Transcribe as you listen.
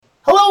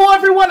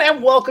everyone,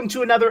 and welcome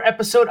to another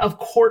episode of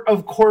Court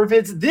of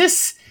Corvids.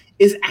 This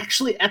is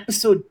actually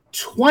episode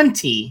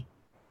 20.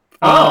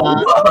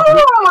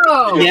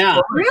 Oh, yeah.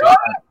 Really?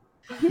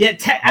 Yeah,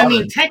 I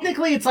mean,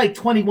 technically it's like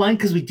 21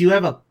 because we do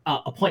have a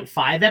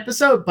 0.5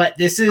 episode, but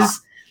this is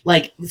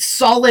like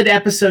solid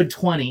episode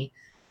 20.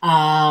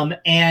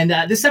 And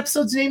this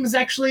episode's name is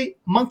actually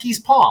Monkey's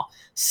Paw.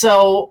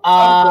 So,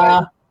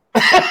 How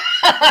often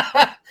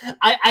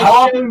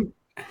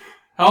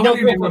do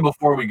you name them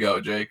before we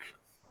go, Jake?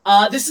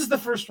 This is the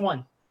first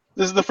one.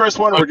 This is the first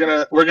one.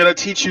 Okay. We're gonna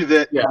teach you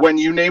that when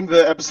you name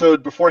the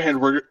episode beforehand,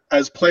 we're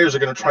as players are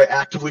gonna try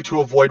actively to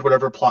avoid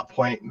whatever plot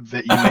point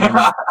that you name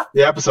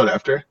the episode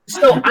after.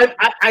 So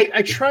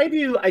I try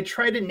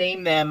to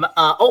name them.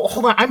 Oh,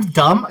 hold on, I'm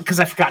dumb because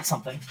I forgot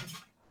something.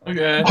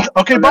 Okay.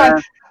 Okay, bye.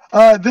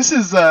 This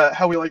is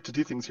how we like to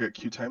do things here at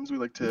Q Times. We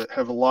like to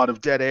have a lot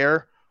of dead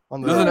air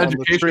on the, This is an on the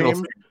educational stream.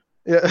 stream.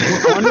 Yeah.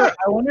 I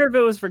wonder if it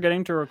was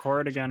forgetting to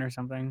record again or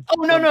something.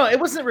 Oh no, it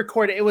wasn't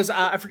recorded. It was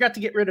I forgot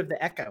to get rid of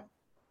the echo.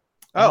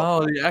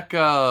 Oh, the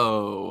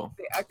echo.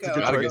 The echo.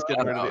 Good Gotta choice. get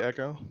that Rid of out. the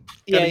echo.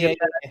 Yeah.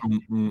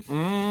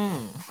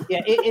 Mm-mm-mm.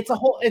 Yeah, it's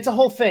a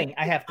whole thing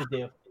I have to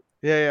do.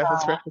 Yeah,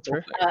 that's fair. That's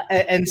fair.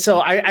 And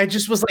so I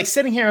just was like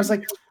sitting here. I was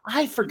like,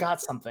 I forgot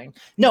something.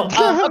 No,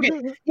 okay,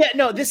 yeah,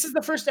 no. This is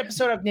the first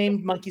episode I've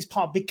named Monkey's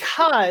Paw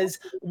because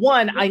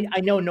one, I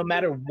know no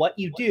matter what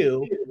you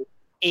do,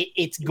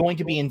 it's going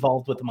to be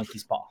involved with the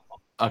Monkey's Paw.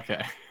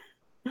 Okay.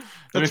 That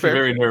That's makes me fair.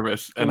 very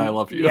nervous, and I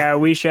love you. Yeah,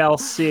 we shall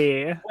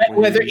see.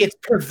 Whether it's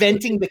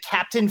preventing the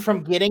captain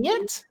from getting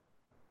it,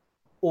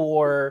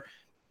 or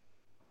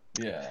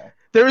Yeah.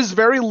 There is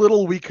very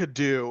little we could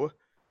do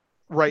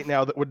right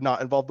now that would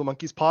not involve the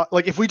monkey's paw.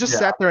 Like if we just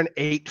sat there and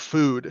ate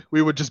food,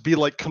 we would just be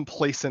like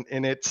complacent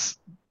in its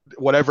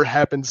whatever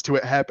happens to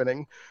it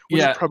happening. which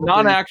is Yeah, probably-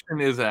 non-action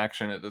is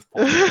action at this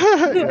point.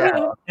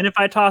 Yeah. And if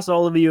I toss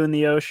all of you in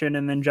the ocean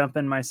and then jump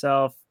in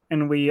myself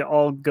and we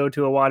all go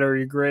to a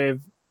watery grave,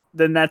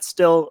 then that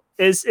still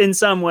is in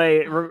some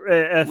way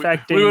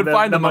affecting We would the,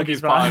 find the the monkey's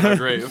paw in our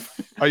grave.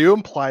 Are you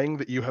implying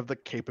that you have the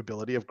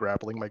capability of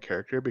grappling my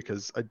character?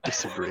 Because I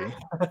disagree.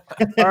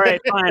 All right,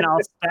 fine. I'll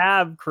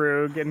stab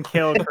Krug and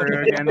kill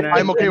Krug. And then,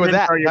 I'm okay and with then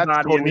that. throw your That's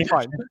body in totally the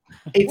fine.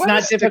 it's Why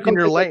not stick in difficult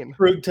your to lane?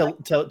 Krug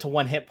to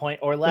 1 hit point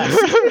or less.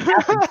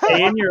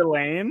 Stay in your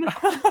lane.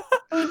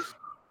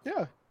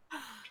 Yeah.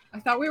 I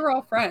thought we were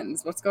all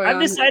friends. What's going on?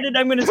 I've decided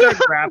I'm going to start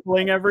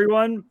grappling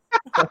everyone.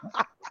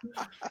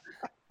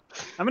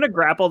 I'm going to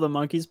grapple the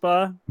monkey's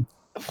paw.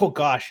 Oh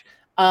gosh.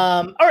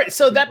 All right.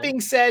 So that being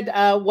said,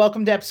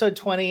 welcome to episode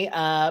 20,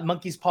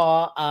 Monkey's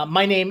Paw.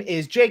 My name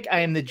is Jake.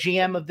 I am the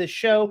GM of this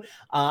show.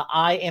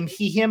 I am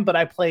he/him, but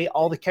I play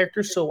all the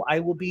characters, so I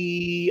will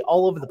be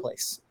all over the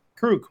place.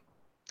 Krug.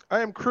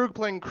 I am Krug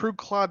playing Krug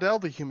Claudel,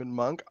 the human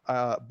monk.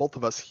 Both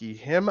of us he,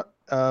 him.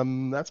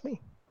 That's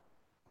me.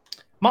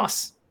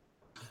 Moss.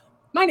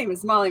 My name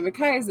is Molly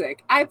McIsaac.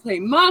 I play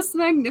Moss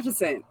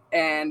Magnificent,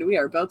 and we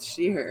are both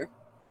she/her.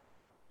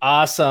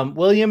 Awesome.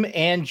 William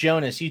and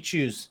Jonas, you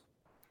choose.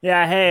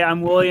 Yeah, hey,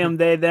 I'm William,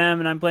 they, them,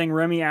 and I'm playing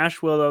Remy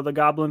Ashwillow, the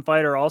Goblin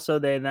Fighter, also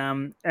they,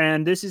 them.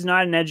 And this is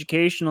not an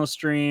educational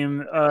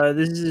stream.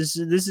 This is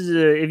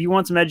if you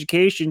want some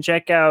education,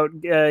 check out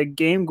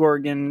Game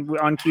Gorgon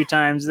on Q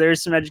Times.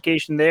 There's some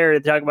education there to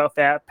talk about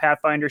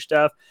Pathfinder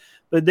stuff.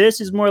 But this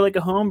is more like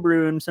a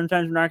homebrew, and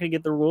sometimes we're not going to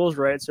get the rules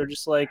right. So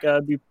just like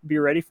be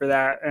ready for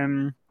that,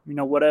 and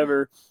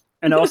whatever.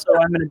 And also,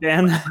 I'm in a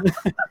band.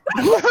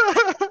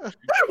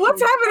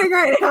 What's happening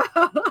right now?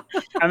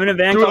 I'm in a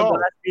band Do it called all.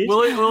 Glass Beach.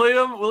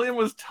 William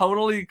was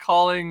totally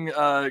calling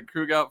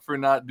Krug out for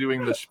not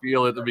doing the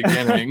spiel at the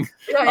beginning.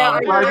 Yeah,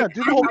 yeah,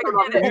 do the whole thing.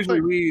 I get it.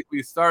 Usually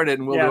we started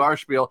and we'll Yeah. do our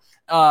spiel.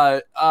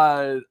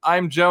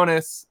 I'm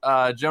Jonas,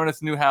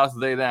 Jonas Newhouse,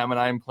 they, them, and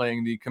I'm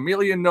playing the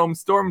Chameleon Gnome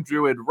Storm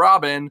Druid,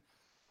 Robin.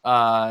 This is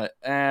not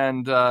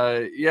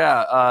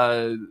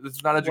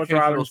What's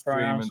educational Robin's stream.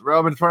 pronouns? And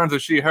Robin's pronouns are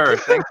she, her.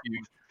 Thank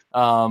you.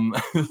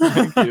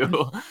 Thank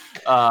you.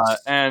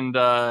 I'm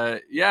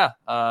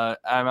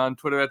on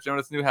Twitter at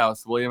Jonas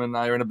Newhouse. William and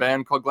I are in a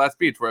band called Glass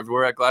Beach. We're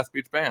everywhere at Glass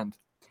Beach Band.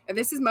 And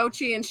this is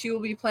Mochi, and she will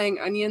be playing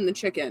Onion the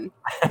chicken.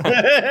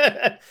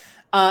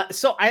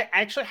 So I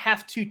actually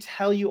have to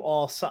tell you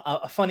all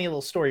a funny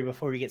little story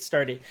before we get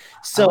started.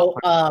 So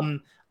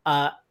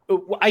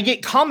I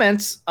get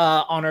comments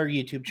on our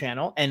YouTube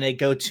channel, and they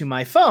go to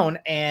my phone.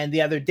 And the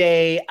other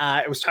day,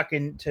 I was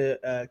talking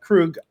to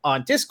Krug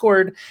on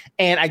Discord,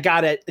 and I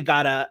got a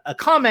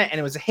comment, and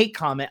it was a hate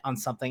comment on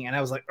something, and I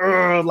was like,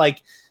 "Ugh,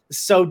 like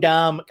so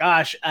dumb,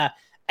 gosh."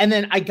 And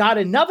then I got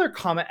another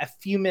comment a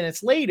few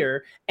minutes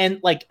later, and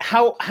like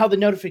how the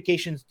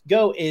notifications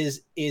go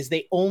is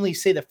they only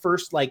say the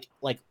first like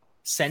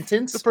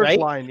sentence, The first right?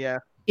 line, yeah.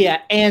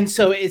 Yeah, and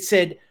so it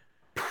said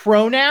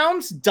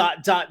pronouns ...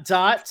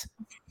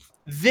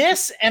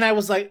 this, and I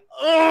was like,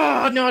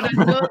 oh no,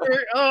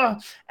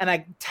 and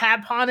I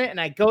tap on it and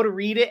I go to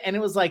read it, and it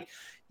was like,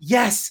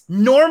 yes,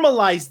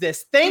 normalize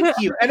this, thank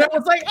you. And I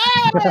was like,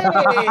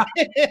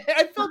 hey,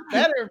 I felt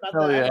better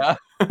about that.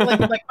 Yeah.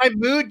 like my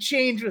mood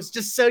change was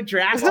just so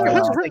drastic. I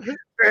was just like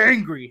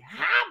angry,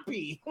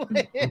 happy.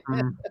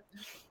 Mhm.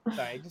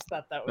 Sorry, I just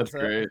thought that was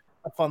That's great.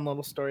 a fun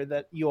little story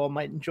that you all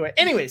might enjoy.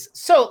 Anyways,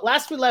 so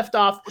last we left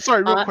off.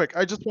 Sorry, real quick.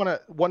 I just want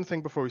to one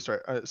thing before we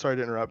start. Sorry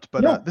to interrupt,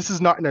 but No. this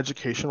is not an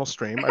educational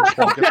stream. I just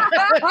want to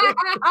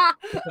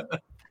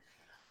get.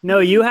 No,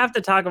 you have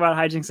to talk about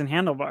hijinks and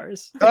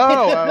handlebars.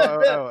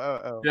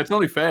 Oh. Yeah, it's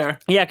only fair.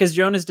 Yeah, because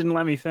Jonas didn't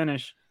let me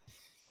finish.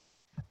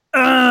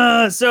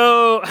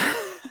 So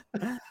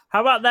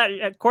how about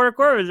that quarter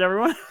corvus,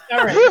 everyone?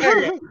 All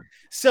right.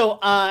 So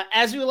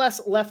as we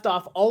left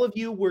off, all of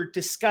you were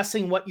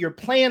discussing what your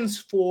plans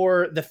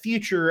for the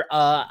future.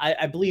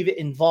 I believe it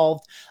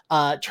involved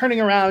turning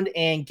around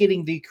and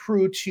getting the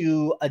crew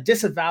to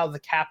disavow the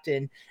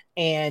captain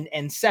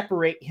and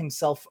separate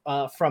himself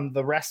from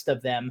the rest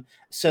of them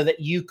so that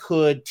you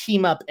could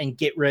team up and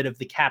get rid of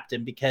the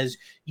captain, because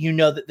you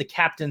know that the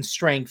captain's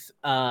strength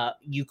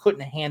you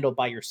couldn't handle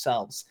by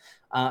yourselves.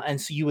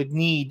 And so you would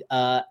need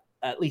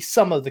at least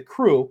some of the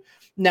crew.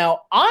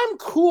 Now, I'm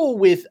cool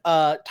with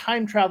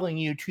time traveling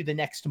you to the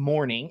next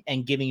morning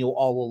and giving you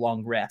all a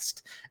long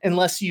rest,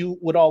 unless you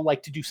would all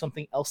like to do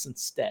something else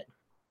instead.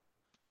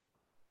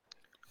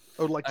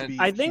 I would like to be.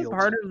 I think healed.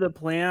 part of the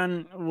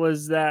plan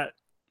was the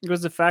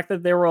fact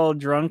that they were all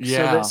drunk,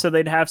 Yeah. so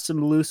they'd have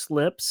some loose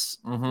lips.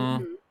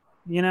 Mm-hmm.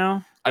 You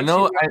know? I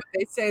know.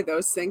 They say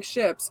those sink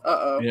ships.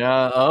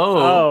 Yeah.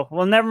 Oh,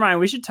 well, never mind.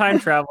 We should time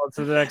travel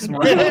to the next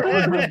morning.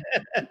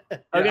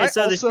 Okay,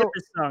 so the ship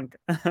is sunk.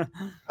 I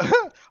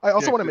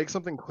also Yeah, want to make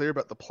something clear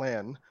about the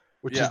plan,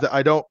 which Yeah. is that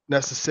I don't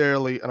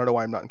know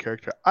why I'm not in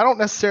character. I don't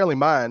necessarily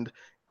mind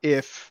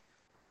if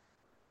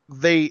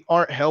they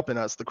aren't helping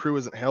us, the crew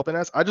isn't helping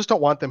us. I just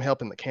don't want them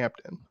helping the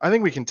captain. I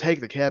think we can take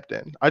the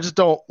captain. I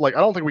don't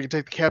think we can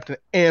take the captain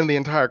and the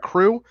entire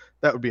crew.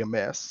 That would be a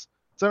mess.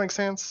 Does that make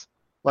sense?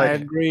 I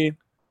agree.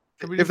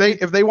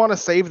 If they want to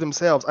save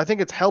themselves, I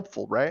think it's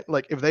helpful, right?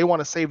 Like if they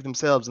want to save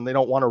themselves and they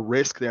don't want to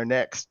risk their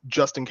necks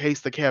just in case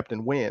the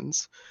captain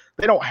wins,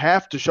 they don't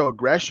have to show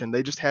aggression.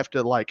 They just have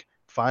to like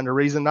find a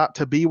reason not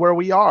to be where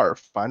we are,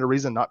 find a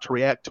reason not to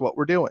react to what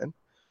we're doing.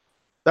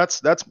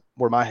 That's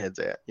where my head's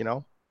at, you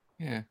know?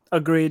 Yeah.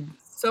 Agreed.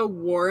 So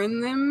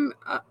warn them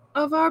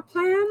of our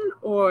plan,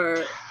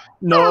 or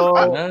No.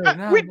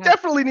 We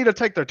definitely need to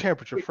take their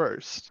temperature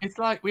first. It's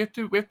like we have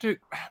to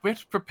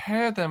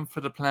prepare them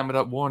for the plan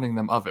without warning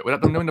them of it.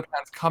 Without them knowing the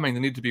plan's coming, they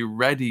need to be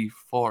ready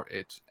for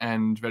it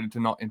and ready to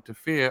not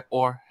interfere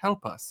or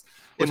help us.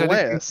 Which I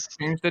think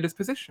change their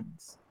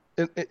dispositions.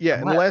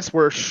 Unless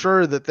we're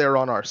sure that they're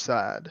on our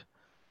side.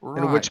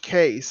 Right. In which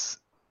case,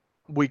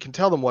 we can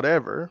tell them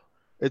whatever.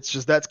 It's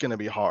just that's going to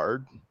be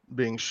hard,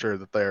 being sure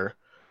that they're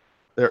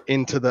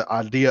into the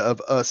idea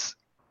of us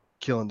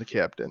killing the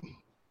captain.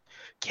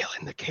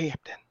 Killing the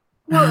captain.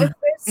 well, if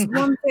there's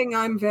one thing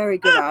I'm very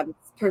good at,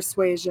 it's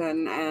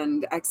persuasion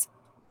and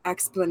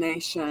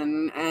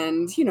explanation,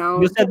 and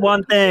You said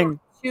one thing.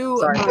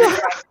 Well,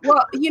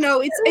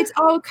 it's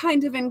all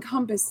kind of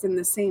encompassed in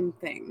the same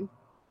thing.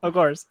 Of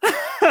course.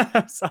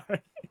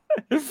 Sorry.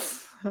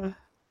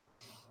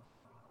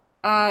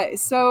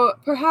 So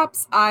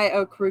perhaps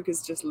Krug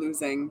is just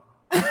losing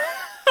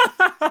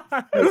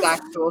his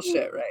actual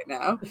shit right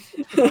now.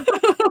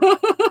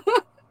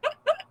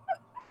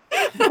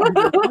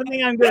 One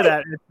thing I'm good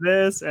at is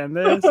this and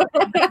this.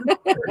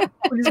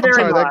 Which is I'm very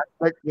sorry, odd.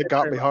 that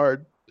got me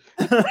hard.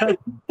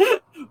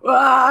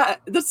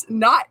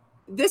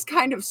 This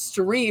kind of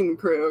stream,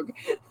 Krug.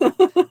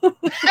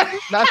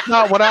 That's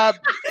not what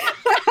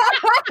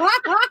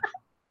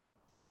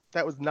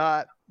that was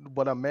not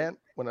what I meant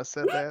when I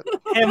said that.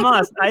 Hey,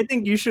 Moss, I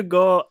think you should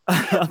go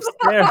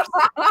upstairs.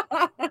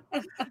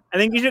 I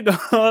think you should go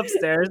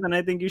upstairs, and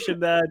I think you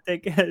should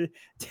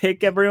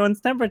take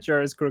everyone's temperature,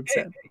 as Krug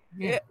said.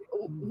 Yeah.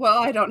 Well,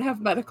 I don't have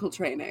medical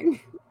training.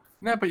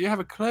 No, but you have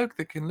a cloak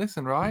that can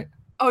listen, right?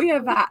 Oh yeah,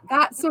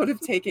 that sort of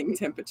taking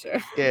temperature.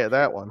 Yeah,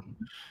 that one.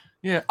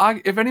 Yeah.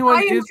 If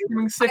anyone is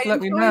feeling sick, let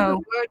me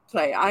know.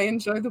 I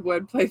enjoy the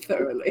wordplay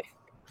thoroughly.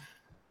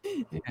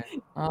 Yeah.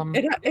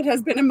 It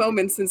has been a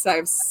moment since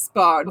I've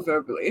sparred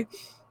verbally.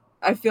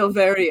 I feel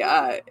very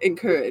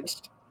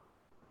encouraged.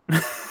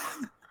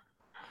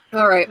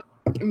 All right,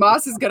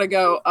 Moss is gonna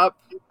go up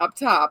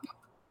top.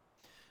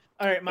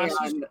 All right, Moss,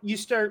 you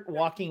start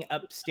walking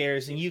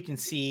upstairs and you can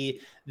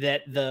see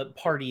that the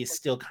party is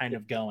still kind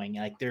of going.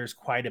 Like there's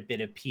quite a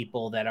bit of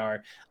people that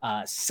are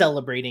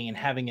celebrating and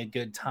having a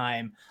good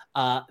time.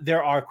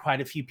 There are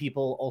quite a few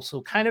people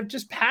also kind of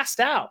just passed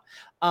out.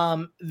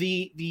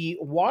 The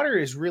water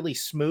is really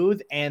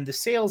smooth and the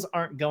sails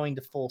aren't going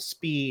to full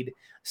speed.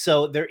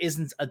 So there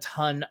isn't a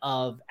ton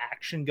of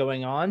action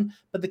going on,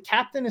 but the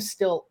captain is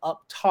still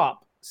up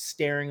top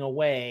staring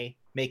away,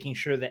 making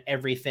sure that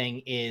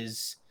everything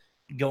is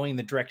going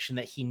the direction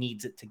that he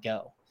needs it to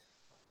go.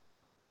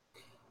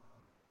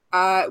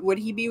 Would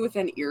he be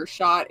within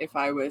earshot if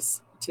I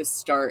was to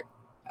start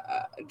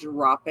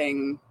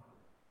dropping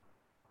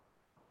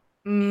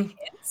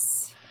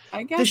hints?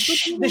 I guess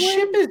the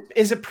ship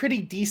is a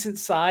pretty decent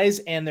size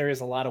and there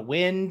is a lot of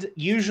wind.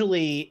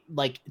 Usually,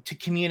 like to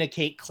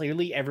communicate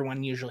clearly,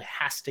 everyone usually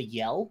has to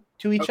yell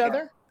to each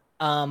other.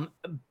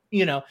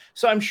 you know,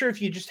 so I'm sure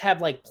if you just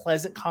have like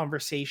pleasant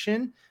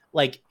conversation,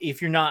 like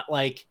if you're not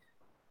like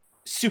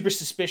super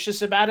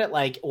suspicious about it,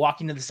 like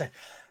walking to the side,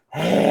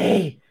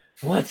 hey,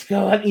 what's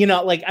going, you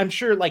know, like I'm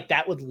sure like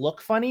that would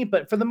look funny,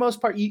 but for the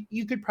most part,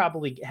 you could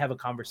probably have a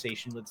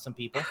conversation with some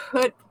people.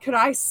 Could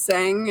I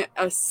sing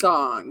a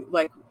song?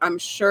 Like I'm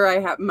sure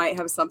I might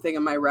have something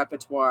in my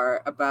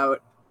repertoire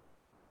about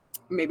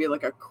maybe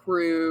like a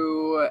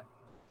crew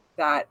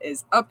that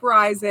is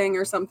uprising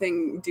or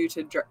something due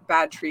to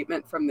bad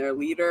treatment from their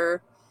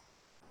leader.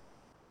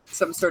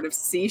 Some sort of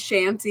sea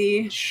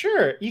shanty.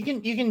 Sure, you can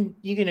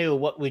do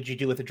What Would You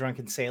Do with a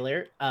Drunken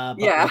Sailor? But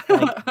yeah,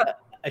 with, like,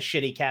 a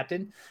shitty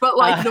captain. But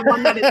like the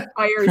one that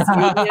inspires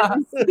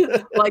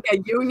unions, like a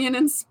union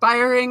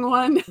inspiring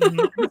one.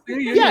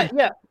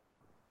 Yeah.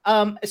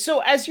 So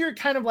as you're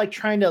kind of like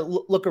trying to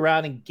look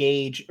around and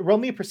gauge, roll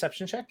me a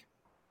perception check.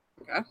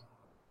 Okay.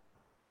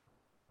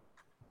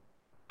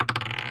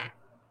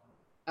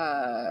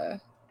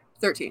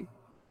 13.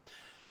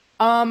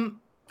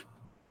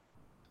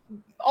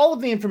 All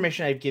of the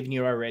information I've given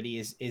you already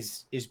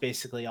is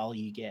basically all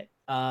you get.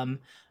 And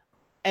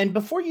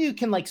before you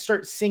can like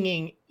start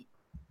singing,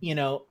 you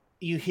know,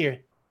 you hear,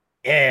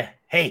 yeah,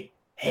 hey,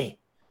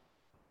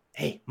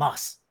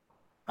 Moss.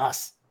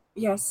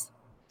 Yes.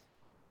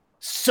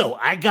 So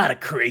I got a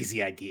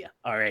crazy idea.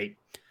 All right.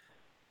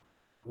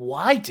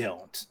 Why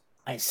don't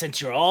since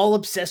you're all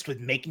obsessed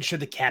with making sure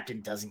the captain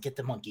doesn't get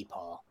the monkey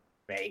paw,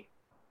 right?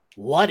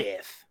 What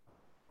if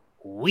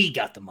we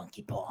got the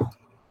monkey paw?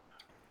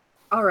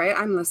 All right,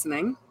 I'm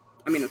listening.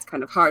 I mean, it's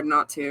kind of hard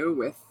not to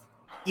with.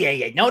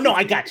 Yeah. No,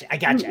 I got you.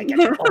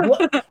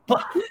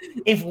 But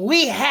if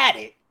we had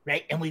it,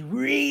 right, and we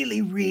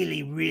really,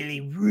 really,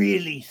 really,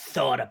 really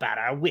thought about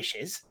our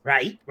wishes,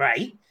 right,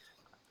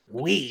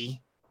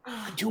 we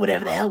could do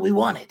whatever the hell we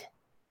wanted.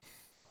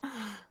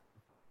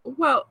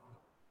 Well,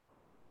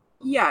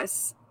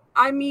 yes.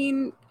 I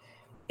mean,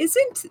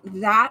 isn't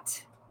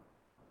that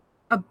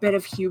a bit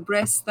of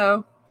hubris,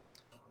 though?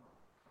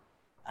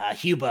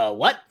 Huba,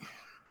 what?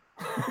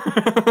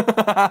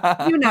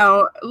 You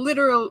know,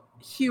 literal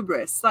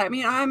hubris. Like, I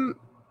mean,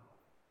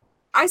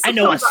 I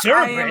know a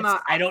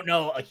Cerberus. I don't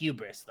know a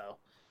hubris, though.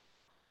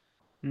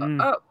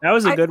 That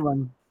was a good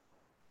one.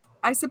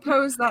 I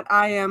suppose that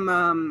I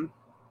am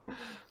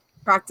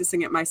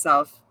practicing it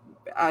myself,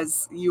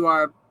 as you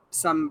are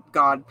some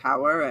god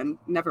power, and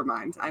never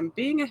mind. I'm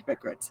being a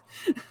hypocrite.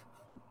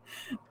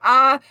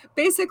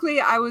 Basically,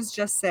 I was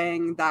just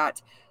saying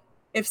that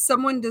if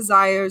someone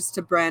desires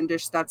to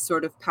brandish that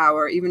sort of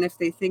power, even if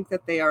they think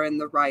that they are in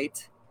the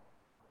right,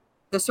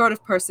 the sort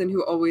of person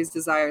who always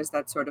desires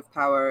that sort of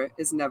power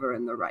is never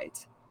in the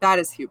right. That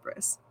is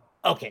hubris.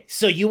 Okay,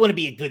 so you want to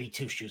be a goody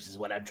two-shoes is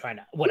what I'm trying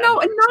to...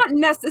 No, not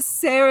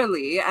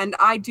necessarily. And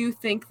I do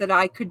think that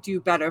I could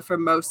do better for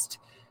most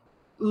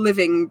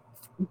living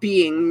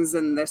beings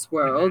in this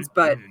world,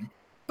 but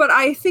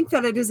I think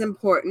that it is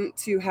important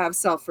to have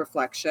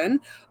self-reflection.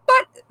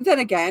 But then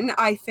again,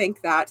 I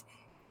think that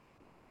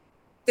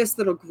this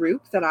little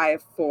group that I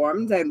have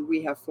formed and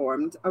we have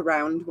formed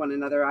around one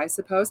another, I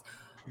suppose,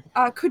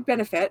 could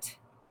benefit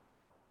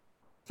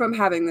from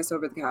having this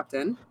over the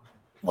captain.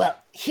 Well,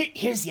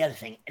 here's the other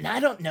thing, and I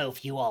don't know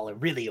if you all are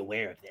really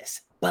aware of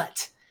this,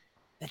 but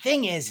the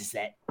thing is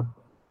that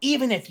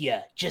even if you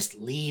just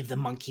leave the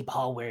monkey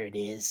paw where it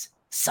is,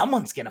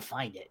 someone's going to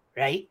find it,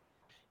 right?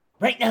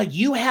 Right now,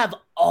 you have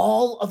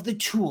all of the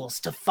tools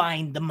to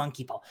find the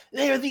monkey paw.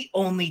 They're the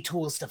only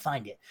tools to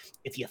find it.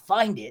 If you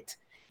find it,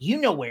 you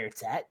know where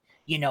it's at,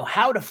 you know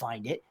how to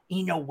find it,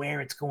 you know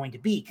where it's going to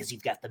be, because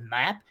you've got the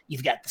map,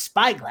 you've got the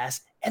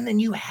spyglass, and then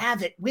you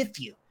have it with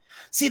you.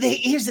 See,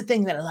 here's the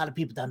thing that a lot of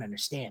people don't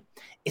understand,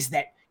 is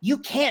that you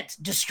can't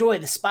destroy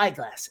the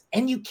spyglass,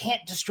 and you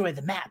can't destroy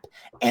the map,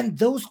 and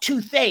those two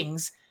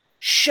things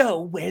show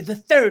where the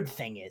third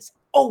thing is,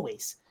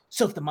 always.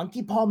 So if the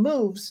monkey paw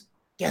moves,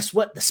 guess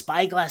what? The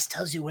spyglass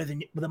tells you where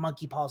the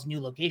monkey paw's new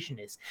location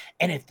is.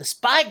 And if the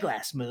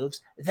spyglass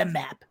moves, the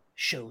map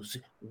shows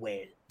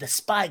where the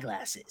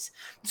spyglass is.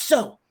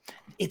 So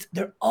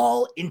they're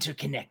all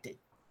interconnected.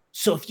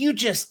 So if you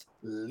just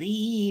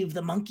leave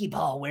the monkey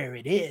paw where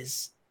it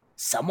is,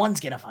 someone's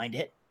going to find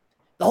it.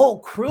 The whole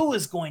crew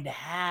is going to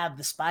have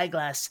the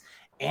spyglass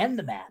and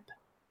the map.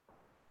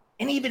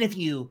 And even if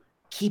you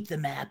keep the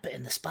map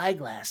and the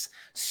spyglass,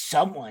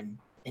 someone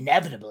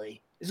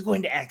inevitably is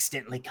going to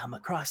accidentally come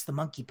across the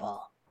monkey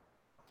paw.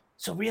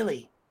 So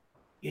really,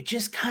 you're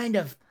just kind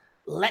of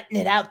letting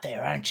it out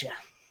there, aren't you?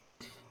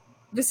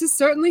 This is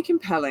certainly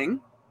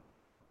compelling,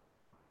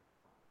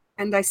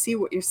 and I see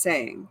what you're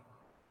saying,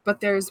 but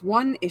there's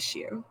one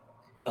issue.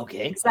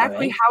 Okay.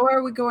 Exactly how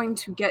are we going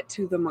to get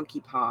to the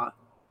monkey paw?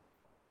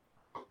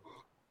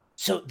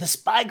 So the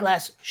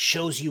spyglass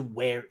shows you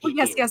where it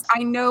is. Yes,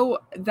 I know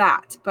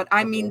that, but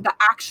I mean the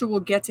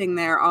actual getting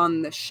there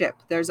on the ship.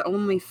 There's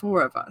only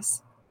 4 of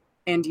us.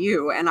 And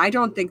you, and I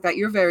don't think that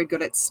you're very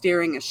good at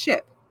steering a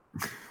ship.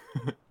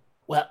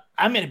 Well,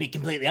 I'm going to be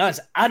completely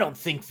honest. I don't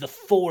think the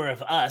 4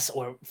 of us,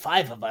 or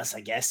 5 of us,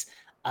 I guess,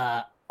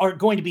 are are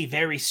going to be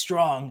very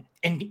strong,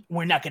 and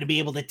we're not going to be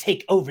able to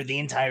take over the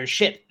entire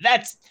ship.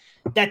 That's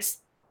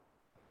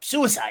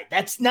suicide.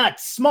 That's not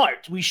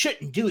smart. We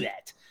shouldn't do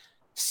that.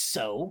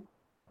 So,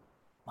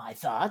 my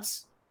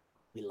thoughts,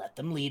 we let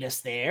them lead us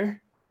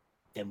there.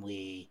 Then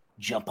we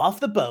jump off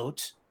the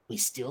boat. We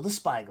steal the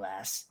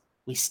spyglass.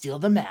 We steal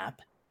the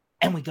map.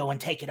 And we go and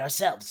take it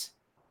ourselves.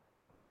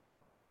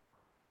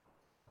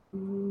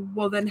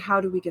 Well, then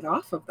how do we get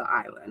off of the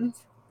island?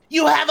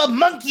 You have a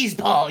monkey's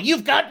paw.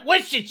 You've got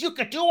wishes. You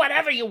could do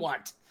whatever you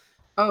want.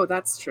 Oh,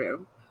 that's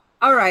true.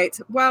 All right.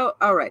 Well,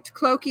 all right.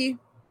 Clokey,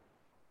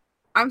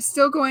 I'm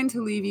still going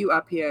to leave you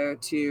up here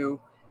to...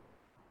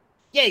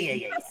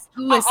 Yeah.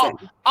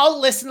 Listen. I'll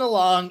listen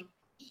along.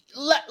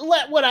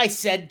 Let what I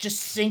said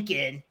just sink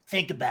in.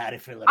 Think about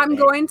it for a little bit. I'm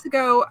going to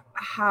go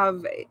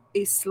have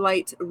a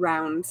slight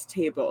round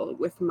table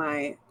with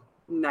my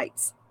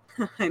knights.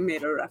 I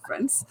made a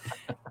reference.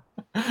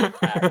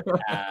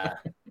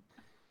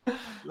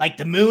 Like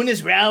the moon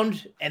is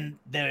round and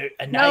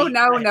a No.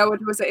 night.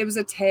 It was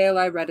a tale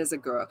I read as a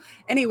girl.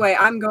 Anyway,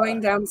 I'm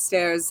going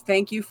downstairs.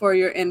 Thank you for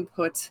your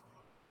input,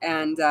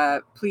 and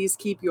please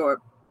keep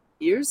your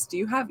ears. Do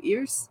you have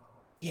ears?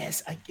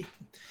 Yes,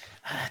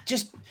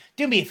 just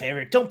do me a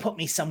favor. Don't put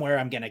me somewhere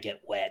I'm gonna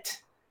get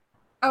wet.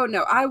 Oh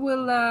no, I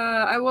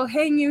will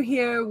hang you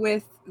here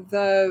with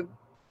the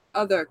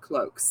other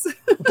cloaks.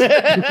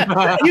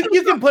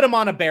 you can put them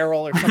on a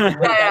barrel or something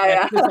like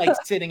that. Yeah. Just like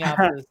sitting out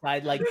to the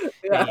side, like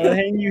Yeah. I'll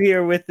hang you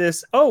here with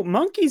this. Oh,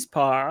 monkey's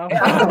paw.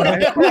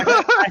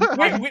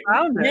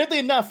 Weirdly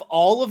enough,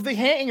 all of the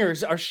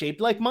hangers are shaped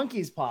like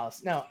monkey's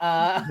paws. No.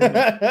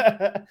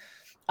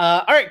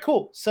 All right,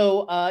 cool.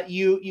 So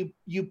you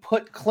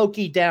put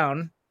Clokey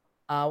down.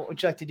 What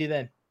would you like to do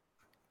then?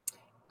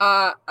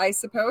 I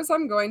suppose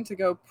I'm going to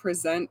go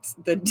present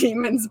the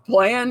demon's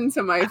plan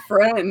to my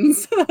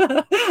friends.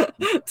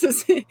 To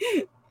see,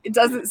 it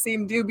doesn't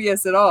seem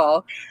dubious at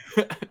all.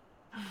 All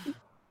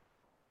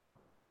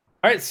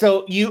right,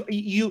 so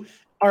you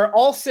are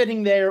all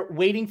sitting there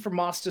waiting for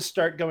Moss to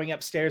start going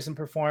upstairs and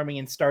performing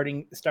and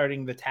starting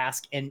the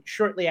task. And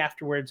shortly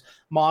afterwards,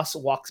 Moss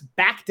walks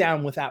back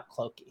down without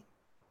Clokey.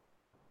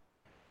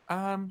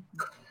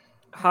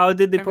 How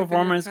did the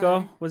performance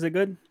go? Was it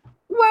good?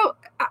 Well,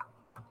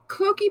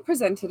 Clokey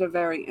presented a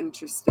very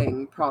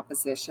interesting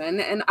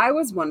proposition, and I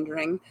was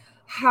wondering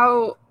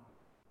how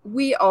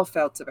we all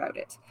felt about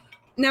it.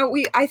 Now,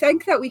 I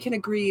think that we can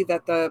agree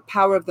that the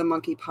power of the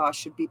monkey paw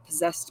should be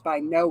possessed by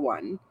no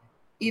one,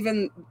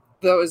 even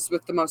those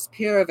with the most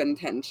pure of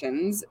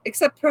intentions,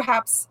 except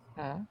perhaps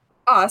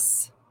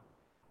us,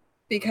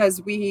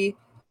 because we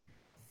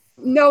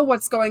know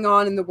what's going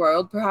on in the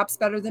world perhaps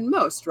better than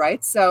most,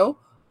 right? So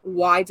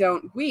why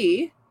don't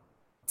we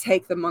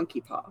take the monkey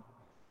paw?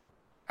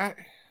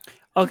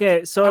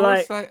 Okay, so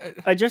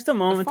just a as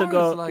moment far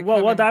ago, as, like,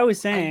 what I was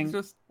I saying,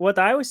 just- what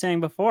I was saying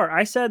before,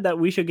 I said that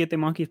we should get the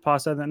monkey's paw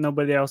so that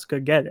nobody else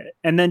could get it,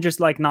 and then just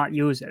like not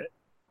use it.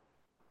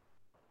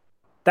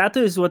 That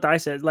is what I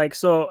said. Like,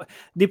 so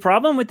the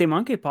problem with the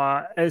monkey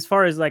paw, as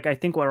far as like I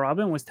think what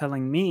Robin was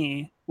telling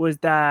me, was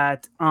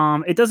that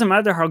it doesn't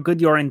matter how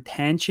good your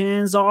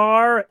intentions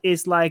are.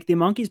 It's like the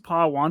monkey's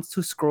paw wants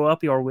to screw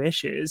up your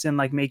wishes and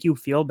like make you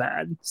feel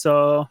bad.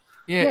 So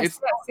Yeah,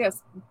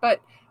 yes.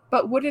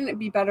 But wouldn't it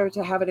be better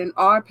to have it in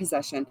our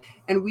possession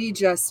and we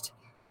just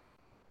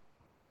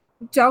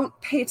don't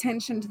pay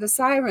attention to the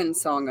siren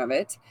song of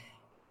it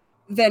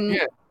than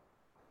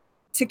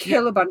to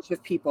kill a bunch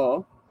of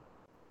people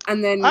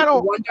and then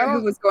wonder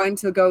who was going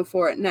to go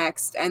for it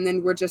next, and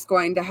then we're just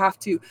going to have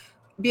to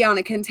be on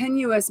a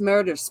continuous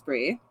murder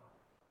spree?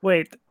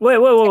 Wait.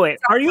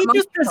 Are you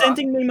just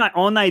presenting me my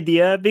own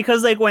idea?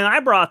 Because like when I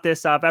brought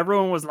this up,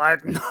 everyone was like,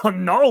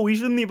 no, we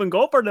shouldn't even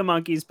go for the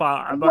monkey's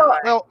paw.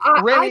 But Well,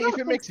 I Randy, don't if it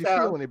think makes you so.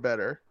 feel any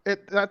better,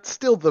 that's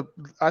still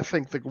I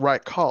think the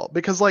right call,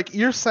 because like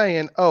you're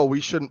saying, oh,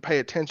 we shouldn't pay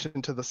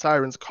attention to the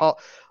siren's call,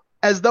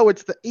 as though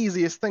it's the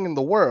easiest thing in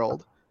the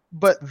world.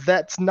 But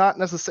that's not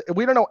necessary.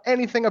 We don't know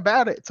anything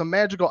about it. It's a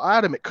magical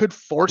item. It could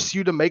force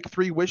you to make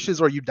 3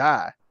 wishes or you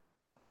die.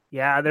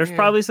 yeah, there's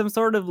probably some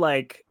sort of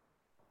like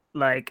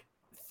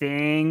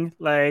thing.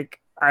 Like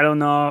I don't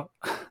know.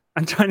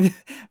 I'm trying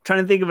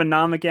to think of a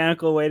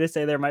non-mechanical way to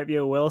say there might be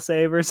a will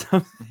save or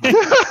something.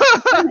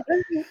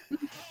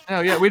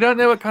 No, yeah, we don't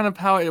know what kind of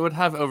power it would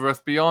have over us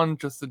beyond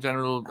just the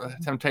general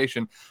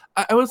temptation.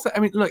 I will say, I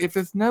mean, look, if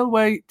there's no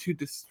way to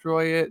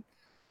destroy it,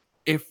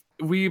 if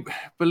we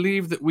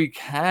believe that we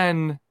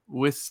can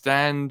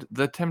withstand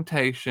the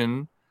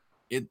temptation,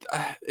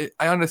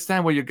 I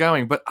understand where you're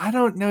going, but I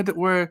don't know that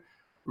we're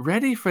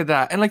ready for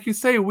that. And like you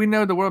say, we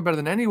know the world better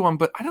than anyone,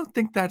 but I don't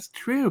think that's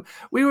true.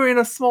 We were in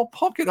a small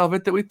pocket of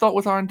it that we thought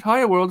was our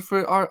entire world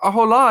for our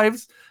whole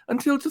lives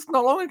until just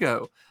not long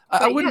ago.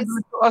 I wouldn't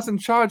put us in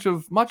charge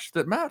of much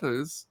that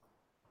matters.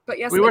 But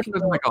yes, We but work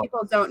with Michael.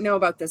 people don't know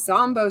about the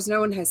zombos. No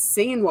one has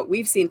seen what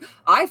we've seen.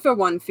 I, for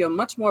one, feel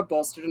much more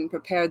bolstered and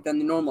prepared than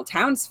the normal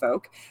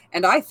townsfolk.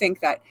 And I think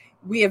that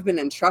we have been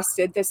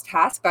entrusted this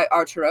task by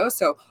Arturo,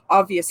 so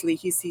obviously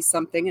he sees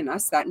something in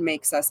us that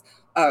makes us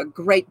a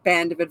great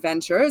band of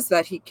adventurers,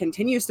 that he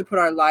continues to put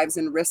our lives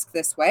in risk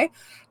this way.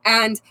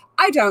 And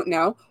I don't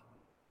know.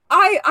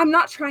 I'm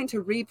not trying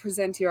to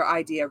represent your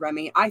idea,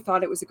 Remy. I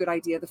thought it was a good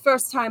idea the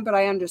first time, but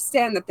I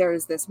understand that there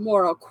is this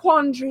moral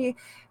quandary,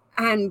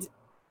 and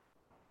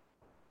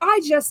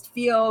I just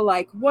feel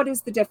like, what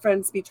is the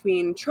difference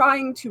between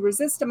trying to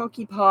resist a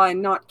monkey paw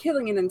and not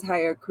killing an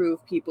entire crew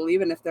of people,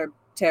 even if they're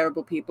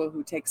terrible people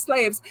who take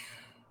slaves,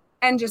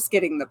 and just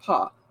getting the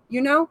paw,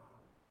 you know?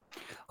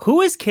 Who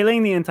is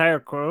killing the entire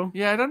crew?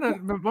 Yeah, I don't know.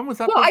 When was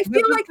that? Well, I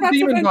feel like that's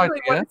Demon's eventually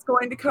idea. what it's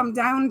going to come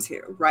down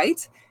to,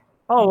 right?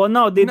 Oh well,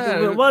 no.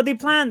 No. The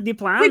plan. We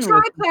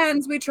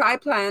try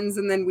plans,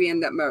 and then we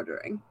end up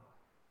murdering.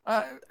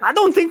 I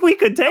don't think we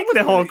could take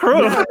the whole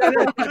crew. Yeah,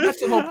 that's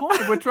the whole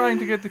point. We're trying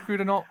to get the crew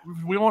to not.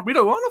 We don't want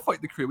to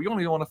fight the crew. We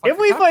only want to fight. If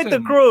we fight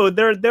the crew,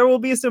 there will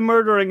be some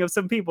murdering of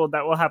some people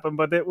that will happen,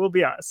 but it will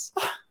be us.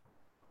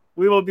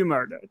 We will be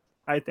murdered,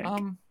 I think.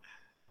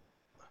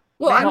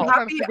 Well, I'm I'm trying to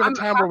happy. think of I'm a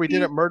time where we happy-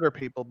 didn't murder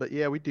people, but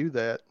yeah, we do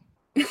that.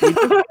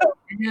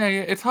 Yeah,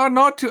 it's hard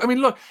not to. I mean,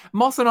 look,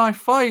 Moss and I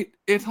fight.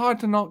 It's hard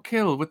to not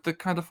kill with the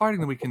kind of fighting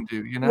that we can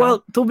do. You know.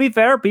 Well, to be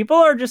fair, people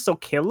are just so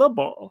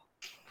killable.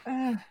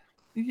 Yeah,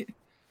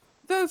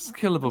 there's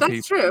killable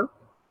That's people. true.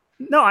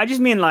 No, I just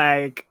mean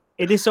like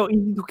it is so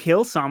easy to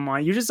kill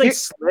someone. You just like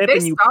slip They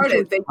and you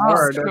started. They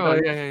hard. Sure,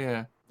 Like,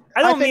 yeah.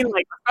 I don't I think- mean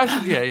like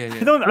Actually, yeah.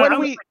 I don't When mean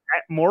we- like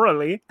that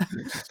morally.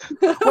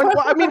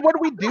 When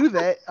we do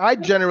that, I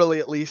generally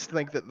at least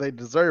think that they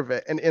deserve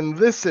it. And in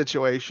this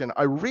situation,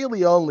 I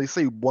really only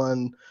see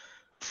one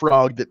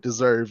frog that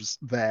deserves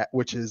that,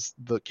 which is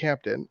the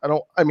captain.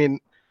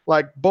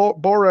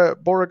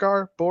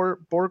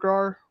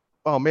 Borgar.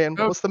 Oh man,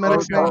 what's the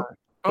medic's name?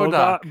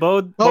 Bodak.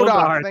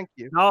 Bodar. Thank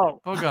you.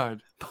 No, Bogard.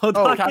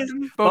 Bodak is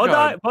Captain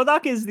Bogard.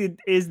 Bodak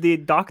is the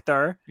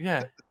doctor.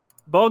 Yeah.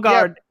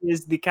 Bogard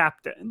is the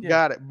captain.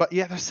 Got it. But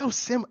yeah, they're so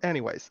similar.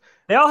 Anyways,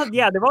 They've all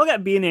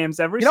got B names.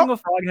 Every You know- single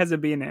frog has a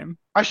B name.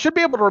 I should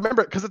be able to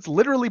remember it because it's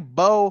literally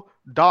Bo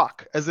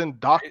Doc, as in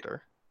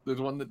doctor. There's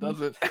one that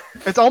does it.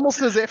 It's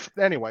almost as if.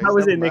 Anyways, That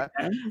was a never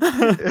nickname.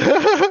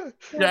 mind.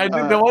 Yeah, I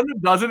think the one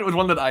that does it was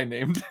one that I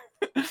named.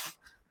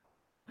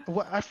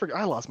 What I forgot.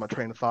 I lost my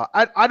train of thought.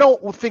 I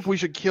don't think we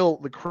should kill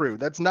the crew.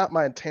 That's not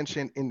my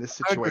intention in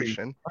this I agree.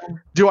 situation.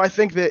 Do I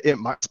think that it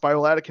might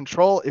spiral out of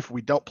control if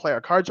we don't play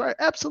our cards right?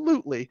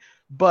 Absolutely.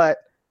 But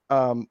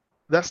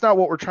that's not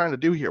what we're trying to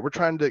do here. We're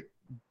trying to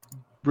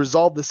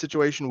resolve the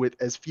situation with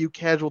as few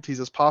casualties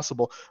as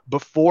possible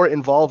before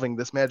involving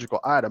this magical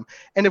item.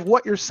 And if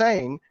what you're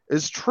saying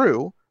is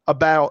true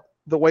about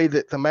the way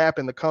that the map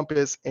and the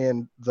compass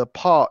and the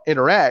paw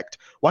interact,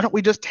 why don't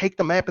we just take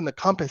the map and the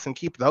compass and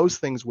keep those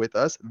things with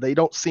us? They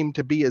don't seem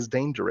to be as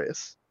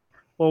dangerous.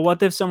 Well,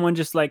 what if someone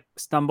just like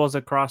stumbles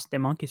across the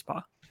monkey's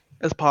paw?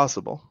 That's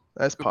possible.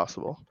 That's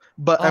possible.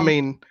 But I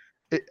mean,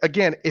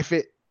 again, if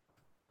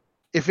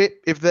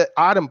the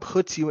item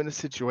puts you in a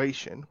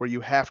situation where you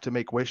have to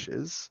make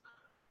wishes,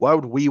 why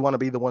would we want to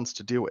be the ones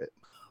to do it?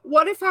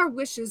 What if our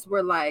wishes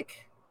were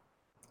like,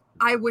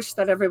 I wish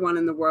that everyone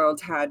in the world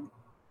had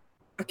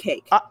a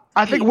cake?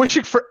 I think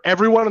wishing for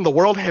everyone in the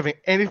world having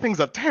anything's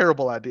a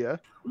terrible idea.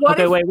 What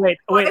Okay, if, wait.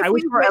 what if I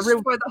wish we for wished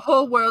everyone. for the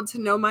whole world to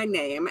know my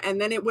name,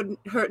 and then it would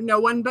hurt no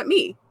one but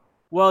me?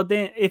 Well,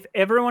 then if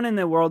everyone in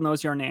the world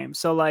knows your name,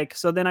 so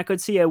then I could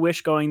see a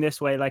wish going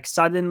this way. Like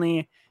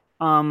suddenly,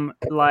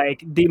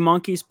 like the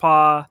monkey's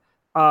paw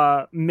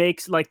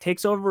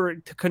takes over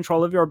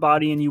control of your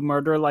body, and you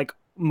murder like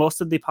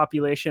most of the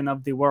population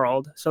of the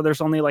world. So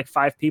there's only like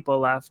 5 people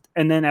left,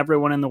 and then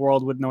everyone in the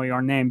world would know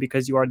your name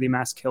because you are the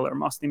mass killer,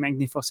 most the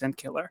magnificent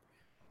killer.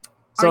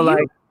 So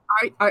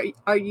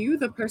Are you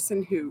the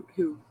person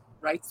who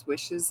writes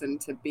wishes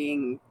into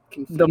being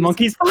confused? the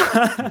monkey's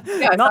paw.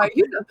 Yes, No, are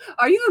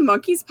you the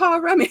monkey's paw,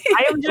 Remy?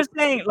 I am just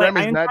saying, like,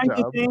 Remy's I'm nut trying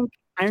to job. think.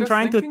 I'm Just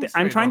trying to thinking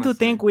I'm straight, trying to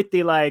honestly. think with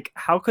the like,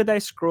 how could I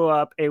screw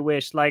up a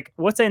wish? Like,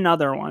 what's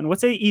another one?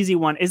 What's an easy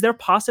one? Is there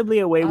possibly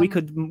a way we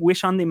could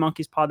wish on the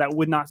monkey's paw that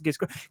would not get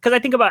screwed? Because I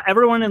think about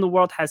everyone in the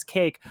world has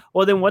cake.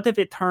 Well, then what if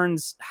it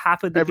turns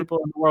half of the people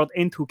in the world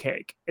into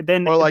cake?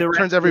 Then Or like the rest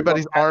turns of the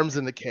everybody's world has- arms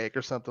into cake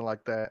or something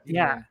like that.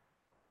 Yeah.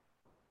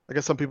 I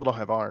guess some people don't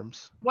have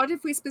arms. What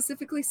if we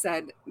specifically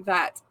said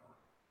that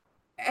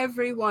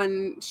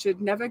everyone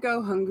should never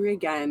go hungry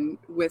again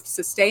with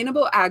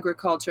sustainable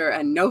agriculture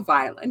and no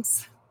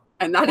violence?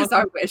 And that is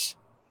our wish.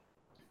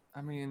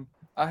 I mean,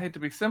 I hate to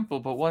be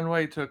simple, but one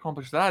way to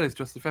accomplish that is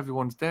just if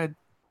everyone's dead.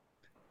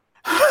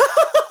 I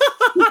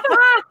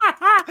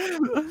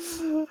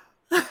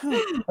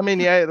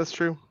mean, yeah, that's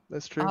true.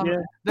 That's true.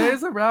 Yeah. There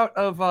is a route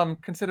of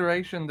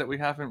consideration that we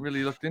haven't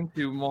really looked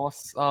into,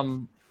 Moss.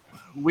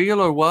 Wheel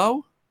or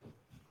woe?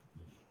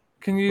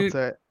 Can you What's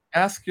that?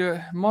 ask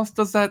your Moss?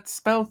 Does that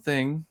spell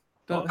thing?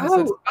 Has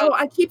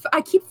that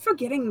I keep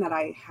forgetting that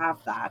I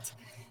have that.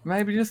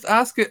 Maybe just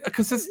ask it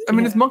because it's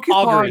monkey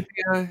paw Augury.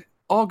 idea,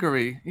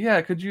 augury. Yeah,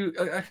 could you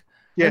Yeah,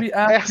 maybe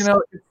ask? You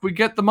know, if we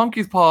get the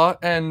monkey's paw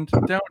and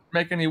don't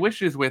make any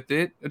wishes with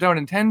it, don't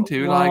intend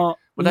to, like,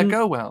 Well, Would that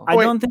go well? I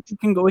don't think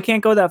we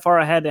can't go that far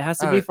ahead. It has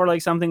to be for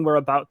like something we're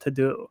about to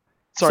do.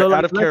 Sorry, So,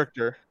 out of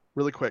character,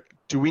 really quick.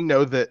 Do we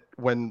know that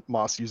when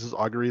Moss uses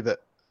augury that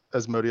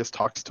Asmodeus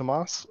talks to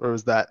Moss, or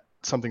is that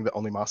something that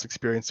only Moss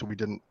experienced so we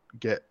didn't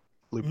get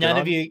looped None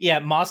in of you. Yeah,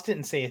 Moss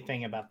didn't say a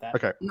thing about that.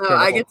 Okay. No,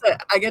 I get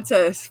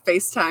to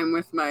FaceTime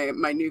with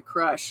my new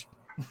crush.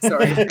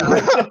 Sorry.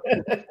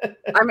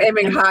 I'm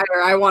aiming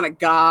higher. I want a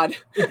god.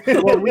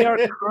 Well,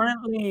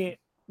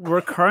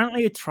 we're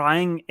currently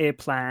trying a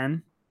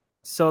plan.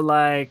 So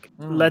like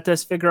let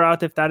us figure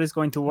out if that is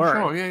going to work.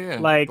 Oh, yeah.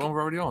 Like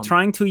we're already on.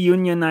 Trying to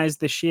unionize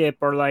the ship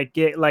or like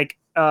get like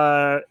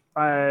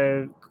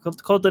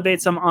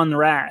cultivate some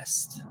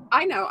unrest.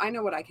 I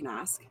know what I can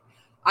ask.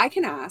 I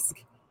can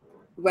ask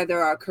whether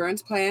our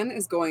current plan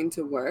is going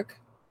to work.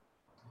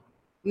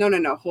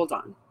 No, hold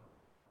on.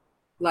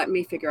 Let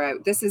me figure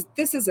out. This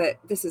is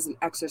an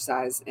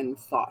exercise in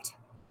thought.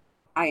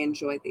 I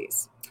enjoy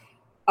these.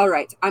 All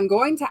right, I'm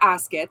going to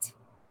ask it.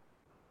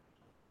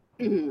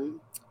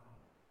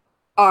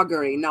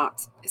 Augury,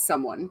 not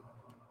someone.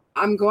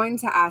 I'm going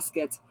to ask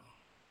it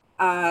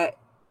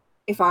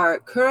if our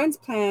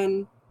current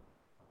plan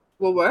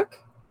will work,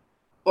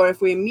 or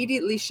if we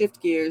immediately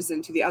shift gears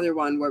into the other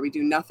one where we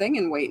do nothing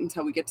and wait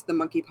until we get to the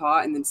monkey paw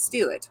and then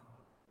steal it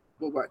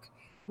will work.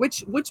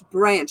 Which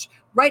branch?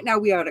 Right now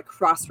we are at a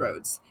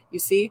crossroads, you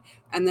see?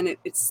 And then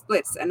it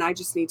splits, and I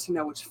just need to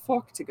know which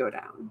fork to go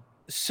down.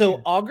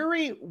 So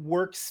augury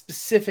works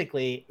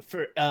specifically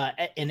for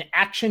an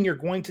action you're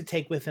going to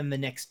take within the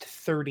next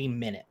 30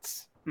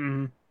 minutes.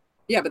 Mm-hmm.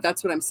 Yeah, but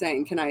that's what I'm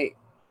saying. Can I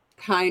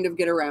kind of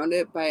get around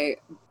it by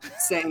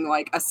saying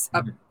like a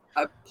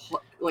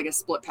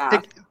split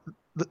path?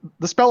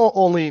 The spell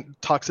only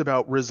talks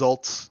about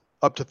results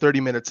up to 30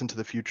 minutes into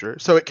the future.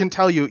 So it can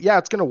tell you, yeah,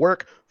 it's going to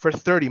work for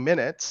 30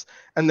 minutes.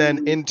 And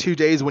then in 2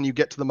 days, when you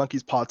get to the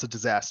monkey's paw, it's a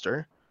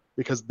disaster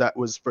because that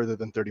was further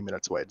than 30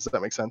 minutes away. Does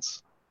that make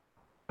sense?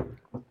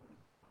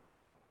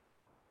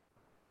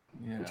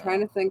 Yeah. I'm trying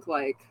to think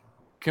like.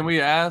 Can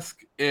we ask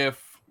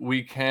if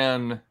we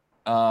can,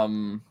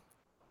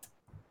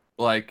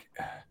 like,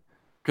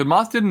 because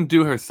Moss didn't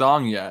do her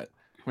song yet.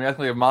 Can we ask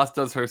if Moss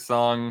does her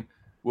song,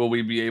 will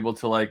we be able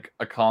to like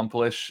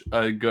accomplish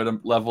a good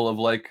level of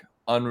like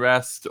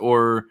unrest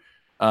or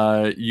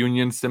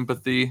union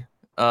sympathy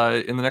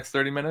in the next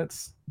 30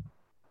 minutes?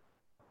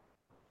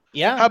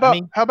 Yeah. How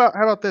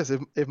about this?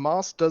 If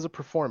Moss does a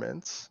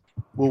performance,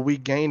 will we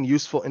gain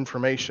useful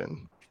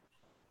information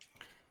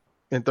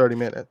in 30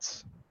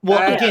 minutes?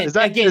 Well,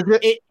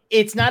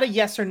 it's not a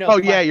yes or no. Oh,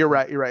 yeah, you're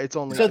right. It's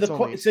only so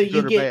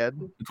you get bad.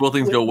 Will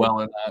things go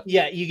well in that?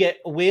 Yeah, you get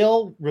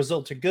whale,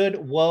 results are good.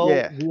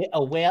 Woe,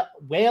 a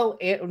whale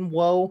and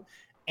woe,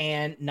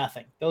 and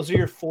nothing. Those are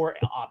your 4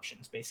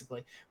 options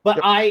basically. But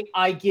yep.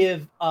 I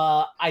give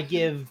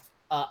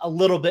a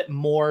little bit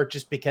more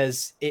just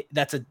because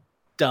that's a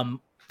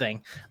dumb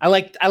thing. I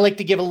like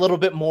to give a little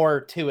bit more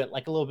to it,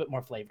 like a little bit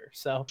more flavor.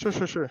 So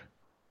sure.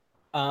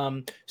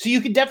 So you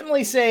could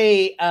definitely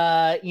say,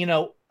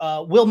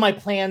 will my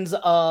plans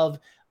of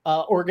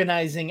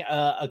organizing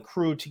a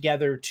crew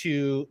together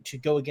to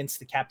go against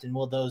the captain,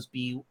 will those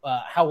be?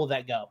 How will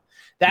that go?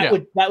 That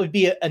would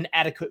be an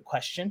adequate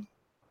question.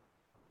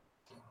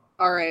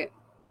 All right,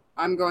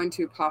 I'm going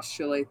to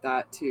postulate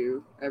that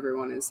to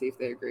everyone and see if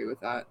they agree with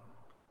that.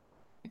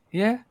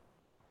 Yeah.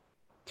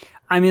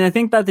 I mean, I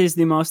think that is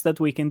the most that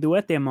we can do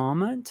at the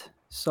moment.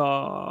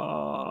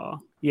 So,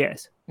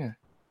 yes. Yeah.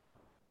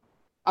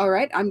 All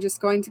right, I'm just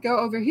going to go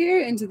over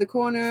here into the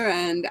corner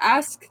and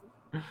ask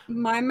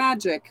my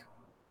magic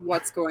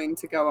what's going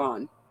to go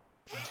on.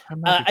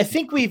 I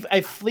think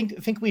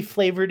we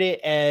flavored it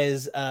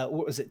as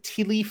what was it?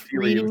 Tea leaf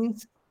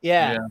readings.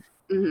 Yeah.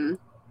 Mm-hmm.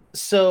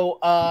 So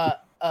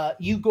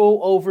you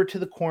go over to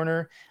the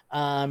corner.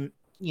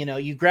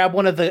 You grab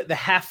one of the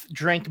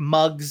half-drank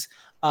mugs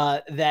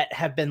that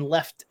have been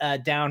left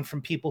down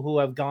from people who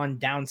have gone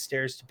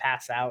downstairs to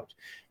pass out.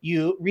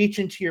 You reach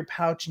into your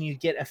pouch and you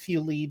get a few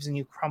leaves and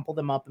you crumple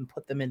them up and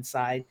put them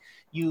inside.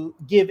 You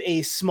give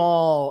a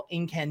small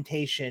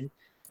incantation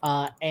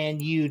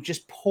and you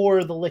just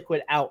pour the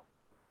liquid out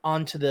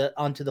onto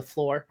the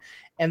floor,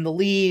 and the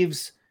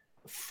leaves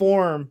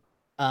form.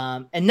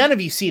 And none of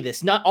you see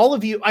this. Not all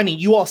of you. I mean,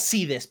 you all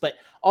see this, but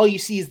all you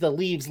see is the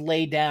leaves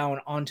lay down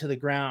onto the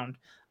ground.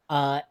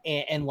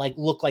 And like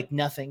look like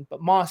nothing.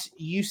 But Moss,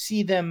 you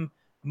see them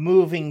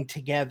moving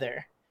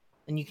together,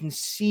 and you can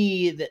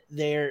see that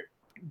they're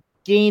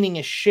gaining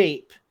a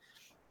shape,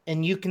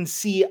 and you can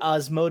see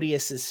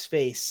Asmodeus's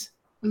face.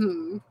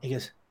 Mm-hmm. He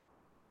goes,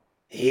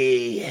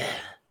 "Hey,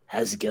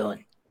 how's it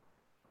going?"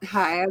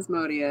 Hi,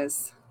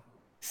 Asmodeus.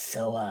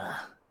 So,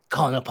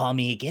 calling upon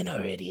me again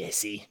already, I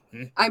see.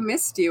 I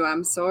missed you.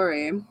 I'm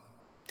sorry.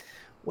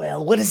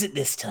 Well, what is it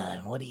this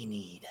time? What do you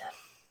need?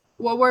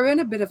 Well, we're in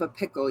a bit of a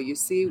pickle, you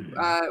see.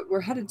 We're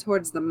headed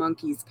towards the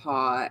monkey's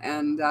paw,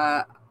 and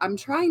I'm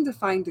trying to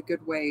find a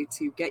good way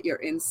to get your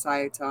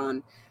insight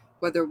on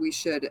whether we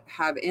should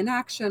have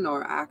inaction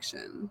or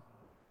action.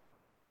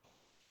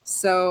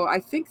 So I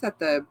think that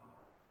the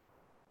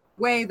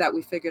way that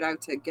we figured out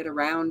to get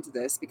around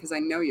this, because I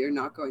know you're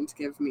not going to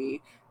give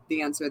me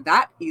the answer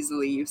that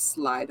easily, you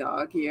sly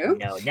dog, you.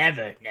 No,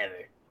 never.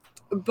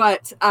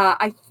 But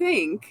I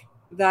think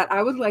that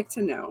I would like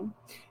to know,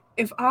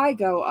 if I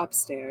go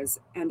upstairs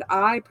and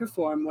I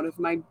perform one of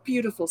my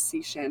beautiful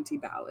sea shanty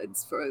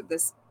ballads for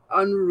this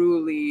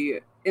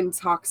unruly,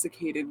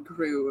 intoxicated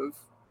crew of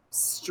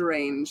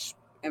strange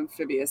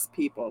amphibious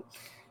people,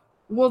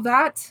 will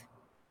that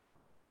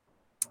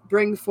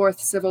bring forth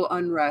civil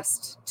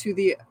unrest to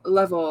the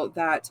level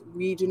that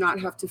we do not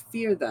have to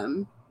fear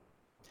them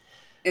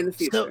in the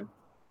future? So,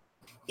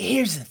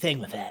 here's the thing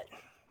with that.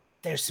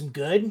 There's some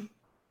good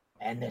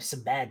and there's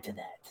some bad to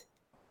that.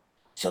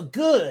 So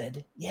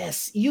good,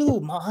 yes,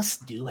 you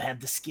do have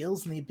the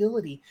skills and the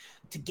ability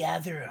to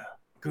gather a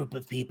group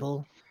of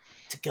people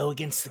to go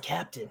against the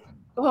captain.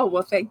 Oh,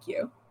 well, thank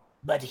you.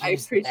 But I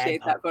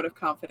appreciate that vote of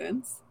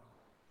confidence.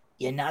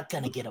 You're not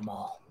going to get them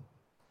all.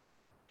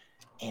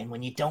 And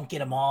when you don't get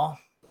them all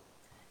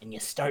and you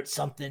start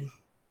something,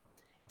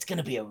 it's going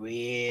to be a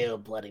real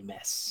bloody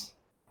mess.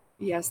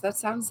 Yes, that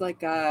sounds like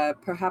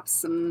perhaps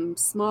some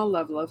small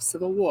level of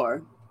civil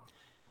war.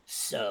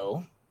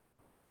 So,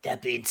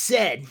 that being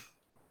said,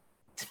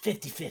 it's a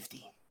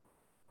 50-50.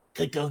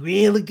 Could go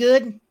really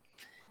good.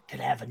 Could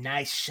have a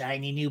nice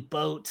shiny new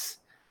boat,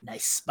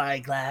 nice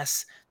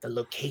spyglass, the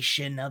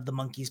location of the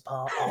monkey's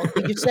paw all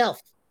to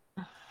yourself.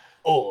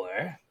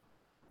 Or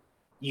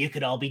you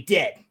could all be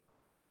dead.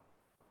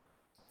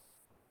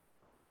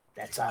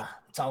 That's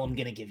all I'm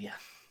gonna give you.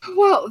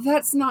 Well,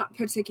 that's not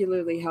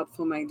particularly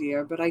helpful, my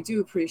dear, but I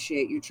do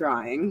appreciate you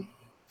trying.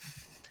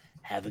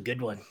 Have a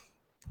good one.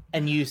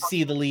 And you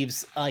see the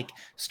leaves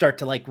start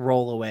to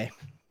roll away.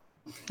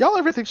 Y'all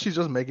ever think she's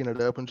just making it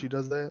up when she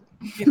does that?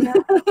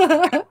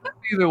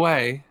 Either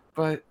way,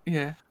 but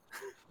yeah.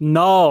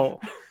 No,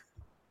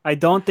 I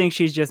don't think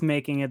she's just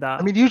making it up.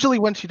 I mean, usually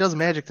when she does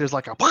magic, there's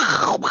like a.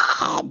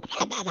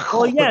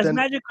 Well, yes,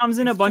 magic comes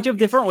in a bunch of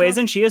different ways,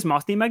 and she is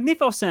Musty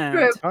Magnificent.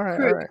 Krug, All right.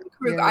 Krug,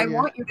 Yeah, I yeah.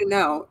 want you to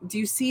know, do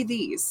you see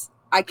these?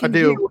 I can do.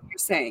 hear what you're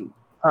saying.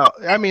 Oh,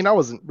 I mean, I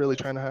wasn't really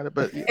trying to hide it,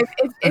 but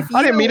If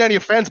I didn't you- mean any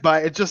offense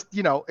by it. It's just,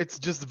 it's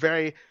just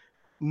very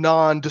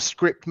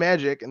nondescript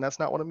magic, and that's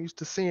not what I'm used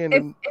to seeing.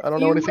 And If I don't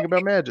know you- anything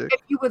about magic.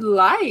 If you would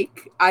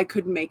like, I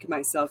could make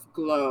myself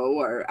glow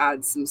or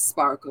add some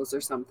sparkles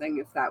or something,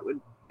 if that would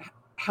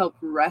help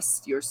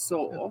rest your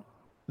soul.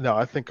 No,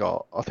 I think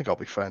I'll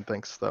be fine.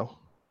 Thanks, though.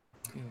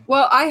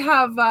 Well, I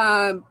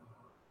have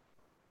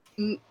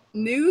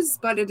news,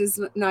 but it is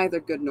neither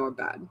good nor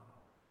bad.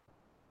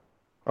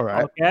 All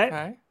right. Okay.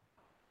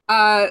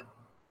 Okay.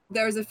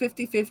 There's a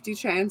 50-50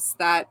 chance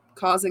that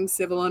causing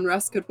civil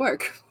unrest could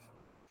work.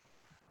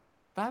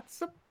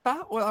 That's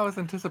about what I was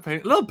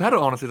anticipating. A little better,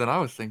 honestly, than I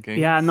was thinking.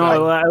 Yeah, no,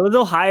 a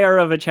little higher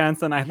of a chance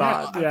than I Yeah,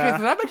 thought. okay, Yeah.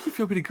 so that makes me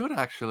feel pretty good,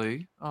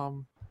 actually.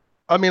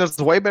 I mean, it's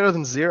way better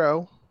than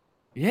 0.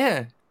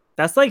 Yeah,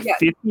 That's like Yeah.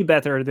 50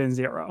 better than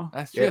 0.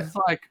 that's Yeah. just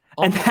like,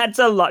 And that's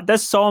a lot.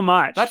 That's so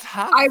much. that's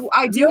half.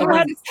 I do You have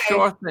had to say,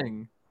 Sure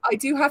thing. I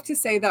do have to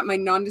say that my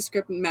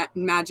nondescript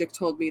magic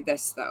told me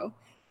this, though,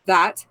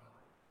 that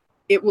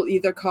it will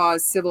either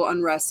cause civil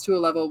unrest to a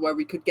level where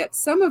we could get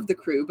some of the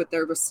crew, but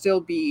there will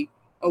still be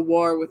a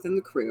war within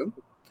the crew,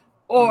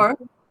 or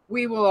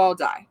we will all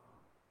die.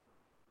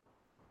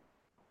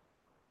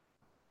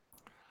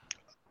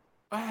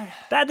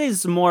 That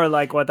is more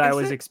like what I Is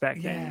was it?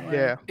 expecting. Yeah, Is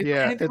there yeah,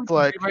 anything we it's can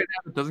like- do right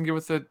now that doesn't give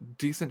us a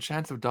decent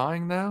chance of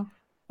dying now.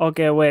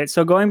 Okay, wait.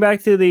 So going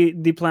back to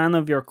the plan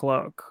of your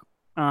cloak,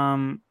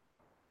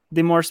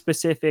 the more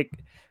specific,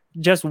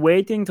 just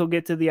waiting to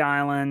get to the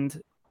island.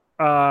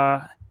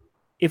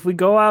 If we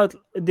go out,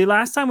 the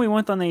last time we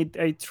went on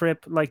a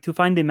trip, like to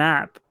find the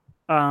map,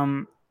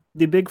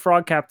 the big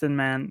frog captain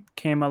man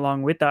came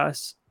along with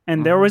us,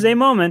 and there was a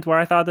moment where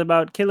I thought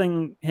about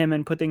killing him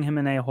and putting him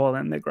in a hole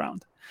in the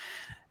ground.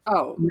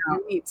 Oh,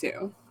 me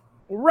too.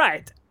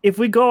 Right. If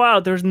we go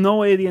out, there's no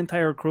way the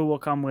entire crew will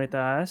come with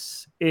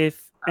us. I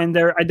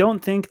don't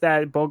think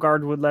that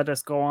Bogard would let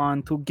us go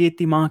on to get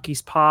the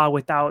monkey's paw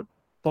without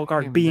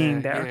Bogard Him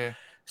being there. yeah.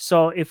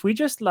 So if we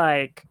just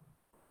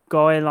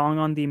go along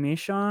on the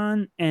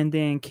mission and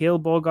then kill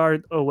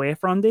Bogard away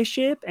from the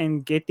ship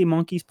and get the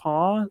monkey's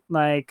paw,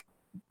 I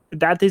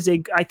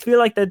feel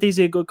like that is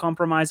a good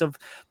compromise of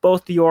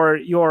both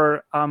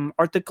your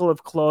article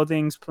of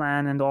clothing's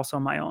plan and also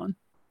my own.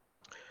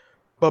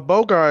 But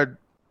Bogard,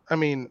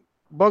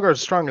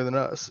 Bogart's stronger than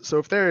us. So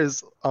if there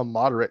is a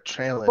moderate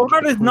challenge,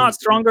 Bogard is not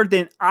stronger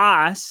than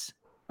us.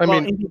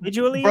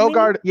 Individually.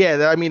 Bogard,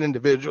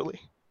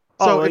 individually.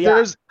 So Oh, if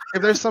yeah.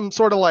 there's some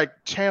sort of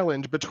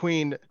challenge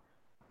between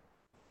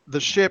the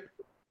ship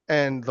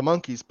and the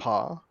monkey's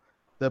paw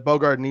that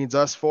Bogard needs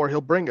us for, he'll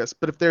bring us.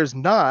 But if there's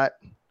not,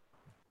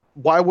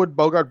 why would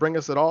Bogard bring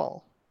us at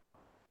all?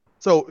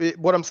 So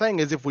what I'm saying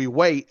is, if we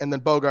wait and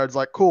then Bogard's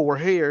like, "Cool, we're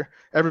here.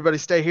 Everybody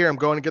stay here. I'm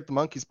going to get the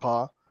monkey's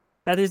paw."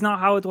 That is not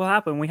how it will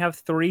happen. We have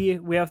three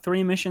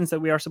missions that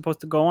we are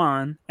supposed to go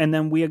on, and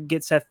then we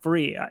get set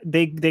free.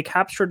 They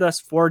captured us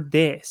for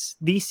this.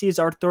 This is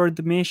our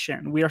third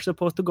mission. We are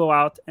supposed to go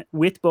out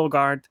with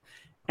Bogard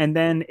and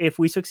then if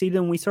we succeed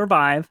and we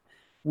survive,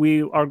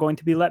 we are going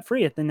to be let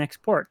free at the next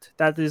port.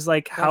 That is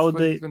like how what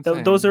he's been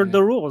saying, those are yeah.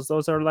 the rules.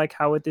 Those are like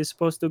how it is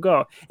supposed to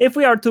go. If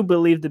we are to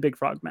believe the Big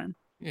Frog Man.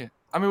 Yeah.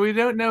 I mean, we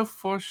don't know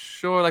for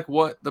sure like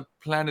what the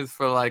plan is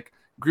for like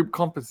group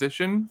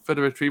composition for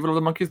the retrieval of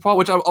the monkey's paw,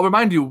 which I'll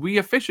remind you, we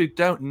officially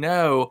don't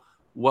know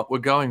what we're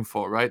going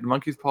for, right? The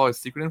monkey's paw is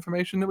secret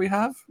information that we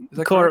have. Is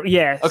that correct?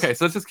 Yes. Okay,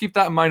 so let's just keep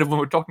that in mind when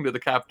we're talking to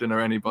the captain or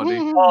anybody.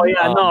 Oh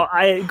yeah, no.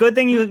 Good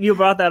thing you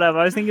brought that up.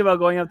 I was thinking about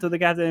going up to the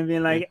captain and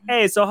being like,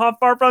 "Hey, so how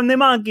far from the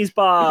monkey's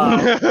paw?"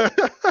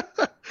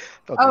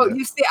 Oh,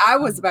 you see, I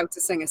was about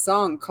to sing a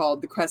song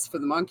called "The Quest for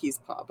the Monkey's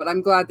Paw," but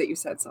I'm glad that you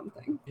said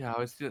something. Yeah, I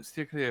was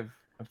steer clear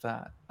of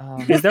that.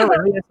 Is there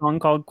really a song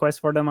called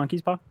 "Quest for the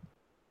Monkey's Paw"?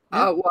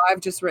 Oh, well,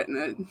 I've just written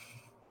it.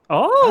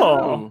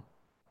 Oh.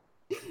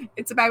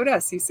 It's about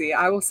us, you see.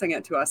 I will sing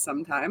it to us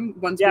sometime.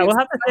 Once Yeah, we'll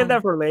have to save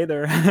that for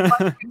later.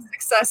 we've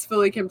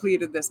successfully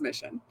completed this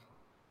mission.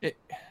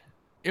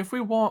 If we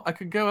want, I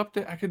could go up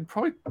there. I could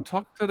probably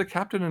talk to the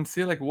captain and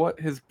see like what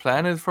his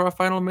plan is for our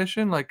final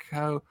mission, like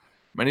how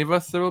many of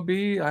us there will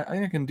be. I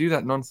think I can do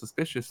that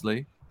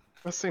non-suspiciously.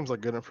 That seems like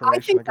good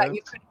information.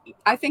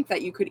 I think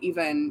that you could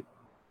even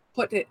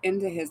put it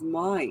into his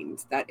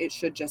mind that it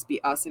should just be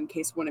us in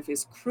case one of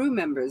his crew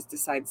members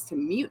decides to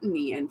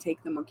mutiny and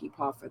take the monkey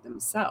paw for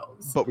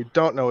themselves. But we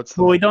don't know it's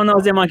the we don't know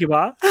it's the monkey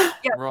paw.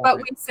 Yeah, Right. but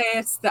we say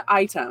it's the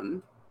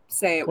item.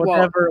 Say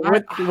Whatever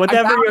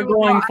you're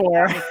going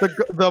for.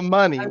 The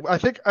money. I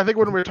think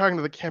when we're talking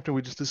to the captain,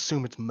 we just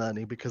assume it's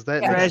money because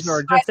that makes-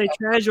 Treasure. Just say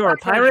treasure.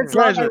 Pirates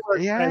love treasure. the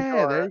word Yeah,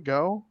 treasure. there you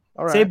go.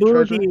 All right. Say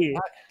treasure. booty.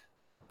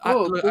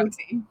 Look,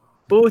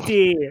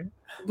 Booty.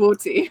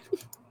 Booty.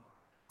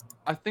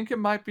 I think it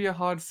might be a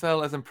hard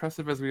sell, as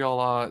impressive as we all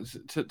are,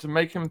 to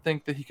make him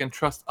think that he can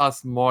trust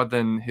us more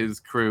than his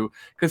crew.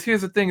 Because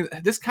here's the thing: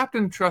 this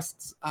captain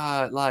trusts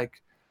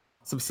like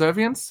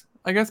subservience,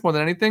 I guess, more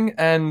than anything.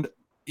 And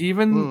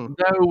even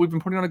though we've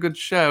been putting on a good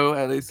show,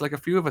 at least like a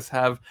few of us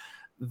have,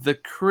 the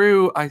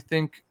crew, I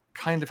think,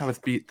 kind of have us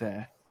beat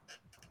there.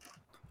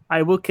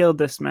 I will kill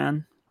this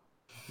man.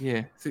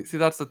 Yeah, see,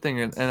 that's the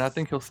thing, and I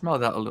think he'll smell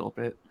that a little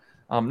bit.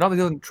 Not that he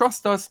doesn't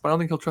trust us, but I don't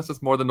think he'll trust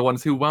us more than the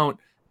ones who won't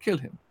kill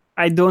him.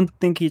 I don't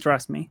think he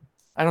trusts me.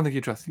 I don't think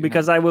he trusts you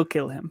because I will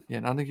kill him. Yeah,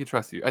 I don't think he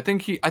trusts you. I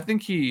think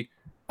he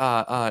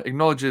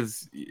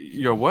acknowledges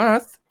your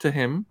worth to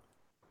him,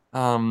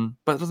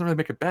 but it doesn't really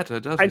make it better,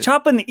 does it? I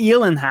chop an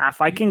eel in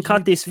half. I can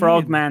cut this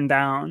frogman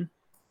down.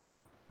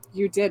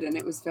 You did, and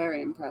it was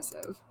very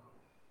impressive.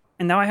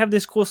 And now I have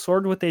this cool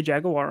sword with a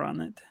jaguar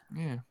on it.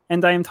 Yeah.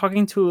 And I am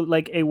talking to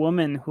like a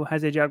woman who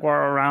has a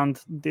jaguar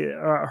around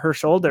her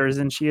shoulders,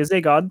 and she is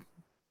a god.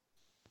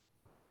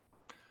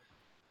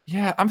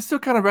 Yeah, I'm still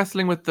kind of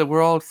wrestling with the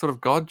we're all sort of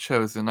God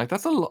chosen. Like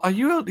that's a lot. Are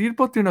you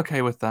both doing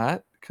okay with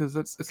that? Because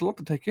it's a lot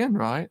to take in,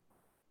 right?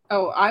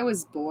 Oh, I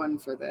was born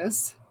for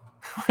this.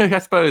 I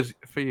suppose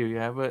for you,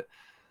 yeah, but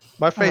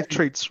my faith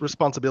treats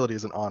responsibility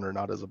as an honor,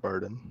 not as a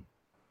burden.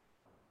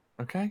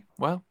 Okay,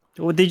 well,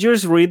 did you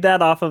just read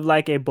that off of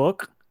like a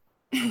book?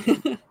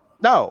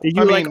 No. Did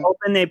you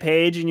open a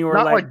page and you were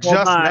not like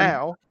just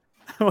now?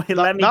 Wait,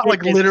 not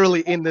like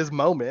literally in this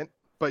moment.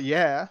 But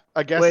yeah,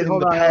 I guess in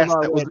the past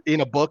that was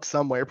in a book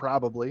somewhere,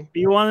 probably. Do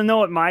you want to know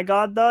what my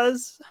God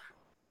does?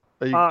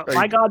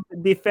 My God,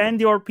 defend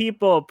your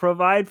people,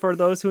 provide for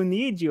those who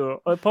need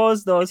you,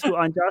 oppose those who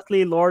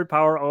unjustly lord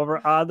power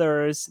over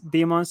others,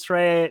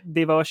 demonstrate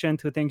devotion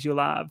to things you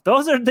love.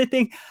 Those are the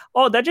things.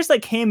 Oh, that just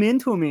like came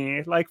into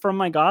me, like from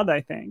my God,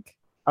 I think.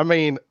 I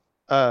mean,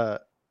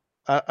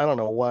 I don't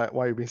know why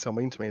you're being so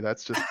mean to me.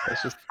 That's just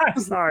I'm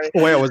sorry.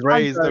 The way I was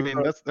raised. I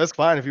mean, that's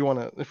fine if you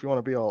want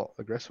to be all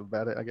aggressive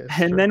about it, I guess.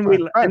 And then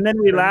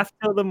we laugh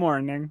till the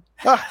morning.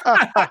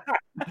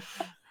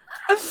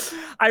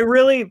 I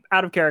really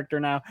out of character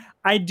now.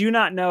 I do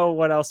not know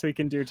what else we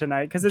can do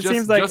tonight because it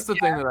seems like just the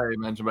thing that I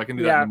mentioned. But I can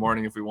do that in the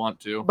morning if we want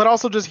to. But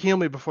also just heal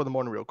me before the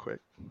morning, real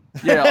quick.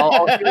 Yeah.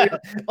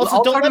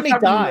 Also, don't let me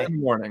die. In the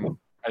morning,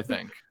 I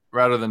think,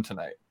 rather than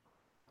tonight.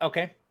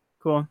 Okay.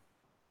 Cool.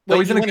 No,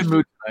 he's in a good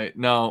mood tonight.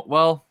 No,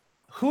 well,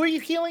 who are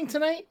you healing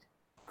tonight?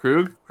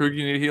 Krug, you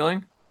need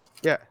healing?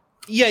 Yeah.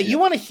 Yeah, you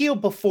want to heal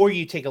before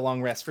you take a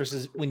long rest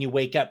versus when you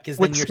wake up because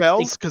with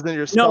spells, because then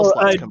your spell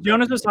slots come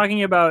Jonas was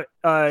talking about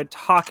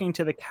talking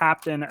to the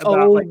captain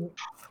about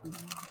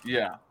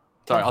yeah.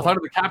 Sorry, I'll talk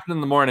to the captain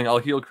in the morning. I'll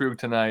heal Krug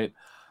tonight.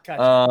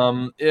 Gotcha.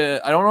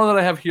 I don't know that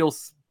I have heal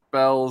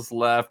spells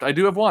left. I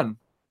do have one.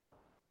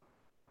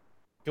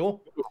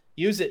 Cool.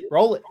 Use it.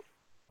 Roll it.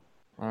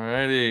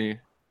 Alrighty.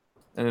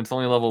 And it's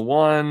only level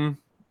 1,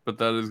 but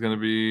that is going to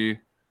be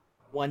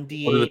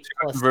 1d8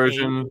 plus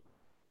version. 8.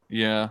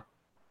 Yeah.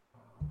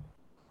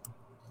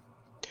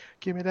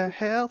 Give me that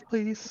health,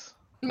 please.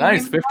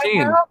 Nice,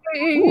 15.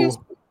 Ooh.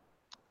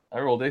 I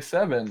rolled a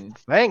 7.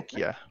 Thank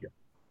you.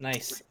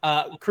 Nice.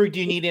 Crew, do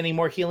you need any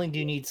more healing? Do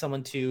you need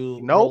someone to?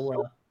 Nope.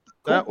 Roll,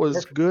 that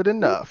was good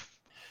enough.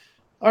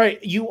 All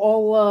right, you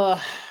all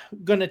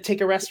gonna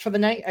take a rest for the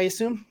night, I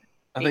assume.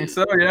 I think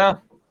so. Yeah.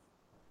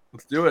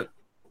 Let's do it.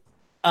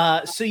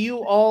 So you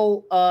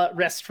all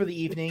rest for the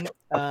evening,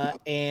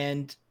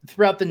 and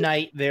throughout the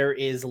night there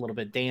is a little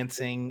bit of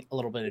dancing, a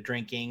little bit of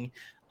drinking.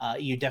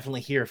 You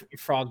definitely hear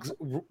frogs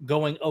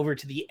going over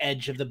to the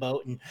edge of the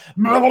boat, and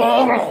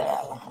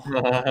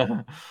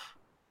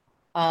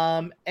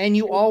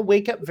you all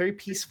wake up very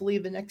peacefully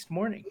the next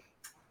morning.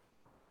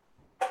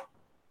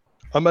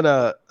 I'm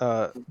gonna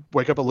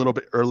wake up a little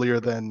bit earlier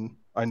than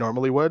I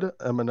normally would.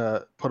 I'm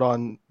gonna put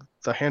on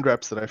the hand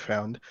wraps that I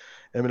found.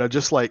 I'm gonna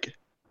just like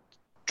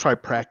try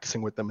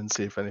practicing with them and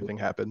see if anything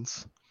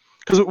happens.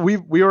 Because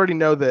we already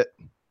know about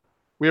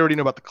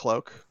the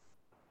cloak.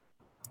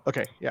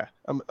 Okay, yeah.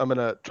 I'm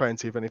gonna try and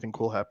see if anything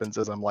cool happens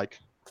as I'm like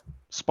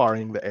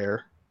sparring the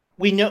air.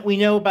 We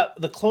know about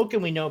the cloak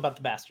and we know about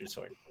the bastard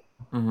sword.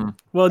 Mm-hmm.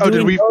 Well,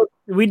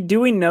 do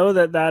we know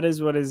that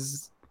is what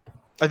is?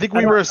 I think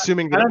we were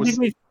assuming that it was.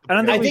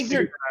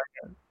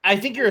 I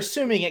think you're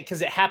assuming it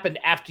because it happened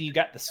after you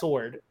got the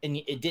sword, and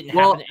it didn't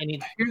happen any.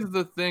 Here's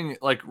the thing: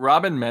 like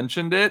Robin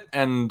mentioned it,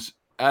 and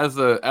as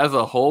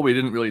a whole, we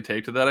didn't really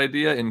take to that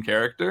idea in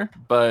character.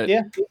 But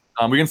yeah,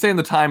 we can say in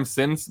the time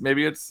since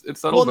maybe it's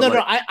subtle. Well,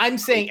 no. I'm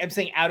saying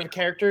out of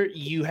character.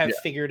 You have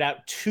figured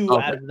out two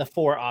out of the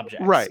 4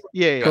 objects. Right.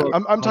 Yeah. Cool.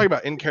 I'm talking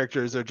about in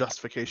character. Is there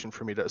justification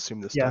for me to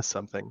assume this does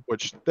something,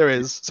 which there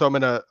is. So I'm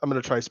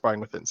gonna try sparring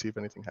with it and see if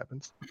anything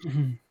happens.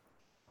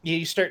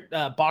 You start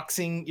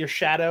boxing your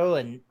shadow,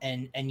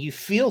 and you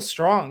feel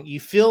strong.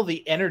 You feel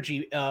the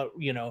energy,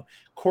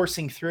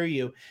 coursing through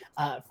you.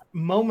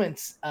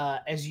 Moments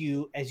as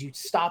you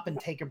stop and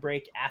take a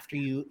break after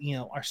you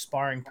are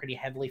sparring pretty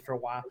heavily for a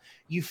while,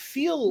 you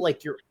feel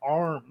like your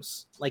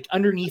arms, like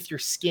underneath your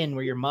skin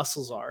where your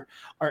muscles are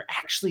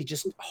actually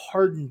just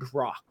hardened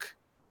rock.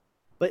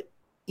 But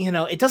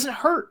it doesn't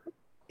hurt.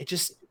 It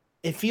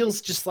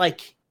feels just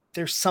like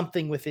there's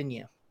something within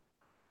you.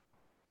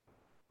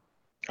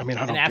 I mean,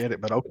 I don't get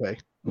it, but okay.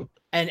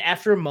 And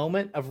after a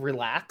moment of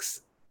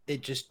relax,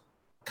 it just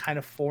kind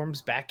of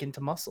forms back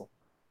into muscle.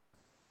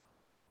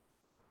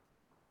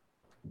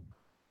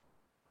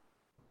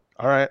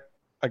 All right,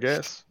 I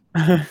guess.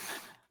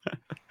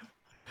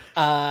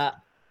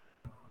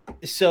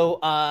 So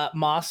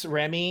Moss,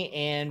 Remy,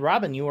 and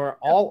Robin, you are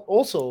all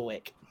also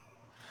awake.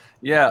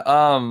 Yeah,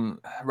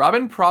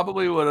 Robin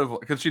probably would have,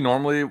 because she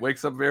normally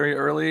wakes up very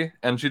early,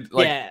 and she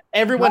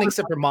everyone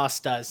except for Moss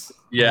does.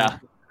 Yeah.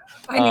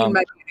 I need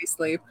my beauty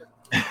sleep.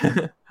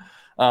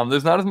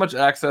 There's not as much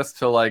access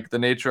to like the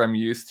nature I'm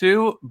used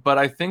to, but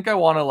I think I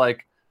want to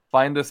like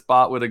find a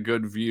spot with a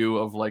good view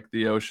of like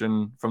the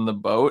ocean from the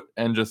boat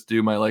and just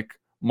do my like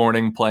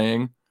morning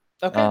playing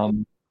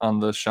on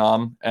the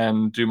sham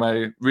and do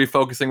my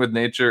refocusing with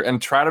nature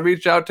and try to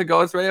reach out to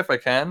Gozray if I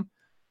can.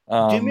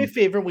 Do me a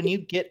favor, when you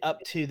get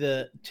up to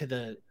the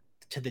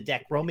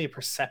deck, roll me a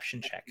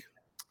perception check.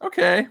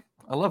 Okay,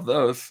 I love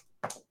those.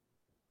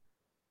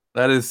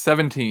 That is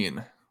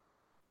 17.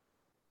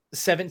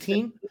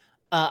 17.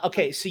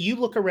 Okay, so you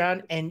look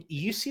around and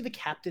you see the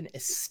captain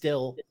is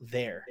still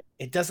there.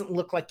 It doesn't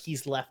look like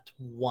he's left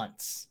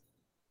once.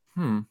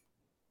 I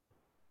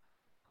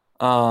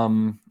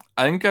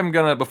think I'm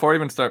gonna, before I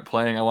even start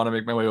playing, I want to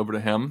make my way over to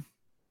him.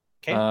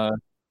 Okay.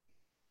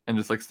 And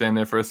just like stand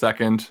there for a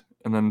second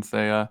and then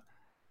say,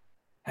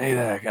 "Hey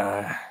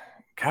there,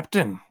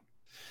 Captain.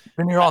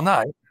 Been here all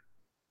night."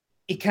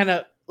 He kind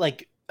of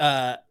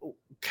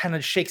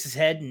shakes his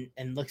head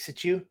and looks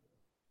at you.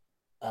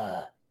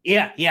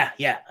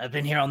 Yeah. I've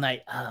been here all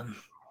night.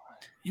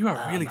 You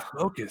are really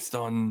focused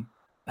on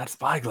that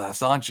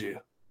spyglass, aren't you?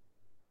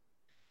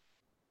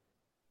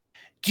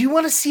 Do you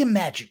want to see a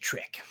magic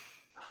trick?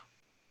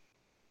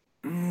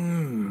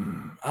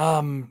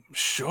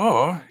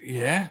 Sure,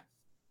 yeah.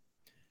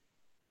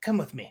 Come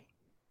with me.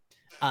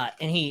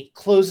 And he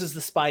closes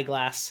the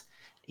spyglass.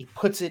 He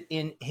puts it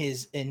in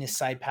his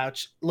side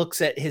pouch,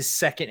 looks at his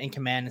second in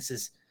command and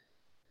says,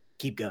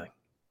 "Keep going.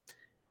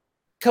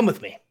 Come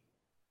with me."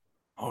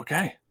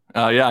 Okay.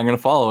 Yeah, I'm going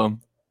to follow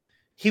him.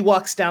 He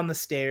walks down the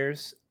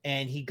stairs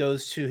and he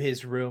goes to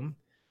his room.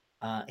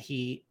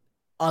 He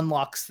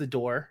unlocks the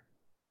door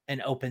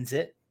and opens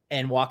it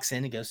and walks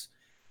in and goes,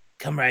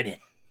 "Come right in."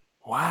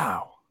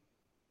 Wow.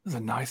 This is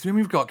a nice room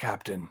you've got,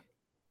 Captain.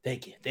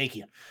 Thank you.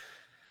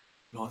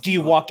 Do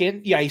you walk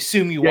in? Yeah, I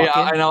assume you walk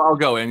in. I know. I'll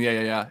go in.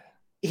 Yeah.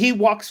 He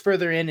walks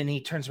further in and he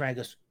turns around and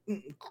goes,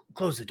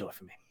 "Close the door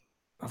for me."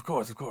 Of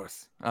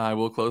course. I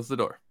will close the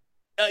door.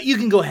 You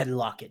can go ahead and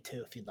lock it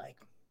too if you'd like.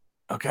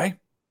 Okay.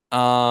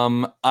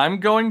 I'm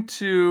going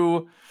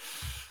to.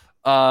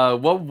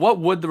 What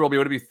would the role be?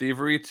 Would it be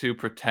thievery to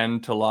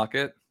pretend to lock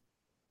it?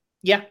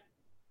 Yeah.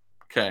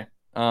 Okay.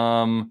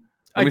 Let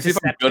me see if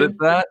I'm good at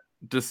that.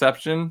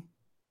 Deception.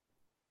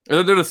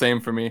 They're the same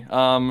for me.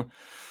 I'm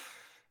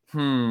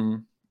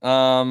gonna.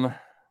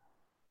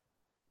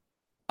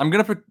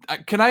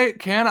 Can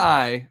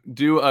I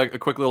do a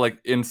quick little like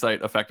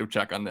insight effective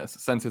check on this?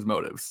 Sense his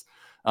motives.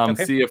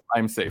 Okay. See if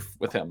I'm safe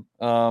with him.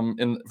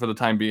 For the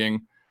time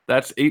being,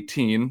 that's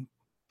 18.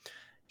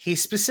 He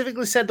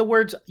specifically said the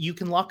words, "You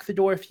can lock the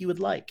door if you would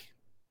like."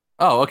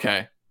 Oh,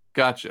 okay,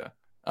 gotcha.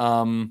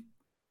 Then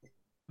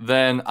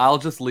I'll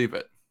just leave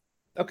it.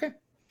 Okay.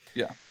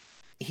 Yeah.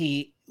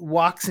 He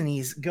walks and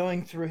he's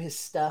going through his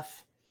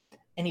stuff,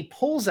 and he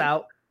pulls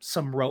out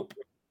some rope.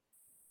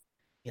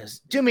 He goes,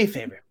 "Do me a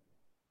favor,"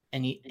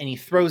 and he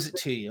throws it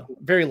to you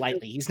very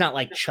lightly. He's not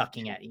like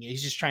chucking at you.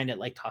 He's just trying to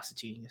like toss it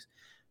to you. He goes,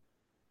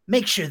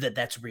 "Make sure that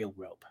that's real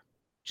rope.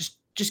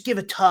 Just give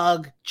a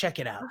tug, check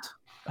it out."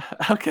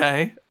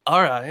 Okay.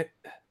 All right.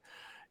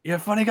 You're a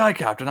funny guy,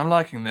 Captain. I'm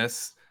liking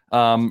this.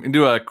 And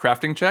do a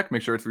crafting check.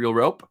 Make sure it's real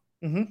rope.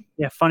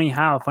 Yeah, funny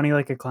how? Funny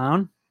like a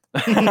clown?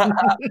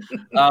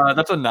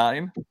 That's a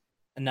 9.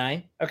 A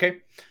 9.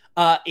 Okay.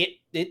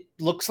 It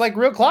looks like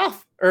real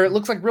cloth, or it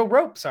looks like real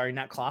rope. Sorry,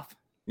 not cloth.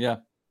 Yeah.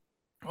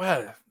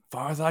 Well, as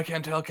far as I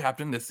can tell,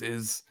 Captain, this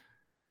is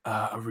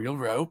a real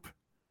rope.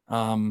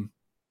 Better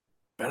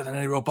than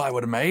any rope I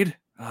would have made.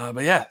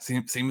 But yeah,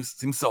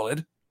 seems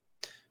solid.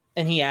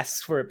 And he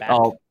asks for it back.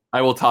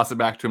 I will toss it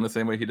back to him the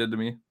same way he did to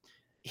me.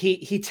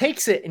 He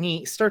takes it and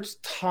he starts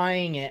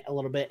tying it a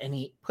little bit, and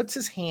he puts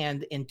his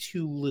hand in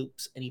 2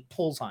 loops and he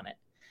pulls on it,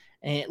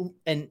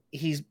 and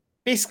he's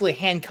basically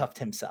handcuffed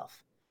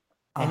himself.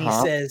 And he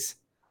says,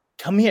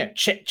 "Come here,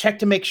 check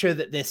to make sure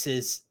that this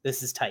is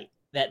tight.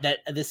 That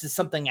this is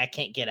something I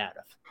can't get out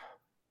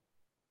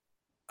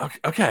of."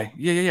 Okay.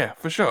 Yeah,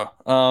 for sure.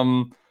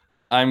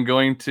 I'm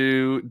going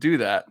to do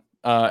that.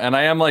 And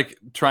I am like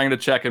trying to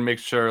check and make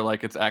sure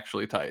like it's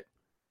actually tight.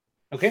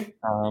 Okay.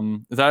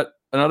 Is that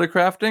another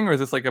crafting, or is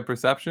this like a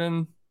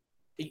perception?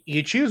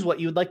 You choose what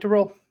you would like to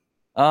roll.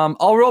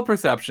 I'll roll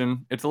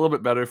perception. It's a little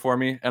bit better for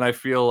me, and I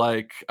feel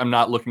like I'm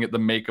not looking at the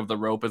make of the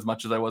rope as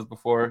much as I was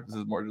before. This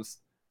is more just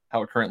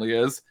how it currently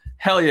is.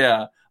 Hell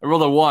yeah. I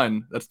rolled a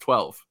 1. That's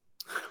 12.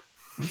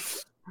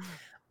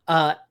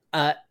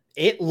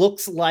 It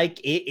looks like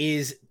it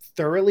is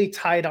thoroughly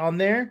tied on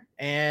there,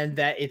 and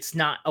that it's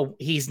not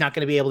he's not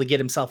going to be able to get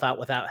himself out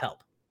without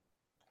help.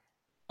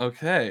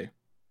 Okay.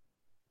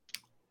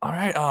 All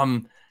right.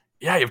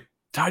 Yeah, you've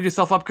tied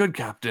yourself up good,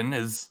 Captain.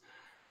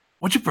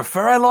 Would you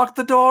prefer I lock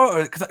the door,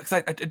 or because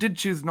I did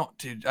choose not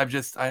to? I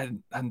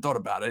hadn't thought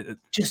about it.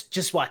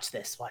 Just watch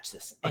this. And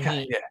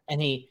Okay,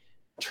 and he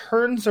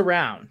turns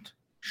around,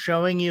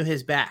 showing you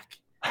his back.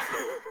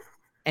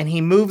 And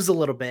he moves a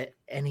little bit,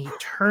 and he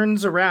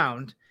turns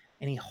around,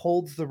 and he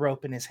holds the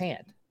rope in his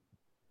hand.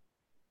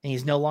 And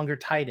he's no longer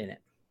tied in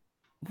it.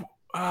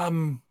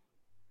 And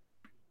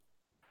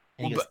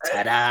he goes,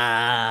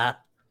 "Ta-da!"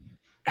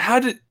 How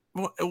did?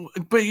 But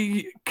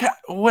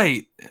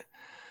wait,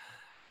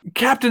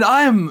 Captain,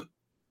 I am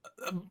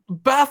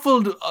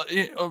baffled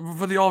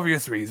for the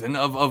obvious reason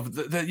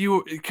that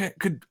you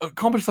could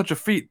accomplish such a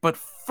feat, but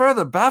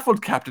further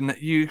baffled, Captain,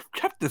 that you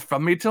kept this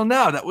from me till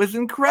now. That was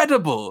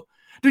incredible.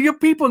 Do your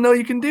people know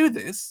you can do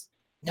this?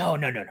 No.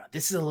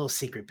 This is a little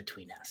secret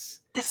between us.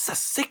 This is a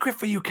secret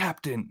for you,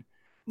 Captain.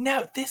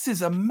 No, this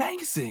is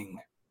amazing.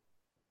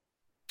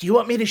 Do you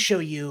want me to show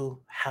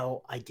you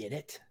how I did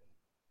it?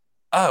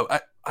 Oh,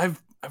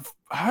 I've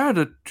heard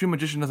a true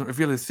magician doesn't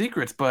reveal his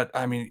secrets, but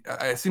I mean,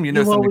 I assume you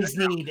know You something. always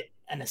need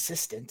an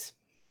assistant.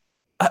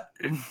 I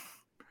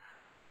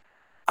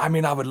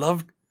mean, I would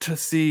love to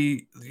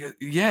see.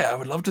 Yeah, I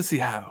would love to see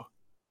how.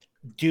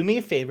 Do me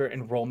a favor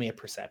and roll me a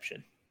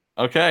perception.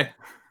 Okay.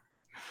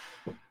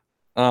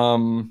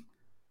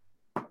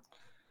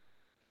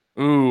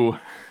 Ooh.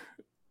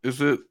 Is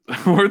it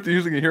worth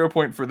using a hero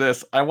point for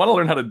this? I want to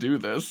learn how to do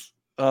this.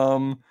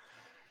 I'm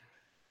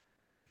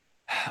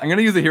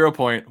gonna use a hero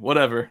point.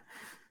 Whatever.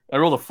 I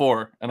rolled a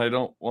 4, and I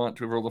don't want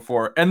to roll a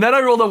 4. And then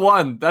I rolled a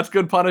 1. That's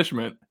good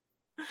punishment.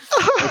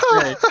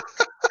 Okay.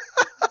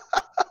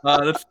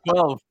 That's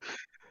 12.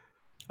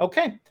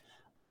 Okay.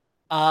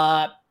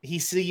 He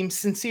seems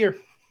sincere.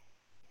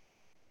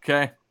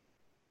 Okay.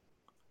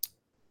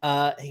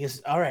 He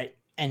goes, "All right."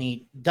 And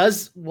he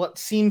does what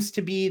seems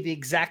to be the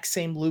exact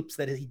same loops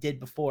that he did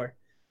before.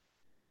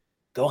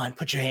 "Go on,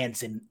 put your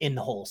hands in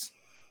the holes."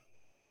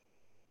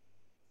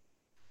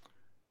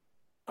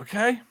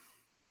 Okay.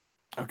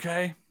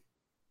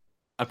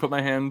 I put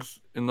my hands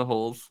in the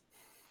holes.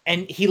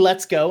 And he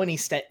lets go and he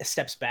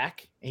steps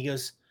back. And he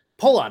goes,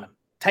 "Pull on them.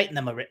 Tighten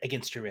them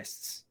against your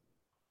wrists."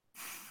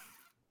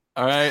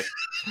 All right.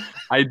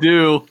 I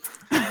do.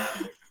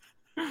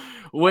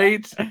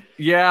 Wait.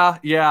 Yeah,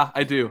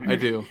 I do. I'm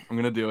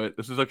going to do it.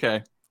 This is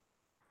okay.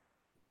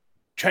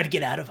 Try to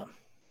get out of them.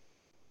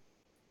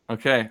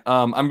 Okay.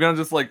 I'm going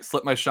to just like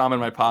slip my sham in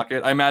my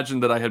pocket. I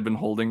imagined that I had been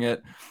holding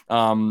it.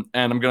 And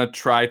I'm going to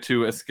try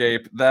to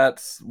escape.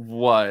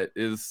 What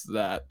is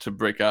that to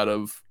break out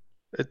of?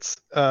 It's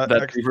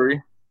that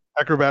thievery?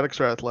 Acrobatics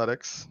or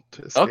athletics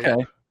to escape. Okay.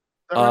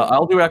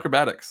 I'll do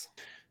acrobatics.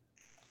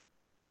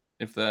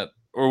 If that,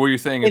 or were you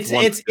saying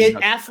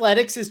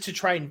athletics is to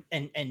try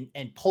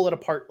and pull it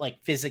apart like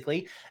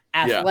physically.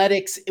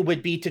 Athletics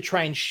would be to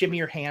try and shimmy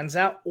your hands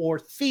out, or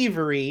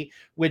thievery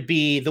would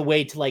be the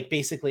way to like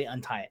basically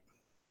untie it.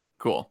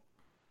 Cool.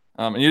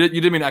 And you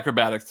did mean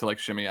acrobatics to like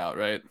shimmy out,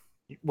 right?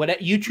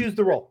 What you choose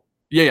the roll.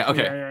 Yeah.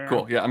 Okay. Yeah.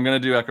 Cool. Yeah, I'm gonna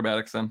do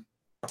acrobatics then.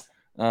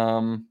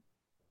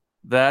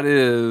 That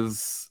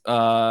is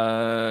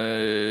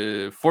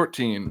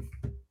 14.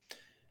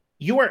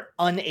 You are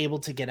unable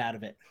to get out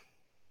of it.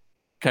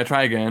 Can I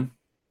try again?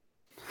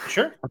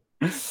 Sure.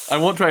 I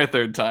won't try a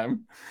third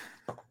time.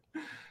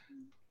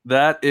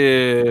 That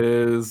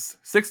is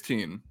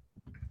 16.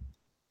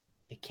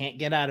 You can't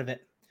get out of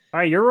it. All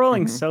right, you're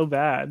rolling Mhm. so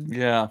bad.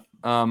 Yeah.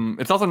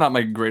 It's also not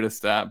my greatest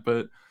stat,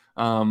 but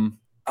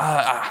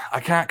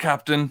I can't,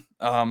 Captain.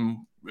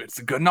 It's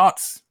a good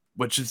knots,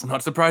 which is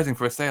not surprising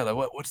for a sailor.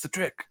 What's the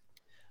trick?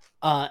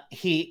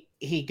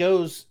 He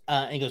goes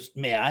and he goes,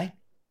 "May I?"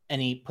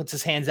 And he puts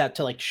his hands out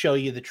to like show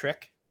you the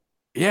trick.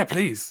 Yeah,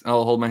 please.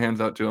 I'll hold my hands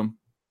out to him.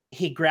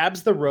 He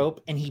grabs the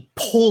rope and he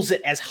pulls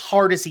it as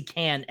hard as he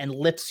can and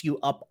lifts you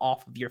up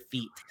off of your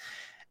feet.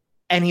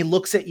 And he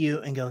looks at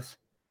you and goes,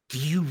 "Do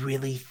you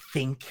really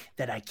think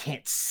that I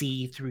can't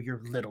see through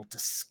your little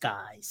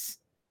disguise?"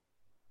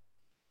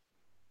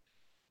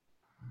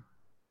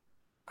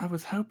 I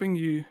was hoping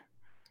you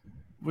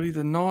would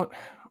either not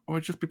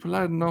or just be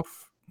polite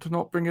enough to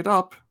not bring it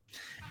up.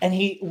 And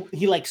he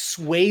like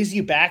sways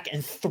you back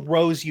and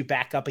throws you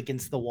back up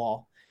against the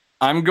wall.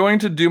 I'm going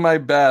to do my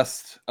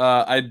best.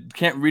 I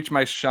can't reach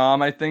my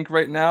sham, I think,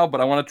 right now,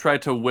 but I want to try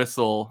to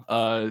whistle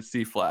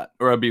C flat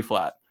or a B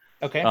flat.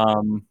 Okay.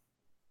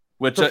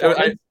 Which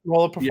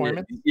Roll a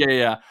performance.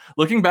 Yeah.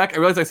 Looking back, I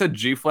realized I said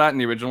G flat in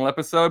the original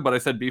episode, but I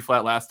said B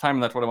flat last time,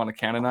 and that's what I want to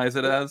canonize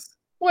it as.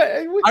 What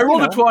I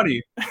rolled a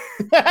 20.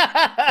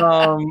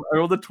 I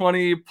rolled a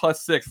 20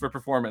 plus 6 for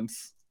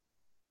performance.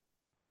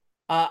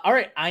 All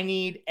right. I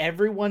need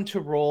everyone to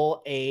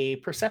roll a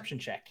perception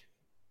check.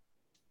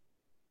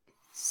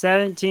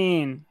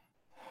 17.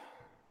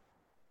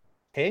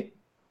 Okay.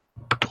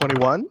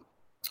 21.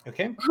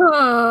 Okay.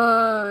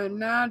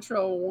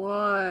 Natural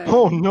 1.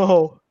 Oh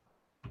no.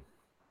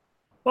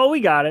 Well, we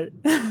got it.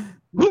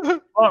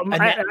 Well,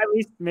 at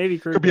least maybe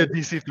Krug Could be a did.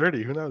 DC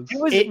 30. Who knows?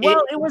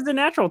 It was a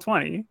natural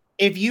 20.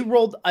 If you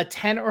rolled a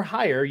 10 or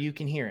higher, you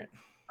can hear it.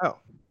 Oh.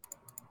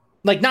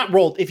 Like not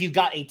rolled, if you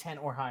got a 10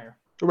 or higher.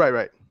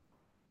 Right.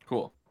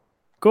 Cool.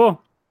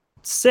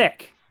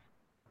 Sick.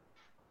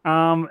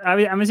 I'm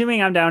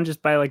assuming I'm down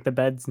just by like the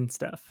beds and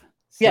stuff.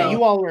 So, Yeah,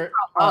 you all were.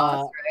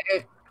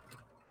 Right?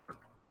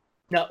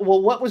 No,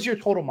 well, what was your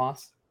total,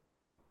 Moss?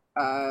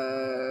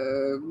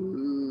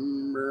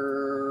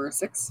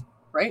 6,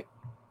 right?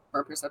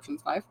 Or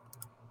perception's 5.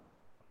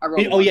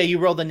 You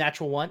rolled a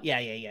natural 1. Yeah.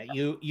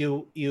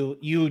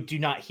 You do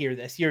not hear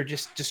this. You're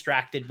just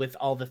distracted with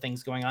all the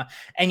things going on,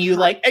 and you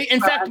like. In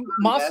fact,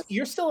 Moss,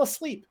 you're still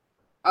asleep.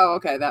 Oh,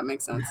 okay, that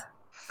makes sense.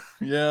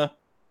 Yeah.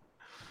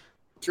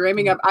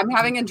 I'm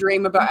having a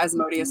dream about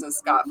Asmodeus and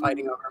Scott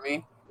fighting over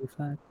me.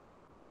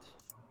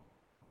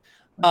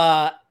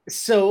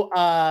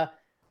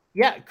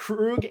 Yeah,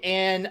 Krug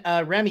and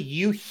Remy,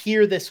 you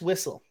hear this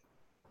whistle.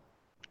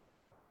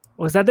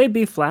 Was that they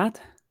B flat?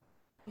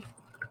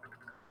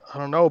 I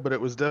don't know, but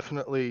it was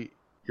definitely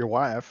your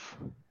wife.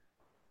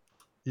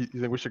 You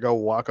think we should go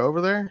walk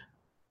over there?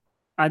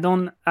 I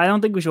don't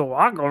think we should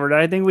walk over there.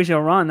 I think we should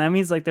run. That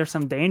means like there's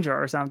some danger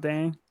or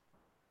something.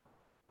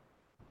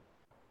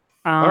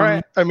 All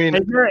right. I mean,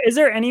 is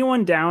there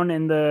anyone down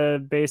in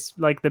the base,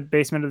 like the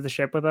basement of the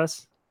ship with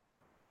us?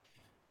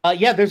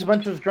 Yeah, there's a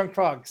bunch of drunk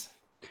frogs.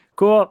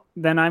 Cool.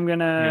 Then I'm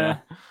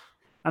gonna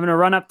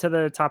run up to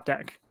the top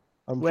deck.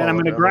 I'm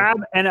gonna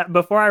grab, and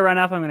before I run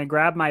up, I'm gonna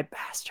grab my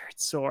bastard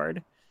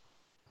sword.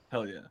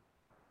 Hell yeah.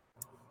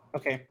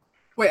 Okay.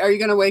 Wait, are you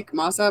gonna wake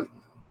Moss up?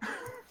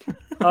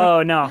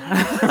 Oh no.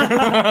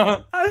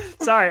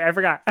 Sorry, I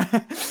forgot.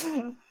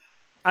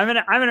 I'm in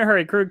a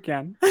hurry. Krug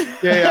can.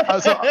 Yeah.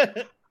 So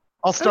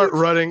I'll start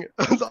running.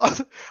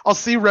 I'll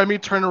see Remy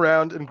turn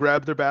around and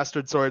grab their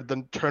bastard sword,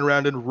 then turn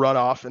around and run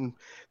off and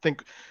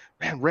think,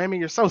 "Man, Remy,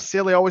 you're so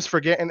silly, always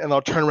forgetting." And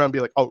I'll turn around and be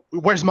like, "Oh,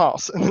 where's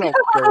Moss?" And then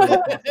I'll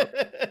go.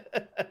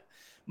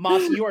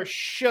 Moss, you are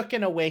shook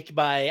and awake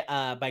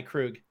by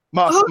Krug.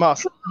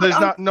 Moss, there's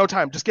no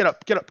time. Just get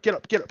up. Come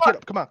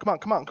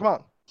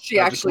on. She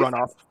actually run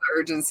off the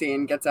urgency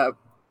and gets up.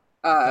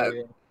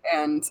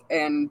 And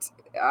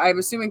I'm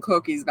assuming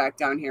Cloaky's back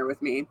down here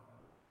with me.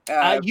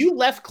 You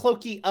left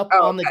Cloaky up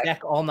on the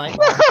deck all night.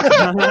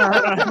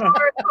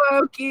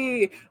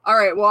 Cloaky. All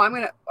right. Well, I'm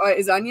gonna.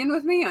 Is Onion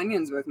with me?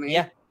 Onion's with me.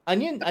 Yeah.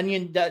 Onion.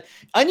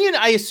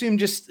 I assume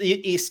just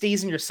it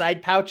stays in your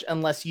side pouch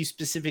unless you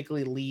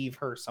specifically leave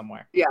her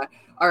somewhere. Yeah.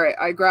 All right.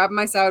 I grab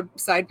my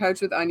side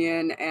pouch with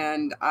Onion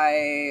and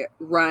I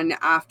run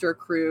after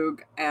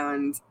Krug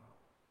and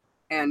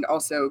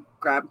also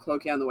grab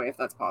Cloaky on the way if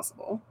that's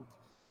possible.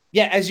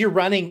 Yeah. As you're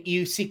running,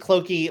 you see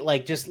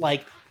Cloaky just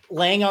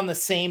laying on the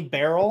same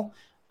barrel,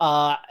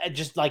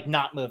 just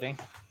not moving.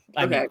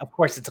 I mean, of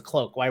course it's a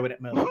cloak. Why would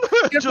it move?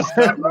 Good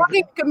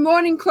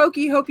morning,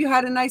 Cloaky. Hope you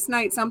had a nice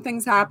night.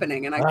 Something's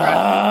happening. And I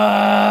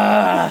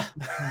grab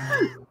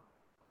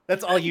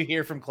That's all you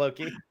hear from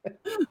Cloaky.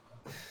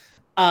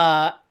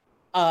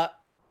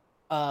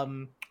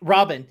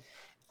 Robin,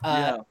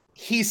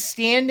 he's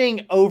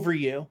standing over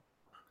you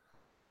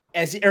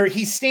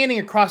he's standing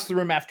across the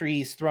room after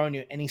he's thrown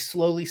you, and he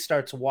slowly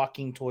starts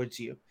walking towards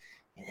you.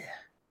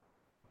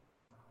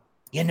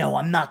 You know,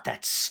 I'm not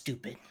that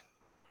stupid.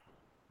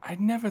 I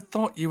never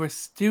thought you were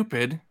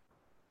stupid.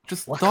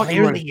 Just well, thought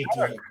you were. You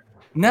did.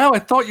 No, I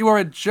thought you were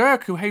a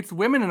jerk who hates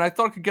women, and I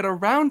thought I could get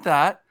around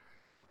that.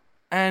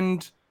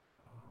 And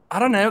I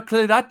don't know,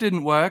 clearly that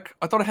didn't work.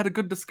 I thought I had a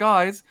good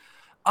disguise.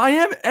 I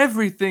am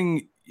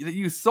everything that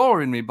you saw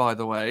in me, by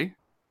the way.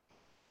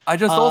 I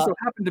just also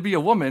happen to be a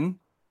woman.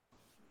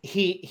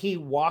 He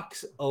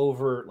walks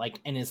over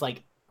and is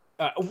like,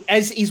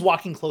 as he's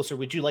walking closer,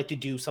 would you like to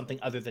do something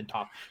other than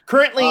talk?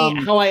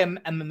 Currently, how I am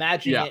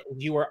imagining it,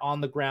 you are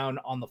on the ground,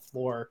 on the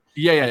floor.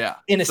 Yeah.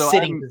 In a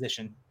sitting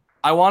position.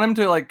 I want him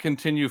to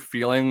continue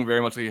feeling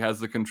very much like he has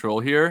the control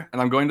here,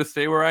 and I'm going to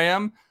stay where I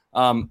am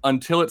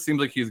until it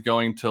seems like he's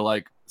going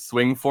to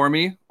swing for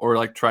me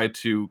or try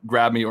to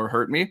grab me or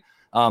hurt me.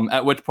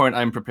 At which point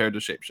I'm prepared to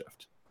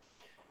shapeshift.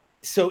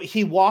 So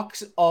he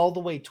walks all the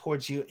way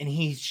towards you, and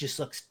he just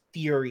looks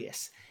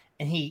furious,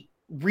 and he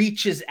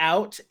reaches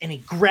out and he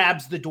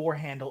grabs the door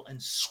handle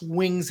and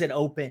swings it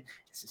open and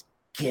says,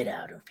 "Get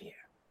out of here.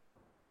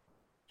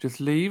 Just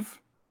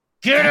leave.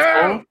 Get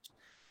out."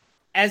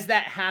 As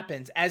that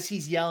happens, as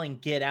he's yelling,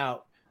 "Get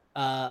out,"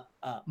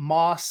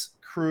 Moss,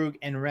 Krug,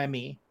 and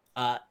Remy,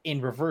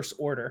 in reverse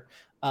order,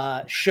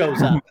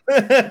 shows up.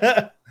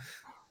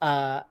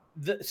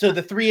 So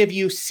the three of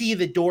you see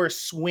the door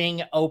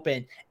swing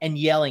open and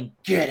yelling,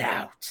 "Get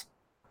out."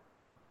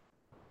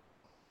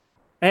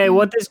 Hey,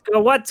 what's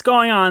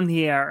going on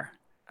here?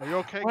 Are you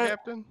okay,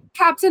 Captain?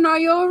 Captain, are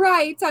you all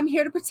right? I'm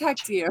here to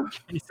protect you.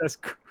 Jesus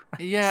Christ.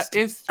 Yeah,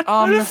 it's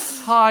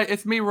hi,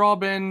 it's me,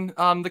 Robin.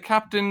 The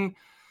captain,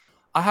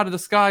 I had a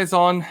disguise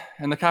on,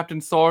 and the captain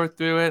saw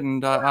through it,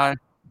 and it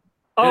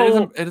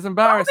is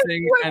embarrassing. Robin,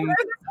 you were there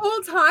this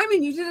whole time,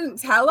 and you didn't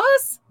tell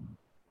us?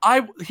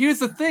 Here's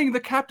the thing: the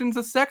captain's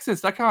a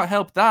sexist. I can't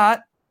help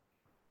that.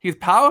 He's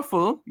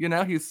powerful,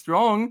 he's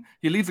strong.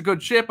 He leads a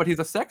good ship, but he's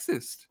a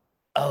sexist.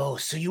 Oh,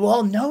 so you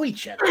all know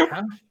each other,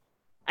 huh?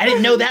 I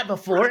didn't know that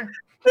before.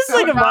 This is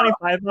like a Monty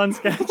Python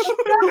sketch.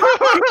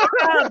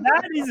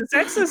 That he's a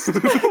sexist.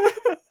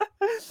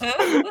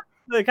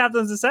 The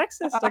captain's a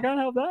sexist. I can't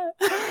help that.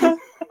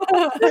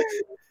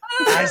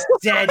 I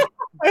said,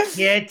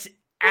 get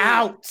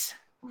out.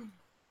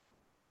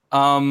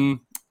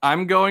 I'm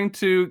going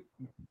to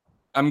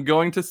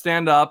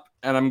stand up,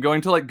 and I'm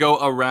going to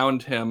go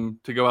around him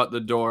to go out the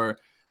door.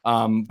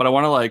 But I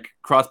want to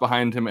cross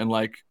behind him and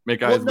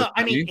make eyes. No,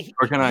 I mean,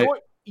 or can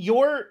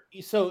you're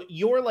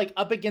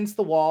up against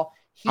the wall.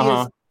 He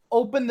has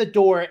opened the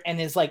door and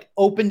has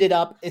opened it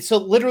up. So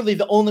literally,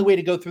 the only way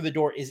to go through the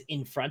door is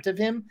in front of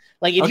him.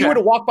 If you were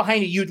to walk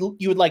behind you,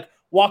 you would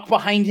walk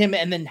behind him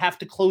and then have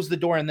to close the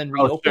door and then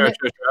reopen it.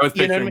 Sure. I was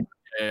picturing. You know what I mean?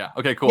 Yeah.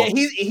 Okay, cool. Yeah,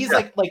 he's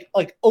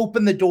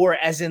open the door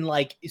as in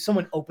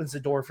someone opens the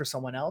door for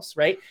someone else,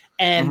 right?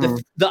 And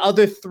the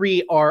other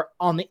three are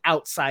on the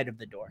outside of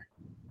the door.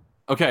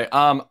 Okay. Here's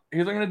what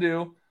I'm gonna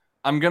do.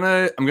 I'm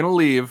gonna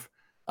leave.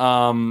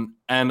 And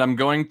I'm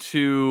going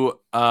to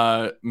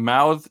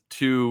mouth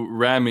to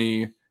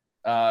Remy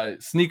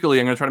sneakily.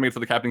 I'm gonna try to make it so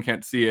the captain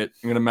can't see it.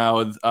 I'm gonna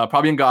mouth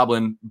probably in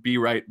Goblin, "Be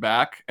right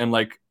back," and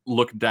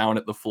look down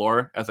at the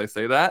floor as I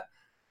say that.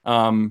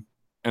 And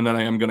then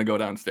I am gonna go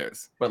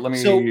downstairs. But let me.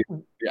 So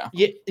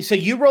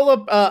you roll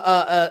up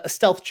a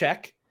stealth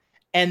check,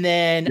 and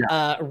then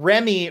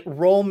Remy,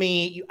 roll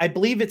me. I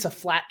believe it's a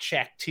flat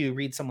check to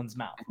read someone's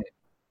mouth.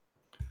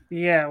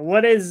 Yeah.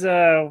 What is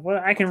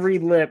what? I can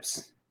read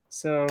lips.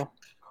 So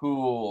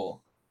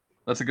cool.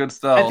 That's a good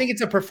stealth. I think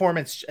it's a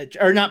performance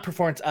or not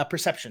performance.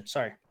 Perception.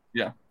 Sorry.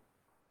 Yeah.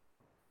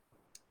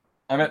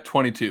 I'm at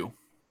 22.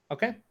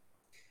 Okay.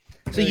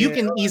 So you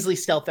can easily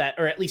stealth that,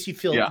 or at least you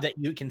feel that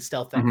you can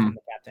stealth that from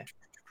the captain.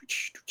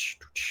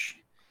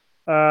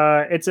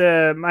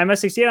 I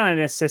must succeed on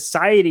a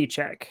society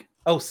check.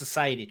 Oh,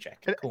 society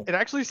check. Cool. It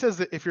actually says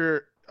that if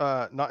you're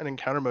not in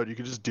encounter mode, you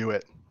can just do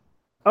it.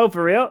 Oh,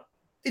 for real?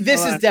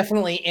 This is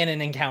definitely in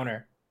an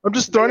encounter. I'm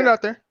just throwing it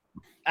out there.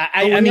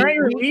 I mean,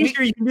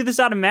 you can do this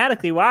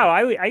automatically. Wow,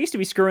 I used to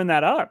be screwing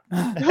that up.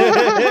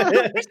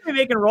 I used to be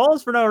making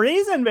rolls for no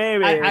reason,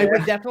 baby. I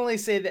would definitely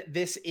say that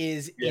this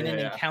is in an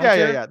encounter.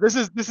 Yeah. This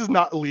is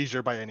not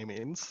leisure by any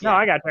means. No,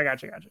 I got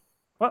you.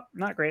 Well,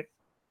 not great.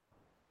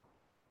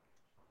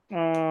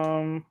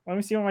 Let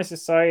me see what my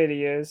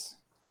society is.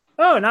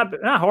 Oh,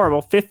 not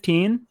horrible.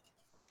 15.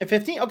 A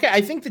 15? Okay,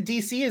 I think the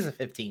DC is a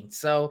 15.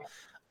 So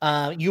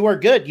you are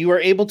good. You are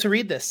able to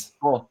read this.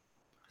 Cool.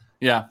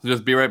 Yeah,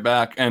 just be right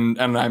back, and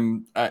I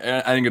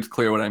think it's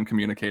clear what I'm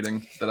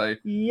communicating.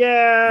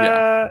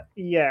 Yes,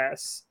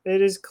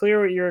 it is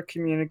clear what you're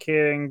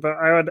communicating, but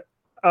I would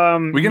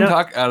we can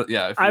talk out.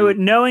 I would,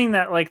 knowing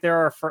that there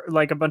are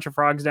a bunch of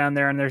frogs down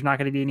there, and there's not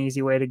going to be an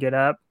easy way to get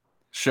up.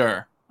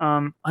 Sure.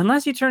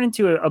 Unless you turn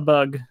into a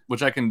bug,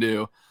 which I can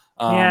do.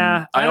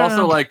 I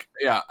also know.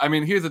 I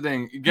mean, here's the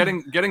thing: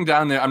 getting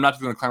down there. I'm not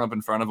just going to climb up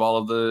in front of all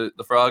of the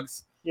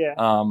frogs.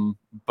 Yeah.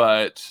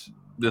 But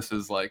this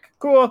is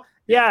cool.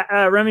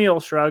 Yeah, Remy will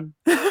shrug.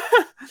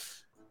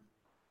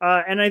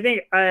 And I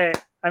think I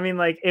mean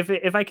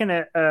if I can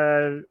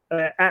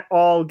at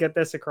all get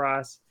this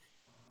across,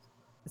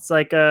 It's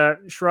like a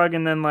shrug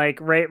and then like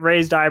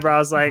raised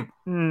eyebrows, like,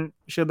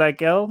 should I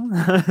kill?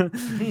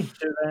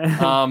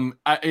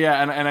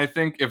 Yeah, and I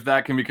think if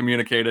that can be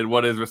communicated,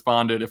 what is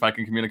responded, if I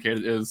can communicate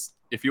it, is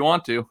if you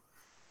want to.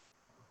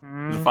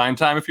 Find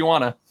time if you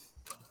want to.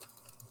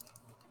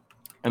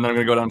 And then I'm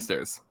going to go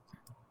downstairs.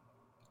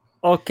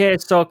 Okay,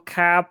 so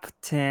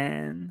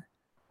Captain,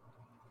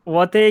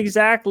 what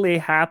exactly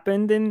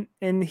happened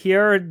in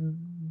here?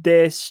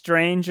 The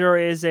stranger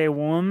is a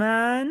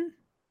woman?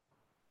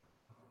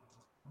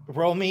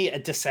 Roll me a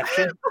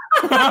deception.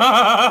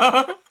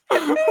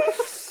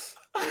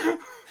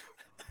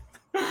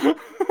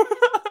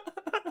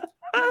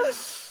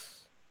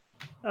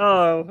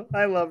 Oh,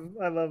 I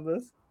love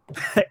this.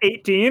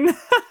 18.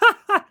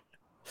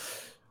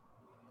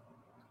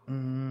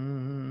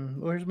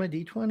 Where's my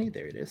D20?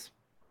 There it is.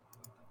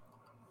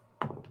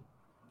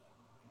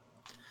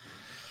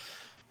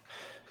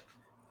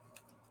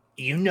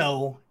 You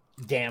know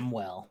damn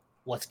well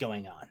what's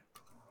going on.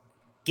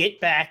 Get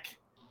back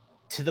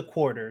to the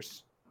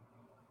quarters.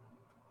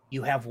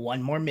 You have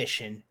one more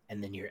mission,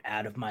 and then you're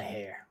out of my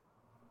hair.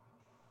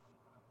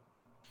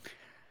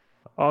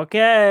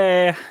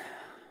 Okay.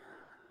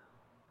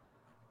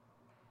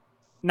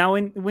 Now,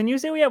 when you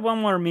say we have one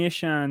more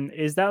mission,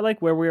 is that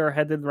like where we are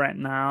headed right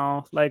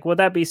now? Like, would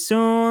that be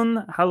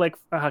soon? How, like,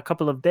 a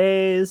couple of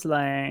days?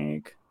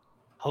 Like,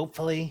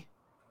 hopefully,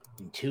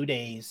 in 2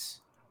 days,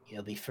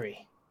 you'll be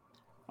free.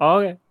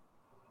 Okay.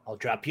 I'll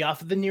drop you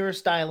off at the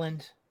nearest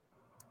island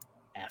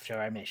after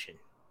our mission.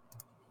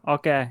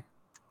 Okay.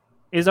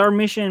 Is our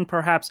mission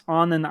perhaps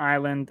on an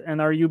island,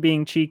 and are you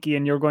being cheeky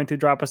and you're going to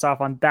drop us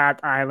off on that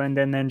island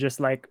and then just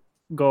like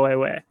go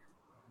away?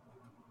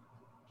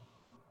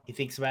 He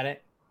thinks about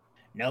it.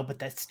 No, but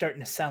that's starting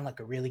to sound like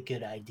a really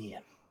good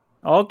idea.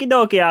 Okie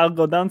dokie, I'll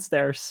go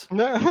downstairs.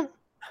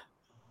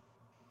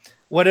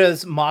 What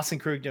is Moss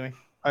and Krug doing?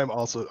 I'm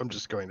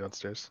just going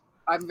downstairs.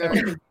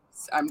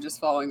 I'm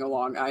just following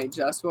along. I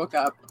just woke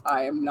up.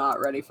 I am not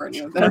ready for any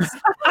of this.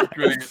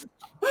 Great.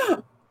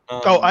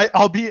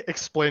 I'll be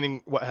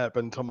explaining what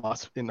happened to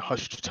Moss in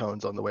hushed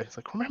tones on the way. It's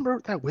like, remember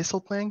that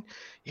whistle thing?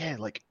 Yeah,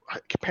 like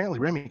apparently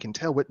Remy can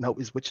tell what note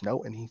is which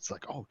note, and he's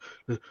like, oh,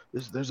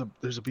 there's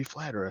a B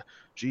flat or a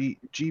G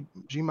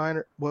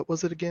minor. What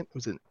was it again?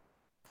 Was it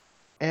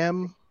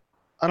M?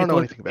 I don't know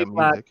anything about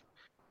music.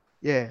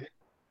 Yeah,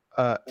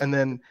 and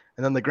then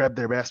they grabbed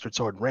their bastard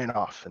sword and ran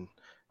off,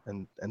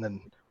 and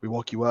then we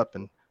woke you up,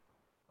 and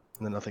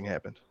then nothing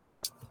happened.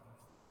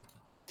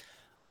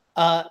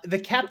 The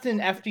captain,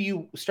 after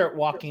you start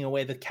walking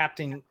away, the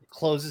captain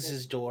closes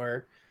his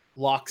door,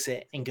 locks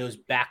it, and goes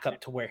back up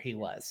to where he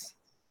was.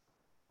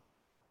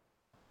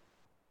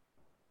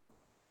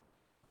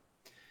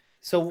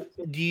 So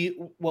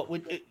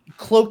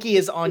Clokey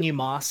is on you,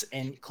 Moss,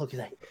 and Clokey's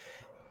like,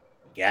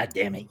 God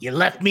damn it, you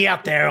left me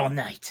out there all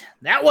night.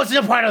 That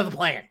wasn't a part of the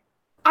plan.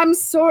 I'm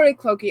sorry,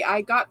 Clokey.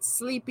 I got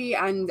sleepy,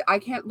 and I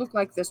can't look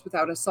like this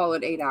without a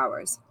solid 8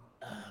 hours.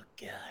 Oh,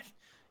 God.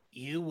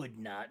 You would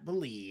not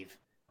believe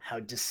how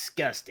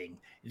disgusting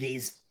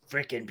these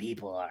frickin'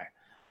 people are.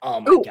 Oh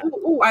my God.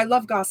 Ooh, I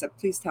love gossip.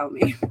 Please tell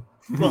me.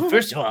 Well,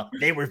 first of all,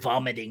 they were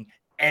vomiting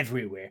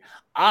everywhere.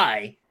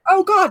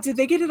 Oh God, did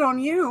they get it on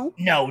you?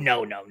 No.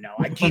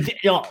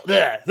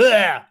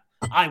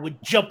 I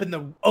would jump in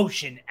the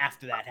ocean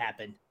after that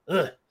happened.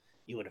 Ugh.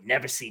 You would have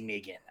never seen me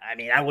again. I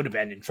mean, I would have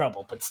been in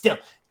trouble, but still.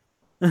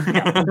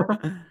 No.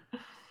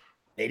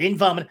 They didn't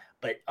vomit,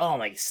 but oh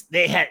my,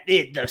 they had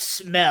it. The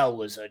smell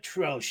was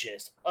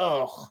atrocious.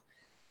 Oh.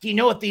 Do you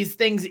know what these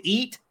things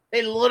eat?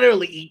 They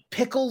literally eat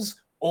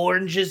pickles,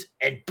 oranges,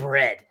 and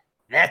bread.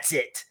 That's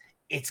it.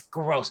 It's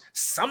gross.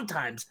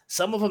 Sometimes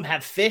some of them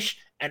have fish,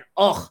 and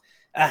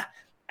have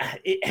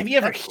you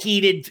ever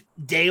heated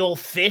day-old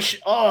fish?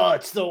 Oh,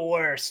 it's the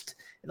worst.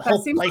 The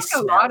whole place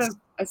smells.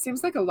 It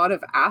seems like a lot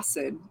of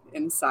acid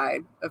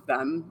inside of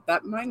them.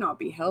 That might not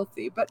be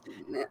healthy. But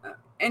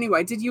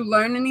anyway, did you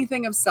learn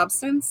anything of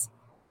substance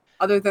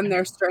other than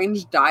their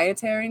strange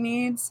dietary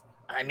needs?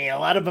 I mean, a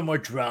lot of them were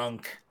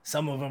drunk.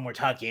 Some of them were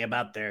talking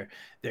about their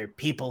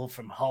people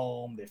from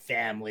home, their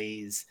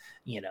families,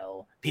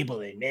 people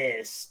they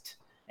missed,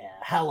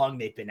 how long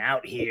they've been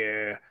out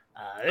here.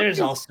 There's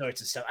all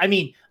sorts of stuff. I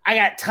mean, I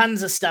got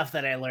tons of stuff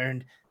that I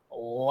learned.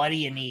 What do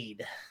you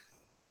need?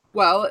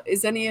 Well,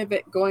 is any of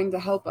it going to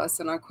help us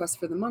in our quest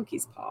for the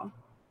monkey's paw?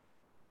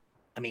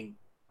 I mean,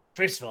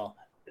 first of all,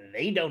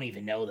 they don't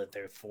even know that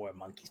they're for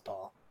monkey's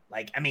paw.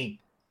 Like, I mean,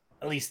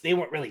 at least they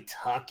weren't really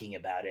talking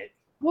about it.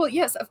 Well,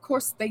 yes, of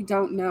course they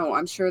don't know.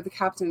 I'm sure the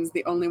captain is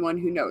the only one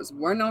who knows.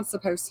 We're not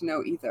supposed to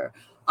know either.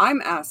 I'm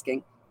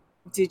asking,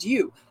 did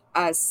you,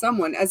 as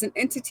an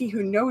entity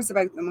who knows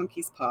about the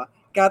monkey's paw,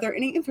 gather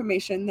any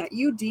information that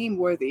you deem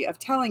worthy of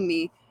telling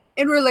me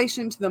in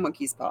relation to the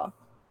monkey's paw?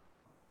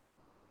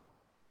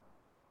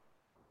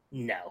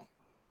 No.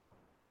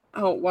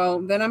 Oh,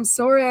 well, then I'm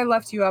sorry I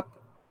left you up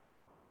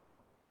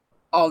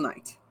all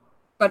night.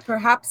 But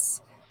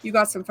perhaps you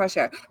got some fresh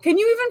air. Can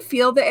you even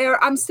feel the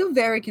air? I'm still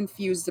very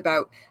confused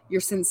about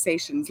your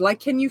sensations. Like,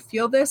 can you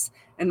feel this?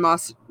 And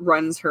Moss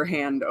runs her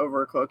hand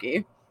over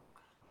Clokey.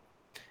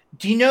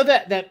 Do you know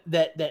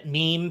that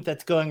meme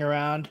that's going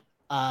around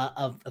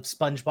of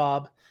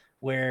SpongeBob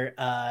where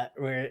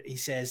he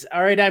says,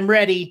 "All right, I'm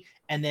ready,"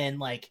 and then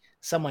like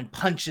someone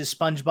punches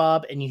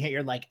SpongeBob and you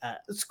hear like a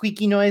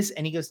squeaky noise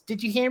and he goes,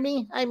 "Did you hear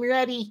me? I'm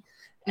ready."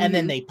 And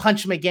then they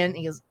punch him again and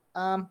he goes,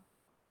 I'm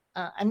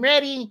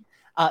ready."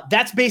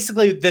 That's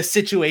basically the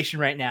situation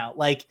right now.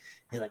 Like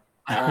you're like,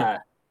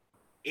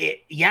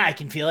 yeah, I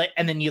can feel it.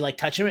 And then you like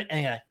touch him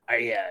and you're like, "Are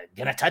you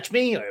gonna touch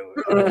me?"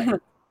 Or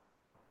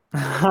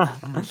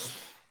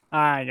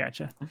I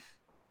gotcha.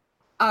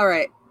 All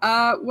right.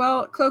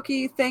 Well,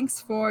 Clokey,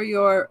 thanks for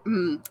your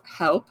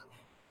help.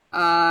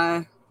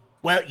 Well,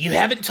 you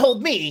haven't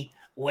told me.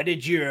 What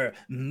did your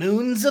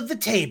moons of the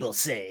table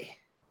say?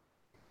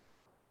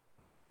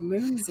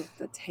 Moons of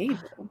the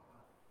table?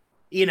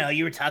 You know,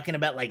 you were talking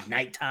about like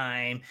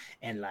nighttime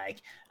and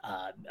like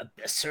a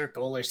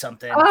circle or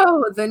something.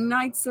 Oh, the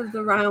Knights of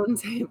the Round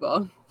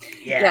Table.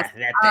 Yeah, yes.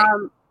 that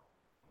thing.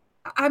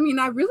 I mean,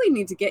 I really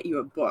need to get you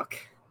a book.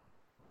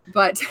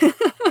 But wait,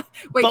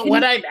 but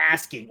what I'm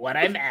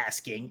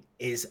asking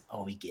is,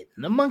 are we getting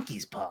the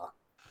monkey's paw?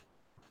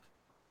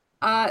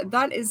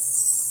 That is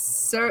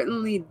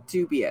certainly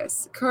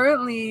dubious.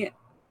 Currently,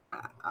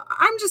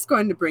 I'm just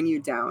going to bring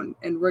you down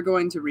and we're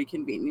going to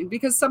reconvene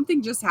because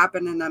something just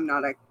happened and I'm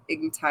not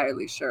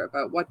entirely sure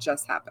about what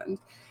just happened.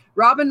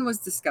 Robin was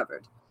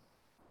discovered.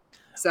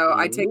 So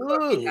I take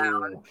Clokey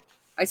down.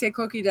 I take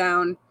Clokey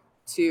down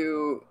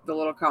to the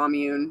little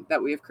commune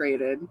that we have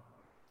created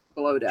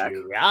below deck.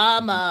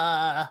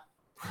 Drama.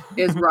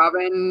 Is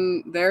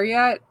Robin there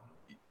yet?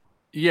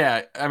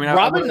 Yeah, I mean,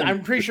 Robin.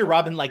 I'm pretty sure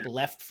Robin like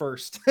left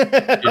first.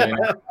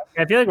 Yeah.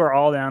 I feel like we're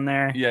all down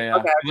there. Yeah.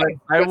 Okay.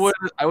 I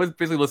was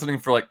basically listening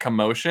for like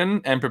commotion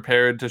and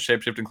prepared to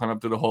shapeshift and climb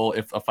up through the hole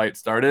if a fight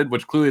started,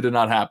 which clearly did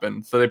not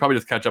happen. So they probably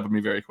just catch up with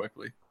me very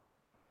quickly.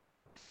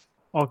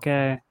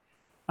 Okay.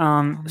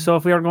 So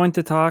if we are going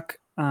to talk,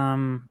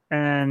 and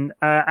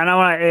I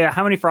want to,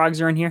 how many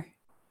frogs are in here?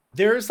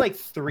 There's like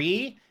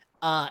 3,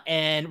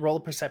 and roll a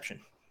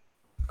perception.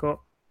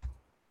 Cool.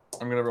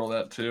 I'm gonna roll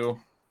that too.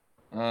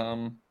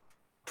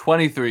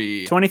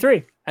 23.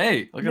 23.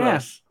 Hey, look at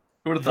us.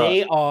 Who would have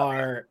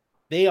thought?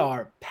 They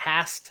are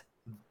passed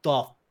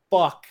the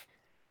fuck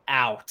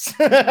out.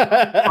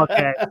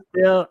 Okay.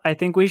 Still, I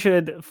think we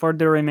should, for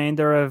the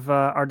remainder of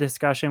our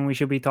discussion, we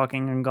should be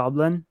talking in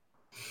Goblin.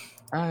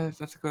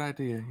 That's a good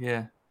idea.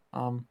 Yeah.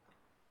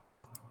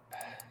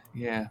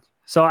 Yeah.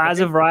 So as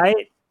of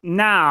right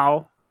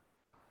now,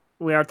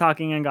 we are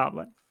talking in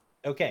Goblin.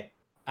 Okay.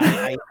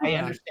 I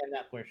understand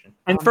that portion.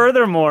 And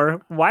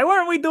furthermore, why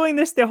weren't we doing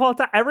this the whole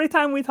time? Every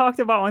time we talked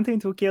about wanting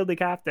to kill the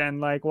captain,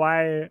 like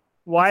why?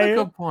 That's a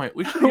good point.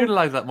 We should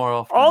utilize that more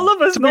often. All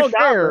of us know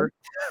Goblin.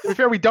 To be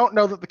fair, we don't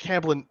know that the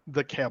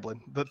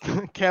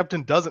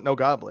captain doesn't know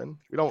Goblin.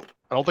 I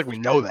don't think we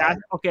know that.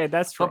 Okay,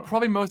 that's true. But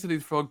probably most of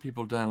these frog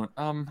people don't.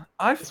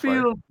 I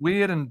feel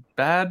weird and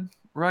bad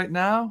right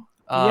now.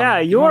 Yeah,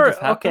 you're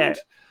okay.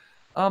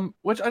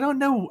 Which I don't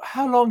know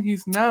how long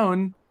he's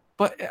known,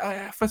 but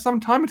for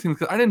some time it seems,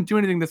 because I didn't do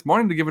anything this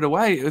morning to give it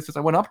away. It was just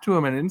I went up to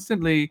him and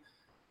instantly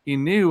he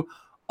knew.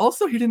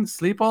 Also, he didn't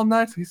sleep all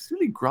night, so he's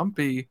really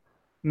grumpy.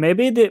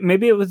 Maybe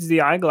it was the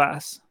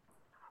eyeglass.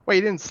 Wait,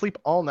 he didn't sleep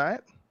all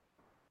night?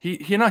 He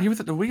was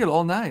at the wheel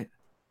all night.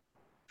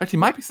 In fact, he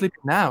might be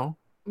sleeping now.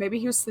 Maybe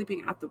he was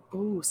sleeping at the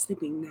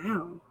sleeping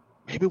now.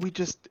 Maybe we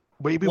just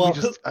he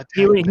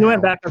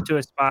went back up to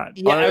his spot.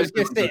 Yeah, I was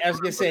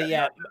gonna say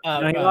yeah.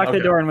 No, he locked the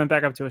door and went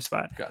back up to his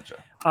spot.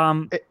 Gotcha.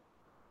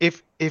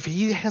 If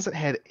he hasn't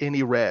had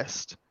any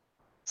rest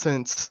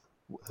since,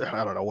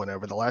 I don't know,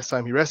 whenever the last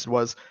time he rested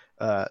was,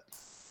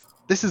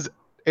 this is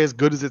as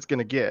good as it's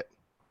gonna get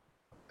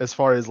as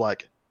far as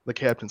like the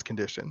captain's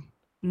condition.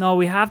 No,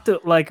 we have to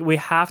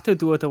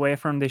do it away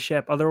from the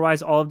ship.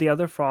 Otherwise, all of the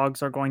other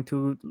frogs are going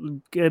to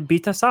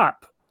beat us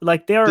up.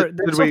 Like Did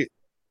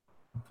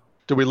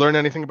we learn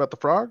anything about the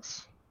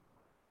frogs?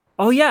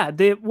 Oh yeah,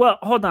 well,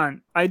 hold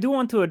on. I do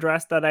want to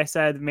address that. I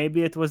said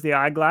maybe it was the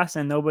eyeglass,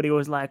 and nobody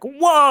was like,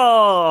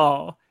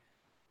 "Whoa!"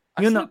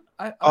 I thought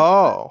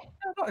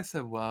I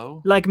said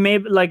whoa. Like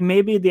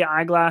maybe the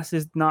eyeglass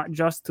is not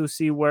just to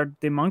see where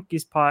the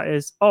monkey's paw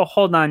is. Oh,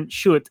 hold on,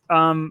 shoot.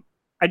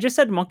 I just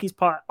said monkey's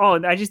paw.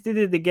 Oh, I just did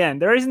it again.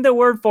 There isn't a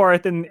word for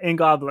it in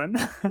Goblin.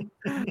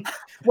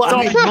 Well,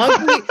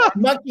 I mean,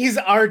 monkeys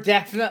are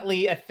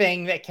definitely a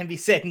thing that can be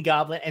said in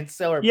Goblin, and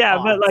so are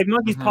paws. But like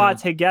monkey's paw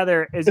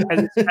together is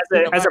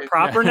as a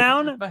proper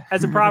noun.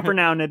 As a proper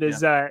noun, it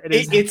is.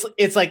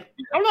 It's like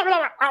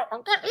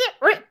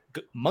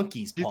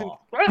monkey's paw.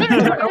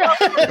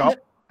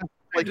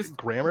 Like just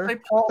grammar. Say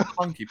paw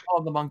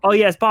the monkey. Oh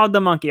yes, paw the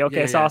monkey.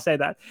 Okay, so yeah. I'll say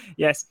that.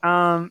 Yes.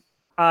 No.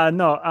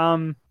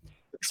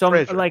 So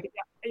treasure. like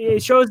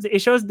it shows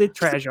the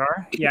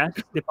treasure. Yes,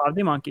 the paw of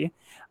the monkey.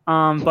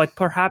 But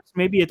perhaps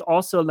maybe it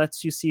also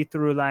lets you see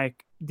through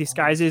like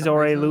disguises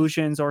or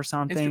illusions or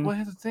something. Well,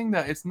 here's the thing,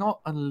 that it's not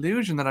an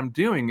illusion that I'm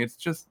doing. It's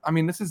just, I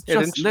mean, this is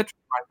just literally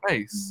my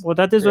face. Well,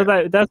 that's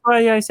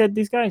why I said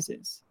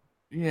disguises.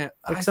 Yeah,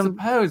 Like I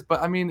suppose,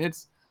 but I mean,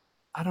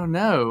 I don't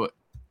know.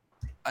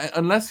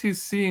 unless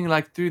he's seeing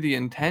like through the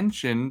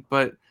intention,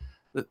 but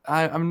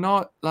I'm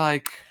not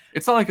like,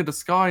 it's not like a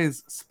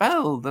disguise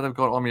spell that I've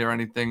got on me or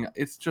anything.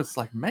 It's just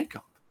like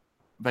makeup,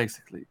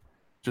 basically.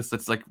 Just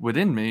it's like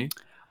within me.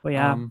 Well,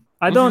 yeah,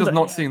 I don't.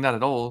 Not seeing that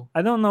at all.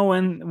 I don't know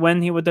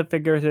when he would have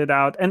figured it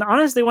out. And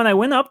honestly, when I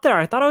went up there,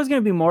 I thought I was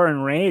gonna be more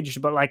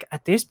enraged. But like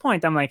at this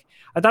point, I'm like,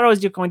 I thought I was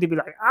just going to be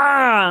like,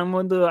 I'm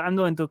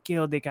going to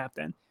kill the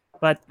captain.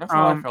 But that's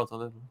how I felt a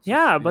little.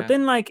 Yeah, but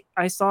then like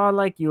I saw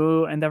like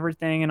you and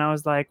everything, and I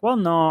was like, well,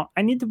 no,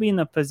 I need to be in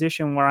a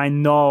position where I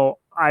know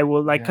I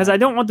will like, because I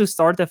don't want to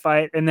start the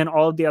fight and then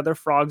all of the other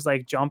frogs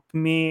like jump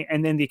me,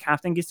 and then the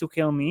captain gets to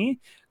kill me,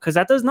 because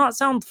that does not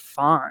sound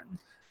fun.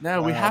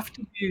 No, we have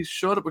to be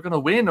sure that we're gonna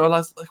win, or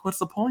else, like, what's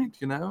the point?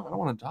 You know, I don't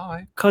want to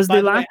die. Because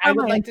I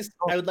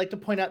would like to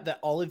point out that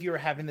all of you are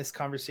having this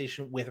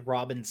conversation with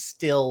Robin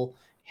still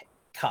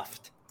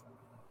cuffed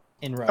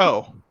in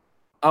rope.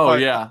 Oh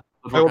yeah.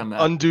 I will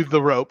undo the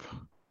rope.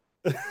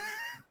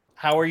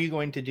 How are you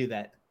going to do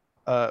that?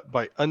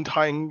 By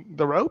untying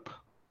the rope.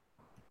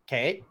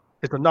 Okay.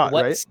 It's a knot,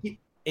 right?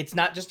 It's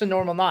not just a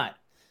normal knot.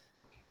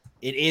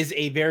 It is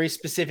a very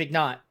specific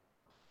knot.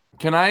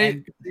 Can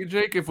I see,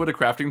 Jake, if with a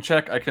crafting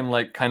check I can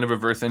like kind of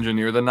reverse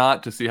engineer the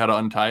knot to see how to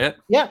untie it?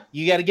 Yeah,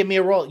 you got to give me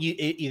a roll.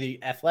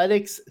 Either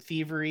athletics,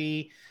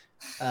 thievery,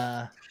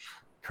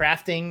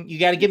 crafting. You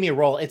got to give me a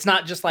roll. It's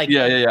not just like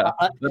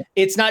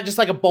it's not just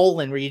like a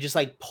bowling where you just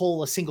like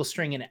pull a single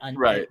string and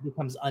it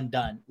becomes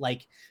undone.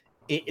 Like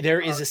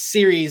there is a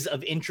series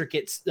of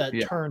intricate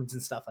turns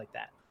and stuff like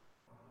that.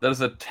 That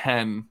is a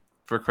 10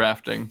 for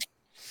crafting.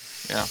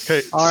 Yeah.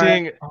 Okay.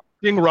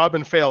 Seeing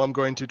Robin fail, I'm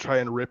going to try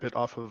and rip it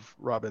off of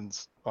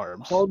Robin's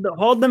arms. Hold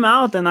them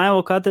out, and I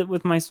will cut it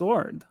with my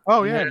sword.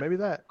 Oh yeah, maybe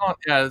that. Oh,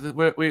 yeah,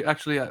 we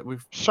actually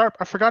we've sharp.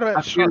 I forgot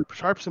about sharp.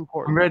 Sharp's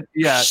important.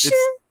 It's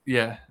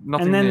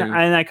nothing. And then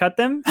I cut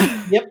them.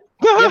 Yep.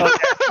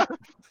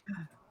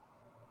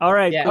 All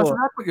right. Yeah. Cool.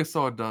 That's what your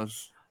sword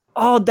does.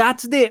 Oh,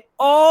 that's the.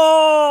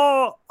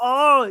 Oh,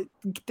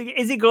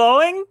 is it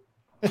glowing?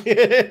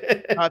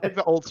 I think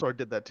the old sword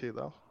did that too,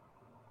 though.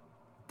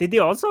 Did they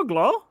also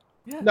glow?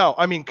 Yeah. No,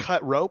 I mean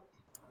cut rope.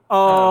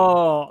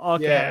 Oh,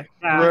 okay.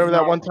 Yeah. Remember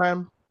that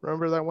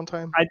one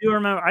time? I do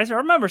remember. I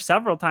remember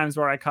several times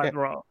where I cut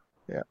rope.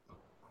 Yeah.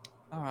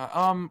 All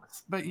right.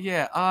 But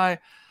yeah, I'm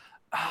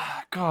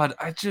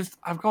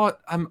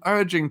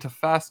urging to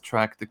fast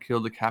track the kill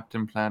the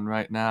captain plan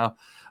right now.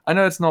 I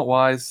know it's not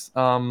wise.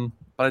 But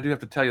I do have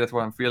to tell you that's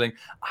what I'm feeling.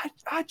 I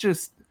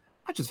just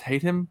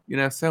hate him,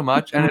 so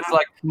much, and it's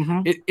like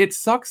it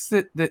sucks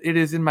that it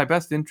is in my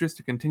best interest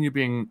to continue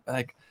being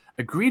like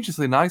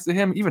egregiously nice to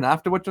him even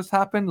after what just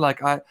happened.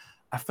 Like I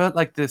felt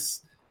like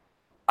this.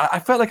 I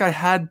felt like I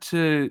had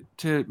to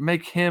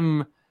make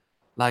him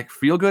like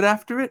feel good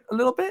after it a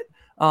little bit,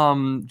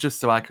 just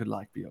so I could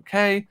like be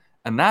okay.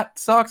 And that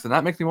sucks, and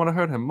that makes me want to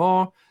hurt him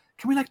more.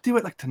 Can we like do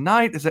it like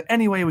tonight? Is there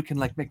any way we can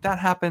like make that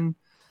happen?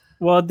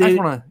 Well,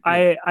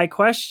 I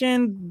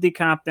questioned the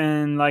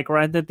captain like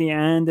right at the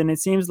end, and it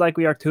seems like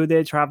we are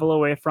 2-day travel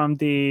away from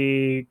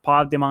the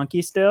Paw of the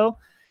Monkey still.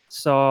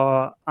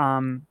 So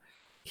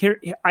here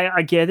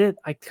I get it.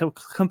 I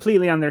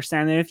completely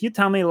understand it. If you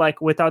tell me like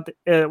without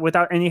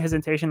any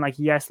hesitation, like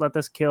yes, let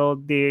us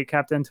kill the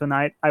captain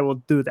tonight, I will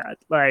do that.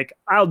 Like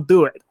I'll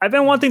do it. I've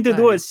been wanting to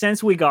do it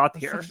since we got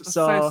here. That's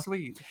so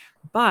sweet.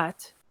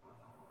 But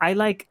I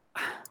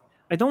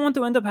don't want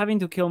to end up having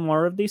to kill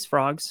more of these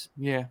frogs.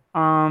 Yeah.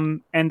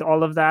 And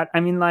all of that. I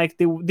mean, like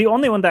the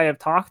only one that I have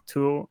talked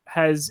to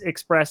has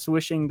expressed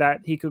wishing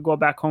that he could go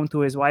back home to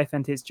his wife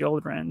and his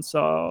children.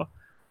 So.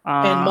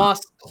 And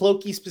Moss,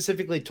 Clokey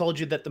specifically told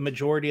you that the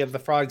majority of the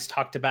frogs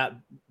talked about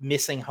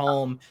missing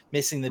home,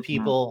 missing the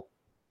people.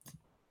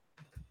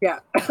 Yeah,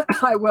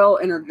 I will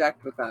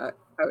interject with that.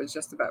 I was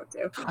just about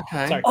to.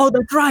 Okay. Sorry. Oh,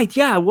 that's right.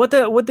 Yeah. What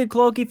did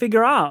Clokey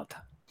figure out?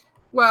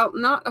 Well,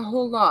 not a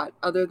whole lot,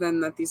 other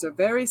than that these are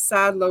very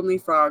sad, lonely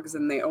frogs,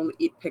 and they only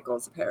eat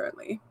pickles,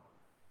 apparently.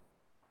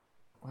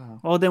 Wow.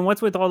 Oh, then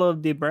what's with all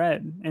of the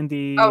bread and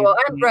the? Oh well,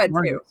 and bread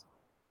too.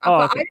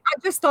 Okay. I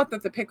just thought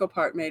that the pickle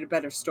part made a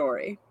better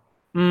story.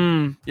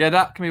 Yeah,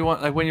 that can be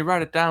one. Like when you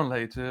write it down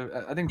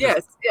later, I think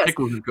yes.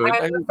 pickles is good.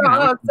 And the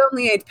frogs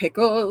only ate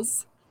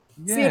pickles.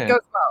 Yeah. See, it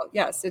goes well.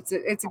 Yes, it's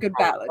a good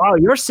ballad. Wow,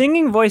 your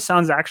singing voice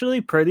sounds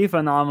actually pretty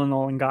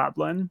phenomenal in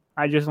Goblin.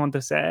 I just want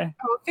to say.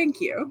 Oh, thank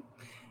you.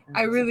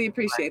 I really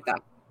appreciate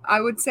that.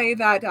 I would say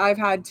that I've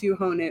had to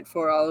hone it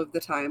for all of the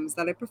times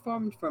that I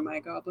performed for my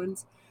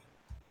goblins.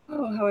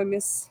 Oh, how I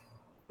miss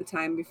the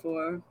time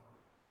before.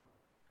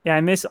 Yeah,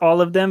 I miss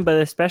all of them,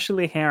 but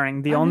especially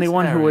Herring, the only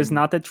one who was Herring.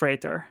 not a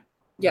traitor.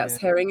 Yes,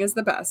 Herring is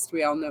the best.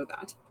 We all know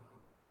that.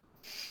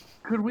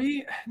 Could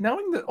we,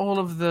 knowing that all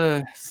of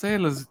the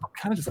sailors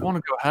kind of just want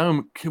to go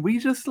home, could we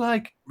just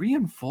like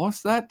reinforce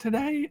that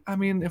today? I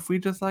mean, if we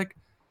just like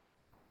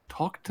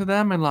talk to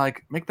them and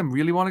like make them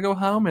really want to go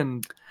home,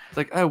 and it's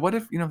like, oh, what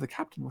if the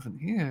captain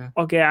wasn't here?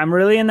 Okay, I'm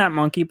really in that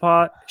monkey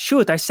paw.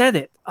 Shoot, I said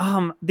it.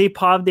 The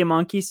Paw of the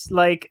Monkey's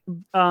like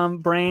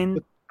brain.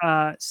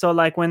 So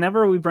like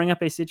whenever we bring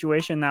up a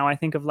situation now, I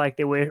think of like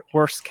the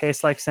worst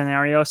case like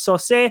scenario. So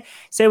say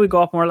we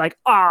go up and we're like,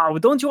 oh,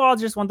 don't you all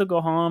just want to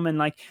go home? And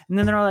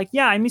then they're like,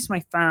 yeah, I miss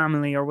my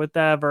family or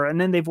whatever. And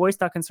then they voice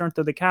that concern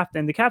to the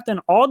captain.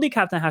 All the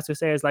captain has to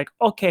say is like,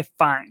 okay,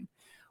 fine.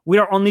 We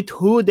are only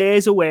 2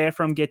 days away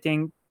from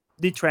getting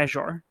the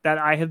treasure that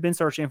I have been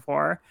searching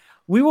for.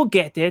 We will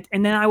get it,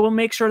 and then I will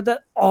make sure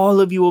that all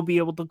of you will be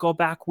able to go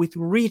back with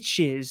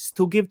riches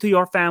to give to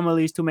your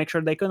families to make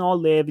sure they can all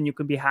live and you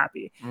can be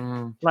happy.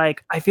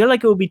 Like, I feel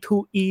like it would be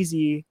too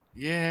easy.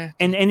 Yeah.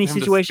 In any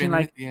situation,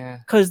 like,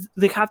 because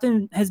the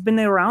captain has been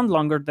around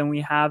longer than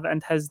we have,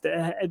 and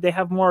they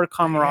have more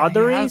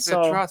camaraderie. He has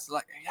so their trust.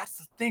 Like, that's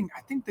the thing.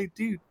 I think they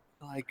do.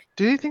 Like,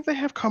 do you think they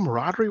have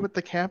camaraderie with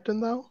the captain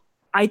though?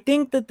 I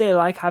think that they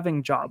like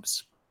having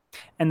jobs.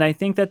 And I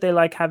think that they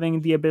like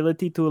having the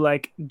ability to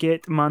like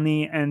get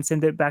money and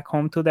send it back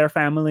home to their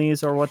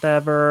families or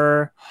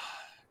whatever.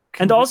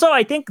 And also,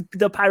 I think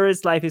the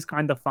pirate's life is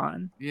kind of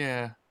fun.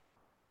 Yeah.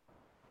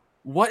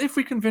 What if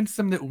we convince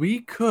them that we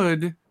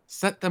could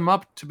set them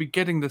up to be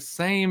getting the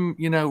same,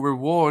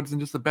 rewards in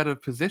just a better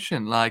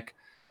position? Like,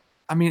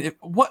 I mean,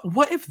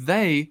 what if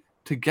they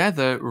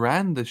together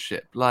ran the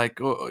ship?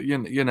 Like, or,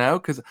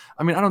 because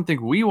I mean, I don't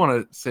think we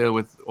want to sail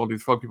with all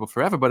these frog people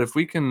forever, but if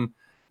we can.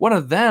 One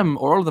of them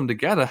or all of them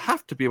together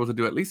have to be able to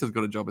do at least as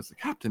good a job as the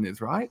captain is,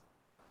 right?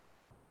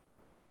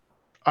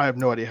 I have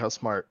no idea how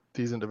smart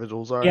these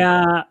individuals are.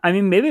 Yeah, I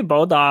mean, maybe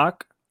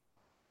Bodok.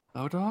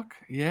 Bodok?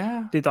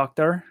 Yeah. The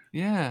doctor?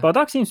 Yeah.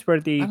 Bodok seems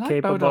pretty I like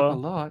capable. Bodok a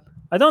lot.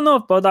 I don't know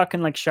if Bodok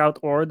can like shout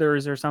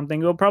orders or something.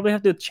 We'll probably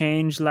have to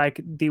change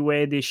like the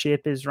way the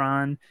ship is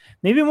run.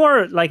 Maybe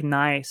more like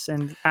nice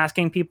and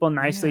asking people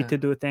nicely to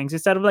do things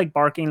instead of like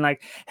barking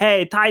like,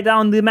 "Hey, tie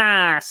down the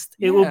mast."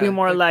 It will be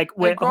more like,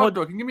 "Wait, hold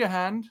on, can you give me a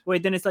hand?"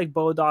 Wait, then it's like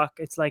Bodok.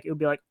 It's like it'll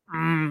be like,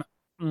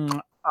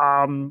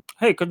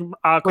 hey, could you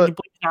please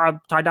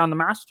tie down the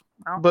mast?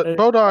 But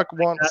Bodok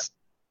wants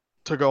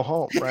to go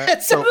home, right?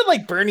 It sounded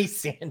like Bernie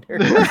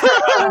Sanders.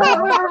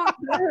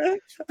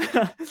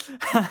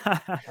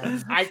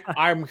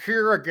 I'm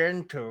here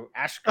again to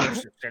ask your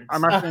assistance.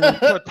 I'm asking you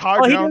to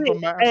tie down the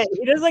mast.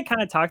 He does like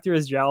kind of talk through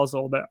his jowls a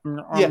little bit.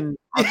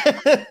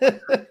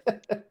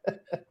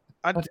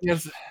 I don't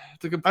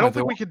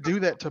think we could do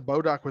that to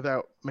Bodok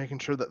without making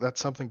sure that that's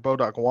something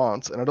Bodok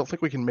wants, and I don't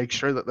think we can make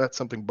sure that that's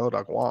something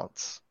Bodok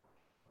wants.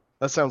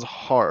 That sounds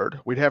hard.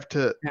 We'd have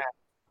to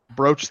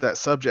broach that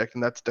subject,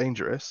 and that's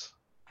dangerous.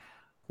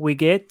 We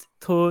get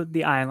to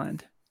the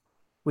island.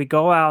 We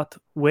go out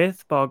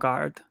with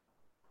Bogard.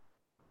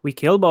 We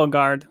kill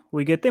Bogard.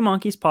 We get the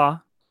monkey's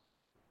paw.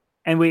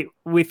 And we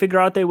figure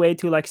out a way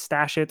to like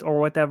stash it or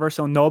whatever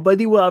so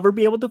nobody will ever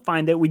be able to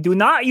find it. We do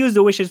not use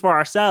the wishes for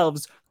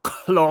ourselves,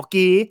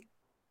 Cloaky.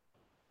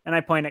 And I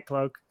point at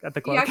Cloak, at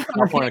the Cloak. Yeah,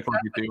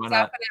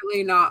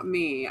 definitely not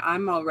me.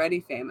 I'm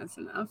already famous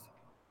enough.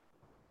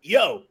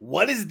 Yo,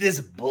 what is this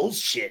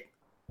bullshit?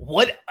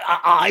 What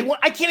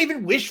I can't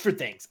even wish for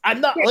things.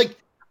 I'm not even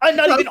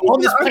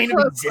on this plane of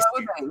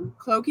existence.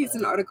 Cloaky's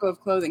an article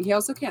of clothing. He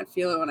also can't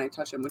feel it when I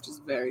touch him, which is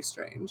very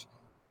strange.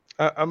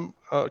 I'm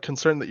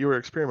concerned that you were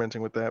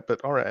experimenting with that,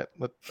 but all right.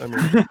 I'm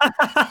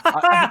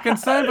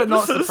concerned but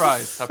not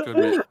surprised, I have to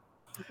admit.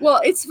 Well,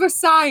 it's for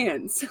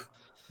science.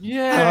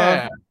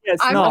 Yeah.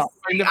 I'm a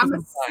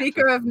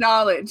seeker of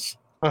knowledge.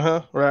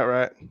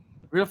 Right.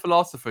 Real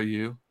philosopher,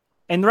 you.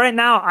 And right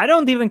now, I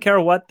don't even care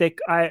what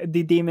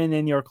the demon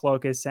in your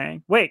cloak is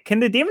saying. Wait, can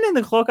the demon in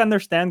the cloak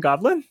understand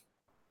Goblin?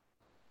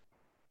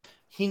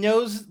 He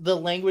knows the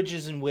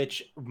languages in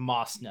which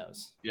Moss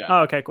knows. Yeah.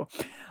 Oh, okay, cool.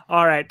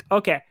 All right.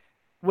 Okay.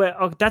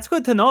 Well, that's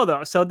good to know,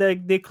 though. So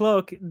the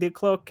cloak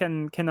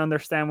can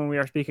understand when we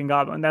are speaking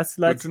Goblin. That's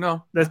good to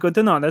know. That's good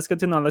to know.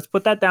 Let's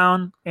put that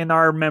down in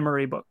our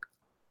memory book.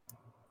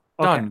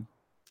 Okay. Done.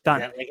 Is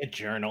that like a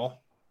journal?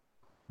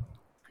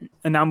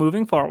 And now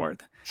moving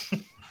forward.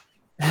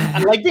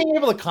 I like being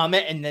able to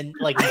comment and then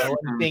like no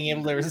one being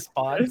able to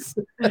respond.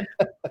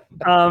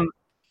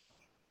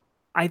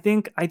 I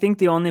think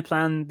the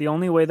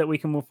only way that we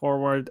can move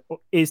forward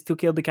is to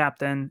kill the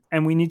captain,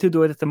 and we need to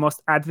do it at the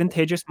most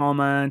advantageous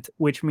moment,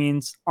 which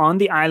means on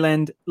the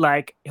island,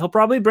 like he'll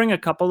probably bring a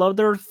couple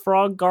other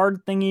frog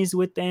guard thingies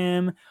with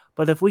him,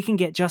 but if we can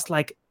get just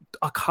like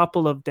a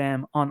couple of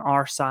them on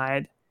our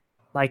side,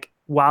 like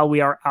while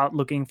we are out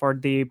looking for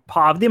the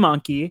paw of the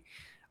monkey,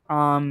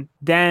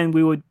 then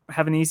we would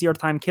have an easier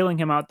time killing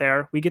him out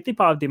there. We get the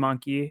paw of the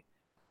monkey.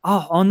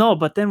 Oh no,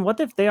 but then what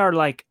if they are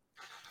like,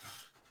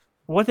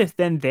 what if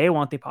then they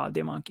want the paw of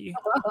the monkey?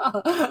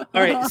 All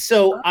right,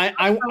 so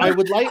I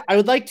would like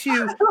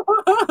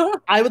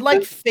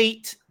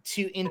fate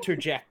to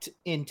interject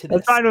into this.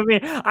 That's fine with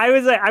me.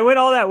 I went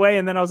all that way,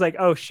 and then I was like,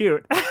 oh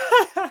shoot.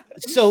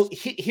 So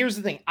here's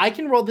the thing: I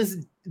can roll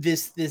this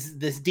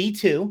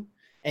D2,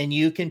 and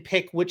you can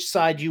pick which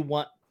side you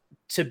want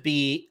to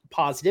be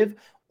positive,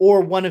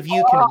 or one of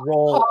you can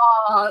roll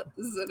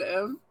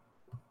positive.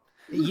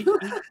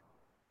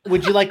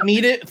 Would you like me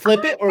to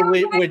flip it, or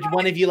would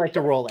one of you like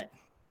to roll it?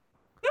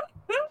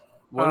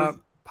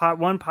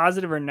 one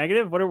positive or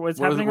negative? What's What is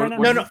happening it- right now?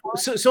 what- No,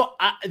 no. So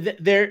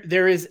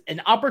there is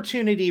an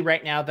opportunity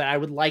right now that I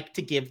would like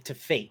to give to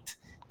fate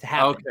to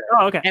happen. Okay.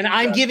 Oh, okay. And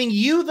I'm giving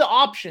you the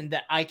option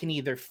that I can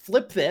either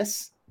flip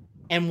this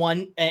and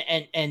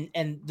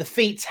the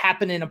fates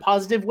happen in a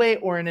positive way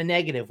or in a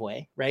negative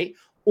way, right?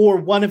 Or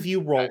one of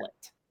you roll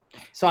it.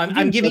 So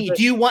I'm giving you.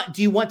 Do you want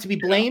to be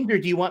blamed or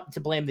do you want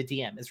to blame the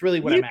DM? It's really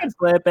what You I'm can asking.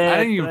 flip it. I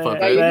think you can flip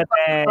Yeah, it. you can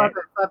Flip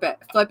flip it.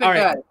 Flip it All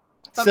right. good.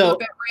 So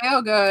Flip it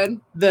real good.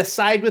 the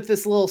side with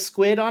this little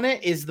squid on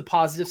it is the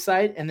positive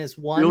side, and this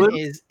one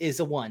Really? is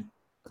a one.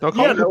 Don't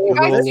Yeah, call no, it You a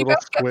guys, little you guys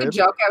get the squid.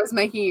 joke I was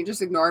making. You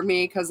just ignored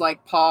me because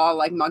like paw,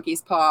 like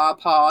monkey's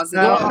paws.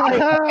 And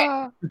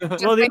Well,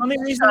 the making only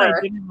reason I sure.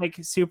 didn't like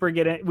super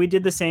get it, we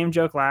did the same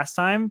joke last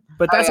time,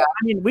 but Oh, that's yeah.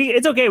 I mean,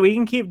 it's okay. We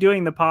can keep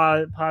doing the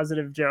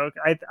positive joke.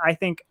 I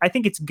think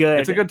it's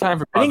good. It's a good time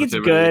for I think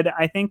positivity. it's good.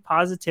 I think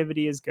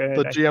positivity is good.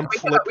 The GM we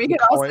flipped could the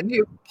also coin.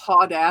 do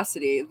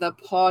pawdacity, the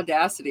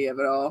pawdacity of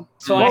it all.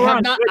 So Well, I we're have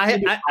on not. Twitch, I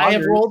maybe have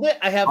Augers. rolled it.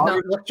 I have not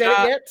Augers looked at it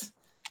chat. yet.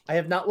 I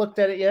have not looked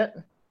at it yet.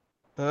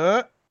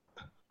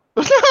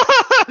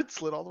 It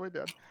slid all the way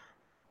down.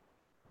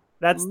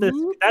 That's the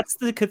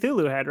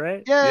Cthulhu head,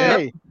 right?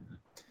 Yay!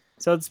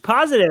 So it's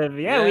positive.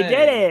 Yeah, we did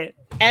Yay. it.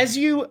 As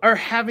you are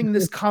having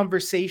this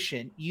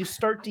conversation, you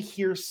start to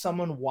hear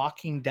someone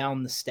walking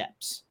down the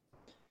steps.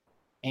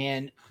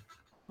 And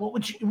what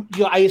would you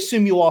I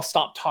assume you all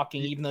stop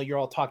talking, even though you're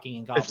all talking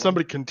in Goblin. If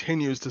somebody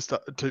continues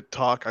to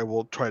talk, I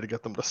will try to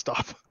get them to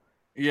stop.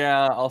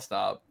 Yeah, I'll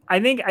stop. I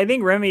think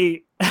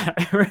Remy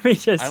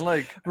just I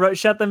like.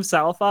 shut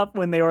themselves up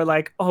when they were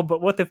like, "Oh,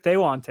 but what if they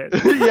wanted?"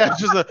 Yeah,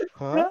 it's just a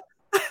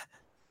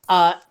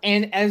huh?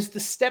 And as the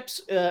steps,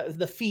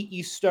 the feet,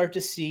 you start to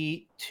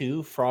see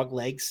two frog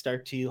legs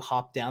start to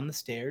hop down the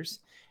stairs,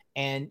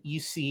 and you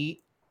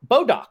see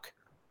Bodok.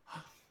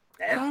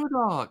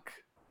 Doc.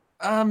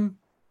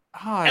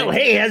 Hi. Oh,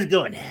 hey, how's it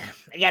going?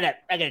 I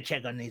gotta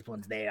check on these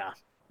ones. They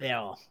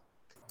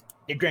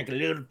drink a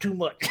little too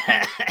much.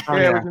 Oh,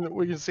 Yeah, yeah.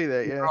 we can see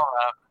that. Yeah.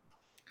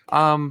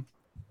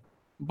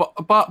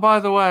 But by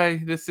the way,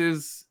 this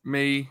is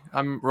me.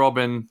 I'm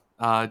Robin.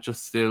 I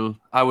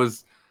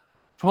was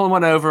pulling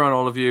one over on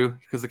all of you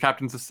because the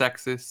captain's a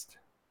sexist.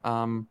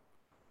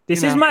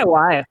 This You is know. my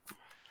wife.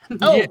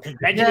 Oh, Yeah.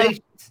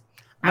 congratulations!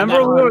 I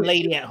Remember got we a were-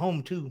 lady at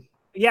home too.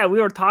 Yeah,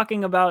 we were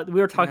talking about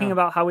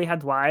how we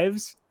had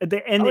wives, and Oh,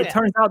 it yeah.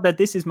 turns out that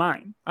this is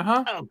mine.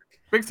 Oh,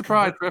 Big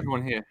surprise for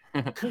everyone here.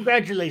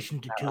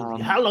 congratulations to two of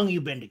you. How long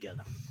you been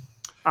together?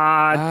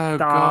 Oh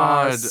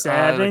God,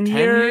 7 10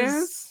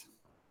 years.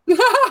 You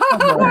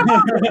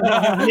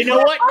know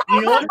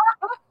what?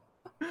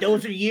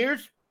 Those are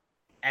years.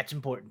 That's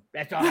important.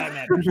 That's all that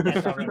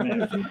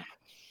matters.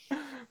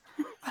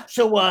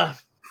 So, I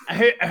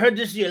heard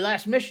this is your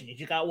last mission.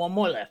 You got one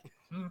more left.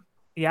 Yeah,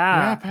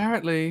 Yeah.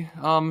 apparently.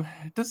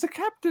 Does the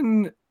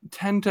captain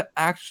tend to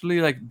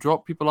actually like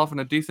drop people off in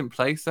a decent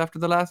place after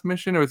the last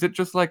mission, or is it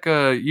just like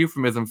a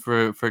euphemism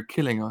for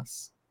killing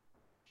us?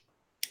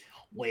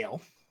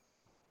 Well,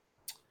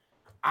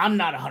 I'm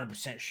not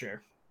 100%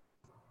 sure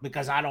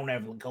because I don't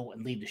ever go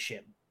and leave the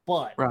ship.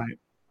 But Right.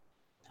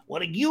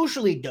 what it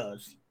usually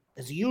does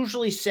is he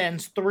usually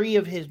sends 3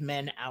 of his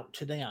men out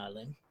to the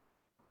island,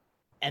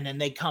 and then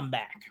they come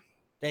back.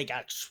 They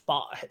got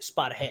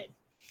spot ahead,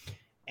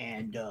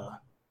 and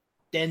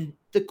then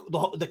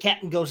the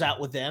captain goes out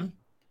with them,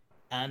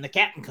 and the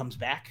captain comes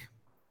back,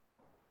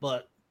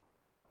 but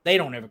they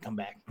don't ever come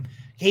back.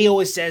 He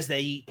always says that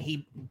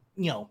he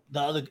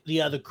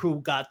the other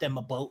crew got them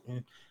a boat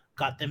and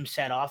got them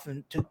set off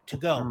and to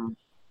go.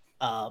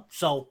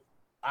 So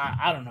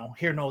I don't know,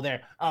 here nor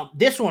there.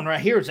 This one right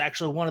here is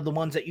actually one of the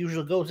ones that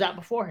usually goes out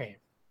beforehand.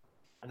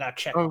 I gotta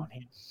check on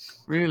him.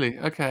 Really?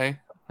 Okay.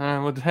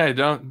 Well, hey,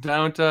 don't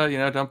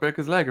break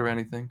his leg or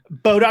anything.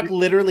 Bodok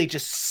literally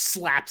just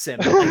slaps him.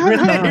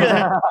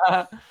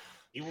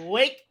 You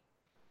awake?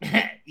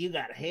 You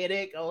got a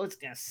headache? Oh, it's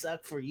gonna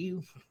suck for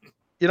you.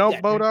 You know,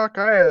 Yeah.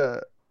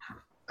 Bodok,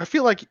 I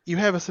feel like you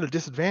have us at a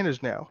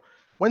disadvantage now.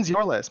 When's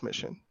your last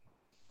mission?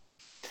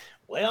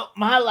 Well,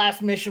 my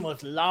last mission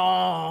was a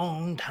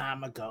long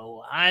time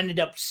ago. I ended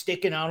up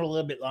sticking out a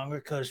little bit longer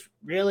because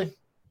really,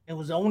 it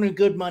was the only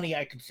good money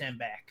I could send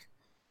back.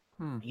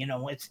 You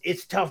know,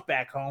 it's tough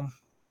back home,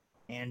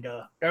 and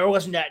there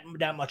wasn't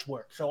that much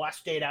work. So I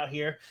stayed out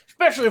here,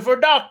 especially for a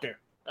doctor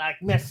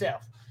like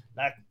myself.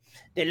 Like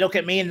they look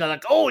at me and they're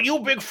like, "Oh, you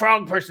a big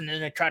frog person,"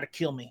 and they try to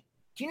kill me.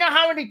 Do you know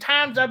how many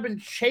times I've been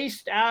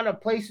chased out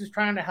of places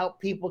trying to help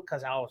people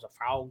because I was a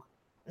frog?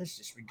 It's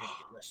just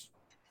ridiculous.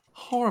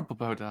 Horrible,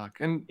 Bodok.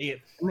 And Yeah.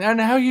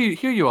 how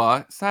here you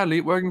are,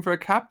 sadly, working for a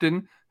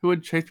captain who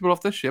would chase people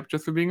off the ship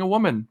just for being a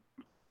woman.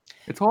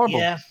 It's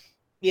horrible.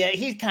 Yeah,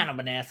 he's kind of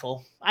an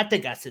asshole. I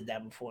think I said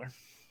that before.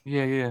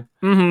 Yeah.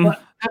 Mhm.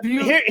 But Have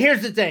you?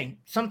 here's the thing.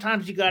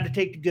 Sometimes you got to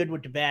take the good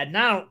with the bad.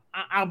 Now,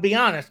 I'll be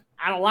honest.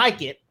 I don't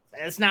like it.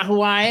 That's not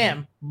who I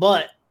am.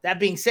 But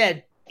that being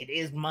said, it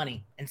is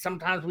money. And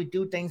sometimes we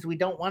do things we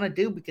don't want to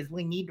do because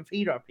we need to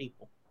feed our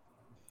people.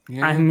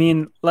 Yeah. I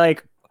mean,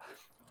 like,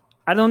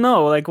 I don't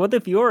know. Like, what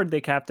if you're the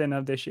captain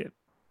of the ship?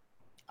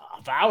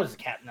 if I was the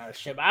captain of the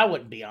ship, I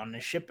wouldn't be on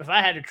this ship. If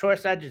I had a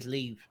choice, I'd just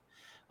leave.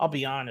 I'll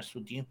be honest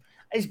with you.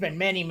 It's been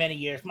many, many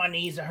years. My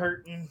knees are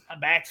hurting. My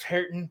back's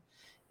hurting.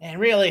 And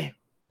really,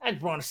 I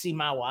just want to see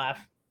my wife,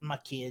 my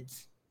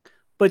kids.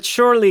 But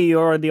surely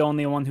you're the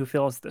only one who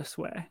feels this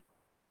way.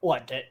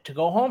 What, to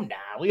go home?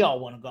 Nah, we all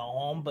want to go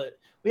home, but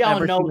we all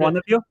Every know one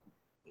of you?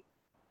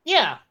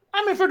 Yeah,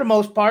 I mean, for the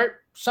most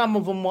part, some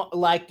of them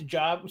like the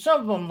job.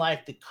 Some of them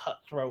like the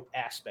cutthroat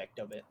aspect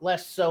of it,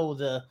 less so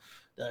the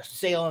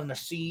sailing the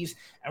seas.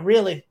 And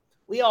really,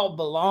 we all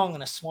belong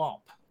in a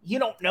swamp. You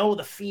don't know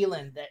the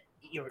feeling that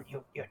your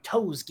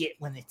toes get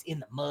when it's in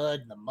the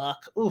mud and the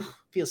muck. Ooh,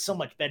 feels so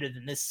much better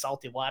than this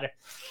salty water.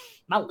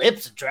 My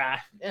lips are dry.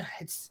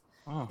 It's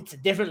a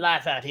different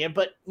life out here,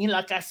 but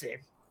like I said,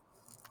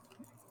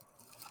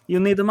 you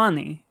need the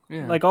money.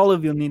 Yeah. Like all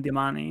of you need the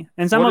money,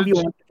 and some of you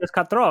want to just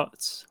cut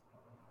throats.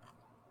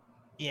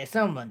 Yeah,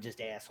 some of them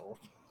just assholes.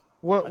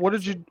 What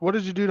did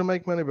you do to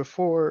make money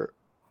before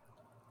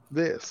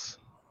this?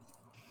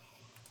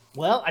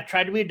 Well, I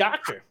tried to be a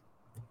doctor.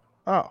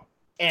 Oh.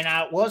 And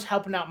I was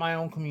helping out my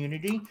own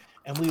community,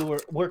 and we were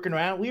working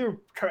around. We were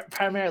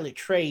primarily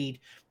trade,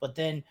 but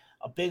then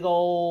a big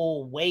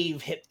old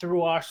wave hit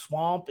through our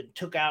swamp and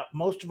took out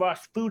most of our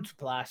food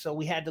supply. So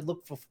we had to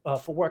look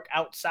for work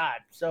outside.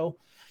 So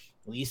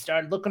we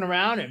started looking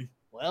around, and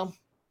well,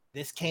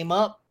 this came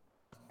up,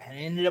 and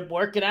it ended up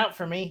working out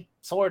for me,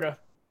 sort of.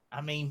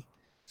 I mean,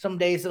 some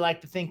days I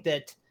like to think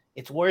that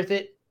it's worth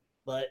it,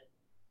 but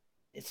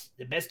it's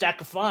the best I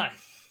could find.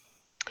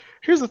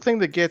 Here's the thing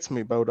that gets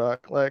me,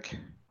 Bodok. Like,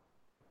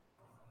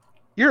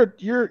 you're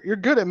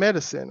good at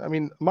medicine. I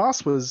mean,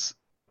 Moss was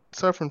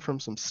suffering from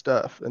some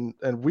stuff, and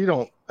we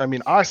don't. I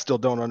mean, I still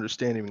don't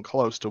understand even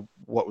close to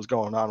what was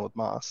going on with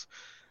Moss.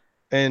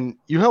 And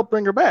you helped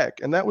bring her back,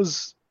 and that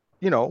was,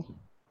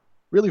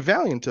 really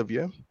valiant of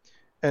you.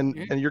 And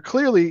you're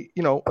clearly,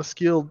 a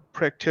skilled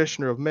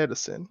practitioner of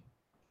medicine.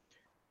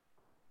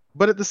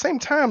 But at the same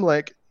time,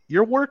 like,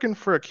 you're working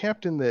for a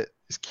captain that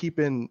is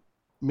keeping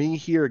me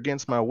here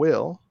against my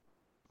will,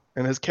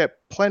 and has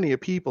kept plenty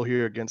of people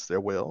here against their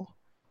will.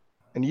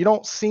 And you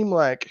don't seem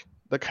like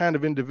the kind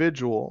of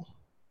individual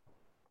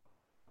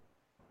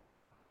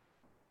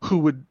who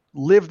would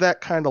live that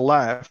kind of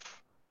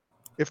life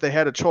if they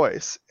had a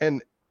choice.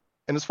 And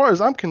as far as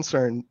I'm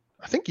concerned,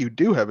 I think you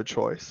do have a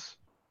choice.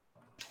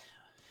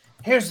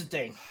 Here's the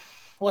thing.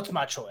 What's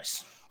my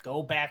choice?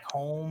 Go back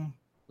home,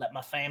 let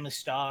my family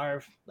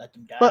starve, let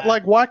them die. But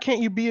like, why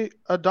can't you be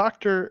a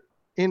doctor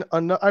in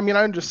I mean,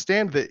 I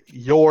understand that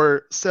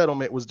your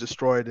settlement was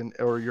destroyed,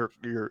 or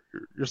your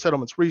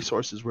settlement's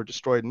resources were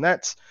destroyed, and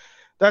that's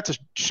a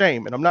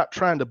shame. And I'm not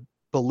trying to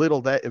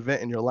belittle that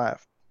event in your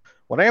life.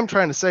 What I am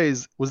trying to say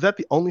is, was that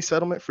the only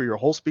settlement for your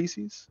whole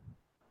species?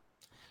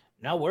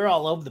 No, we're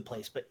all over the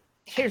place. But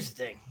here's the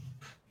thing.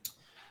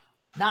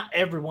 Not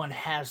everyone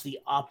has the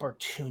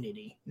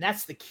opportunity. And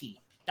that's the key.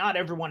 Not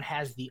everyone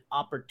has the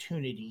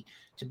opportunity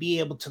to be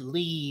able to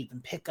leave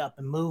and pick up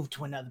and move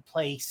to another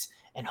place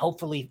and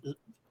hopefully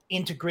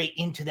integrate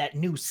into that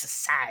new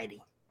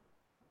society.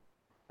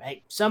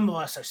 Right? Some of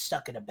us are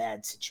stuck in a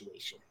bad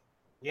situation.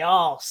 We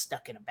all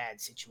stuck in a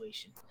bad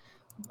situation.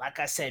 Like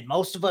I said,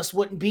 most of us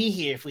wouldn't be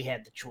here if we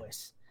had the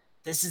choice.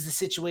 This is the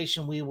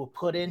situation we were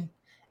put in, and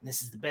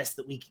this is the best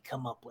that we could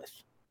come up with.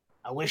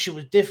 I wish it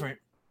was different,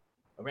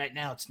 but right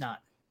now it's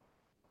not.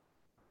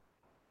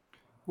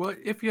 Well,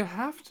 if you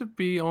have to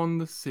be on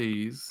the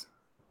seas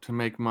to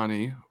make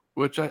money,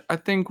 which I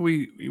think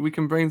we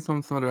can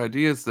brainstorm some other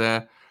ideas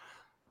there,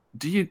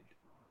 do you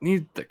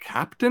need the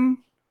captain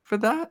for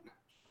that?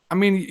 I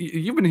mean,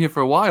 you've been here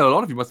for a while. A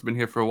lot of you must have been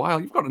here for a while.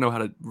 You've got to know how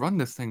to run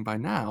this thing by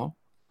now.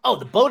 Oh,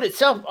 the boat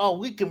itself? Oh,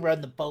 we can run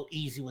the boat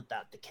easy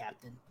without the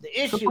captain.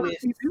 The issue so what is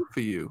does he do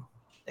for you?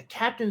 The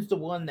captain's the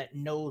one that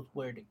knows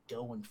where to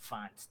go and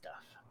find stuff.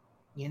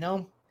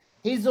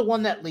 He's the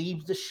one that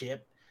leaves the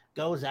ship,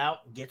 goes out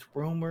and gets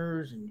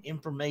rumors and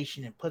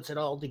information and puts it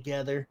all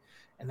together,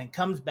 and then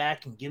comes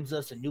back and gives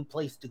us a new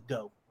place to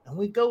go. And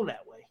we go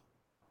that way.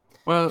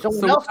 Well,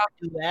 someone else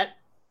would do that.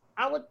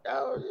 I would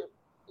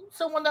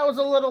someone that was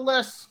a little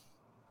less.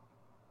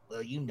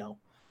 Well,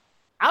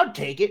 I would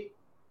take it.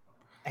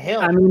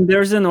 Hell. I mean,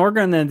 there's an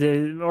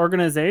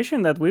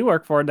organization that we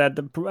work for that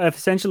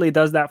essentially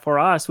does that for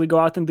us. We go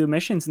out and do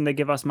missions, and they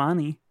give us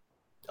money.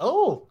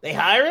 Oh, they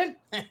hiring?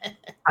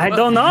 I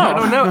don't know. I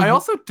don't know. I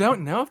also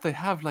don't know if they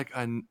have like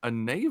a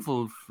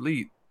naval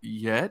fleet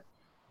yet,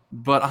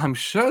 but I'm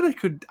sure they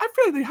could. I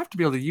feel like they have to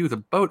be able to use a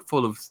boat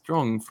full of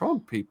strong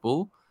frog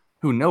people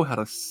who know how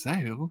to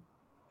sail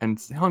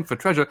and hunt for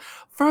treasure.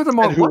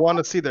 Furthermore, and who want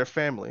to see their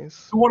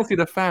families.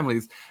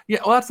 Yeah,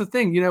 well, that's the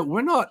thing.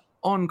 We're not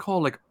on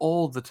call like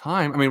all the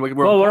time. I mean,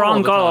 we're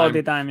on call all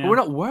the time. Yeah. But we're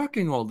not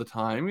working all the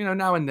time.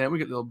 Now and then we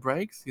get little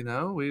breaks. We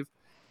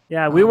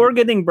were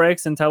getting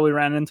breaks until we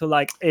ran into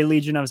like a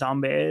legion of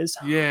zombies.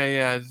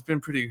 Yeah, it's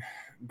been pretty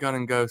gun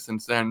and go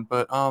since then.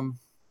 But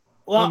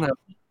well,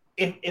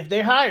 if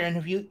they're hiring,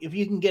 if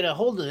you can get a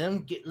hold of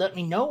them, let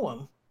me know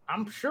them.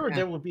 I'm sure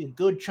there would be a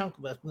good chunk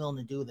of us willing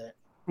to do that.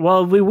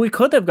 Well, we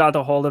could have got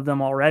a hold of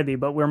them already,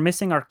 but we're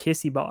missing our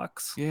kissy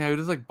box. Yeah, it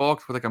was like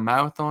box with like a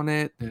mouth on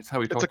it. That's how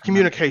we talk. It's a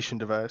communication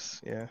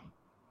device. Yeah.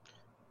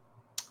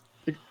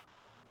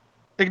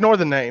 Ignore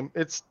the name.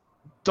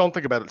 Don't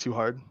think about it too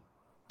hard.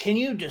 Can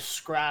you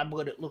describe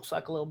what it looks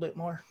like a little bit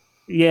more?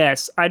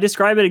 Yes, I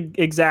describe it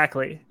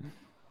exactly.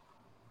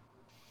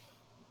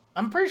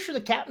 I'm pretty sure the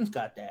captain's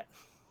got that.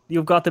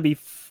 You've got to be.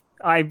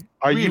 Are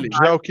Really? you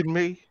joking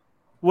me?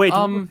 Wait.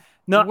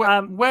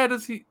 No. Where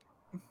does he?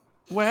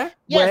 Where?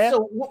 Yeah, Where?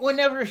 so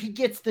whenever he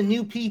gets the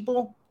new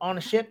people on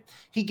a ship,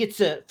 he gets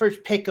a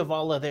first pick of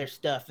all of their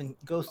stuff and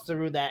goes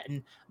through that.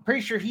 And I'm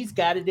pretty sure he's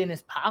got it in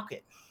his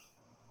pocket.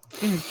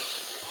 In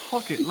his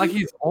pocket? Like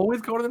he's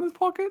always got it in his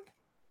pocket?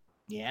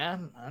 Yeah,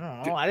 I don't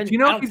know. Do I you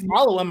know I if don't he's-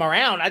 follow him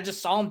around. I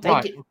just saw him take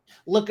Right. it and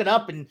look it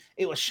up, and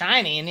it was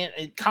shiny, and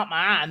it caught my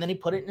eye, and then he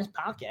put it in his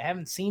pocket. I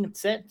haven't seen it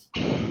since.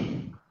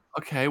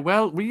 Okay,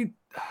 well,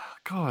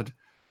 God.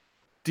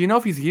 Do you know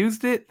if he's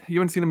used it? You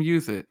haven't seen him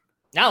use it.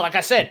 No, like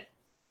I said,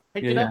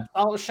 picked it Yeah, up,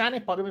 all it was shiny,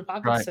 put it in my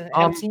pocket. Right.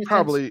 Haven't seen it since.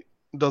 Probably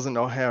doesn't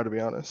know how, to be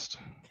honest.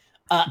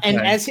 And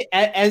Okay.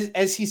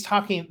 as he's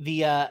talking,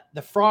 the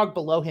frog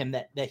below him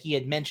that he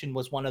had mentioned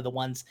was one of the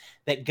ones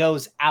that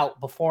goes out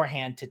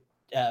beforehand to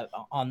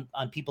on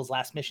people's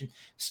last mission,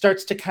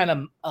 starts to kind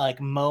of like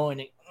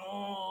moan and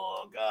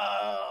oh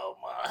god,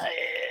 my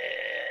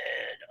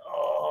head.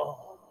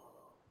 Oh,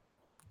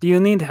 Do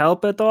you need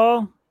help at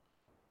all?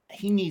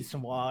 he needs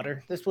some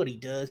water. That's what he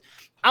does.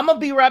 I'm gonna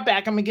be right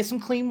back. I'm gonna get some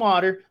clean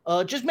water.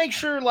 Just make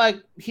sure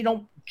like he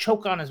don't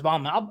choke on his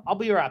vomit. I'll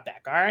be right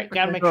back. All right,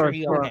 gotta make sure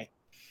he's Sure. okay.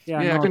 Yeah,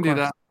 no, I of can do course.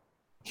 that.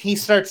 He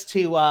starts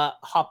to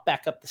hop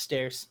back up the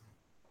stairs.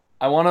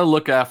 I want to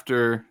look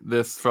after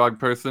this frog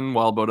person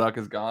while Bodak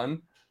is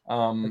gone.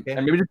 Okay.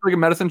 And maybe just like a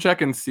medicine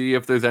check and see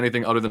if there's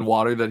anything other than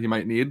water that he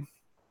might need.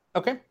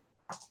 Okay.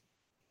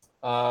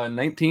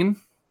 19.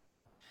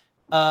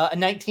 A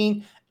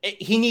 19.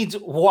 He needs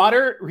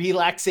water,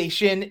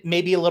 relaxation,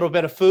 maybe a little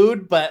bit of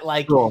food, but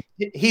like Cool.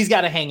 he's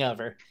got a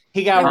hangover.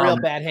 He got a real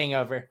bad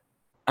hangover.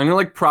 I'm gonna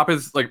like prop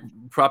his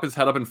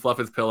head up and fluff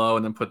his pillow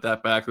and then put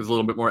that back. So it's a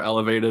little bit more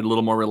elevated, a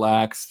little more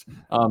relaxed.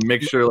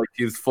 Make sure like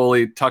he's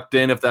fully tucked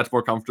in if that's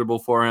more comfortable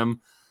for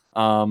him.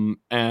 And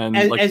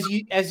As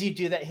you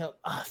do that, he'll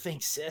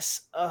thanks,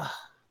 sis.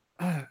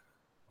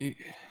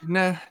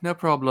 no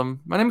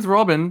problem. My name's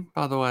Robin,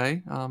 by the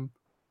way.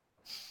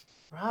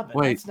 Robin,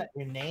 Wait. that's not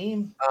your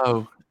name.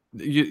 Oh,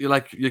 you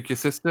like your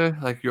sister?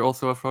 Like you're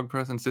also a frog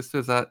person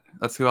sister?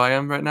 That's who I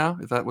am right now?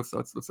 Is that what's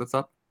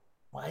up?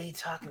 Why are you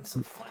talking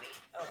so funny?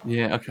 Oh.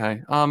 Yeah,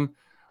 okay. Well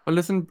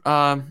listen,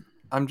 I'm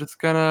just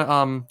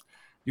gonna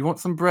you want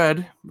some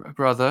bread,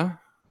 brother?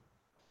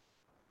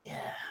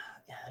 Yeah,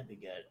 that'd be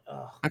good.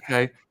 Oh.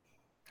 Okay.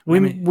 We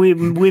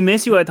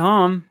miss you at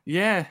home.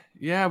 Yeah,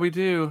 we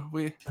do.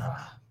 We Ugh.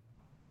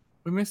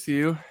 miss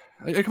you.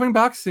 Are you coming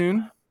back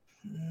soon?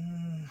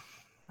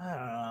 I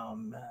don't know,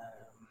 man.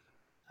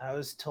 I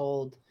was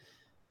told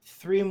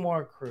 3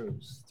 more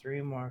crews.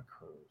 3 more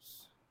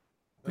crews.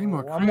 3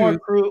 more One more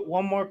crew.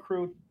 One more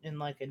crew in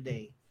like a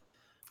day.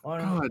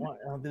 God.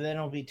 Then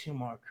it'll be 2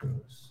 more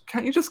crews.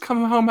 Can't you just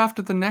come home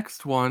after the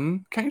next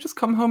one? Can't you just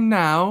come home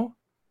now?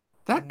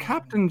 That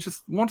captain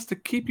just wants to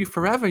keep you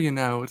forever, you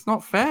know. It's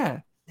not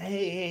fair.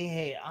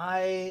 Hey!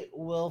 I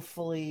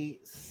willfully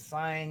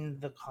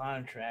signed the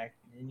contract,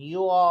 and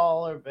you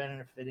all are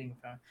benefiting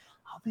from.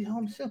 I'll be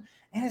home soon,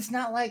 and it's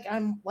not like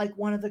I'm like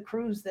one of the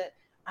crews that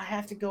I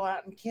have to go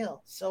out and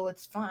kill. So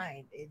it's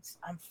fine.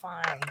 I'm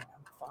fine.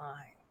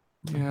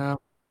 Yeah.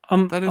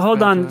 That is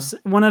Hold on. better.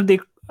 One of the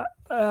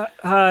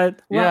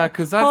Yeah,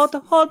 because that's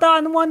hold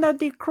on. One of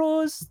the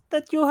crews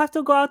that you have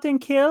to go out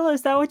and kill.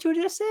 Is that what you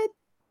just said?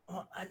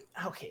 Well,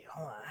 okay,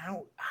 hold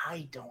on.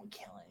 I don't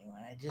kill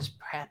anyone. I just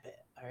prep it.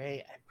 All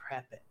right, I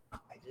prep it.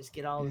 I just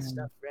get all the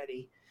stuff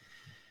ready,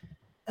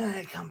 and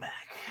I come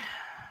back.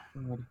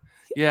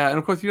 Yeah, and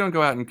of course you don't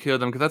go out and kill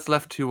them because that's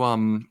left to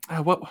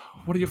what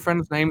are your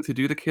friends' names who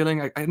do the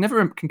killing? I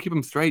never can keep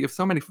them straight. You have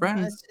so many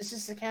friends. It's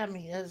just the captain.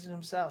 He does it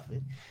himself.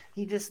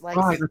 He just likes.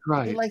 Right, that's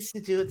right. He likes to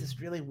do it this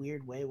really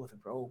weird way with a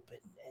rope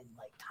and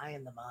like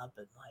tying them up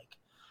and like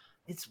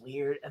it's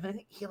weird. And then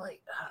he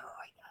like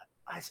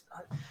I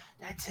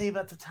tell you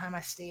about the time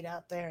I stayed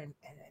out there and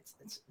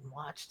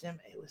watched him.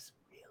 It was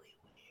really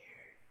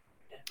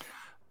weird.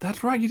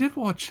 That's right. You did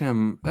watch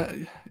him,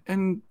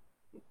 and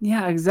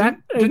Yeah,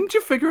 exactly. didn't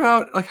you figure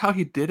out like how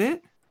he did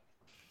it?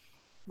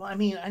 Well, I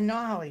mean, I know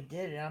how he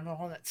did it. I'm the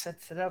one that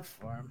sets it up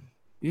for him.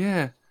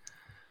 Yeah.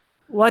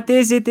 What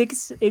is it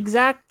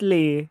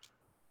exactly?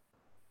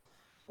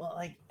 Well,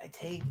 like I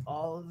take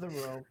all of the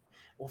rope.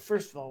 Well,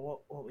 first of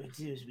all, what we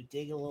do is we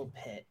dig a little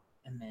pit,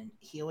 and then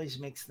he always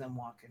makes them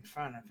walk in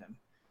front of him,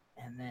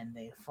 and then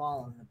they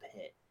fall in the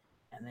pit,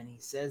 and then he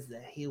says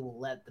that he will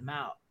let them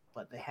out,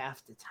 but they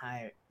have to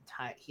tie.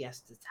 He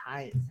has to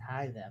tie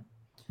them,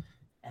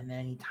 and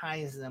then he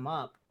ties them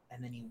up,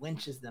 and then he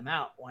winches them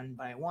out one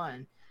by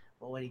one.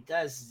 But what he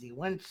does is he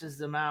winches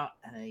them out,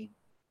 and then he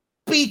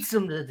beats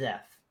them to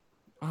death.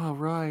 Oh,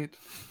 right.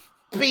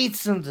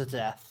 Beats them to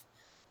death,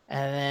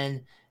 and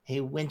then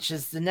he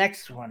winches the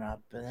next one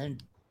up and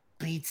then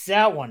beats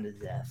that one to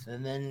death,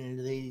 and then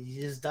he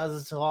just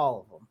does it to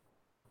all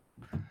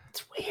of them.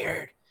 It's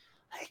weird.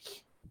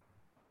 Like,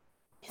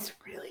 it's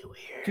really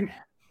weird.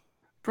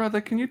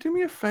 Brother, can you do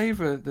me a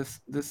favor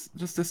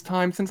this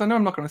time, since I know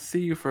I'm not going to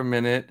see you for a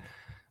minute?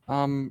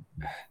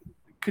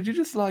 Could you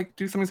just like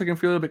do something so I can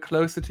feel a little bit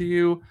closer to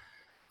you?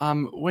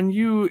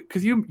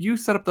 Because you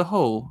set up the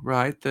hole,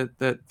 right?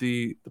 That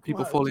the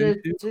people fall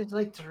into. There's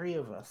like three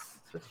of us.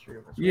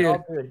 Yeah. We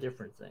all do a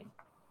different thing.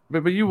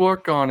 But you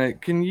work on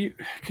it. Can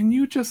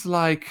you just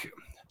like,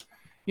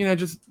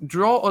 just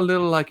draw a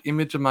little like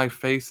image of my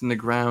face in the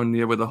ground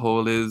near where the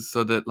hole is,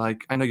 so that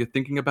like I know you're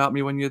thinking about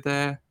me when you're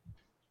there.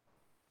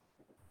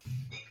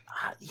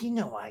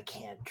 I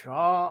can't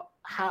draw.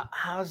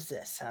 How's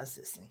this?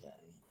 Again?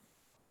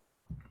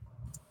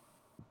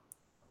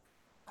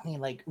 He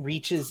like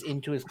reaches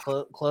into his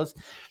clothes,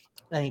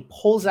 and he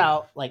pulls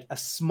out like a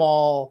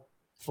small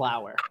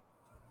flower,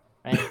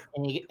 right?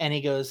 and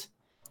he goes,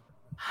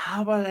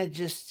 "How about I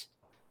just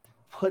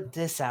put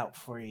this out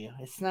for you?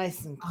 It's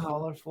nice and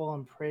colorful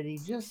and pretty,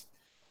 just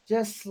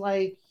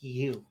like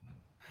you."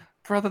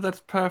 Brother,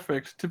 that's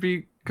perfect. To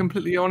be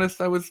completely honest,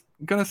 I was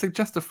gonna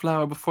suggest a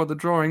flower before the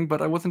drawing,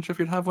 but I wasn't sure if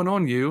you'd have one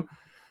on you.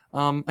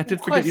 I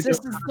did forget you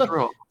didn't have a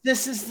draw.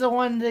 This is the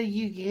one that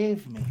you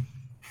gave me.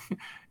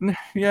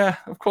 Yeah,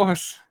 of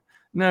course.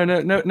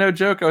 No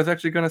joke. I was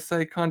actually gonna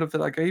say kind of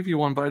that I gave you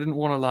one, but I didn't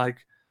want to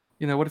like,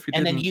 what if you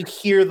didn't? And then you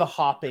hear the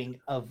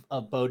hopping of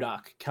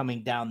Bodok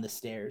coming down the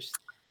stairs.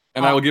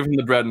 And I will give him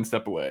the bread and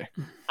step away.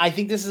 I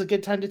think this is a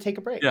good time to take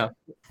a break. Yeah.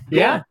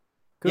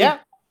 Cool. Yeah.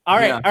 All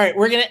right. Yeah. All right.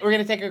 We're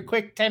gonna take a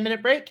quick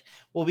 10-minute break.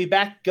 We'll be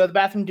back. Go to the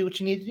bathroom. Do what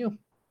you need to do.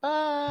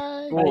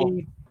 Bye.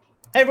 Cool. Bye.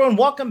 Hey everyone,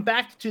 welcome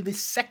back to the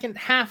second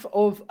half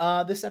of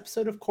this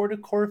episode of Court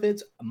of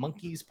Corvid's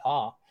Monkey's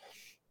Paw.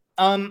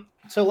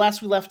 So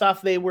last we left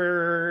off, they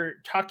were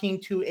talking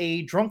to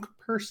a drunk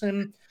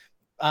person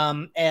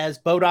as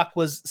Bodok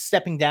was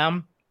stepping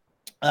down.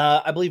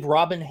 I believe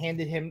Robin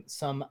handed him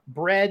some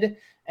bread,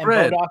 and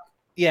Bodok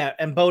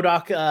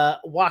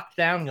walked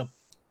down and go,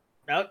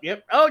 "Oh,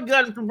 yep. Oh, you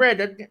got some bread.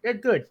 That's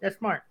good. That's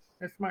smart.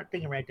 That's smart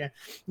thinking right there.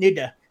 Need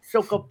to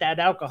soak up that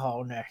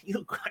alcohol in there.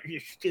 You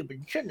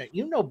stupid shouldn't.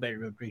 You know better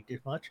to drink this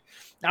much.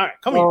 All right,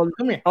 come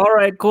here. All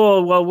right,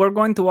 cool. Well, we're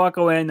going to walk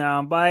away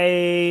now.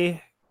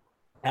 Bye.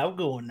 How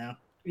going now?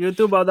 You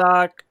too,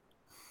 Bodok.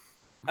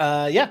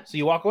 Yeah. So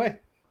you walk away.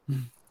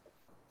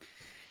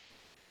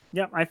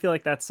 Yeah, I feel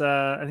like that's.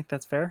 I think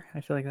that's fair.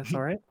 I feel like that's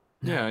all right.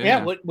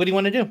 Yeah. What do you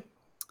want to do?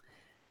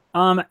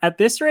 At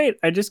this rate,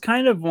 I just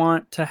kind of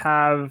want to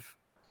have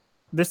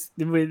this.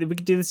 We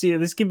could do this.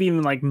 This could be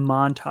even like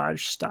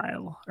montage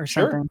style or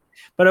something. Sure.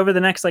 But over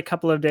the next like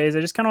couple of days, I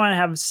just kind of want to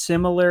have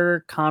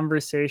similar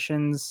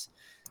conversations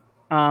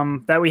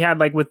that we had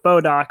like with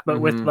Bodok, but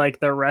with like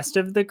the rest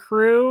of the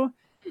crew.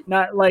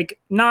 Not like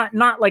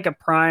a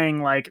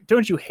prying like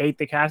don't you hate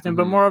the captain,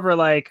 but more over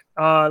like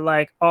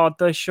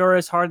the sure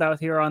is hard out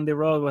here on the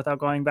road without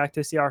going back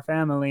to see our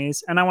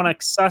families. And I want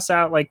to suss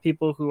out like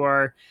people who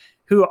are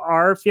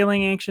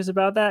feeling anxious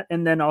about that,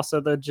 and then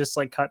also the just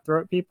like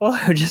cutthroat people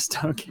who just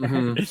don't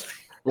care.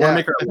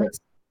 Yeah,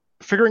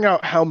 figuring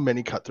out how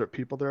many cutthroat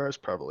people there are is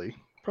probably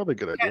a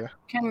good idea.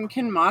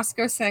 Can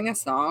Moscow sing a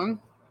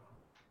song?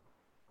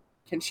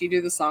 Can she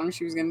do the song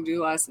she was going to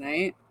do last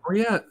night? Oh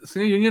yeah,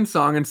 sing a Union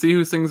song and see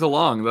who sings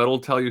along. That'll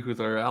tell you who's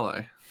our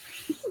ally.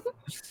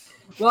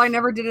 Well, I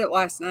never did it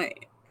last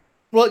night.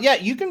 Well, yeah,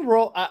 you can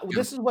roll.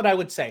 This is what I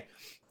would say.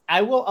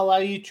 I will allow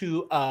you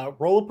to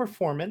roll a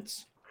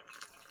performance,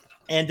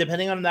 and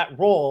depending on that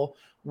roll,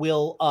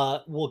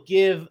 we'll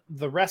give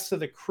the rest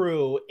of the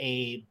crew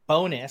a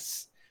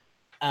bonus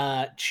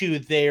to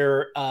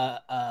their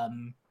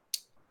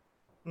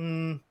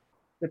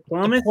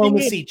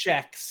diplomacy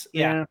checks.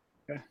 Yeah.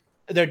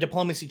 Their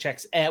diplomacy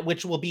checks,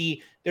 which will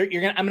be I'm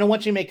gonna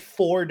want you to make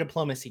 4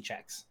 diplomacy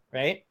checks,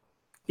 right?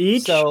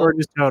 Each or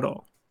just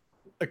total?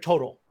 A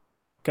total.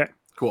 Okay,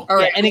 cool. All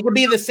right, and it could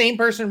be the same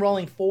person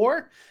rolling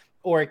 4,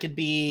 or it could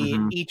be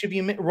each of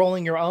you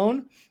rolling your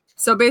own.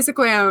 So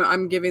basically,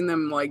 I'm giving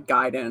them like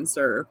guidance,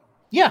 or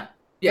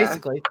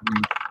basically.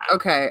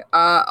 Okay.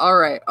 All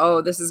right.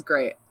 Oh, this is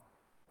great.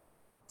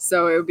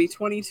 So it would be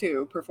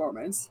 22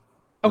 performance.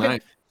 Okay.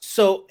 Nice.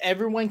 So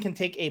everyone can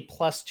take a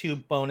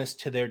 +2 bonus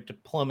to their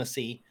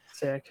diplomacy.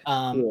 Sick.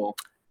 Cool.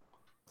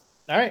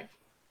 All right.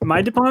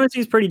 My diplomacy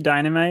is pretty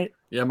dynamite.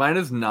 Yeah, mine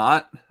is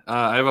not.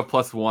 I have a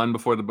 +1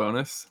 before the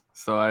bonus,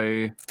 so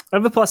I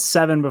have a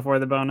 +7 before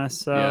the bonus.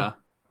 So yeah,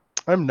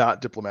 I'm not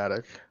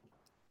diplomatic.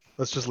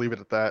 Let's just leave it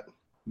at that.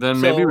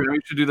 Then maybe we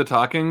should do the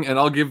talking, and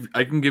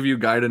I can give you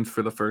guidance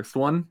for the first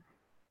one.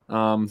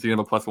 So you have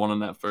a +1 on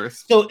that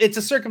first. So it's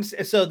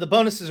a so the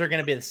bonuses are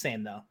going to be the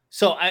same though.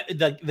 So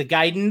the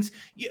guidance,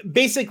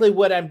 basically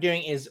what I'm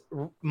doing is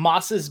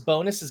Moss's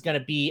bonus is going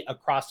to be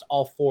across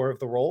all 4 of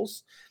the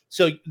rolls.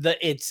 So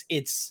it's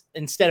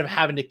instead of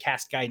having to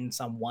cast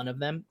guidance on one of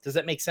them. Does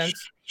that make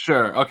sense?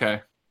 Sure.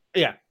 Okay.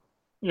 Yeah.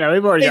 Yeah,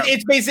 we've already.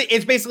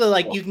 It's basically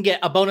like cool. You can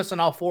get a bonus on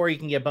all 4. You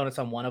can get a bonus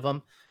on one of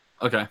them.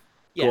 Okay.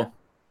 Yeah. Cool.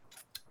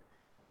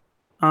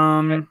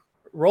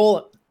 Roll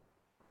it.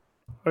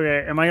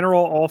 Okay, am I gonna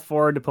roll all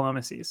 4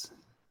 diplomacies?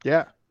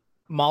 Yeah.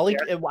 Molly.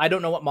 I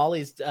don't know what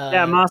Molly's.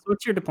 Yeah, Moss,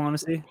 what's your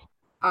diplomacy?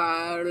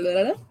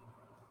 Let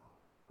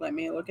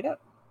me look it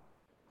up.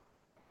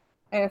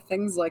 I have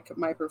things like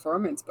my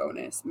performance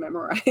bonus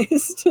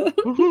memorized. Yeah,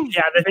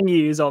 the thing you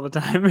use all the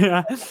time.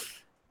 Yeah.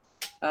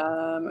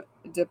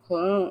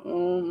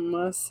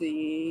 Diplomacy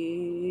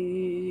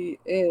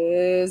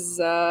is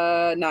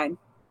 9.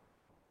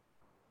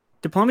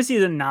 Diplomacy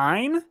is a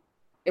 9?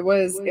 It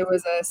was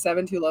a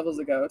 7 2 levels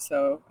ago,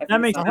 so I think That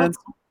makes sense.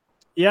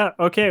 Yeah,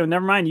 okay, well,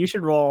 never mind. You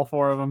should roll all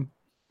 4 of them.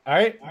 All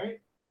right.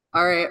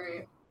 All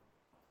right.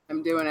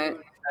 I'm doing it.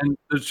 And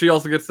she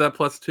also gets that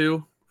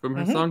 +2 from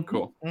her song?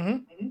 Cool.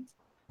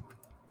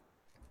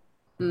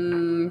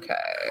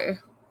 Okay.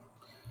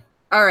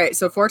 All right,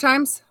 so 4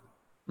 times?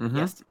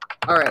 Yes.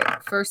 All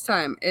right, first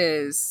time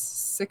is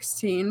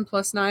 16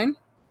 plus 9?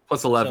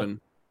 +11.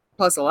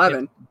 Plus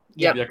 11.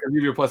 Yeah, because you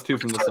have your +2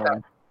 from the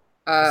song.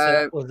 So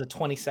that was the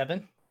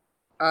 27.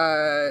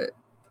 The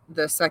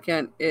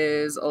second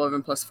is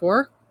 11 plus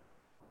 4.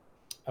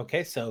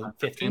 Okay, so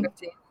 15.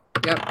 15.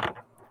 Yep.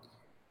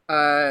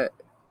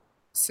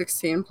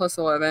 16 plus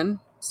 11.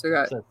 So we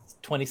got. So it's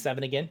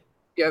 27 again.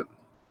 Yep.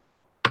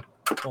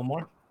 One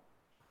more.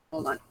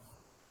 Hold on.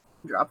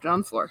 Dropped it on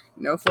the floor.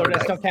 No Floor floor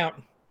dice dice. don't count.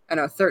 I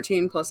know.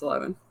 13 plus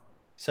 11.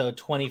 So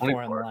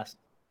 24 on the last.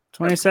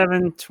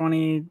 27,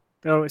 20.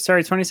 Oh,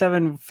 sorry,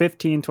 27,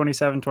 15,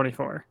 27,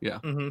 24. Yeah.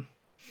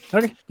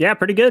 Okay. Yeah,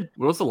 pretty good.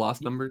 What was the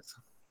lost numbers?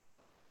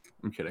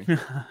 I'm kidding.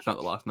 It's not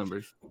the lost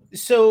numbers.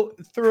 So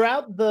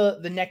throughout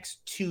the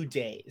next 2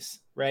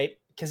 days, right?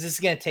 Because this is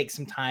going to take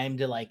some time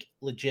to like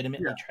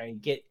legitimately try to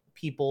get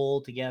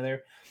people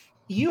together.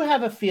 You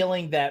have a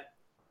feeling that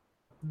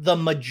the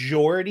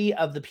majority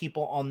of the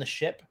people on the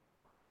ship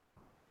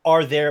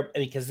are there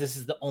because this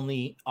is the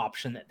only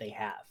option that they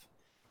have,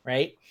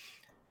 right?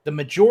 The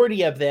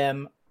majority of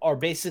them are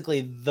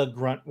basically the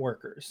grunt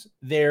workers.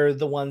 They're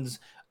the ones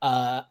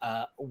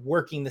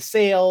working the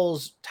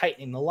sails,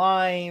 tightening the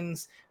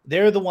lines.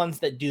 They're the ones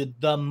that do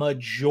the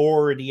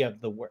majority of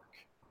the work.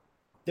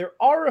 There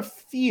are a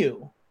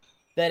few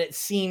that it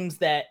seems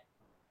that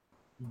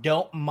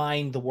don't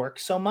mind the work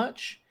so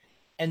much.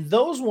 And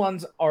those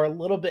ones are a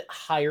little bit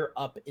higher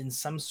up in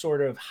some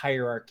sort of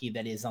hierarchy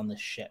that is on the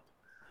ship.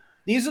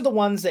 These are the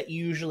ones that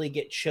usually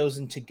get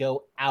chosen to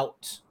go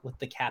out with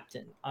the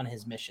captain on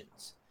his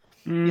missions.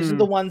 These are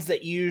the ones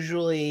that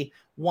usually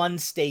one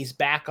stays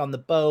back on the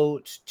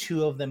boat,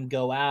 2 of them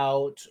go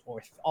out,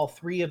 or all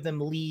 3 of them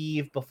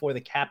leave before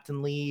the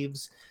captain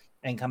leaves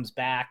and comes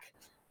back.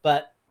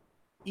 But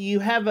you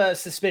have a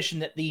suspicion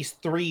that these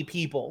 3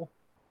 people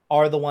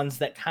are the ones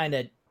that kind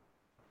of,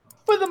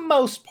 for the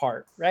most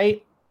part,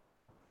 right,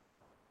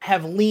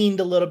 have leaned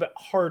a little bit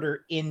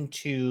harder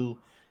into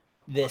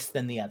this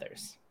than the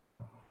others.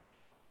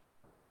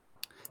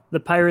 The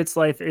pirate's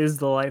life is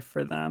the life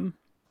for them.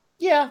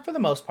 Yeah, for the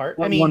most part.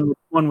 I mean,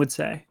 one would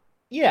say.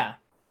 Yeah.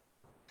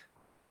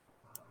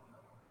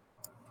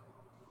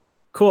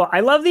 Cool.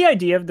 I love the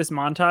idea of this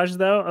montage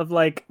though, of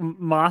like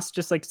Moss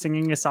just like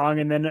singing a song,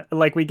 and then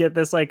like we get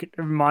this like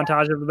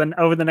montage of then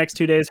over the next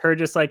 2 days, her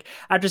just like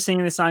after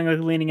singing the song, like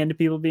leaning into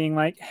people, being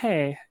like,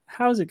 "Hey,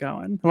 how's it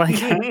going?" Like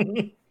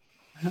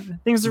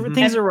things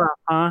are rough,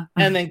 huh?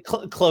 And then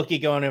Clokey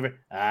going over.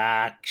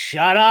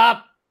 Shut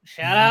up!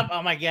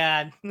 Oh my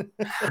god.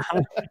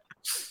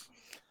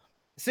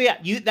 So yeah,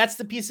 that's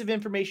the piece of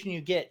information you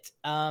get.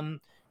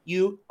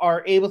 You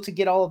are able to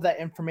get all of that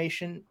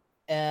information.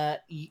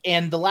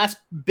 And the last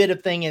bit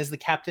of thing is the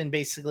captain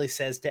basically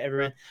says to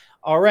everyone,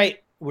 all right,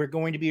 we're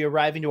going to be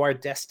arriving to our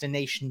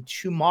destination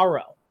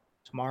tomorrow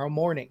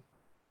morning.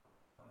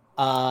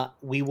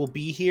 We will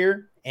be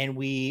here and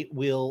we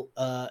will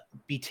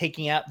be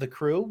taking out the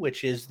crew,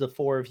 which is the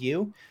 4 of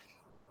you,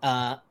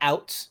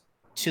 out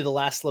to the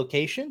last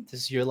location.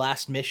 This is your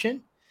last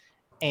mission.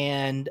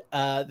 And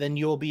then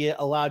you'll be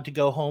allowed to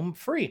go home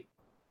free.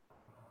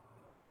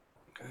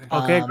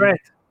 Okay, great.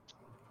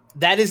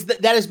 That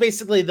is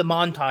basically the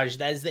montage.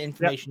 That is the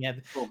information you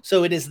have. Cool.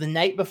 So it is the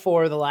night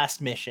before the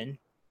last mission.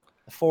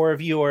 The 4 of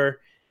you are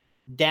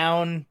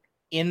down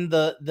in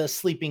the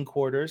sleeping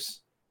quarters.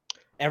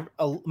 A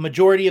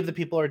majority of the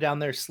people are down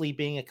there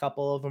sleeping. A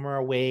couple of them are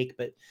awake,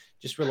 but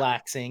just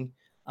relaxing.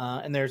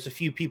 And there's a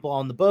few people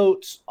on the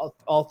boats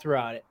all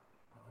throughout it.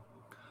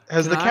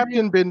 Has the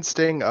captain been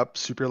staying up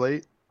super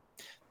late?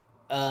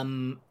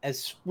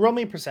 As roll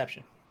me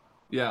perception.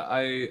 Yeah,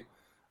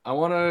 I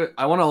want to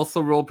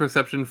also roll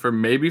perception for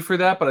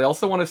that, but I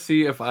also want to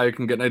see if I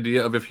can get an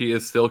idea of if he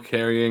is still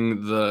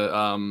carrying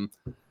the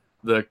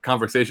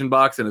conversation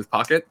box in his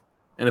pocket,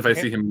 and if I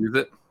see him use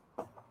it.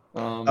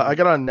 I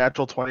got a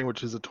natural 20,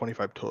 which is a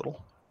 25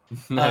 total.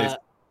 Nice.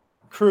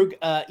 Krug,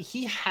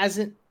 he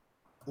hasn't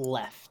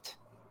left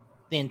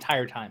the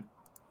entire time.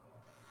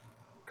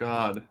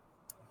 God.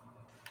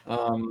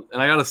 And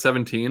I got a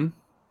 17.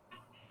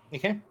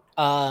 Okay.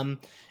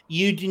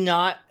 You do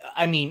not.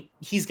 I mean,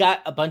 he's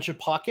got a bunch of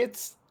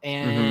pockets,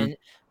 and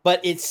but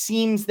it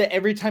seems that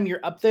every time you're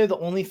up there, the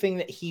only thing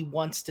that he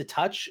wants to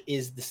touch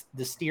is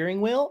the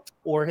steering wheel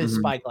or his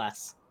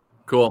spyglass.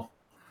 Cool.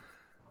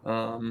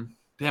 Damn,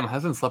 it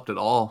hasn't slept at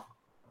all.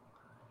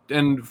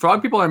 And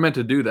frog people are meant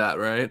to do that,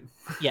 right?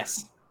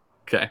 Yes.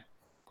 Okay.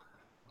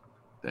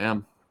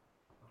 Damn.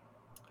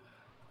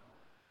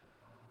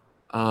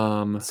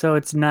 So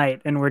it's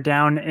night, and we're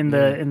down in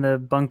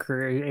the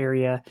bunker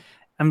area.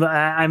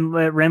 I'm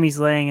Remy's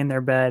laying in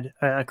their bed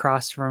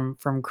across from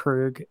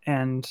Krug,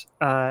 and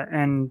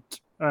Robin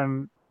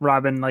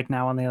like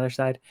now on the other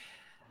side.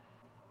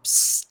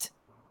 Psst.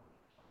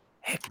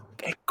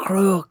 Hey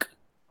Krug.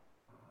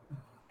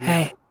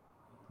 Yeah. Hey.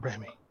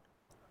 Remy.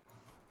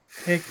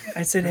 Hey,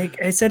 I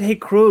said hey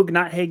Krug,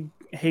 not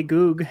hey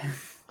Goog.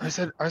 I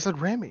said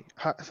Remy.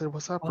 I said,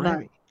 what's up, Hold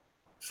Remy? on.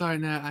 Sorry,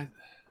 Nat.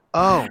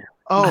 Oh.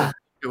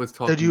 It was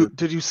talking.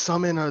 Did you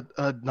summon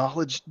a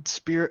knowledge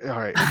spirit? All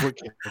right,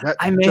 that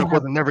I may joke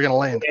have- was never gonna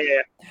land.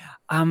 Yeah.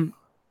 I'm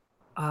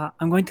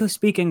going to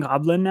speak in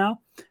Goblin now.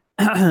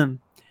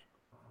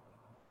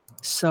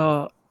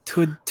 So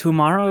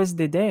tomorrow is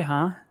the day,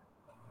 huh?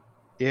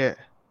 Yeah.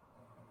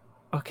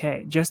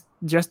 Okay, just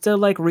to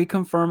like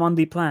reconfirm on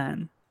the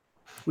plan.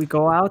 We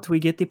go out, we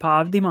get the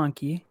paw of the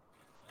monkey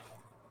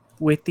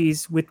with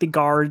the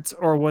guards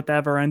or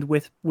whatever, and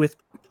with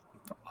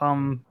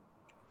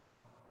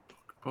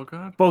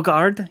Bogart?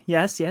 Bogard.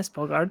 Yes,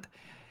 Bogard.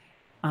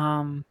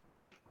 And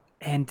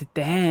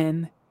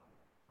then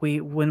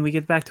when we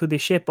get back to the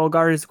ship,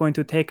 Bogard is going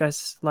to take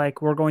us,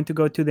 like, we're going to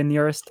go to the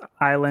nearest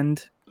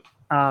island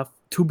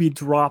to be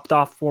dropped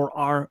off for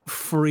our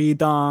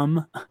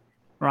freedom,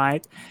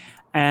 right?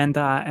 And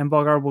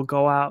Bogard will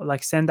go out,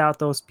 like, send out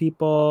those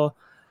people.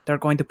 They're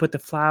going to put the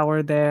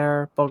flower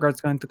there.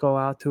 Bogard's going to go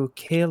out to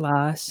kill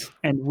us,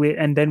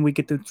 and then we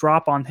get to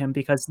drop on him,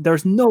 because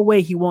there's no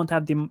way he won't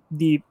have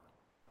the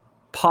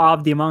paw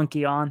of the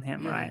monkey on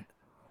him, right?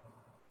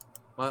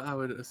 Well, I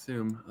would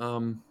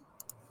assume.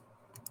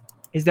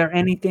 Is there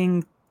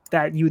anything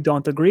that you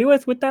don't agree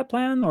with that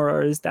plan,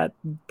 or is that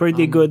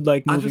pretty good,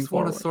 like, moving I just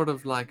want forward? to sort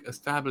of like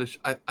establish.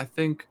 I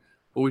think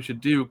what we should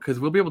do, because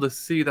we'll be able to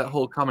see that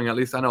hole coming. At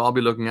least I know I'll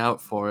be looking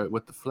out for it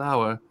with the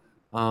flower.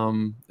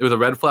 It was a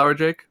red flower,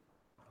 Jake.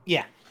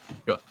 Yeah.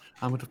 Good.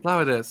 With the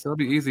flower there, so it'll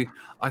be easy.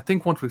 I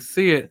think once we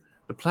see it,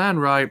 the plan,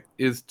 right,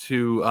 is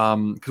to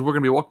because we're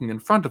gonna be walking in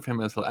front of him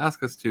as he'll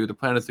ask us to. The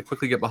plan is to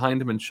quickly get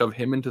behind him and shove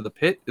him into the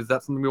pit. Is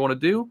that something we want to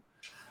do?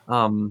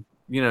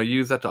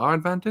 Use that to our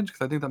advantage,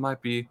 because I think that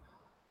might be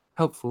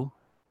helpful.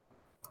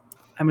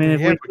 I mean,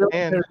 if Yeah, we we feel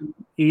can. there's an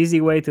easy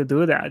way to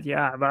do that,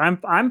 yeah. But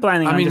I'm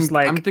planning on just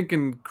like, I'm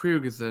thinking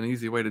Krug is an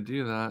easy way to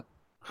do that.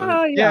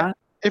 oh yeah.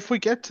 If we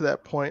get to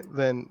that point,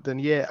 then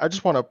yeah, I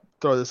just want to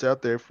throw this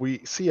out there. If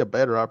we see a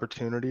better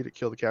opportunity to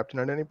kill the captain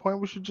at any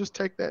point, we should just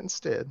take that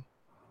instead.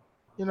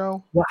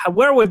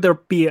 Where would there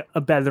be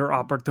a better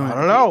opportunity?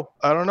 I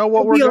don't know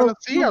what we're gonna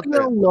see out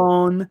there.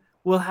 Alone,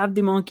 we'll have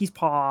the monkey's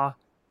paw,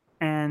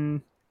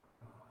 and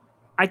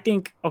I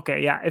think,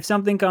 okay, yeah. If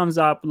something comes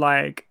up,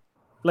 like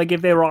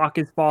if the rock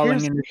is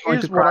falling and it's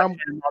going to crash,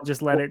 I'll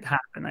just let it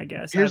happen, I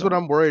guess. Here's what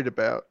I'm worried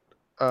about.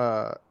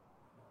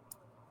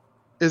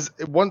 Is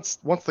once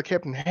the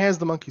captain has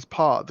the monkey's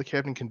paw, the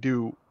captain can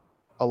do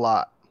a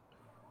lot.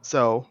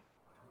 So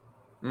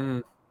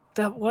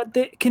what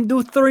they can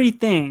do 3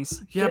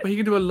 things. Yeah, but he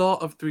can do a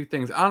lot of 3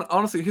 things.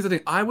 Honestly, here's the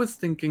thing. I was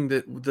thinking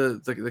that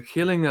the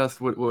killing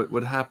us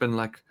would happen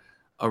like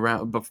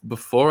around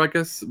before, I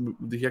guess,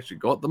 he actually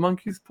got the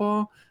monkey's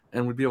paw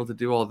and would be able to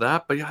do all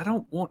that. But yeah, I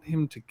don't want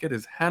him to get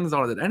his hands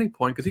on it at any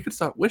point, because he could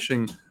start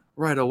wishing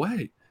right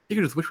away. He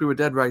could just wish we were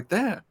dead right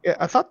there. yeah,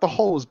 I thought the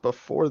hole was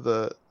before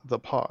the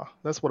paw.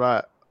 That's what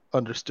I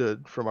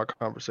understood from our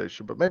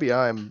conversation. But maybe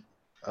I'm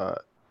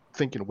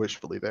thinking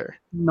wishfully there.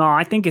 No,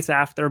 I think it's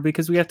after,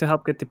 because we have to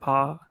help get the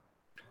paw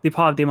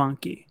of the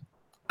monkey.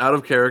 Out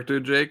of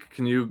character, Jake,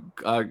 can you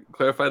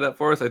clarify that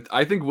for us?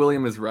 I think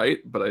William is right,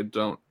 but I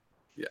don't.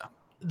 Yeah.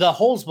 The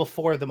hole's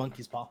before the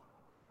monkey's paw.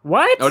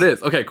 What? Oh, it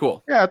is. Okay,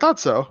 cool. Yeah, I thought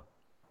so.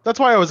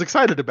 That's why I was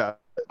excited about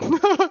it.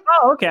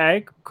 Oh,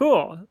 okay,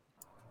 cool.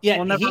 Yeah,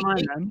 Well, never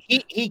mind then.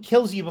 he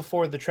kills you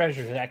before the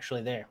treasure is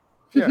actually there.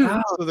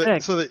 Yeah, Oh,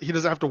 so that he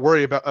doesn't have to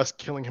worry about us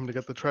killing him to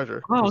get the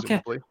treasure. Oh,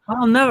 okay. presumably.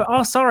 Oh no!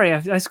 Oh, sorry,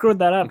 I screwed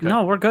that up. Okay.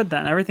 No, we're good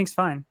then. Everything's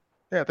fine.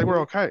 Yeah, I think we're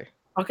okay.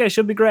 Okay,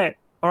 should be great.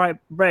 All right,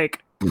 break.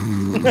 Wow,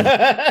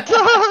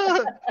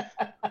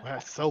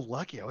 so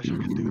lucky. I wish I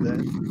could do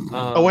that.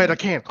 Oh wait, I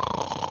can't.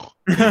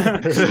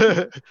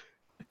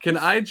 Can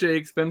I,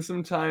 Jake, spend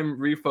some time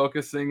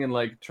refocusing and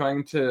like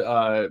trying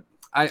to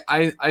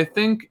I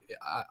think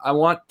I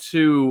want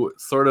to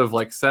sort of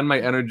like send my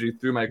energy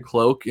through my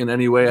cloak in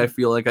any way I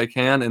feel like I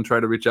can and try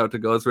to reach out to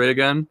Gozray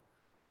again.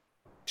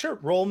 Sure,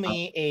 roll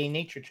me a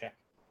nature check.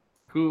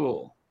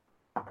 Cool.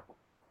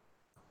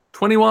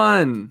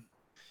 21.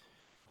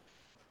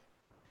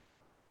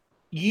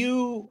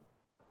 You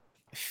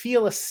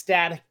feel a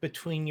static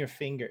between your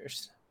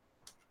fingers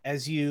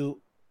as you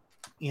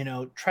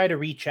try to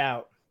reach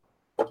out,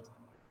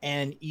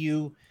 and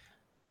you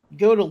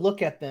go to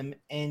look at them,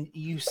 and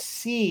you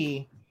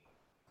see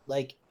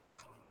like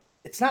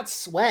it's not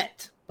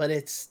sweat, but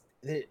it's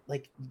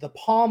like the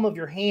palm of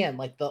your hand,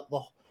 like the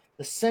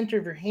center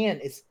of your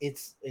hand.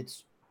 It's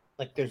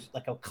like there's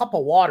like a cup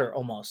of water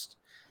almost,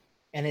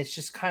 and it's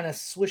just kind of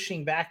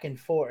swishing back and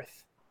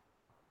forth.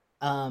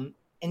 And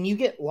you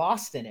get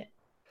lost in it,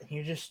 and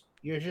you're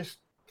just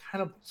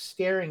kind of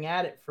staring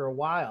at it for a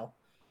while,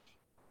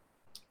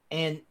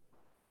 and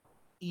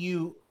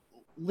you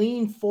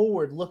lean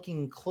forward,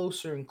 looking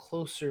closer and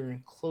closer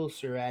and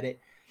closer at it,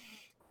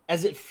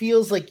 as it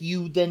feels like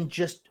you then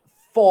just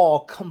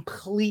fall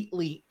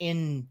completely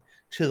into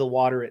the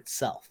water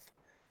itself.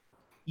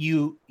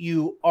 You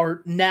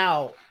are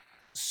now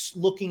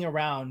looking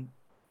around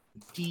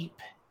deep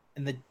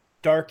in the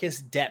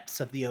darkest depths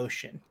of the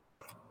ocean,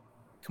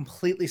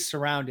 completely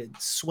surrounded,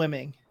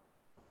 swimming.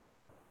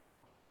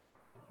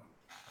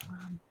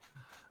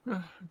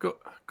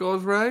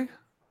 Goes Ray?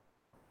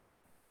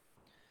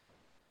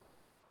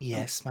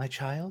 Yes, my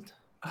child.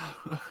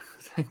 Oh,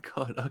 thank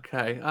God.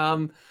 Okay.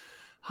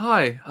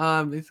 Hi.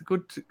 It's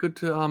good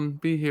to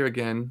be here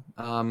again.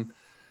 I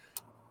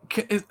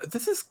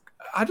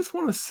just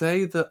want to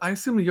say that I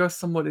assume you're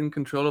somewhat in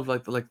control of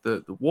like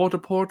the water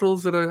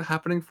portals that are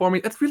happening for me.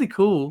 It's really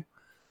cool.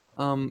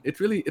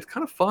 It's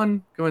kind of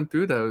fun going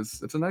through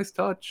those. It's a nice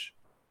touch.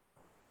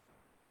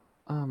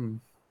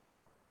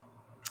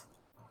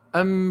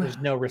 There's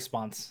no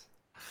response.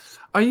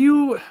 Are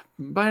you,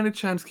 by any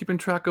chance, keeping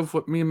track of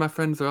what me and my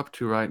friends are up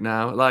to right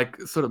now?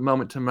 Like, sort of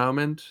moment to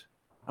moment?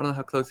 I don't know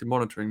how close you're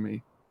monitoring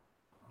me.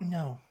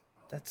 No,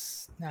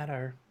 that's not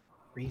our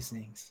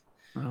reasonings.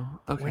 Oh,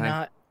 okay. We're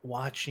not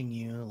watching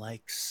you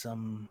like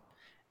some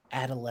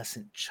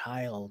adolescent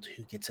child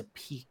who gets a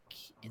peek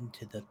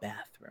into the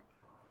bathroom.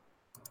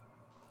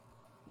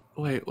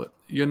 Wait, what?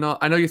 You're not?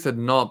 I know you said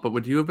not, but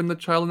would you have been the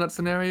child in that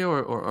scenario,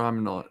 or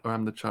I'm not, or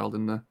I'm the child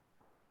in the...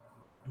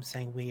 I'm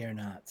saying we are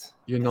not.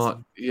 You're not,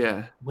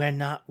 yeah. We're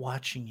not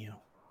watching you.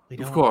 We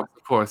don't.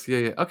 Of course,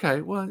 yeah.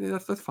 Okay, well, yeah,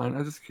 that's fine. I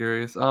was just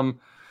curious.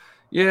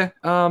 Yeah.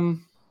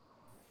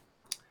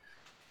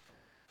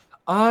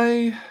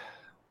 I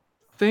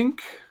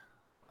think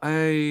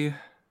I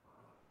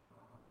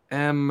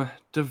am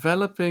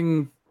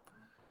developing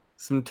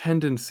some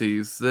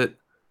tendencies that,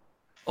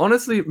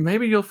 honestly,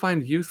 maybe you'll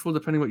find useful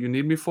depending what you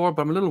need me for.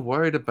 But I'm a little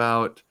worried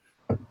about.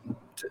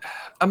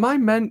 Am I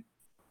meant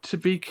to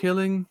be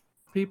killing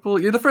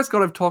people? You're the first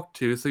god I've talked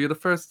to, so you're the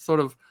first sort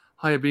of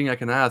higher being I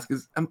can ask.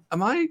 Am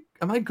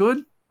I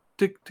good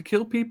to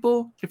kill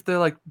people if they're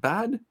like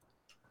bad?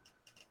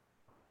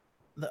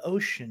 The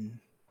ocean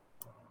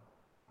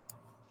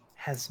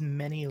has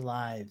many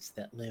lives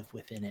that live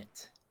within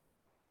it.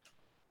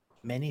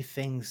 Many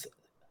things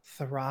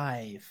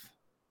thrive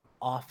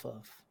off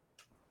of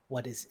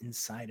what is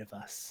inside of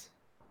us.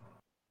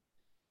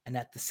 And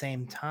at the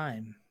same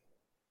time,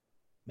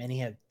 many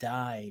have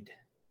died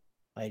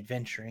by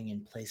adventuring in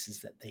places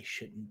that they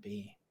shouldn't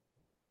be.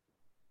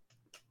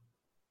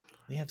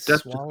 We have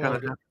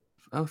swallowed...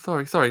 Oh,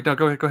 sorry. No,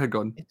 go ahead,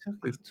 Gordon. It's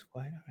okay. It's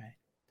quite all right.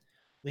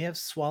 We have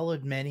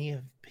swallowed many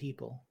of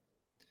people.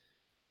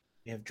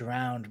 We have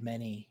drowned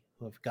many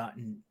who have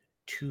gotten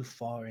too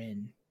far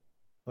in,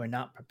 who are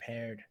not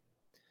prepared.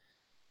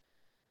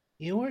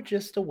 You are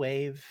just a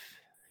wave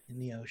in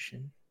the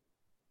ocean.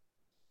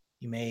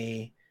 You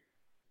may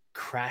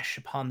crash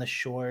upon the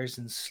shores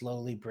and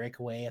slowly break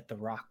away at the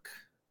rock.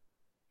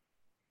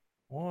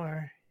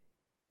 Or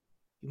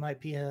you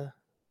might be a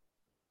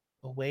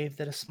wave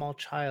that a small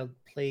child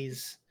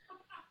plays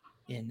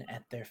in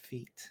at their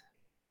feet.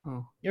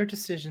 Oh. Your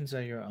decisions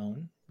are your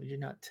own. We do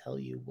not tell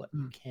you what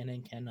you can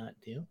and cannot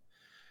do.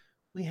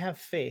 We have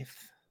faith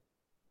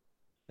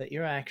that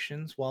your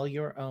actions, while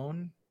your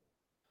own,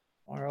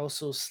 are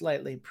also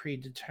slightly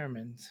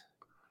predetermined.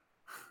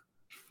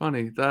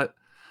 Funny, that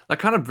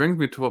kind of brings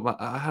me to what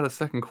I had a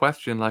second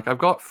question. Like, I've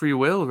got free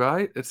will,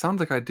 right? It sounds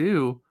like I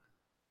do.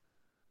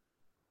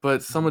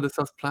 But some of the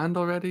stuff's planned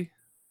already?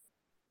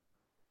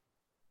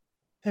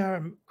 There are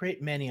a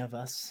great many of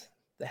us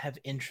that have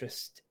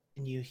interest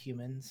in you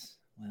humans.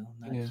 Well,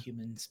 not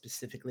humans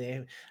specifically.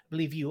 I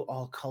believe you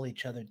all call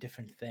each other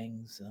different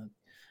things.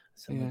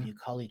 Some of you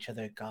call each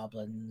other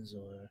goblins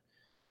or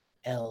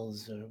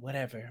elves or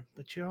whatever,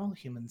 but you're all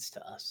humans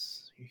to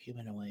us. You're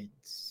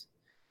humanoids.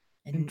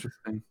 And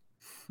interesting.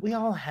 We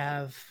all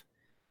have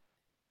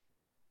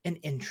an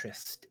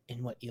interest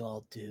in what you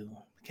all do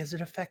because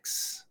it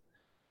affects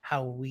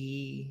how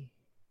we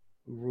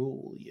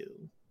rule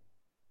you.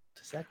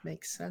 Does that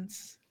make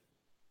sense?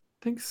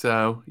 I think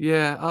so.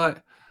 Yeah,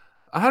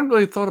 I hadn't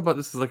really thought about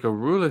this as like a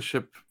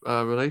rulership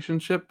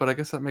relationship, but I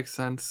guess that makes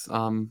sense.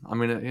 I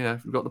mean, yeah,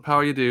 if you've got the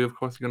power you do, of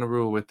course you're gonna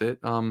rule with it.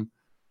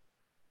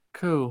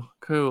 Cool.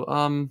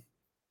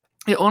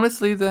 Yeah,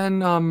 honestly,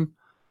 then,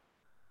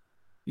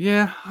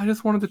 yeah, I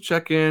just wanted to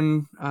check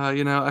in.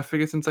 I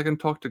figured since I can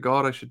talk to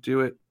God, I should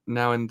do it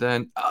now and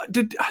then.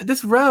 Did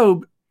this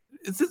robe?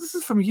 This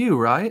is from you,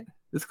 right?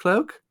 This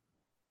cloak?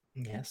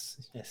 Yes,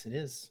 it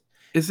is.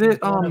 Is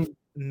it one of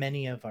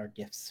many of our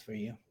gifts for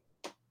you?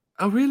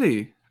 Oh,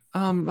 really?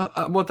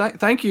 Well,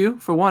 thank you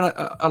for one.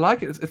 I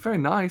like it. It's very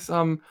nice.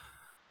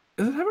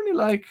 Does it have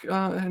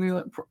any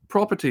like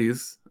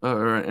properties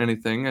or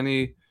anything?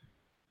 Anything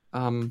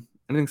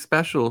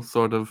special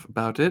sort of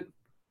about it?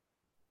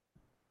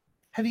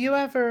 Have you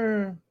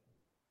ever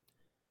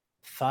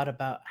thought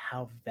about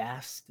how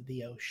vast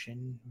the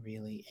ocean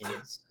really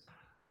is?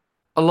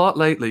 A lot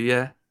lately,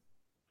 yeah.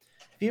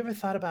 Have you ever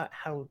thought about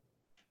how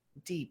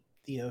deep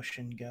the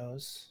ocean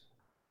goes?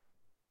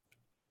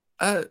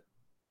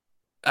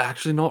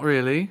 Actually, not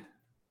really.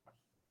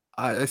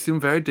 I assume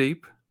very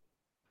deep.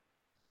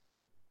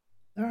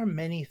 There are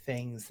many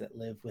things that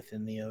live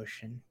within the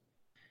ocean,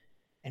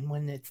 and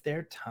when it's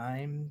their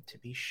time to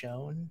be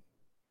shown,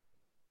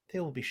 they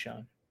will be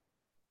shown.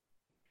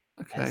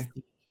 Okay. As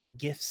the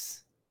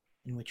gifts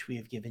in which we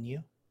have given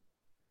you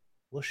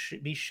will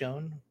be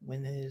shown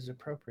when it is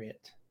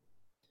appropriate.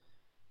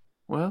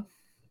 Well,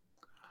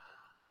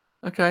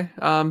 okay.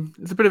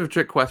 It's a bit of a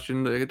trick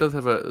question. It does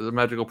have the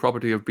magical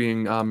property of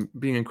being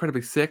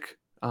incredibly sick.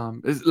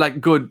 It's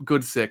like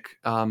good sick.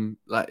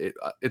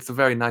 It's a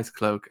very nice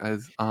cloak,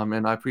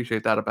 and I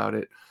appreciate that about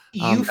it.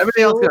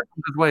 Everything else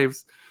comes as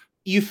waves.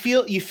 You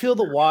feel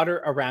the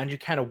water around you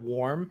kind of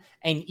warm,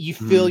 and you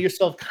feel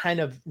yourself kind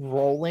of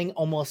rolling,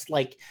 almost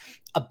like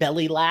a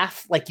belly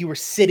laugh, like you were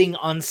sitting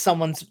on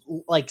someone's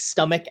like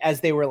stomach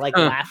as they were like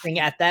laughing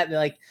at that. They're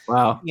like,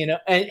 wow,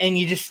 and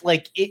you just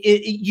like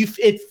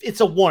it's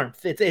a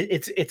warmth.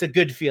 It's a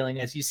good feeling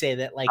as you say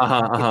that. Like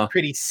it's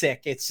pretty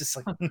sick. It's just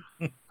like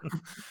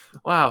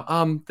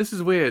wow. This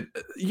is weird.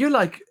 You're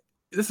like,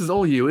 this is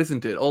all you,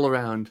 isn't it? All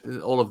around,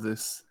 all of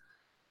this.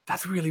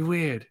 That's really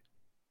weird.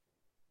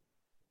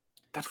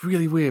 That's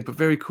really weird, but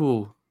very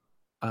cool,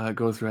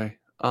 Gozray.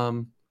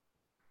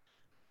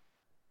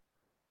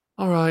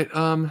 All right.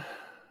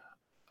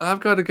 I've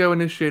got to go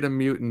initiate a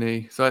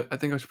mutiny, so I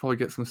think I should probably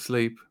get some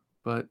sleep.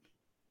 But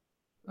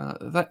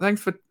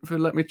thanks for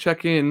letting me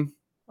check in.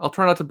 I'll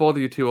try not to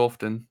bother you too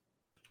often.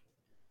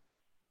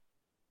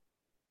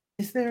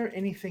 Is there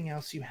anything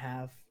else you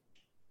have?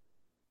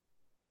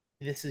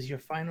 This is your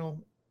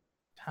final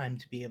time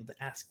to be able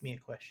to ask me a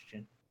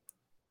question.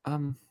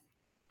 Am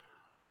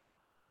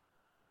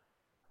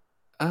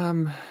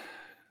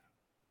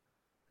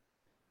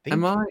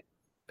I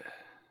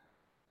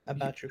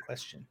about your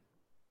question?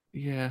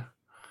 Yeah.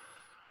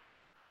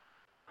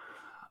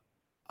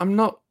 I'm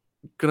not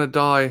gonna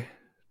die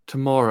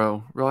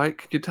tomorrow, right?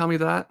 Can you tell me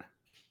that?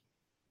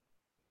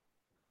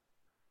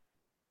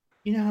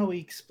 You know how we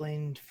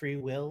explained free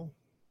will?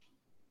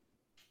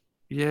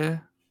 Yeah.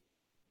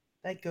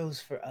 That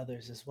goes for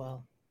others as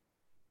well.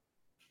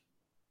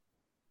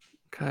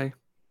 Okay.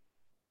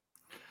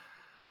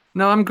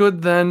 No, I'm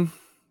good then.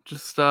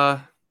 Just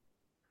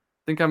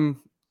think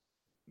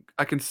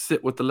I can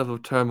sit with the level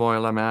of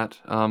turmoil I'm at.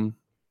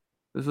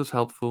 This is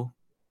helpful.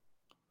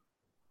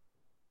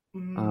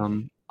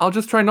 I'll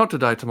just try not to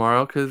die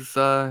tomorrow because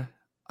I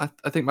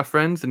think my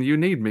friends and you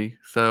need me,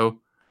 so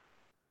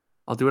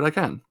I'll do what I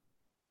can.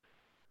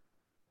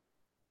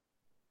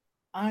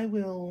 I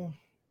will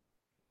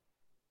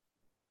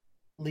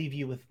leave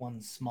you with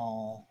one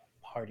small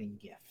parting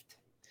gift.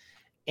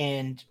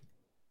 And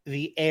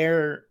the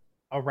air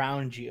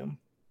around you,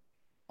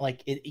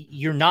 like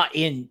you're not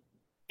in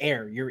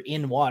air, you're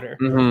in water,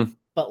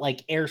 but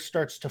like air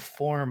starts to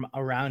form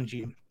around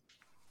you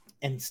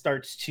and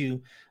starts to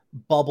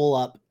bubble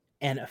up,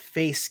 and a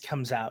face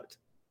comes out,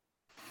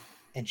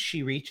 and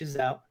she reaches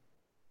out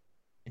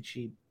and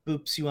she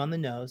boops you on the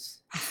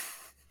nose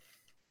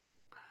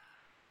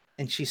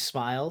and she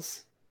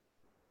smiles,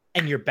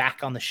 and you're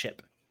back on the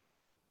ship.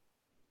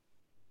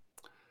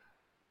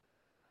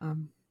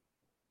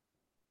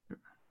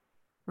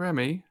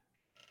 Remy?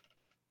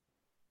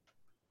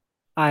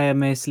 I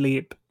am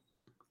asleep.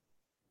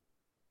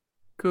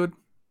 Good.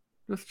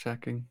 Just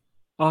checking.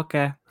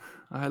 Okay.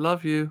 I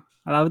love you.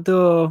 I love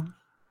you.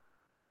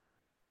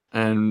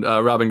 And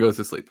Robin goes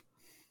to sleep.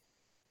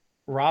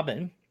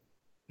 Robin,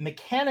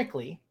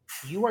 mechanically,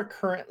 you are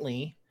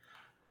currently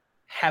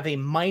have a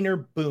minor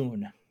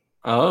boon.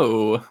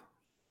 Oh.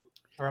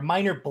 Or a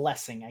minor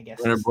blessing, I guess.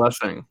 Minor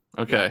blessing.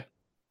 Okay.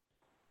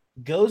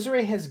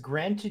 Gozray has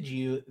granted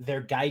you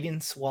their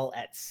guidance while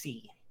at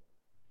sea.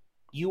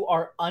 You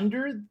are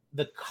under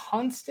the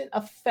constant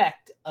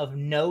effect of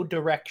no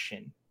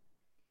direction.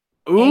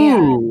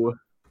 Ooh. And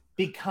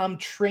become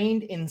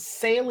trained in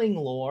sailing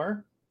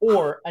lore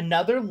or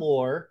another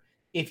lore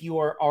if you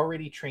are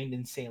already trained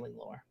in sailing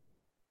lore.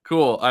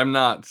 Cool. I'm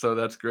not, so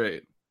that's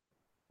great.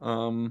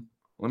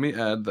 Let me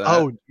add that.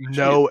 Oh,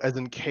 no, as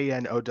in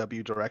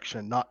KNOW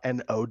direction, not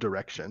NO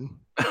direction.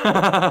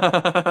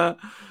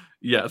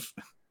 Yes.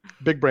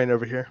 Big brain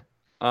over here.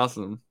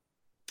 Awesome.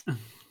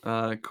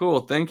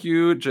 Cool. Thank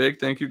you,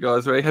 Jake. Thank you,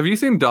 Gozray. Have you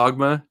seen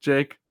Dogma,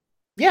 Jake?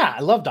 Yeah, I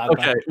love Dogma.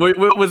 Okay. Wait,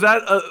 was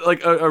that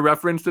a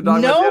reference to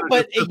Dogma? No,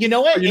 but you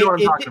know what? You know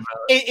what I'm talking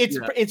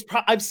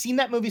about. I've seen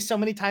that movie so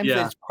many times that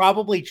Yeah. it's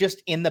probably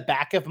just in the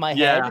back of my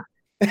head.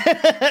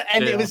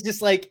 And it was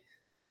just like,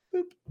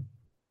 boop.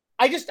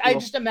 I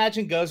just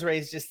imagine Gozray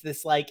is just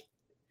this like,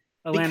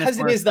 Alanis because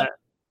it is the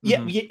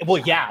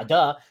Morissette. yeah,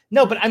 duh.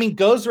 No, but I mean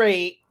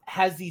Gozray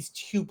has these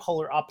two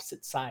polar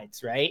opposite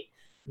sides, right?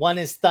 One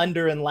is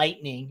thunder and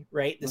lightning,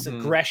 right? This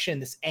aggression,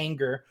 this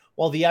anger,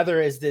 while the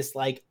other is this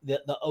like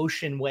the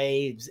ocean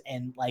waves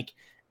and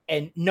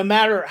no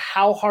matter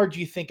how hard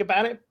you think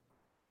about it,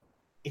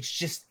 it's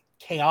just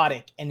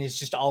chaotic and it's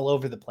just all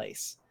over the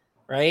place,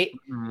 right?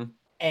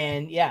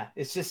 And yeah,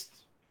 it's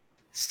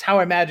how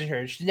I imagine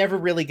her. She's never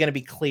really going to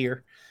be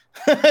clear.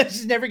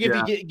 She's never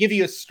give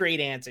you a straight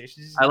answer.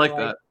 I like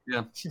that.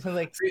 Yeah. She's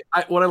like,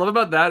 what I love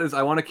about that is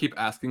I want to keep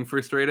asking for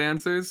straight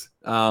answers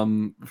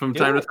from time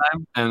to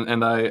time,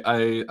 and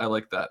I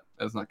like that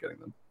as not getting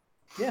them.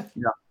 Yeah.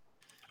 Yeah.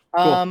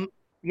 Cool.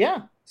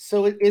 Yeah.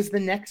 So it is the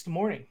next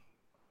morning.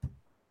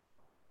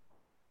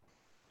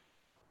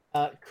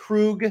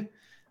 Krug,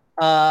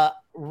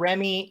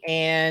 Remy,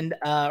 and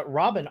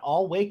Robin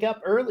all wake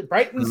up early,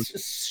 bright and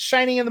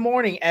shining in the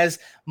morning as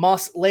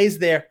Moss lays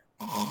there.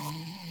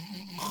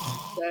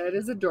 That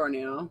is a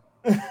doornail.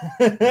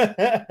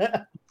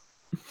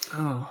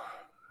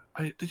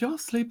 Did y'all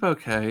sleep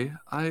okay?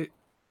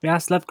 Yeah, I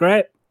slept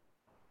great.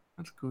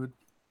 That's good.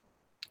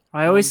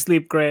 I always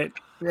sleep great.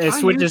 It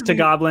switches to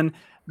Goblin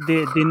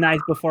the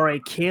night before a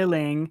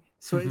killing.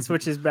 So it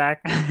switches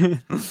back.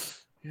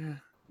 Yeah.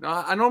 No,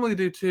 I normally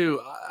do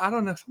too. I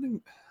don't know.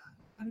 Something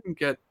I didn't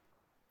get.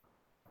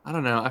 I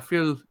don't know. I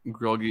feel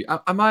groggy.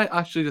 I might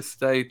actually just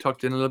stay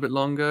tucked in a little bit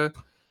longer.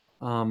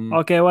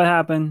 Okay, what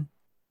happened?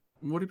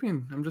 What do you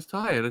mean? I'm just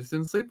tired. I just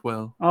didn't sleep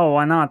well. Oh,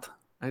 why not?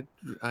 I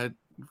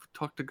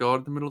talked to God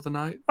in the middle of the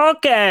night.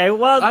 Okay,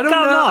 well, I don't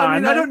come know. on. I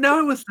mean, I don't know.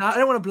 It was not. I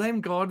don't want to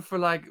blame God for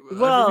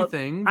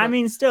everything. I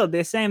mean, still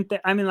the same thing.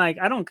 I mean, I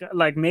don't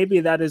maybe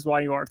that is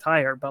why you are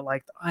tired. But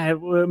I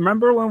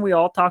remember when we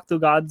all talked to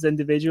gods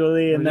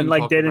individually and then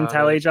didn't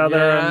tell each other.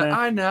 Yeah, and then,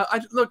 I know.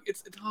 Look,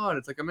 it's hard.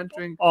 It's like I'm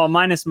entering. Oh,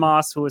 minus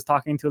Moss, who was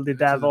talking to the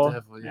devil.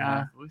 The devil,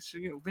 yeah.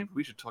 Maybe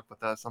we should talk about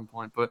that at some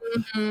point. But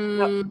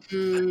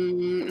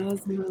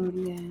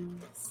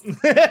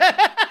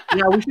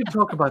yeah, we should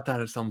talk about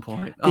that at some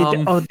point.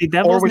 The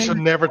devil. Or we should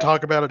never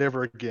talk about it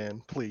ever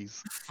again,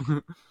 please.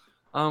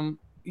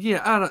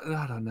 Yeah,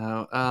 I don't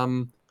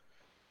know.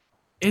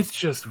 It's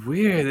just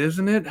weird,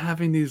 isn't it?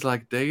 Having these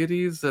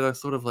deities that are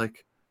sort of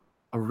like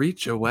a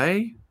reach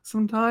away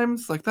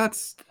sometimes.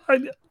 That's.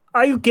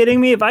 Are you kidding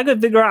me? If I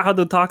could figure out how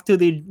to talk to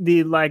the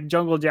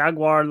jungle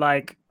jaguar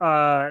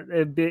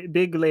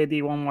big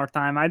lady one more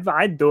time,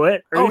 I'd do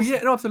it. Oh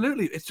yeah, no,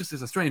 absolutely. It's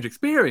a strange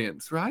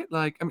experience, right?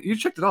 I mean, you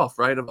checked it off,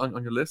 right,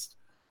 on your list.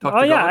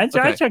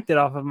 I checked it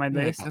off of my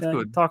list. That's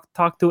good.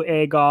 Talk to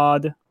a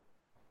god.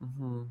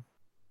 Mm-hmm.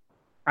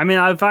 I mean,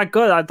 if I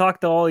could, I'd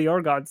talk to all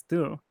your gods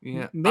too.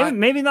 Yeah,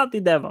 maybe not the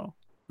devil.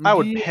 I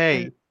would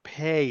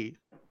pay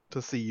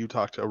to see you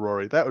talk to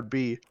Aurori. That would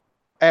be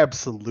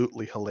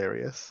absolutely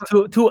hilarious.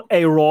 To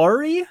a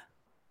Rory?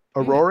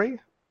 Aurori?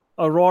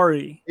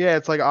 Aurori. Yeah,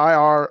 it's like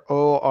Irori.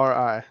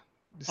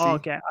 Oh,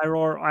 okay,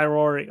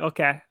 Irori.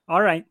 Okay,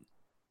 all right.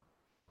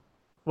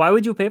 Why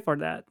would you pay for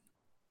that?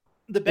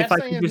 The best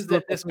thing is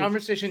that this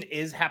conversation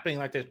is happening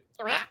like this.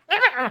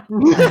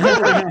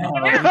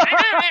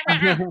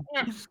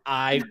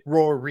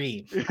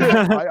 Rory. Irori.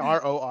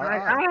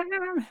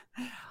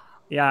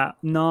 Yeah,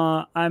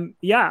 no,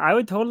 I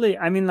would totally.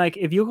 I mean,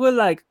 if you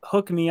could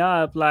hook me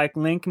up,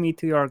 link me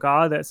to your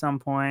god at some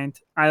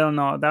point. I don't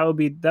know. That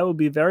would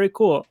be very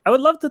cool. I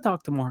would love to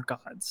talk to more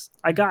gods.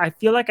 I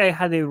feel like I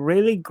had a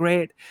really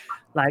great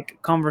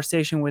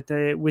conversation with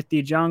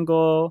the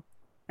jungle,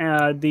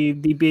 the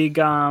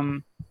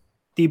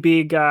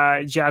big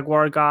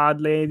jaguar god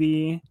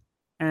lady,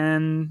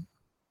 and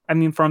I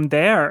mean from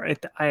there,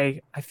 I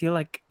feel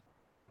like.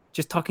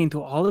 Just talking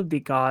to all of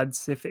the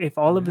gods. If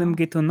all of them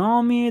get to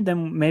know me,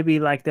 then maybe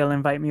they'll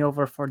invite me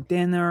over for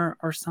dinner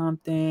or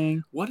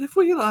something. What if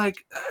we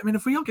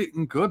if we all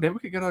get good, maybe we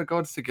could get our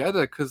gods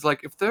together. Because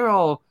if they're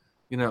all,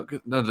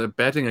 they're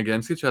betting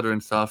against each other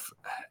and stuff,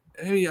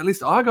 maybe at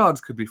least our gods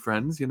could be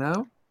friends.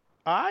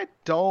 I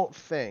don't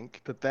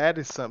think that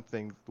is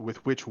something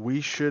with which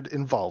we should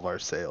involve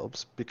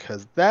ourselves,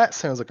 because that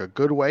sounds like a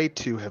good way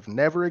to have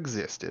never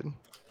existed.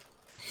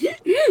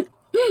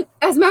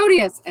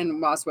 Asmodeus! And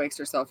Moss wakes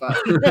herself up.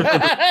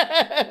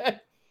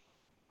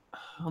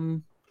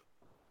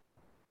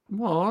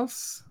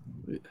 Moss.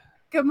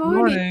 Good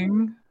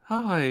morning.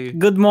 Hi.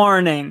 Good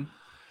morning.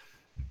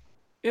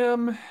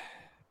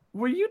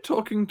 Were you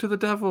talking to the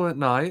devil at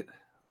night?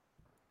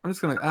 I'm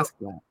just gonna ask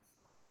that.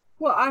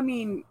 Well, I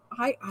mean,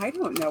 I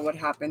don't know what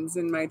happens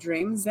in my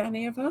dreams,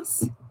 any of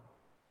us?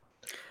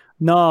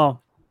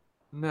 No.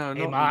 No,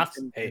 hey, Moss.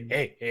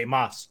 Hey,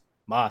 Moss.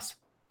 Moss.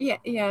 Yeah,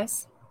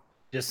 yes.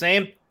 Just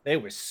saying, they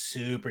were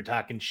super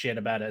talking shit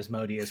about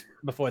Asmodeus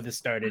before this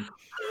started.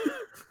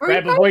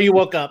 Right before you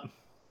woke up.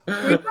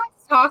 Were you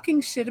guys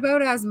talking shit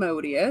about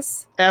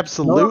Asmodeus?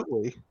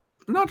 Absolutely.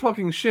 I'm not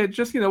talking shit,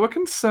 just, we're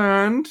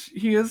concerned.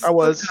 He is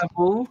the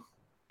devil.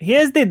 He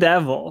is the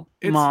devil,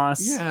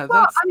 Moss. Yeah,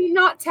 well, I mean,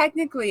 not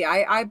technically.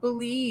 I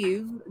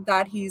believe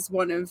that he's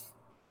one of,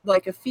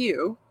 a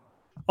few.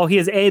 Oh, he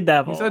is a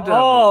devil. He's a devil.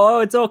 Oh,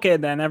 it's okay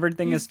then.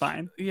 Everything is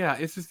fine. Yeah,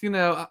 it's just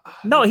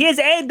No, he is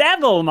a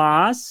devil,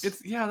 Moss.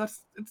 it's Well,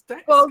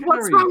 scary.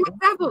 what's wrong with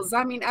devils?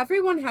 I mean,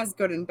 everyone has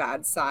good and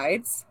bad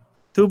sides.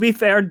 To be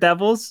fair,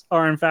 devils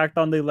are in fact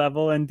on the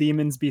level, and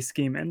demons be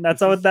scheming.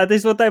 That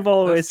is what I've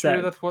always That's true,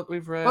 said. that's what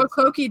we've read. Well,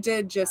 Cloaky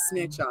did just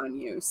snitch on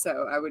you,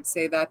 so I would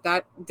say that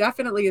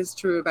definitely is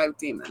true about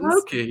demons.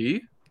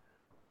 Okay.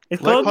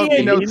 Is Let Cloaky Pokey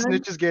a know demon?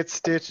 snitches get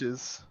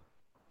stitches.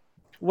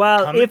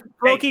 Well, Come- if hey,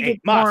 Cloaky hey, gets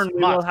Moss, born, we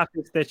Moss. will have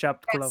to stitch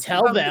up Cloaky.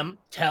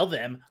 Tell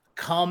them,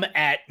 come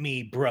at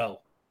me,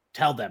 bro.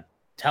 Tell them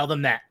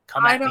that.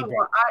 Come I at me, don't.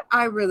 bro.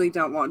 I really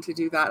don't want to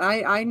do that.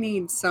 I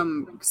need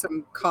some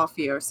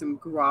coffee or some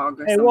grog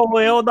or Hey, something.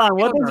 wait, hold on.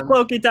 What Hold is on.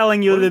 Cloaky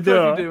telling you What to is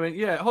Cloaky do? doing?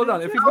 Yeah, hold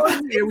on. If he's No,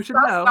 listening here, we should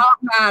does know. not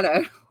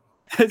matter.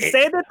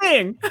 Say the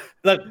thing.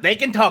 Look, they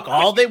can talk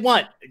all they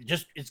want.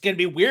 Just it's gonna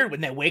be weird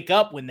when they wake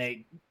up or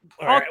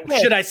Okay,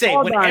 should I say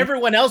hold when on.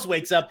 everyone else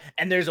wakes up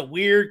and there's a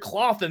weird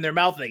cloth in their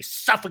mouth and they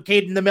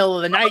suffocate in the middle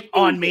of the night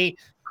on me.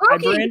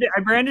 Cloaky,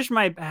 I brandish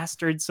my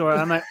bastard sword.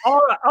 I'm like,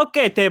 all right,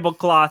 okay,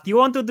 tablecloth. You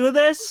want to do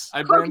this?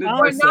 I Cloaky, branded my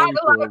we're not sewing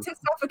allowed tool. to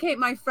suffocate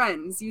my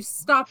friends. You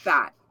stop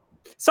that.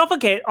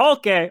 Suffocate.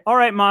 Okay. All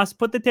right, Moss.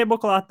 Put the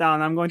tablecloth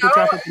down. I'm going to No,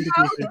 chop it into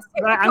no, pieces. this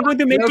I'm going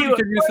to make Cloaky you.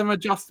 could use some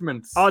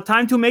adjustments. Oh,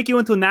 time to make you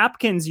into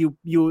napkins, you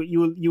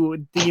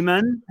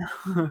demon.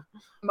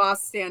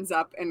 Moss stands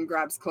up and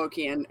grabs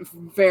Cloaky and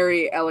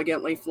very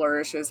elegantly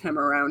flourishes him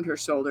around her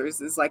shoulders.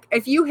 Is like,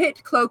 if you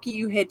hit Cloaky,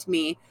 you hit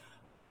me.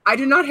 I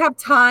do not have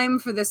time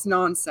for this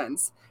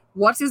nonsense.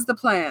 What is the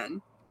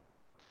plan?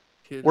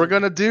 We're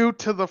gonna do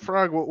to the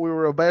frog what we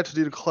were about to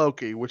do to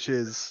Cloaky, which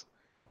is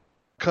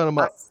cut him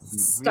up.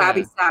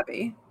 Stabby,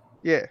 stabby.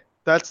 Yeah,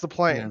 that's the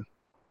plan.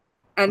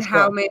 Yeah. And Let's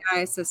how go. may I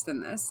assist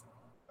in this?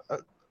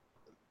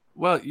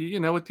 Well,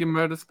 with your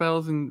murder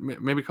spells and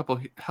maybe a couple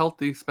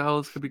healthy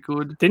spells could be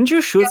good. Didn't you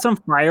shoot some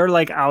fire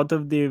like out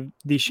of the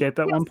ship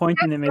at one point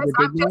and it made a big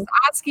I'm just noise?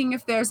 asking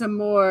if there's a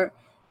more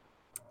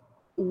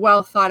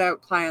well thought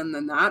out plan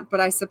than that,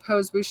 but I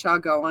suppose we shall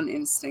go on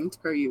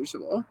instinct per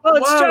usual. Well,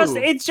 Whoa.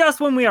 it's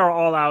just when we are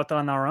all out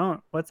on our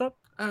own. What's up?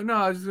 No,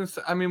 I was just gonna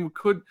say. I mean,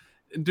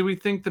 do we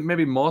think that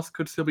maybe Moss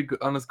could still be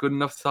on his good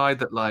enough side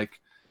that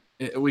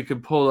we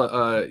could pull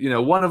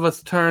one of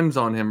us turns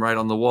on him right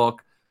on the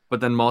walk, but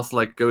then Moss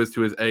goes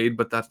to his aid,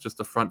 but that's just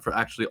a front for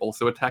actually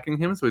also attacking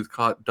him, so he's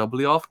caught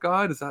doubly off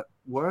guard. Is that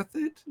worth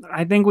it?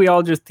 I think we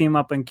all just team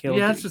up and kill.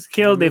 Yeah, it's just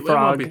kill the it won't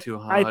frog. be too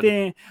hard. I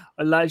think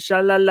la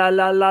sha la la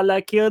la la la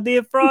kill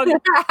the frog.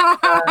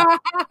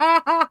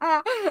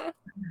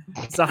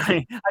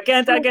 Sorry, I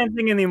can't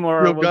sing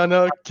anymore. We're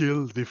gonna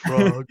kill the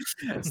frog.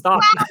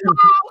 Stop.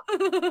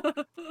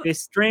 This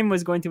stream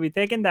was going to be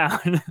taken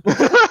down.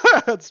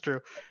 That's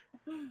true.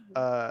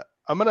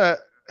 I'm gonna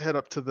head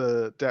up to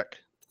the deck.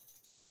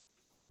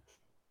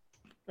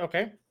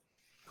 Okay.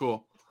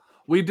 Cool.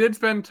 We did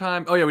spend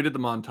time. Oh yeah, we did the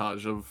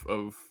montage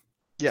of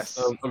Yes.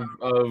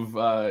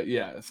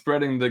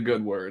 spreading the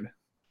good word.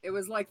 It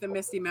was like the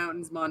Misty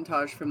Mountains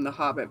montage from The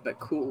Hobbit, but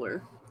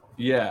cooler.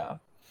 Yeah.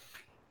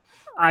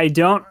 I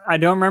don't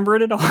remember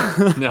it at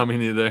all. No, me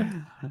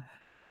neither.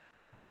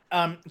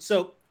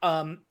 So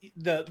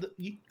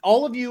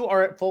all of you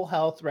are at full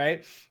health,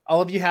 right?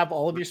 All of you have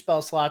all of your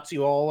spell slots.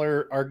 You all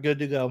are good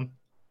to go.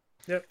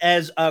 Yep.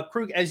 As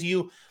Krug, as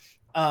you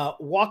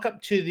walk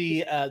up to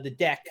the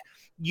deck,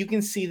 you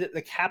can see that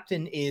the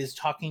captain is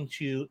talking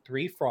to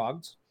 3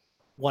 frogs,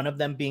 one of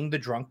them being the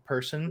drunk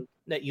person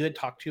that you had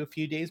talked to a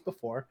few days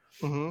before.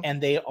 Mm-hmm.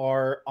 And they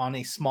are on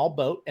a small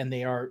boat and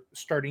they are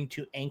starting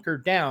to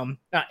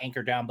not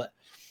anchor down, but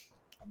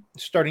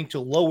starting to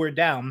lower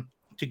down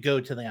to go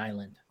to the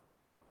island.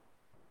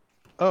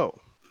 Oh.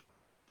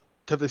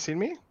 Have they seen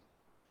me?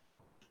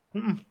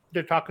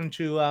 They're talking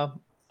to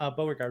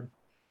Beauregard.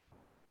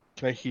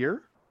 Can I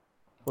hear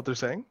what they're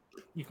saying?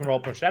 You can roll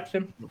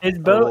perception. Is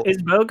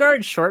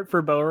Bogard short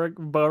for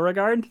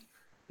Beauregard?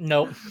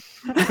 Nope.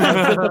 Shut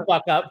the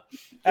fuck up.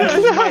 That's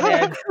in my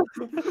head.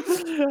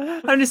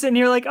 I'm just sitting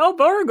here like, oh,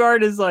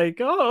 Beauregard is like,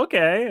 oh,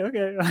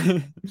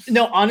 okay.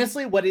 No,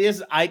 honestly, what it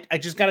is, I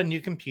just got a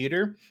new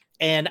computer,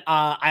 and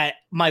my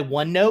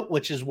OneNote,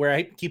 which is where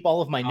I keep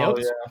all of my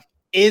notes,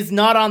 is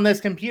not on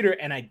this computer,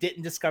 and I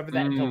didn't discover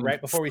that until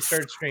right before we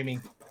started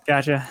streaming.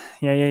 Gotcha.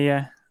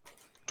 Yeah.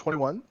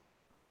 21.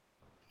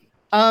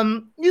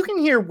 You can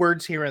hear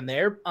words here and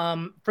there.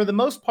 For the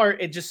most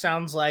part, it just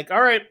sounds like,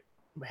 all right,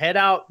 head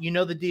out. You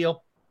know the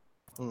deal.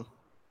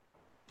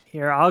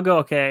 Here, I'll go.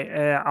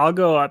 Okay, I'll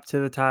go up to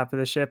the top of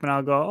the ship and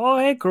I'll go, oh,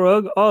 hey,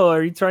 Krug. Oh,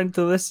 are you trying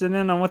to listen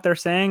in on what they're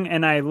saying?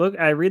 And I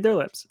read their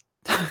lips.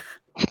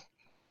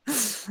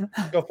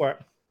 Go for it.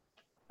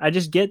 I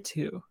just get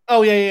to.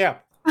 Oh, yeah.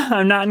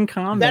 I'm not in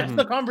combat. That's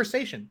the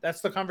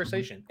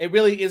conversation. It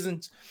really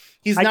isn't.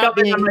 He's I'm not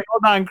being. like,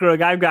 hold on,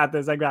 Krug. I got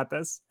this.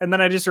 And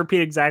then I just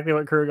repeat exactly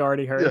what Krug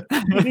already heard.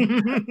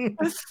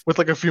 With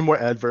a few more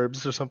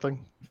adverbs or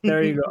something.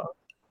 There you go.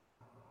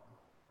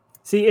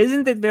 See,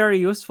 isn't it very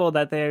useful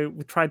that they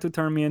tried to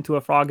turn me into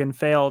a frog and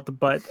failed,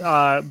 but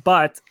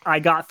I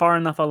got far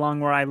enough along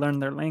where I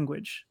learned their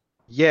language.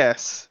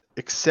 Yes,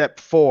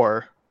 except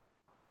for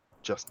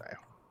just now.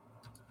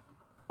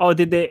 Oh,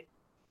 did they?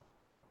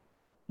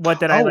 What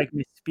did I Oh. like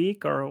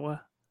misspeak or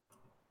what?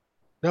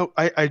 No,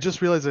 I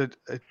just realized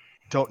I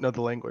don't know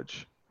the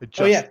language.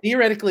 Oh yeah,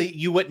 theoretically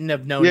you wouldn't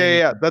have known.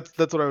 Yeah. That's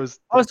what I was.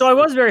 Oh, so I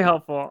was very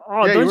helpful.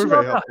 Oh, Yeah, you don't were you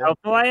know very how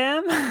helpful I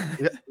am?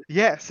 Yeah,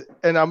 yes,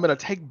 and I'm gonna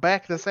take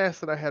back this ass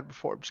that I had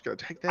before. I'm just gonna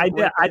take that. I right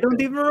don't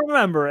back. even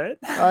remember it.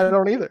 I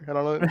don't either. I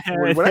don't know.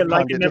 We're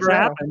Like it never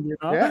happened, you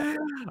know? Yeah.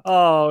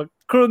 Oh,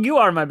 Krug, you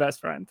are my best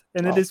friend,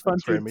 and it Oh, is fun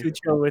thanks, to Remy.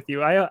 chill with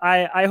you.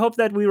 I hope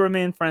that we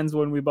remain friends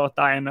when we both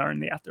die and are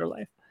in the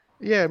afterlife.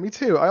 Yeah, me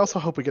too. I also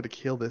hope we get to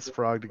kill this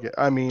frog together.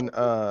 I mean,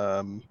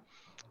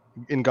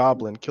 in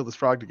Goblin, kill this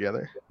frog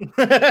together.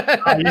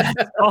 Oh yes.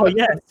 Oh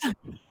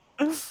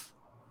yes.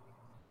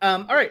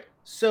 All right.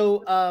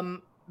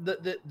 So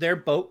their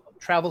boat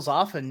travels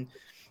off, and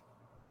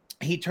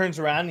he turns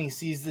around and he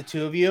sees the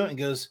two of you and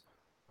goes,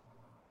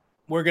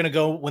 "We're gonna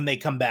go when they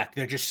come back.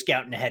 They're just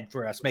scouting ahead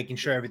for us, making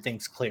sure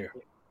everything's clear."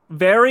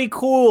 Very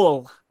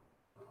cool.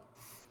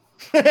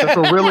 That's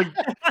a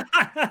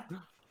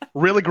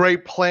really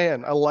great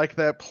plan. I like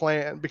that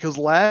plan because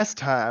last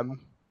time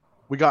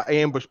we got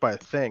ambushed by a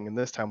thing, and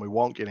this time we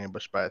won't get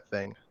ambushed by a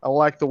thing. I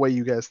like the way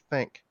you guys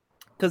think.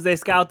 Because they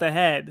scout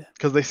ahead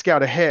Because they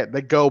scout ahead.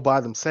 They go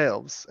by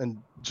themselves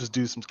and just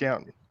do some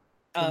scouting.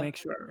 to make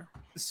sure.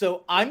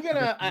 So I'm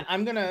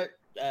gonna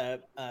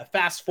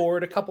fast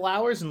forward a couple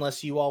hours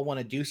unless you all want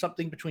to do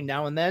something between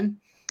now and then.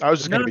 I was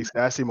just No. gonna be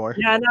sassy more.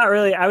 Yeah, not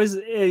really. I was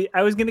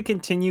gonna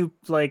continue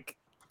like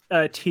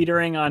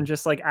teetering on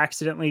just like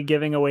accidentally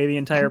giving away the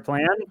entire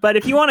plan. But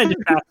if you wanted to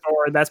fast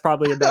forward, that's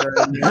probably a better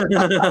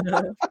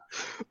idea.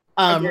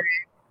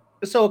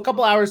 So a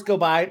couple hours go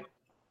by,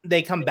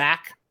 they come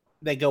back,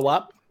 they go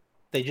up,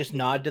 they just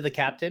nod to the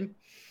captain,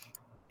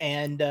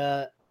 and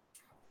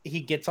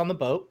he gets on the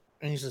boat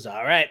and he says,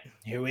 "All right,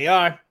 here we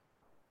are.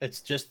 It's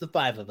just the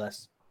 5 of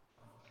us."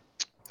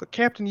 So,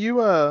 Captain, you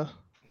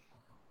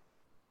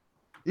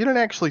didn't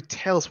actually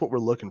tell us what we're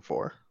looking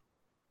for.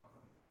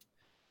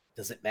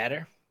 Does it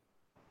matter?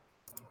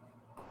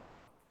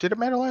 Did it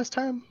matter last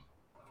time?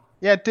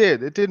 Yeah, it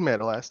did. It did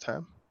matter last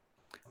time.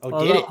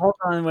 Oh, did it? Hold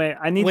on, wait.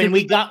 I need When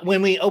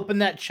we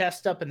opened that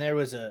chest up and there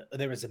was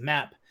a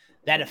map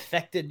that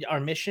affected our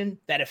mission,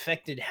 that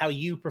affected how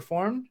you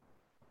performed.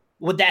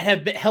 Would that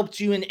have helped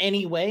you in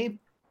any way?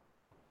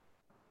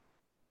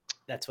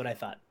 That's what I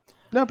thought.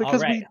 No,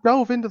 because right. we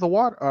dove into the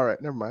water. All right,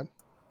 never mind.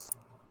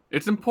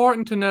 It's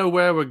important to know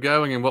where we're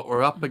going and what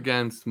we're up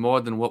against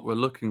more than what we're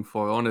looking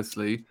for,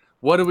 honestly.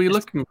 What are we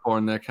looking for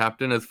in there,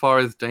 Captain, as far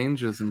as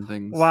dangers and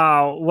things?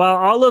 Wow. Well,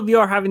 all of you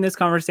are having this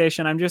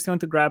conversation. I'm just going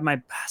to grab my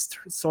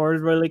bastard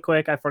sword really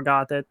quick. I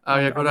forgot it. Oh,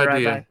 yeah, good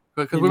idea.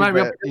 Because we might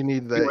You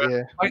need that,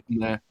 yeah. fighting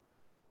there.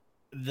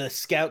 The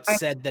scouts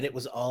said that it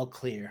was all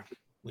clear.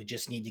 We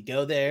just need to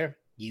go there.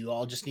 You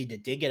all just need to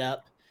dig it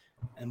up,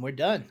 and we're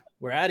done.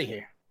 We're out of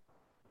here.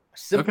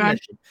 Simple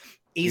mission.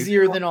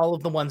 Easier than all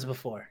of the ones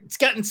before. It's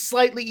gotten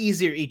slightly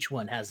easier each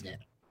one, hasn't it?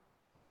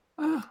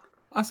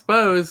 I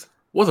suppose.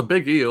 Was a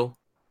big eel.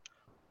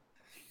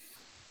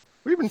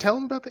 We even tell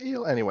him about the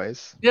eel,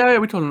 anyways. Yeah,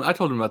 we told him. I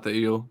told him about the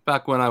eel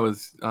back when I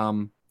was.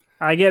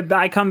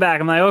 I come back.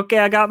 I'm like, okay,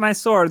 I got my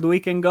sword. We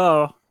can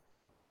go.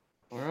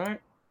 All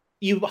right.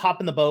 You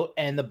hop in the boat,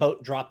 and the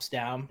boat drops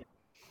down,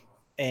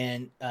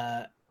 and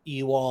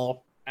you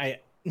all.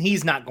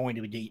 He's not going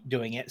to be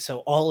doing it, so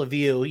all of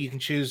you can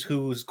choose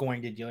who's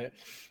going to do it.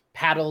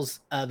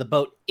 Paddles the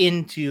boat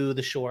into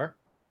the shore,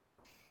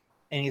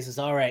 and he says,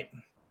 "All right.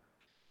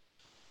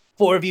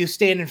 4 of you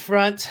stand in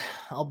front.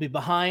 I'll be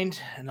behind,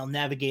 and I'll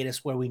navigate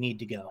us where we need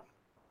to go."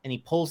 And he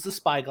pulls the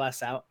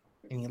spyglass out,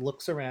 and he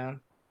looks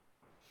around.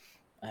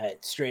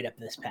 Straight up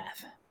this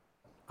path.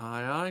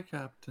 Aye, aye,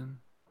 Captain.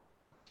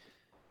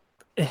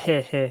 I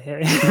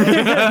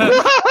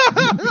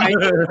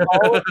need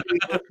all of you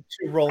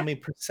to roll me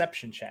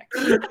perception checks.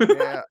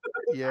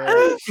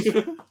 Yeah.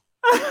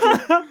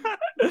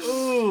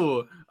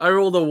 Ooh, I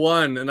rolled a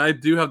 1, and I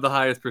do have the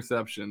highest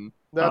perception.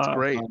 That's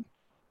great.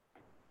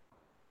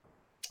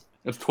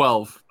 It's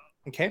 12.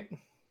 Okay.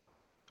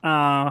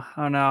 Oh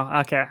no.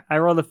 Okay. I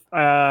rolled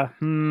I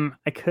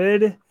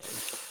could.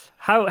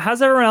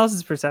 How's everyone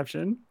else's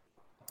perception?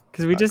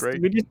 Because we just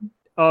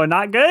oh,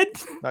 not good.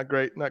 Not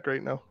great.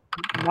 No.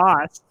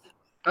 Lost.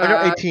 I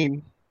got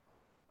 18.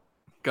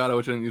 God, I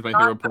wish I didn't use my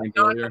hero point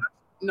earlier.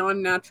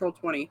 Non-natural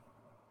 20.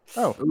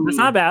 Oh, That's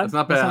not bad. That's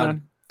not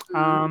bad.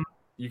 bad.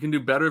 You can do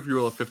better if you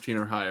roll a 15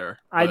 or higher.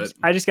 I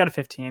just got a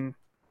 15.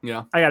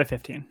 Yeah. I got a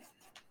 15.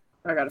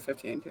 I got a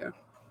 15 too.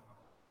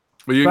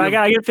 But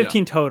I get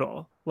 15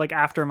 total, like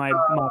after my.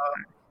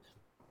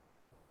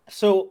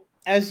 So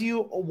as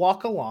you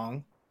walk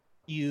along,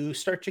 you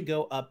start to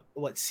go up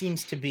what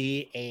seems to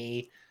be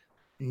a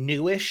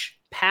newish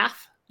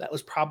path that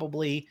was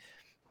probably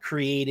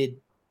created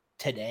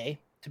today,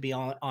 to be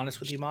honest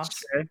with you,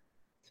 Moss.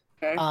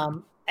 Okay.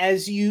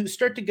 As you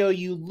start to go,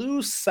 you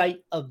lose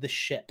sight of the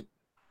ship.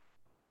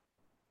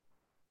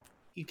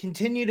 You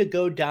continue to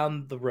go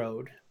down the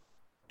road,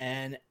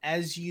 and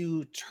as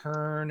you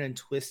turn and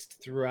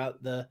twist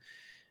throughout the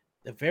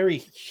the very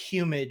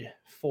humid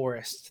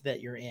forest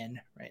that you're in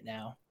right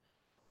now,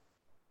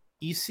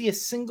 you see a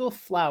single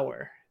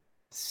flower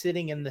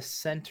sitting in the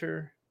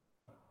center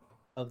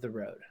of the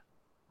road,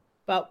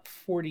 about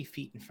 40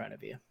 feet in front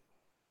of you.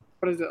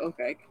 What does it look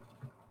like?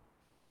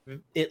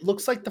 It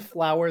looks like the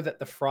flower that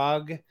the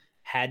frog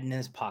had in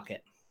his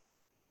pocket.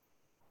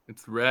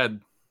 It's red.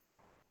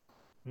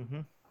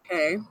 Mm-hmm.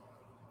 Okay.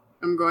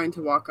 I'm going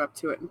to walk up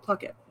to it and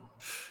pluck it.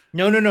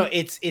 No.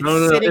 It's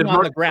No, sitting it's on the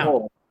marked ground.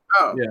 whole.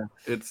 Oh.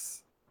 Yeah,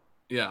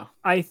 yeah.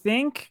 I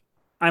think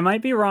I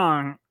might be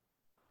wrong.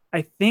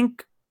 I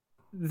think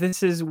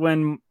this is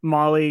when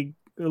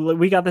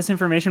we got this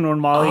information when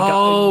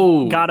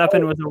Molly got up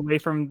and was away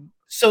from.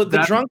 So the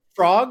drunk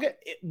frog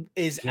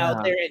is out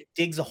Yeah. there and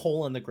digs a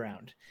hole in the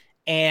ground.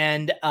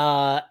 And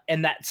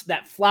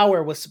that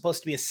flower was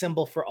supposed to be a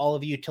symbol for all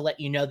of you to let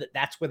you know that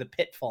that's where the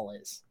pitfall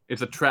is.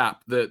 It's a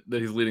trap that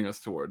he's leading us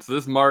towards. So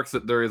this marks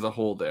that there is a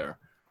hole there.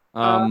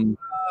 Oh,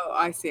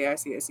 I see.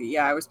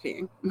 Yeah, I was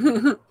peeing.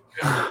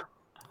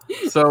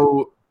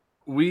 So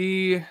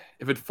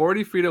if it's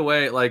 40 feet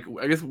away, like,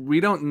 I guess we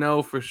don't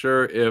know for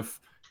sure if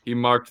he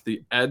marked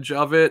the edge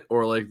of it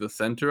or like the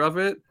center of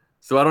it.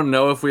 So I don't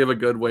know if we have a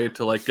good way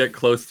to like get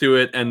close to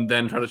it and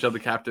then try to shove the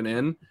captain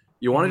in.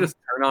 You want to just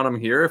turn on him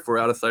here if we're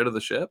out of sight of the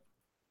ship?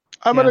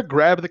 I'm gonna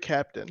grab the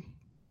captain.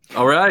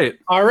 All right.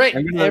 All right.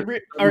 I'm gonna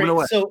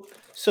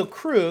So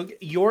Krug,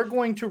 you're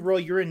going to roll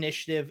your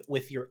initiative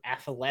with your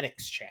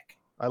athletics check.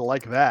 I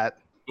like that.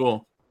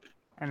 Cool.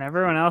 And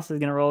everyone else is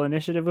gonna roll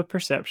initiative with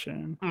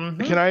perception.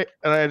 Mhm. Can I?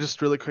 And I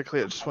just really quickly,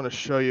 I just want to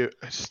show you.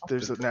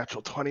 There's a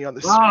natural 20 on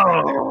this. Oh.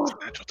 Right there. It's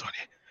a natural 20.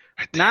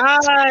 Right there.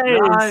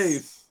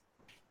 Nice.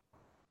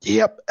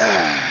 Yep.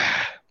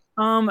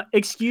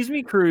 Excuse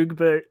me, Krug,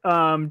 but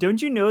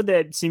don't you know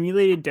that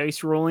simulated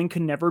dice rolling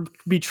can never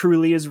be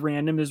truly as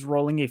random as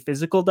rolling a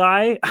physical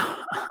die?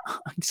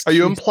 Are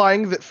you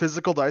implying that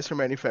physical dice are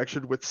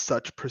manufactured with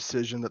such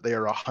precision that they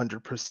are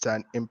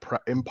 100%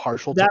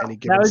 impartial to any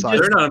given was side?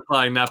 They're not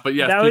implying that, but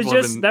yes, that was people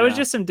have just been- was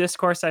just some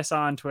discourse I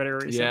saw on Twitter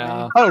recently.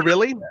 Yeah. Oh,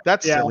 really?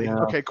 That's Yeah. silly. Yeah.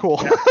 Okay,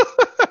 cool.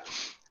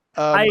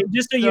 I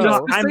just so you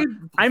know, so-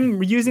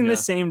 I'm using Yeah. the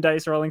same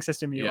dice rolling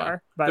system you Yeah.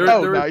 are. By There, the way.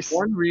 Oh, there nice. is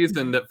one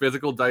reason that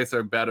physical dice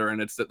are better,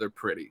 and it's that they're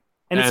pretty.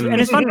 and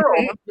it's fun to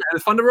roll. Yeah,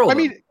 it's fun to roll. I them.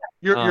 mean,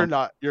 you're Um,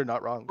 not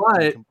wrong.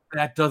 but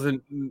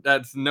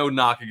that's no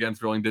knock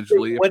against rolling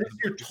digitally. What is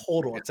your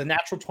total? It's a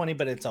natural 20,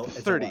 but it's a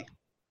 30.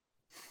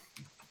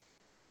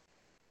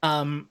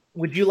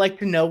 Would you like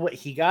to know what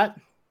he got?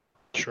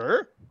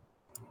 Sure.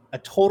 A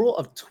total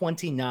of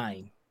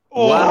 29.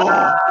 Oh,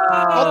 Wow.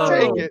 I'll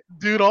take it,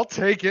 dude. I'll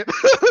take it.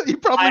 You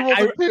probably I-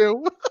 rolled a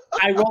 2.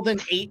 I rolled an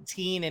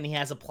 18 and he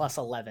has a plus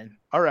 11.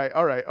 All right.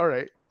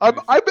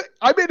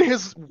 I'm in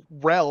his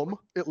realm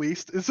at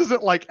least. This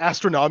isn't like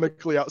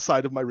astronomically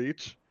outside of my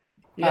reach.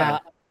 Yeah.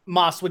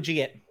 Moss, what'd you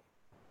get?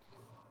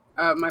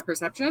 My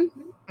perception?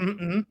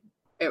 Mm-mm.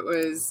 It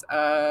was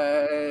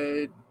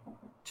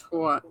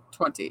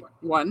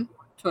 21,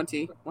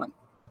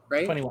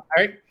 right? 21. All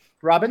right.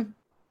 Robin?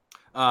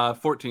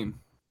 14.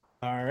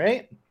 All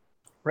right.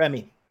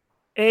 Remy?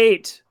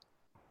 8.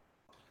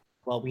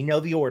 Well, we know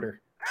the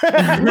order.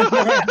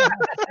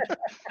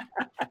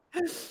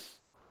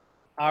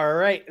 All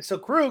right. So,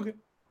 Krug,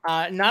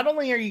 not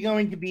only are you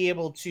going to be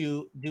able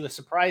to do a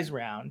surprise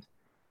round,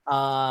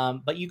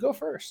 but you go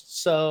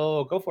first.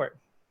 So, go for it.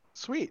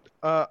 Sweet.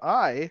 So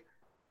I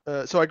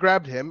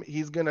grabbed him.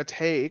 He's gonna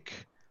take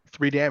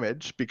 3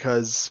 damage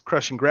because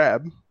crushing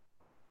grab.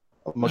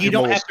 Monkey You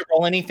don't rolls. have to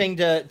roll anything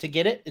to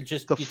get it. It's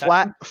just The you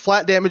touch him.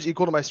 flat damage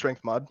equal to my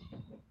strength mod.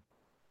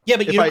 Yeah,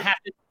 but if you don't I-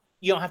 have to.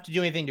 You don't have to do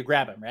anything to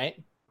grab him, right?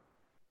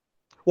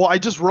 Well, I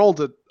just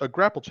rolled a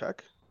grapple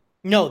check.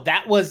 No,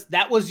 that was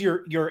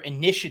your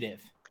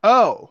initiative.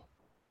 Oh.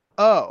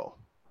 Oh,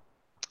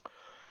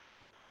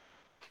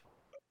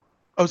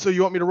 so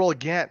you want me to roll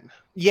again?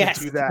 Yes.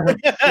 To do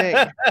that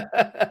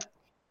thing.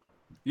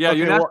 Yeah, Okay,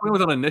 your well- natural 20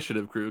 was on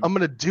initiative, Krug. I'm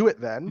gonna do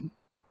it then.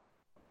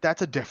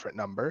 That's a different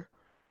number.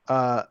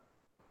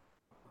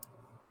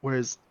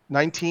 Whereas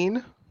 19?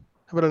 How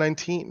about a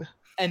 19?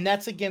 And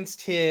that's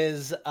against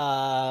his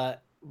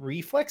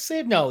reflex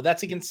save? No,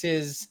 that's against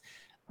his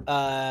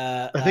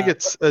I think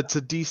it's a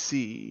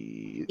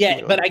DC.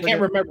 yeah, but I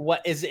can't remember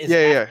what is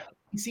Yeah.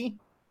 DC?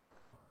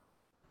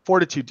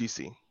 Fortitude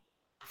DC.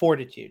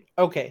 Fortitude.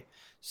 Okay.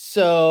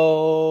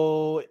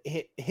 So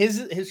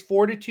his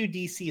fortitude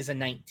DC is a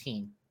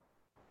 19.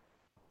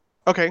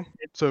 Okay,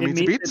 so it means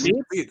it beats.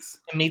 Beats.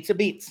 It meets a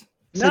beats.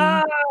 So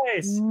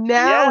Nice.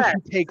 now Yeah.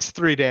 he takes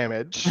 3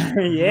 damage.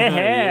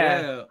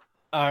 Yeah.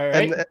 All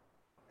right.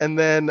 And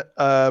then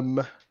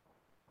man,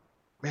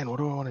 what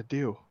do I want to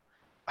do?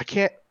 I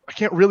can't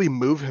really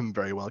move him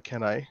very well,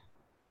 can I?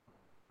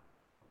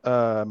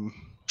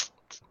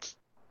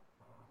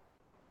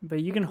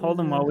 But you can hold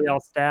them while we all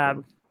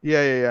stab.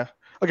 Yeah.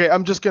 Okay,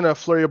 I'm just gonna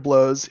flurry of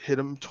blows, hit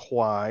him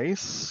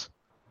twice.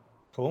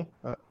 Cool.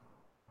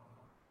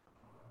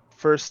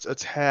 First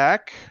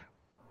attack.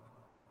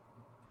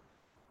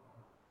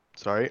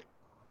 Sorry,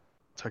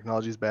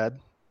 technology's bad.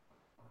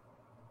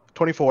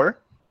 24.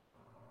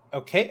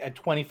 Okay, a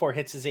 24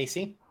 hits his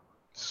AC.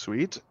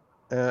 Sweet.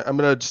 I'm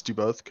gonna just do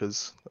both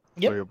because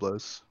Yep. flurry of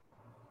blows.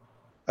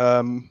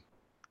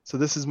 So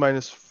this is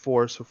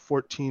 -4, so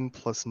 14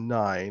 plus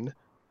 9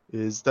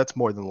 that's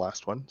more than the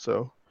last one.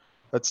 So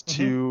that's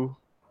 2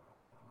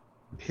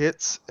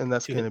 hits, and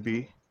that's 2 gonna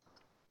be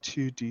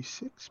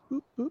 2d6.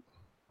 Boop boop.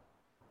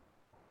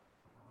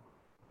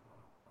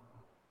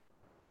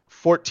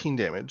 14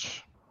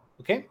 damage.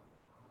 Okay.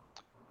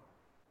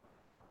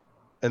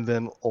 And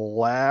then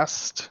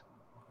last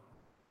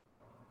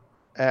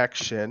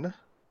action,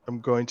 I'm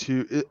going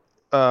to.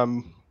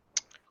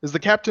 Is the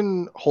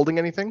captain holding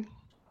anything?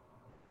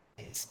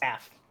 His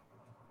staff.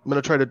 I'm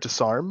going to try to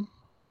disarm.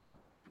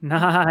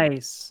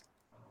 Nice.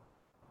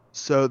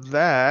 So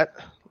that,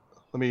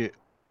 let me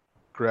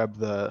grab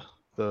the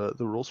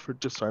rules for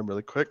disarm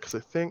really quick because I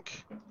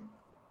think.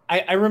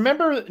 I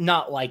remember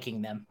not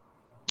liking them.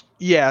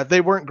 Yeah, they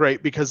weren't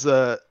great because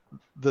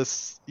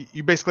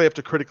you basically have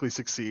to critically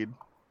succeed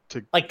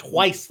to. Like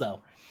twice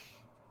though.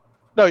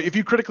 No, if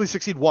you critically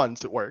succeed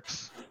once, it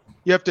works.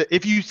 You have to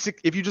if you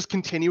just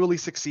continually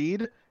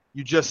succeed,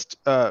 you just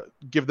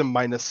give them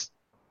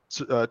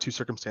 -2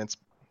 circumstance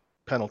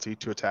penalty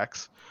to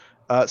attacks.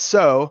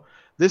 So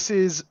this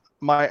is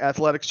my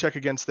athletics check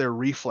against their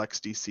reflex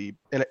DC,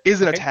 and it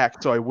is an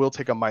attack, so I will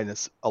take a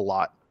minus a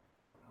lot.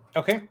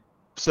 Okay.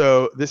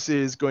 So this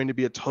is going to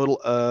be a total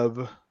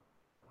of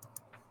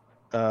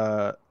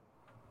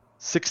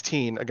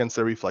 16 against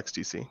their reflex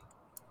DC.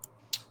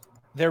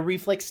 Their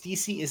reflex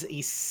DC is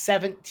a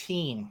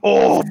 17.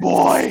 Oh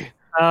boy.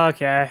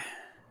 Okay.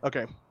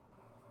 Okay.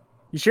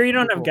 You sure you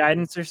don't have Cool.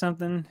 guidance or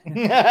something?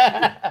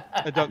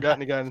 I don't got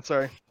any guidance.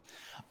 Sorry.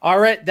 All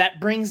right,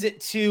 that brings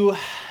it to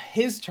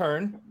his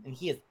turn, and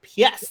he is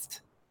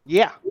pissed.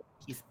 Yeah.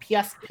 He's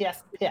pissed.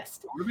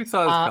 Ruby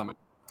saw this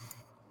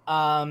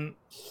coming.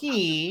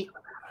 He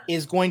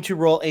is going to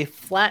roll a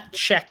flat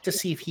check to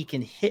see if he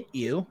can hit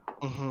you.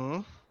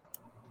 Mm-hmm.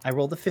 I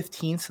rolled a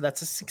 15, so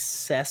that's a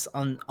success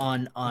on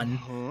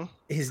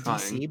his DC.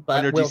 Fine. But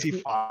On your will DC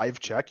he- 5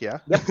 check, yeah.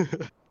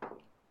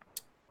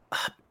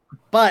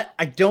 but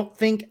I don't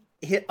think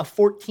hit a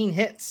 14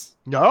 hits.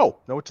 No,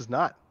 it does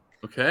not.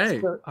 Okay.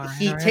 So All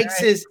he right. takes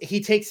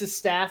his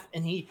staff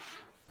and he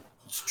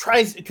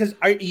tries because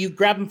you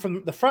grab him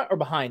from the front or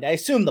behind? I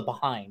assume the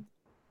behind.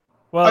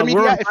 Well, I mean,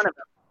 we're yeah, in front of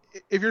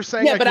him. If you're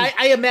saying, Yeah, but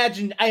I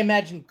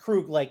imagine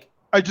Krug like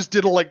I just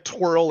did a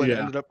twirl and Yeah.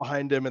 ended up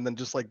behind him and then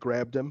just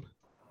grabbed him.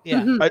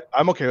 yeah.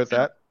 I'm okay with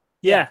that.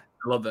 Yeah.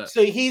 I love that.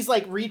 So he's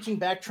reaching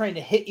back trying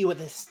to hit you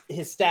with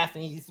his staff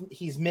and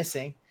he's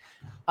missing.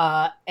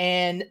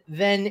 And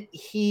then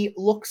he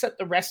looks at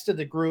the rest of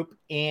the group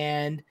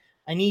and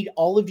I need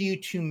all of you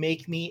to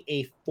make me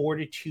a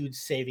fortitude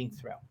saving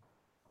throw.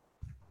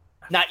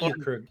 Not you,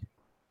 Krug.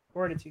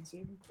 Fortitude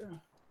saving throw.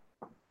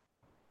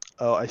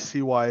 Oh, I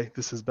see why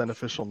this is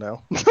beneficial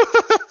now.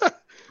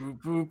 Boop,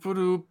 boop,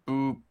 boop,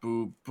 boop,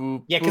 boop,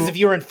 boop, Yeah, because if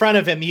you were in front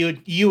of him,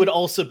 you would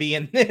also be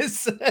in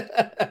this.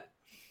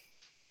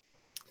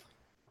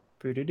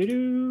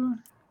 Boo-doo-doo-doo.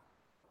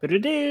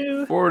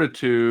 Boo-doo-doo.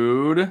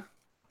 Fortitude.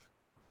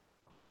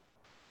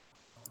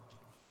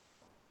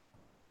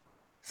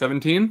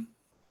 17.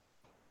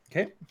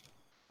 Okay.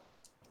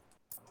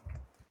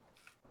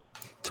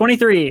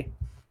 23.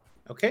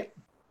 Okay.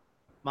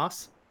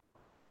 Moss.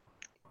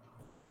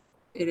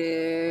 It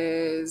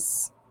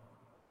is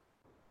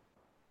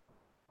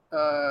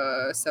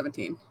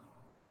 17.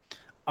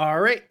 All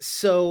right.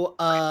 So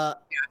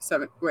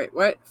Wait,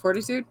 what?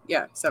 Fortitude?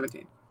 Yeah,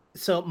 17.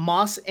 so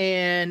Moss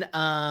and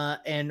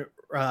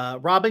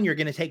Robin, you're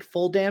gonna take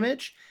full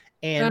damage,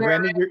 and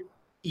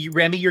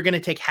Remy, you're gonna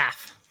take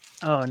half.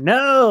 Oh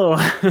no.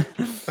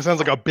 That sounds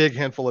like a big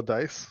handful of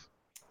dice.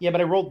 Yeah,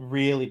 but I rolled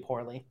really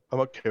poorly. I'm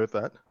okay with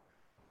that.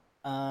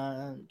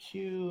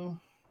 2,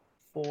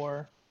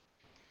 4,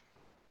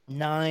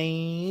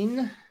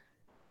 9.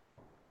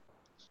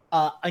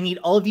 I need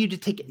all of you to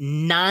take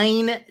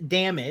 9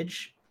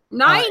 damage.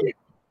 9?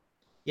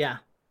 Yeah.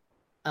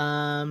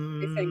 I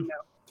think no.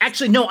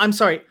 Actually, no, I'm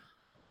sorry.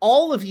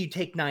 All of you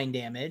take 9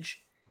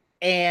 damage,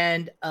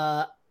 and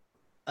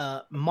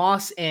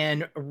Moss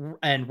and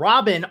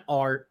Robin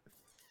are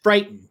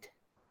frightened.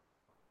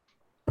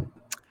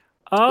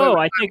 Oh,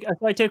 I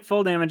take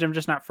full damage. I'm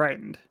just not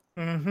frightened.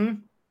 Mm-hmm.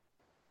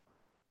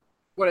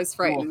 What does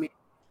frighten me?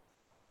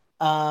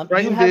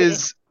 Frightened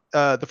is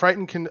the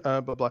frightened can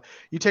blah blah.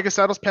 You take a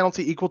status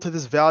penalty equal to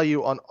this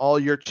value on all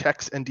your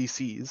checks and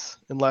DCs,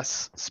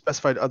 unless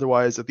specified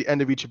otherwise. At the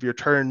end of each of your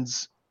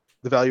turns,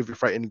 the value of your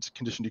frightened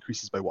condition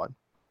decreases by 1.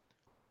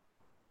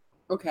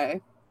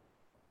 Okay.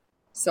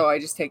 So I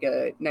just take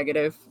a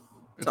negative.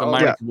 It's a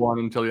 -1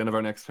 until the end of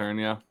our next turn,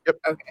 yeah. Yep.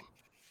 Okay.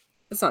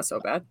 That's not so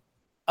bad.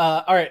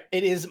 All right,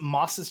 it is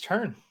Moss's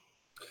turn.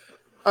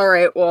 All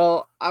right.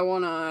 Well, I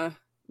want to.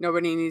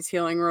 Nobody needs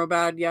healing real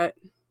bad yet.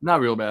 Not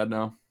real bad,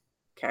 no.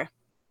 Okay.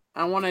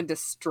 I want to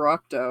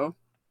Destructo.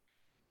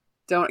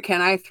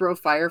 Can I throw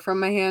fire from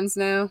my hands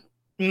now?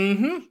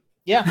 Mm-hmm.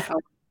 Yeah.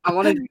 I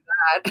want to do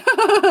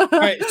that. All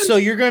right, so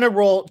you're gonna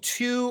roll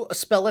 2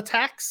 spell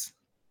attacks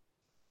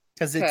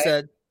because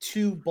it's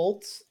 2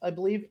 bolts, I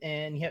believe,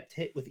 and you have to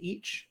hit with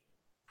each.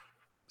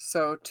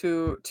 So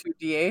two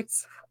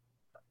d8s.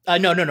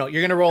 No.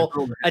 You're gonna roll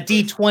a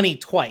d20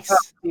 twice. Oh,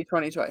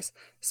 d20 twice.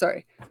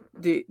 Sorry,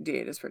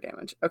 d8 is for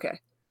damage. Okay.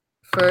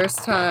 First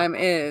time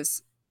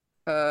is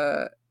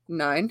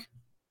 9.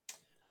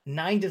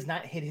 9 does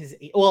not hit his.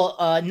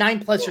 Well, 9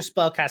 plus your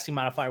spellcasting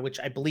modifier, which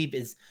I believe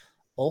is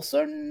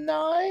also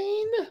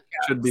 9.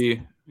 Should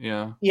be,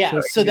 yeah. Yeah,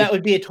 so that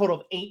would be a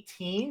total of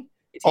 18.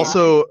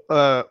 Also,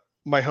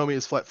 my homie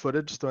is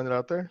flat-footed. Just throwing it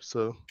out there.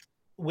 So,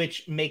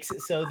 which makes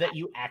it so that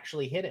you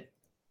actually hit it.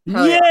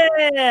 Hell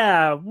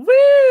Yeah!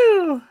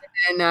 Woo!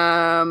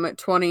 And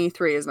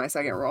 23 is my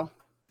second roll.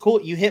 Cool.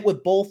 You hit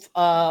with both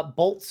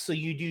bolts, so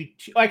you do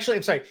 2. Actually,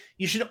 I'm sorry.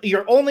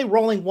 You're only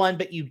rolling 1,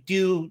 but you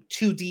do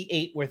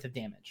 2d8 worth of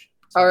damage.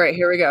 All right,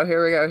 here we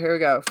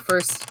go.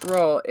 First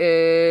roll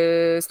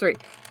is 3.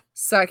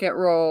 Second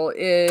roll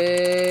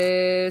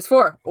is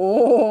 4.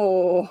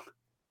 Oh.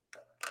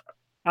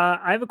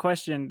 I have a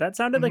question. That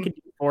sounded like a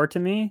D4 to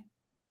me.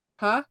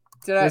 Huh?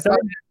 Did I do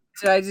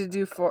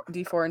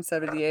D4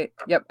 instead of D8?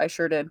 Yep, I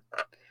sure did.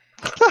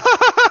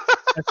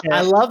 Okay.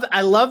 I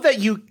love that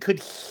you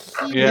could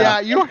hear. yeah,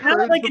 you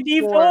heard like a the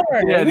D4.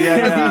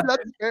 Yeah.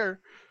 That's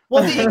fair.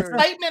 Well, the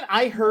excitement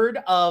I heard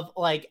of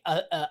like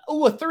a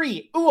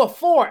 3, a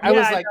 4. I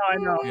was like, I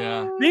know.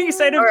 Yeah. Being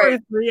excited All for right.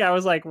 a 3, I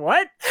was like,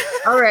 what?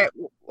 All right.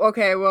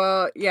 Okay,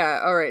 well,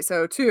 yeah. All right,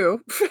 so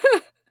 2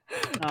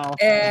 Oh.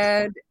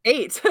 and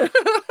 8.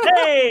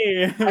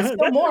 Hey! That's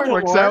still more.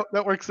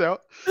 That works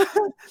out.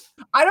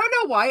 I don't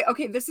know why.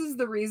 Okay, this is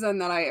the reason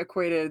that I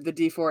equated the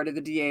D4 to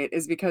the D8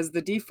 is because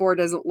the D4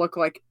 doesn't look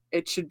like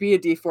it should be a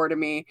D4 to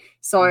me.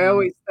 So I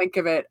always think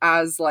of it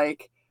as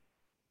like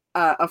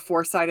a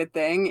 4-sided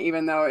thing,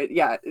 even though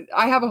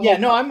I have a whole. Yeah,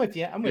 no, I'm with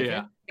you.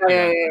 Yeah.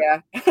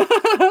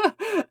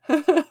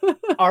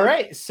 All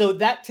right, so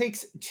that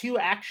takes 2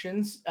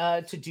 actions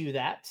to do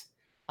that.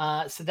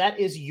 So that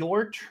is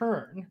your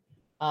turn.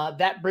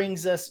 That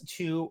brings us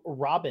to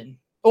Robin.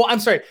 Oh, I'm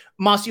sorry,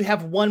 Moss. You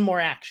have 1 more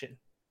action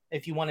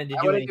if you wanted to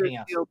do anything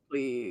else. Shield,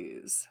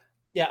 please.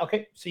 Yeah.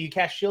 Okay. So you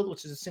cast shield,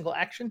 which is a single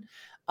action.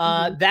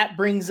 That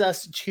brings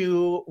us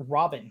to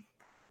Robin.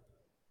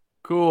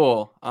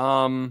 Cool.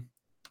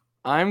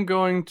 I'm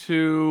going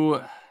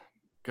to.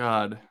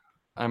 God,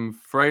 I'm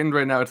frightened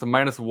right now. It's a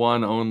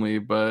 -1 only,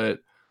 but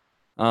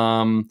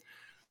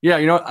yeah.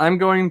 You know what? I'm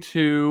going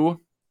to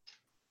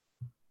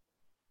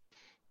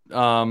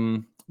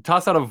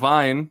toss out a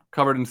vine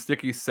covered in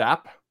sticky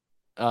sap.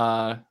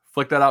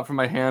 Flick that out from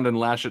my hand and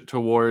lash it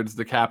towards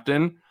the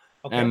captain,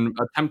 and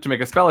attempt to make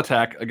a spell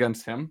attack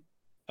against him.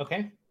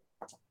 Okay.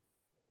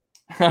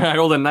 I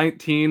rolled a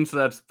 19, so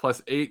that's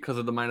 +8 because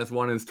of the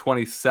 -1 is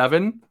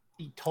 27.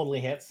 He totally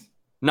hits.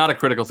 Not a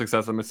critical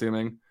success, I'm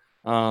assuming.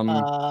 With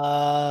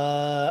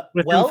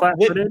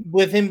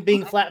him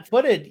being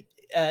flat-footed,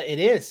 it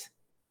is.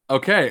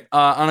 Okay.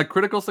 On a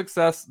critical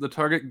success, the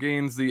target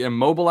gains the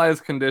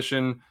immobilized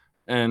condition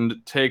and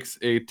takes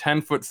a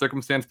 10-foot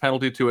circumstance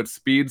penalty to its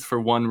speeds for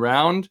 1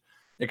 round.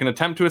 It can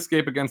attempt to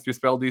escape against your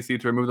spell DC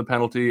to remove the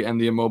penalty and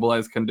the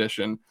immobilized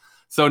condition.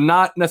 So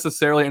not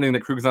necessarily anything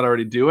that Krug's not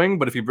already doing,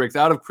 but if he breaks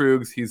out of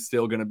Krug's, he's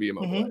still going to be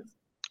immobilized.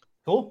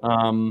 Cool.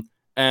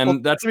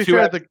 That's to be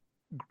fair, the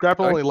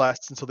grapple only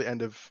lasts until the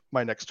end of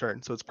my next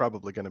turn, so it's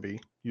probably going to be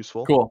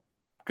useful. Cool.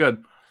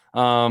 Good.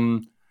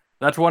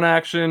 That's 1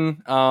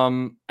 action.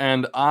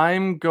 And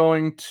I'm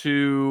going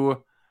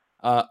to...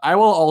 I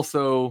will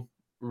also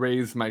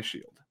raise my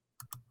shield.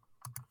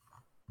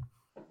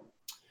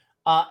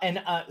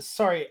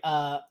 Sorry,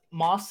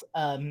 Moss.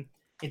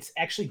 It's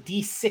actually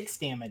D6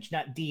 damage,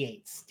 not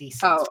D8s. D6.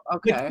 Oh,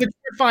 okay. Which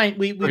we're fine.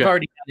 We've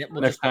already done it. We'll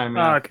Next just time.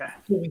 Okay.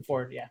 moving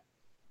forward. Yeah.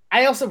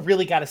 I also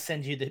really got to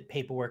send you the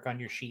paperwork on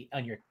your sheet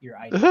on your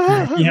item.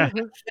 Yeah.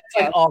 It's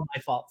like all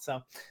my fault.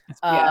 So,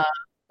 all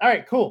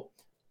right, cool.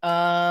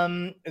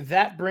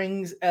 That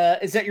brings.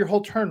 Is that your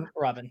whole turn,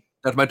 Robin?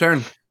 That's my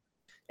turn.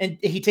 And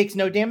he takes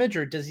no damage,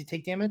 or does he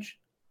take damage?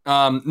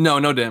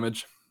 No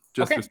damage.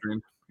 Just Okay.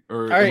 restrained.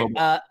 All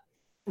right,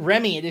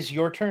 Remy, it is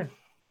your turn.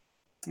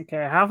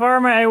 Okay, how far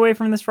am I away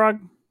from this frog?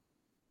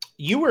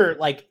 You were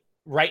like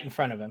right in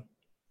front of him.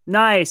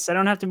 Nice. I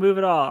don't have to move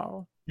at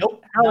all.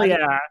 Nope. Hell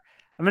yeah.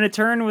 I'm gonna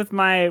turn with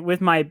my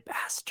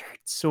bastard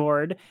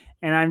sword,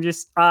 and I'm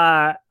just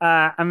I'm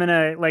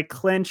gonna like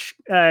clench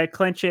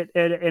it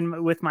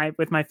in with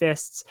my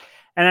fists,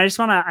 and I just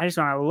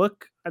wanna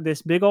look at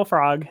this big old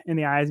frog in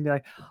the eyes and be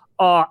like,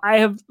 oh,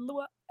 I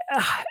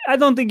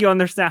don't think you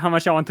understand how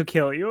much I want to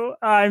kill you.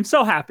 I'm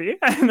so happy.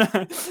 And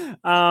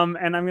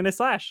I'm gonna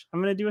slash. I'm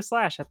gonna do a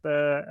slash at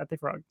the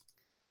frog.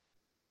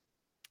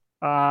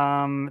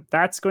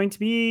 That's going to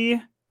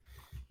be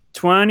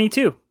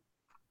 22.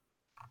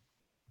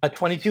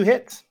 22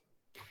 hits.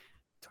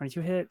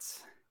 22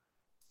 hits.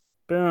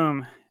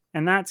 Boom.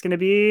 And that's going to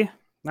be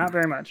not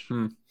very much.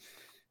 7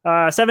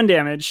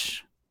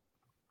 damage.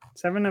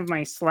 7 of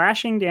my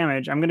slashing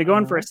damage. I'm going to go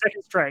in for a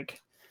second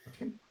strike.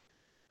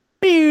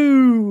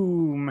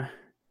 Boom.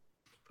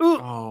 Ooh.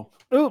 Oh.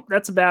 Ooh,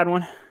 that's a bad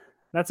one.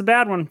 That's a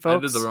bad one, folks. I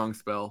did the wrong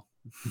spell.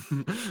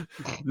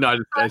 No,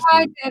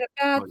 I did a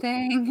bad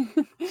thing.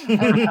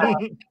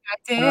 I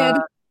did.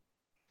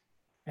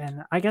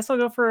 And I guess I'll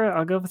go for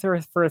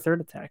a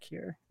third attack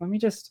here. Let me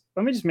just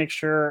make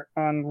sure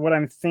on what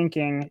I'm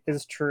thinking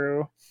is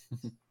true.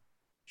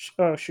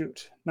 Oh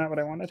shoot, not what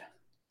I wanted.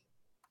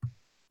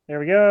 There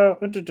we go.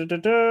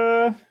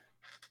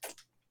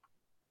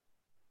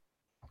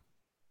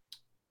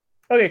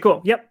 Okay,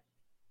 cool. Yep.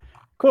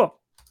 Cool.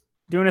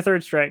 Doing a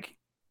third strike.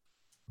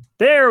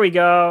 There we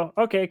go.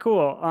 Okay,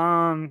 cool.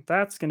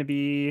 That's gonna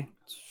be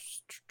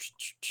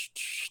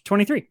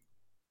 23.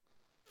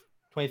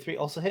 23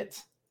 also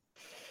hits.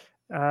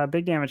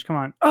 Big damage. Come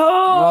on.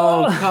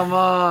 Oh, come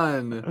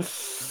on.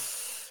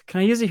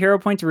 Can I use a hero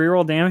point to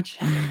reroll damage?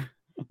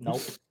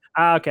 Nope.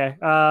 Okay.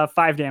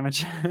 5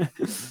 damage.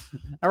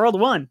 I rolled a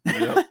 1.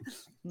 Yep.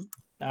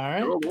 All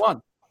right. Rolled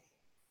 1.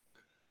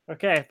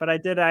 Okay, but I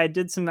did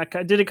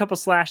a couple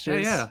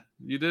slashes. Yeah.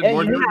 You did Yeah,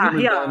 more you- damage than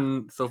we've yeah.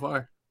 done so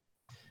far.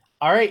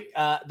 All right.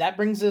 That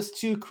brings us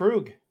to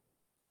Krug.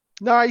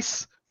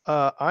 Nice.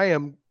 I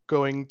am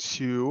going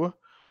to.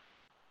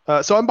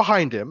 So I'm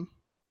behind him,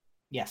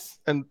 Yes.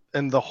 and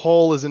the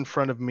hole is in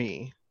front of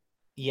me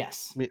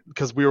Yes.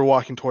 because we were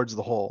walking towards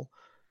the hole.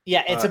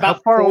 Yeah, it's How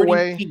about far 40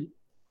 away? feet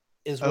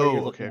is where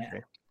you're looking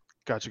at.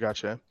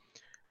 Gotcha.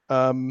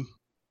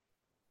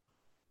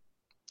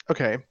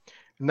 Okay.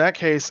 In that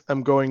case,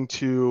 I'm going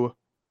to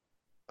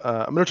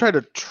try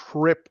to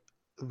trip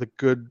the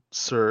good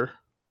sir,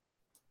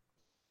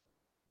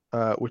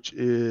 which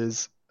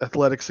is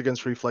athletics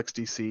against reflex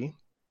DC.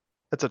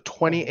 That's a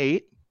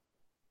 28.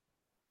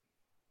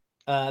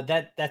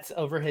 That's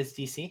over his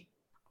DC.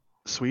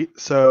 Sweet.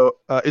 So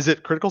is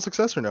it critical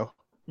success or no?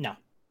 No.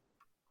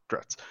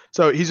 Drats.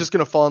 So he's just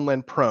going to fall and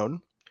land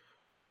prone,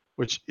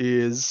 which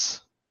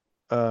is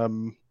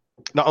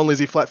not only is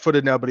he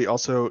flat-footed now, but he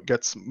also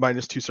gets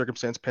 -2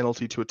 circumstance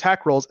penalty to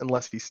attack rolls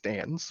unless he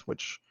stands,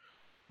 which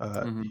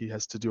he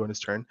has to do on his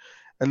turn.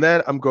 And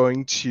then I'm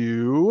going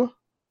to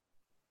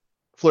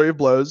flurry of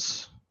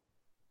blows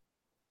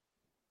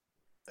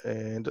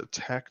and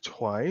attack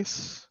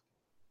twice.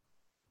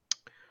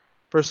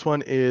 First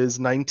one is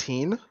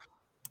 19.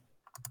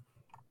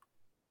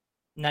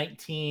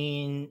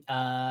 19.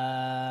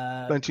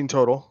 19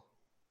 total.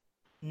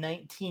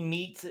 19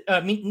 meets.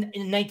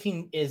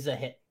 19 is a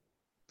hit.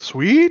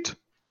 Sweet.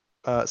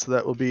 So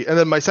that will be, and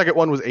then my second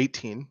one was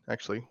 18.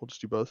 Actually, we'll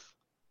just do both.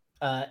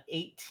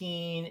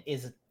 18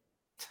 is a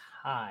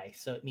tie,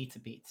 so it meets a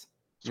beats.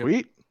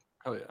 Sweet.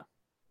 Oh yeah.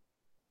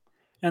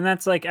 And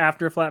that's like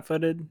after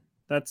flat-footed.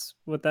 That's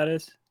what that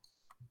is.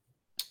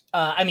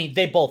 I mean,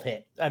 they both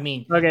hit. I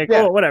mean, Okay, cool.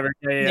 Yeah. Whatever.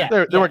 Yeah.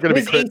 They weren't going to be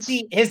his crits.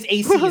 AC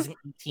is an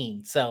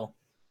 18, so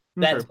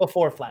that's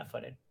before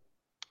flat-footed.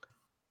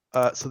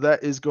 So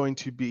that is going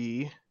to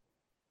be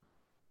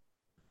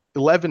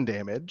 11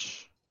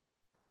 damage.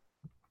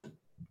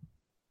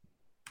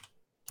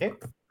 Okay.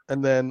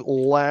 And then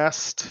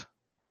last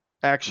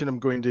action, I'm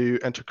going to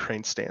enter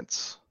crane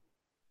stance.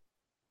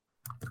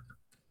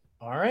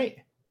 All right.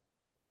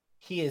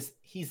 He's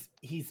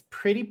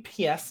pretty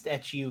pissed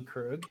at you,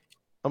 Krug.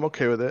 I'm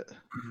okay with it.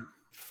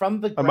 From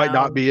the I ground, might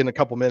not be in a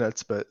couple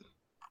minutes, but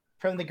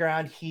from the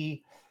ground,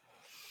 he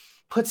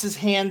puts his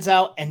hands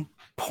out and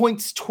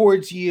points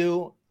towards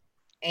you,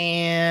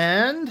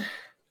 and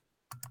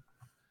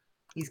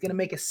he's gonna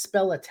make a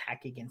spell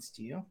attack against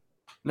you.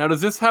 Now,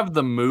 does this have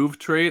the move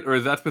trait, or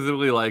is that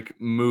specifically like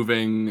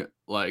moving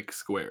like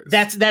squares?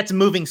 That's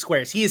moving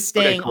squares. He is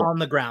staying cool. on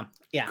the ground.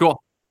 Yeah.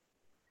 Cool.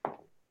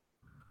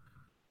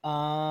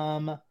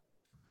 I'm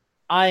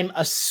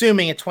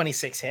assuming a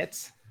 26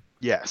 hits.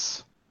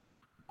 yes.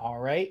 All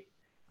right.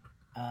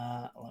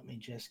 Let me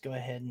just go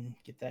ahead and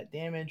get that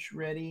damage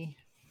ready.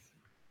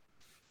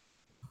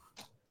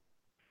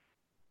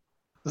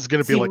 This is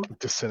going to be See, like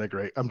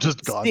disintegrate. I'm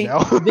just gone See,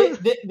 now.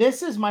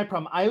 this is my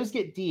problem. I always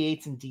get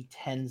D8s and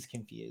D10s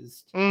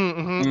confused.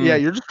 Mm-hmm. Yeah,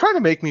 you're just trying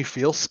to make me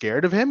feel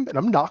scared of him, and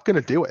I'm not going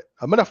to do it.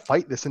 I'm going to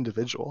fight this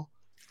individual.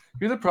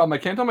 Here's the problem. I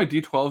can't tell my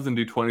D12s and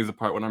D20s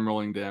apart when I'm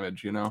rolling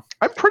damage, you know?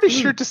 I'm pretty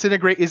sure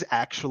disintegrate is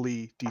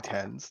actually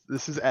D10s.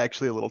 This is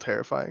actually a little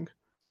terrifying.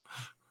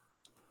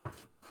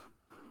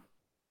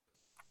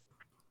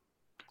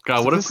 God,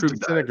 So what this if is Krug dies?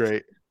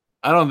 disintegrate?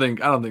 I don't think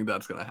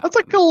that's gonna happen. That's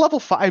like a level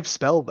 5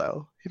 spell,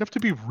 though. You'd have to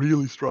be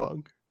really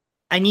strong.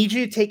 I need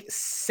you to take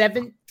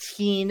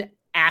 17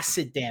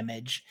 acid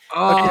damage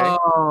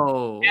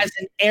Oh, as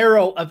an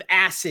arrow of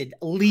acid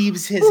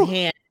leaves his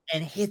hand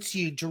and hits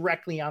you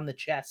directly on the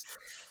chest.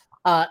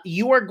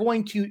 You are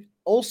going to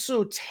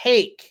also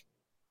take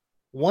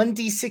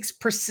 1d6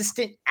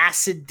 persistent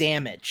acid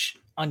damage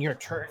on your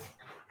turn.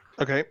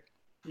 Okay.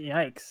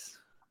 Yikes.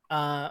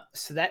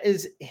 So that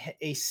is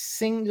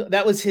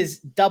that was his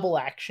double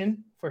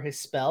action for his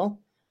spell.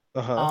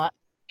 Uh-huh.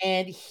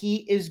 And he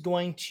is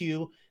going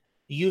to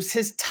use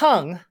his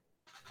tongue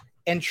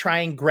and try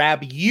and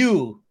grab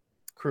you,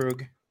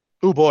 Krug.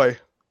 Oh boy.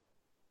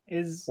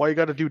 Is Why you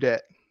got to do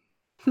that?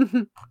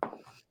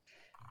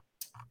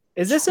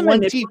 this a 20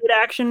 manipulate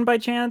action by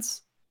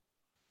chance?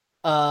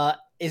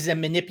 Is a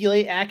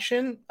manipulate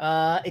action.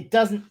 It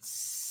doesn't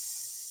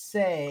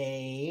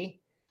say.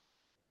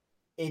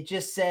 It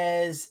just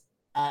says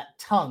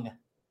tongue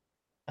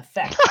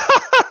effect.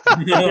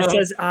 It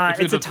says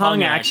it's a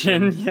tongue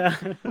action. Yeah.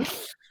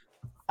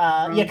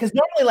 Yeah, because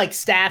normally like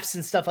staffs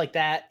and stuff like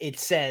that, it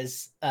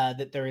says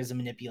that there is a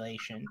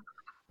manipulation.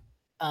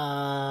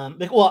 Well, let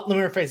me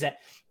rephrase that.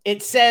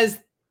 It says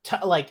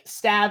like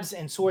stabs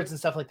and swords and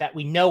stuff like that.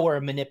 We know are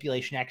a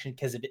manipulation action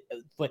because of it,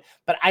 but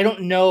I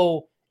don't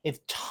know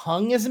if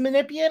tongue is a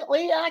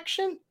manipulate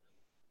action.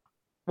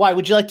 Why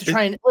would you like to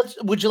try and?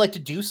 Would you like to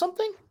do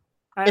something?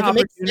 If it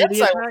makes sense, I would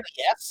say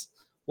yes.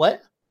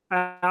 What?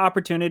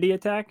 Opportunity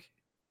attack.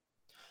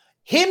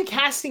 Him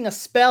casting a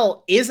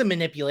spell is a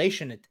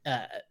manipulation.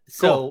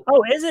 So,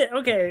 oh, is it?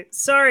 Okay,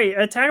 sorry.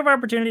 Attack of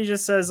opportunity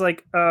just says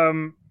like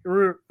a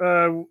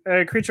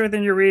creature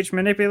within your reach,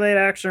 manipulate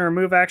action or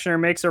move action, or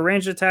makes a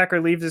ranged attack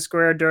or leaves a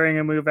square during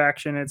a move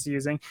action it's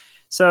using.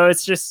 So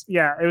it's just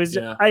it was.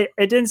 Yeah.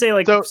 It didn't say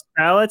like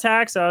spell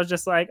attack, so I was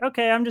just like,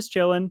 okay, I'm just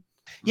chilling.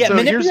 Yeah, so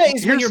manipulate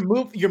is when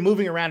you're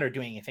moving around or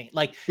doing anything.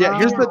 Like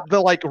here's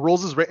the like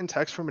rules as written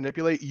text for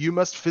manipulate. You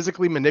must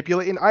physically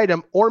manipulate an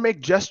item or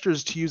make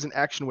gestures to use an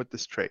action with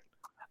this trait.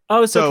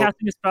 Oh, so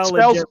casting a spell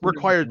spells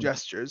require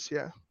gestures.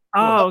 Yeah.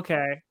 Oh,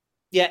 okay.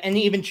 Yeah, and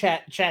even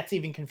chat's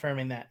even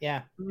confirming that.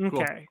 Yeah. Okay.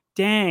 Cool.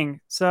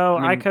 Dang. So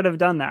I could have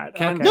done that.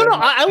 Okay. No,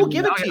 I will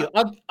give it to you.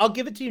 I'll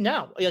give it to you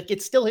now. Like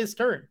it's still his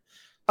turn.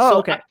 Oh, so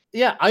okay.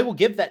 I will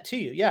give that to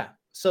you. Yeah.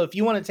 So if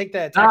you want to take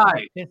that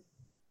attack.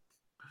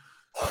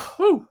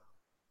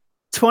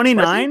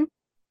 29?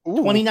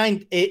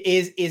 29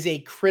 is a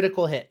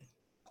critical hit.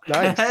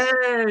 Nice.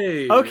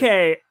 Hey.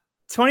 Okay.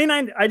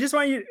 29. I just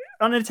want you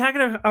on an attack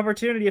of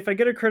opportunity. If I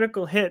get a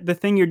critical hit, the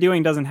thing you're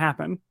doing doesn't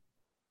happen.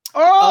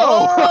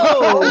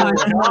 Oh my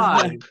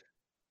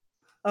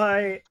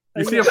god.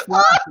 You see a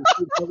flash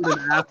covered in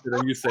acid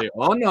and you say,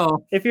 oh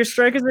no. If your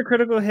strike is a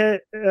critical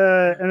hit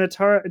and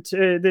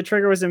the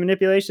trigger was a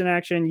manipulation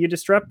action, you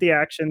disrupt the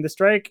action. The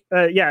strike,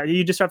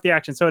 you disrupt the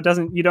action, so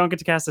you don't get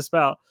to cast a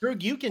spell.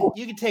 Droog, you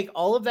can take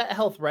all of that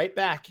health right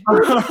back.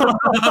 I'm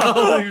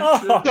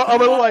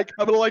gonna like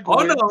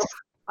oh no.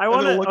 I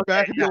want to look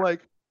back and be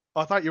like,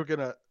 I thought you were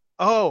gonna.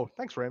 Oh,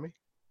 thanks, Rami.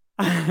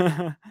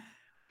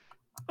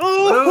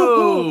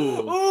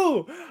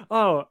 Oh,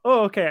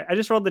 okay. I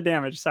just rolled the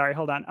damage. Sorry,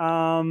 hold on.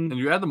 And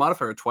you add the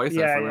modifier twice,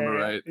 if I remember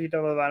right. You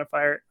double the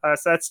modifier.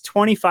 So that's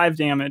 25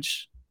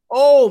 damage.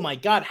 Oh my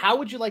god! How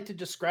would you like to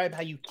describe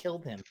how you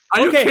killed him?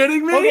 Are you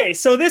kidding me? Okay,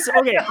 so this.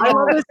 Okay, I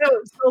love this.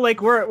 So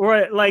like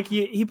we're like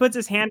he puts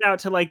his hand out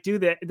to like do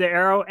the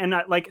arrow, and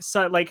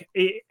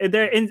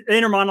the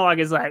inner monologue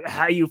is like,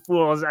 "How you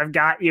fools! I've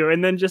got you!"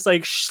 And then just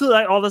like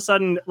all of a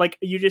sudden, like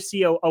you just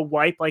see a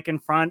wipe like in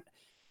front.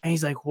 And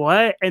he's like,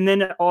 what? And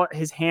then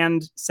his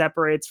hand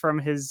separates from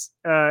his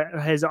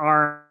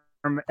arm,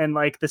 and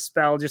like the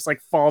spell just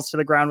like falls to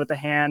the ground with the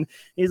hand.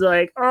 He's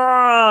like,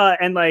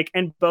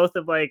 and both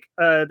of like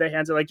the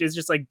hands are like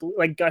just like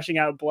gushing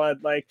out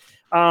blood, like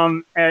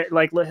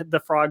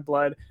the frog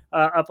blood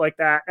up like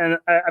that. And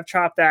I've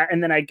chopped that,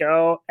 and then I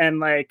go and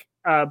like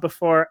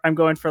before I'm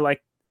going for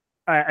like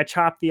I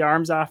chop the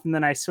arms off, and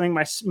then I swing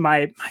my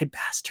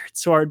bastard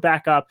sword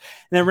back up.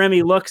 And then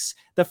Remy looks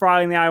the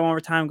frog in the eye one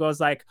more time, goes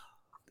like,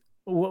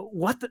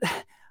 what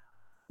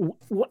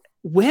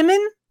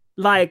women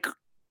like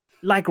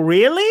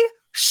really,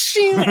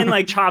 and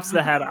like chops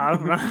the head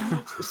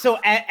off. So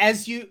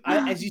as you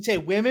say,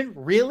 women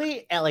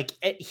really, like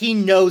he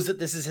knows that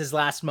this is his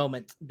last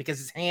moment because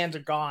his hands are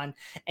gone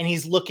and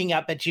he's looking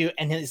up at you,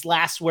 and his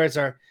last words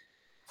are,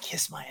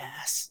 "Kiss my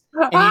ass,"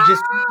 and you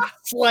just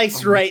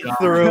slice right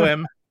through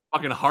him.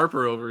 Fucking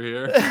Harper over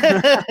here.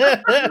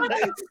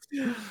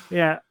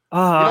 Yeah.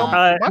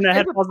 And the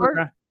head falls on the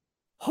ground.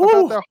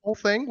 About that whole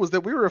thing was that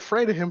we were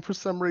afraid of him for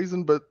some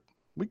reason, but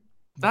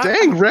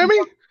dang, Remy!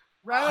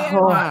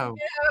 Wow.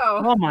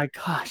 Oh my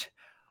god.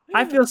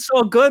 I feel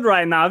so good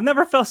right now. I've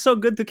never felt so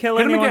good to kill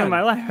anyone in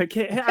my life. I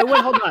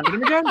wait, hold on. Hit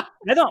him again? I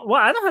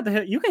don't have to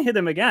hit. You can hit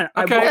him again.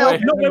 Okay.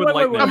 Wait.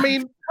 I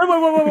mean,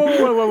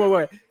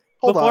 wait.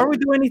 Before we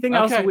do anything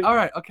else, all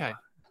right. Okay.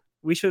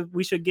 We should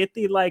get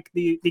the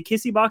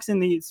kissy box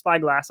and the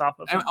spyglass off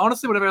of him. And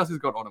honestly, whatever else he's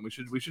got on him,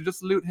 we should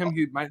just loot him.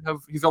 He's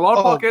got a lot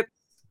of pocket.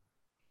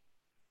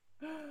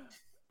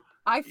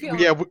 I feel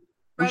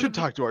we should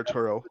talk to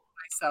Arturo.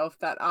 Myself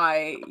that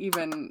I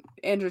even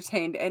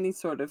entertained any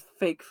sort of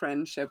fake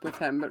friendship with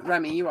him, but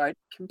Remy, you are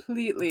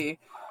completely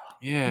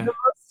the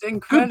most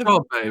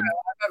incredible I've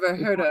ever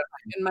heard of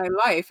in my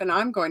life, and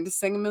I'm going to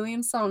sing a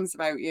million songs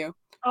about you.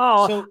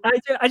 Oh, so,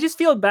 I just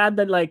feel bad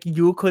that like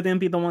you couldn't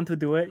be the one to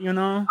do it, you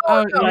know?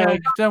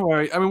 Don't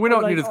worry. I mean, we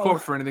don't need his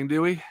corpse for anything,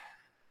 do we?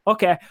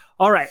 Okay,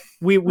 all right.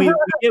 We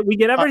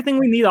get everything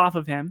we need off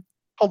of him.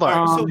 Hold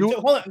on. So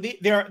hold on.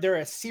 There are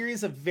a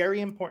series of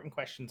very important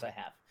questions I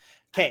have.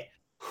 Okay,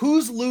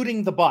 who's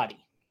looting the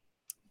body?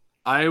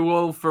 I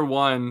will, for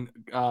one.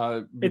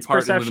 It's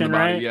perception,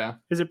 right? Yeah.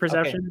 Is it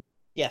perception? Okay.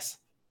 Yes.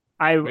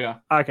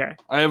 Okay.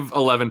 I have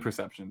 11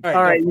 perception. All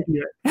right. You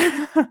do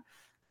it.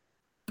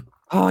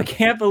 Oh, I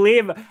can't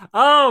believe it.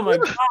 Oh my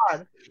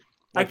god.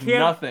 Like can't-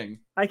 nothing.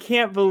 I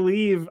can't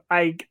believe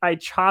I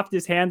chopped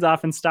his hands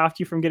off and stopped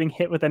you from getting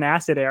hit with an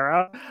acid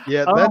arrow.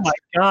 Yeah, Oh that's my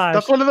gosh.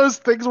 that's one of those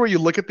things where you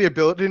look at the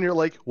ability and you're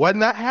like, when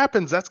that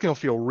happens, that's gonna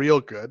feel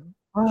real good.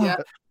 Oh, Yeah.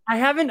 I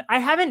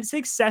haven't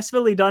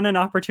successfully done an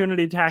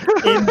opportunity attack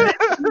in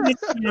this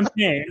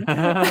campaign.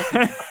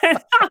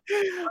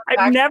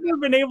 I've never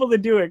been able to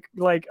do it.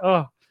 Like,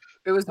 oh,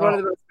 It was one of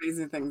the most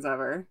amazing things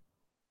ever.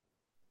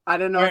 I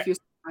don't know All if you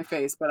saw my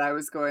face, but I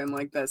was going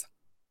like this.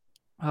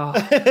 oh.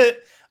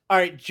 All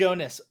right,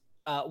 Jonas.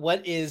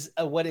 What is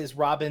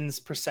Robin's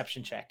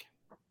perception check?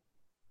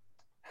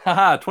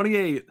 Haha,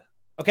 28.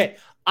 Okay,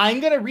 I'm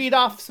gonna read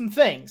off some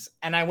things,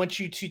 and I want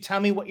you to tell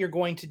me what you're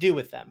going to do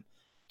with them.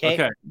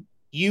 Okay.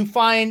 You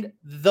find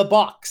the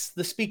box,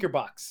 the speaker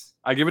box.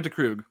 I give it to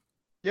Krug.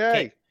 Yay.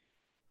 Okay.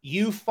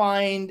 You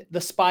find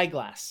the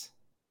spyglass.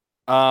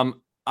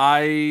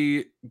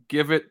 I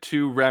give it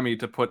to Remy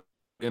to put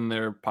in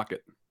their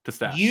pocket to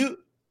stash. You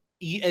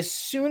as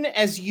soon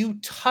as you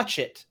touch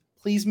it,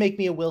 please make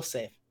me a will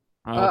save.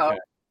 Okay.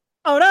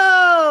 Oh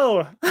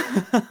no!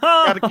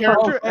 Got a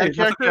character. Oh, a that's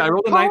character. okay. I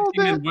rolled a Hold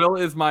 19 it. and Will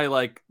is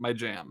my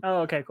jam.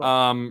 Oh, okay,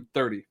 cool.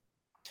 30.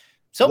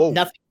 So Whoa.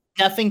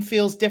 nothing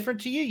feels different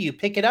to you. You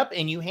pick it up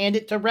and you hand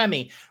it to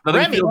Remy.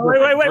 Nothing Remy, feels wait.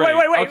 different.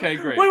 Great. Okay,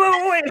 great. Wait.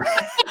 I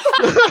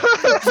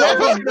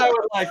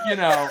would like,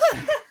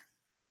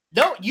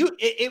 no,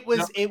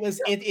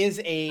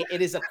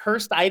 it is a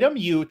cursed item.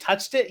 You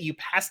touched it, you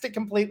passed it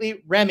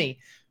completely. Remy,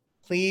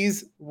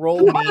 please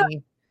roll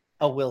me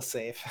a will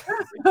save.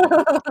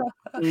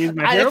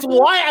 That's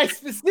why I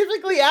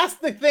specifically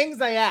asked the things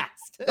I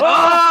asked.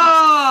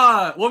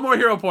 One more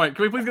hero point.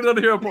 Can we please get another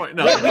hero point?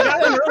 No.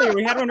 Wait,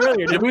 we had one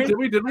earlier. Did we? Can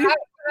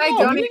I No,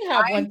 we donate didn't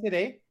have mine? one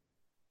today.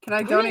 Can I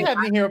We didn't donate have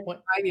any hero point.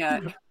 mine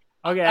yet?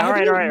 Okay, all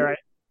right.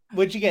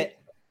 What'd you get?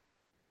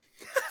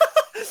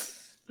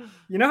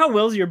 You know how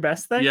Will's your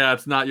best thing? Yeah,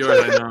 it's not yours.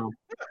 I know.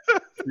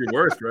 Your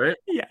worst, right?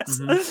 Yes.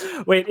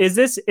 Mhm. Wait, is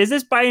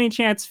this by any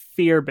chance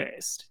fear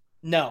based?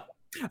 No.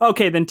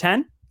 Okay, then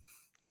 10.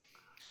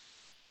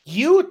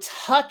 You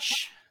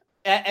touch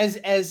as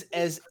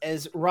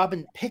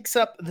Robin picks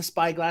up the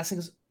spyglass and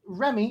goes,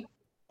 Remy,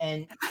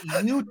 and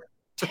you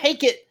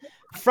take it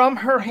from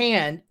her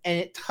hand and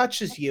it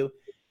touches you.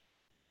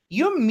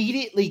 You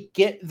immediately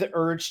get the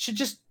urge to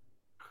just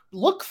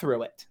look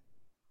through it.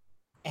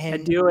 And I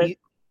do it.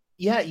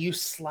 You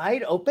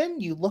slide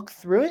open, you look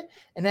through it,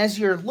 and as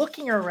you're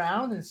looking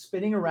around and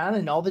spinning around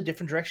in all the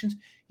different directions,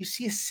 you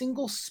see a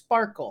single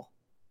sparkle.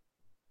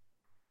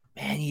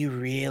 Man, you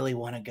really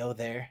want to go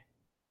there.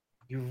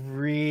 You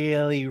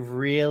really,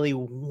 really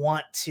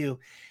want to.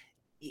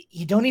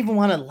 You don't even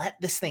want to let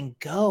this thing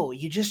go.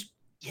 You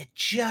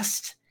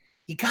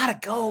gotta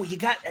go. You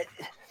got,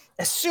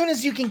 as soon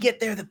as you can get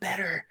there, the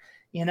better.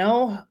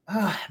 Oh,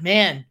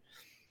 man.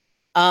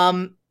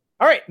 All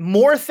right,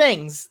 more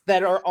things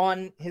that are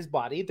on his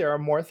body. There are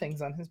more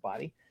things on his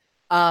body.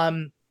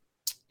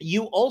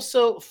 You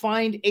also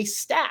find a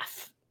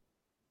staff.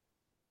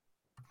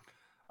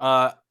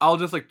 I'll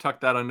just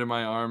tuck that under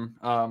my arm.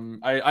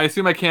 I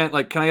assume I can't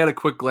can I get a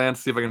quick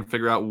glance, see if I can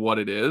figure out what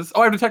it is?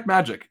 Oh, I detect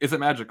magic. Is it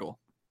magical?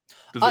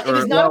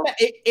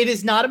 It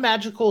is not a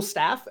magical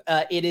staff.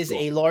 It is Cool.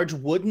 a large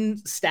wooden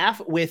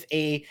staff with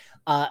a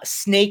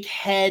snake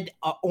head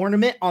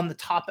ornament on the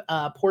top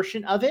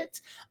portion of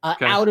it.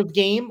 Okay. Out of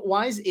game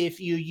wise, if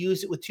you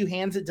use it with two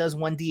hands, it does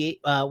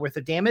 1d8 worth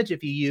of damage.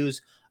 If you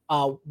use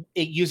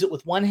it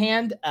with one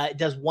hand, it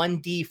does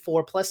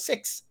 1d4 plus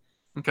 6.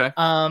 Okay.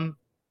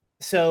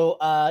 So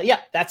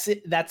that's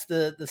it. That's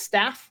the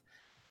staff.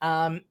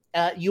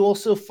 You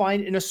also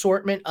find an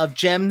assortment of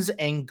gems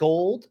and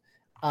gold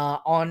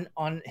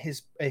on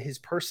his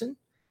person,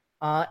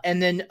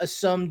 and then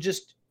some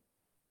just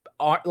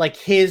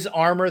his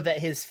armor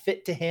that is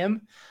fit to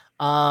him,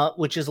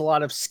 which is a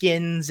lot of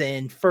skins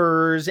and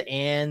furs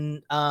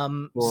and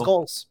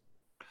skulls.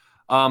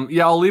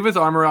 Yeah, I'll leave his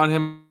armor on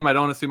him. I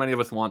don't assume any of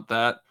us want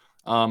that.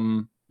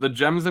 The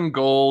gems and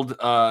gold,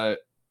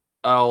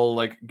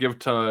 I'll give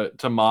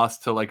to Moss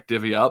to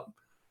divvy up.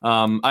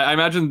 I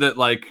imagine that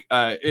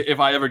if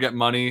I ever get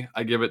money,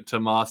 I give it to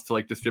Moss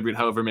to distribute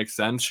however makes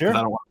sense. Sure. 'Cause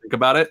I don't want to think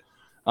about it.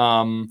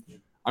 I'm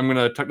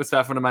gonna tuck the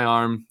staff under my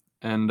arm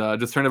and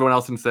just turn to everyone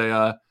else and say,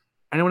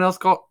 anyone else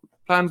got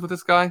plans with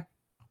this guy?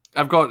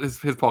 I've got his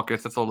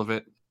pockets. That's all of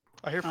it.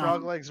 I hear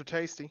frog legs are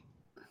tasty.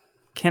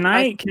 Can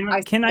I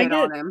spit get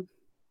on him.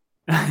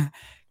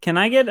 can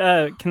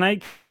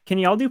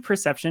y'all do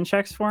perception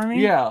checks for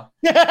me? Yeah.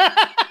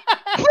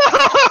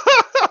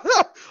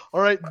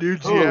 All right, new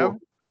GM. Oh,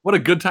 what a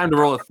good time to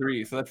roll a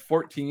 3. So that's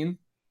 14.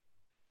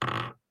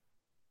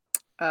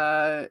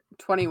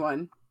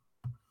 21.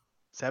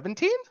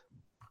 17?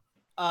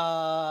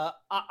 I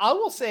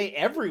will say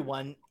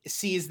everyone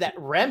sees that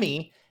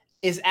Remy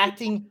is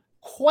acting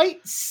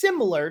quite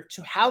similar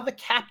to how the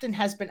captain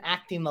has been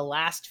acting the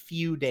last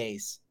few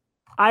days.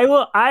 I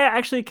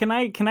actually can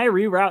I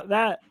reroute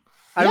that?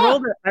 Yeah.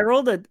 I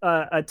rolled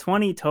a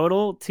 20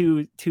 total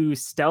to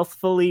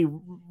stealthily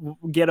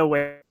get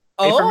away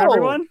from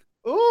everyone.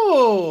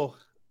 Ooh.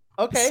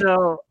 Okay.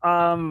 So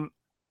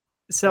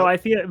So I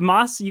feel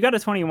Moss, you got a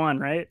 21,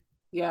 right?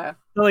 Yeah.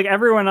 So like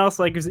everyone else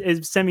like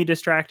is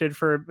semi-distracted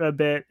for a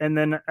bit, and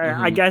then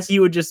I guess you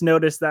would just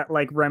notice that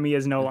like Remy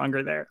is no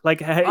longer there.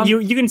 Like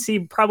you can see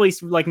probably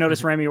like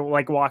notice Remy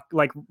like walk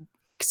like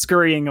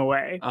scurrying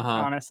away.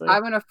 Honestly,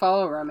 I'm gonna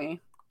follow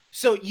Remy.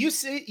 So you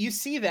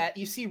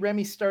see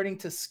Remy starting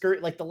to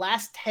skirt like the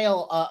last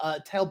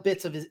tail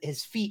bits of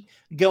his feet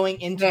going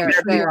into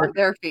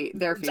their feet.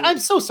 I'm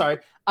so sorry.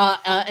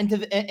 Into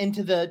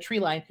the tree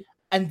line.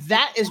 And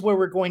that is where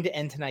we're going to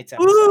end tonight's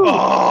episode.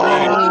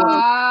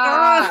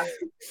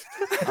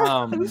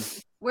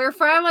 We're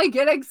finally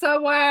getting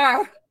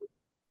somewhere.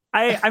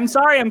 I'm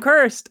sorry, I'm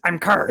cursed. I'm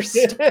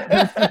cursed.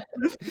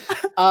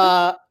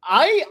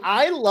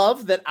 I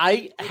love that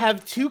I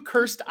have 2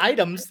 cursed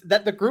items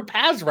that the group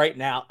has right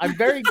now. I'm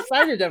very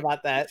excited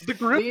about that. The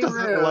group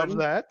doesn't love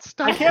that.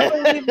 Stop. I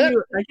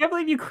can't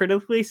believe you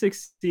critically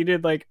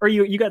succeeded, like, or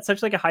you got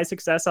such like a high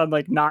success on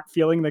like not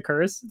feeling the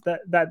curse.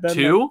 That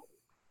 2?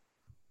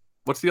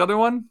 What's the other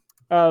one?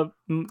 Have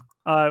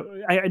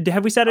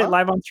we said it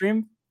live on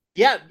stream?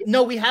 Yeah,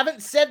 no, we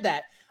haven't said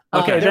that.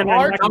 Okay, then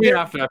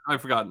after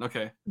I've forgotten.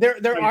 Okay,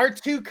 there are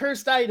 2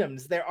 cursed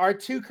items.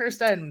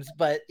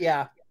 But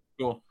yeah,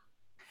 cool.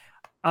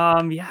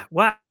 Yeah,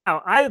 wow,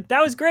 that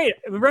was great.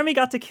 Remy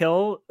got to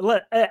kill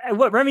what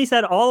Remy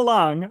said all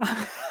along.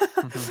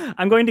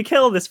 I'm going to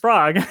kill this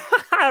frog.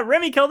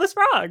 Remy, kill this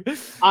frog.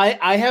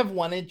 I have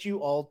wanted you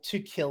all to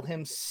kill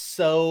him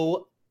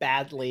so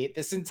badly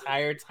this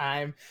entire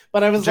time,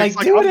 but I was Jake's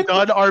like, dude, I'm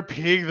done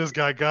RPing this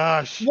guy.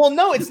 Gosh. Well,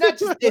 no, it's not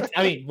just.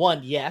 I mean,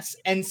 one, yes,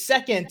 and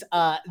second,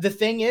 the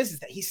thing is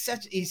that he's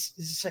such a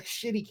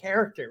shitty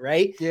character,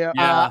 right?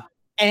 Yeah.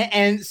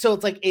 And so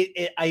it's like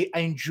I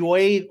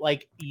enjoy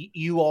like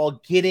you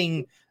all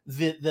getting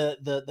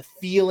the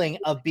feeling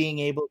of being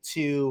able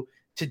to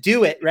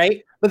do it,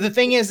 right? But the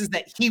thing is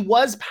that he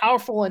was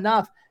powerful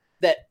enough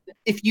that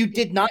if you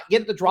did not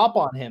get the drop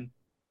on him,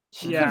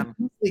 he could have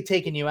easily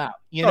taken you out.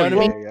 You know what I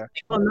mean? Yeah.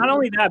 Well, not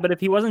only that, but if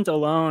he wasn't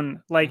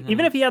alone, like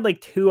even if he had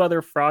like 2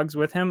 other frogs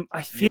with him,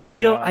 I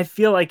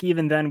feel like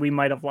even then we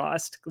might have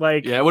lost.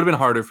 Like, yeah, it would have been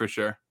harder for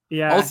sure.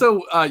 Yeah. Also,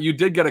 you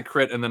did get a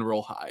crit and then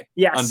roll high.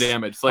 Yes. On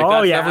damage. So, like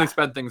that definitely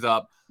sped things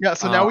up. Yeah.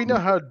 So now we know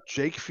how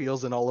Jake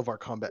feels in all of our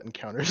combat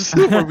encounters,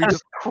 where we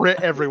just crit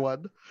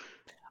everyone.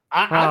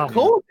 I'm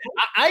cool.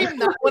 I am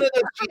not one of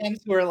those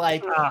GMs who are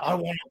like, I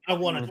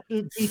want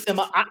to beat them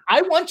up.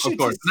 I want you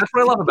to. That's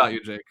what I love about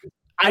you, Jake.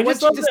 I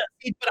want you to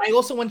succeed, but I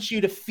also want you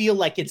to feel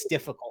like it's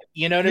difficult.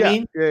 You know what I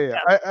mean? Yeah.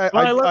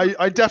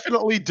 I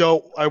definitely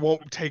don't. I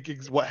won't take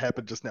what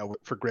happened just now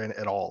for granted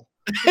at all.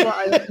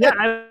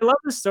 I love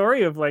the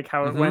story of like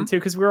how it went too,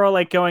 because we were all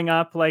like going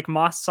up, like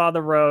Moss saw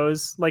the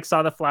rose, like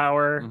saw the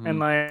flower, and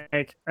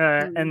like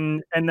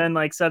and then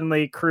like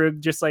suddenly Krug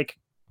just like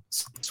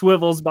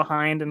swivels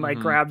behind and like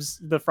grabs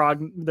the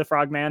frog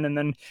man, and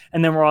then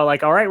we're all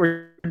like, all right,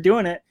 we're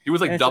doing it. He was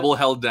like double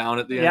held down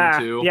at the end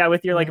too. Yeah,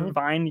 with your like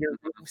vine, your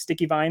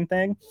sticky vine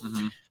thing.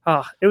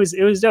 Oh, it was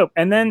dope.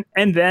 And then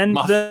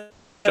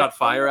shot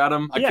fire at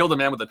him. I killed a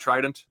man with a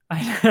trident.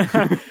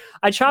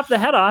 I chop the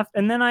head off,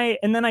 and then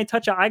I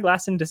touch an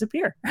eyeglass and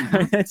disappear.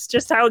 It's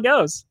just how it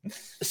goes.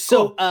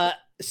 So,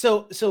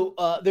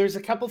 So there's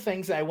a couple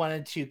things that I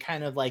wanted to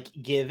kind of like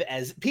give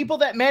as people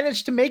that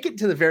managed to make it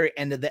to the very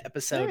end of the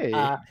episode.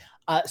 Hey.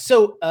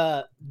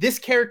 So this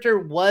character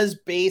was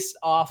based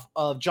off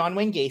of John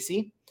Wayne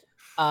Gacy,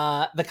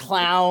 the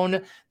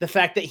clown, the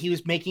fact that he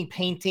was making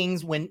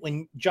paintings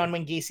when John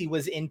Wayne Gacy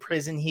was in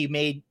prison, he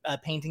made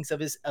paintings of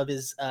his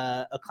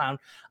a clown.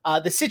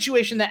 The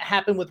situation that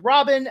happened with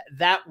Robin,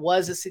 that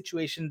was a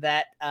situation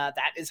that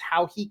that is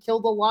how he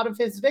killed a lot of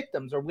his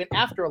victims, or went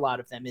after a lot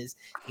of them, is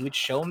he would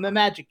show them the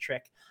magic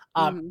trick.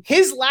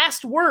 His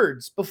last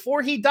words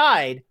before he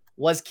died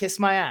was "kiss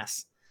my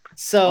ass."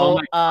 So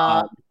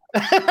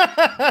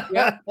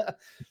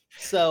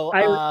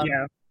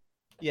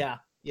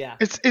yeah.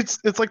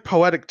 It's like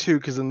poetic too,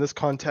 because in this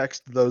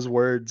context, those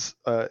words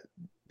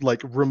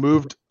like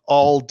removed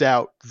all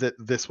doubt that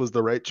this was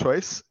the right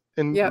choice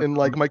in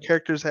like my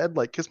character's head.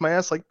 Like, kiss my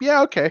ass. Like,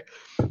 yeah, okay,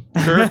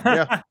 sure,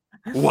 yeah.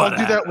 I'll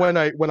do that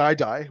when I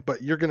die,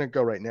 but you're gonna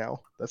go right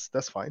now.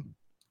 That's fine.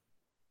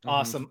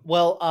 Awesome.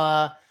 Well,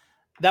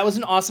 that was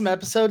an awesome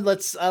episode.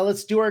 Let's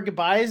do our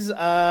goodbyes.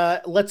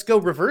 Let's go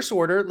reverse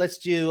order. Let's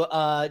do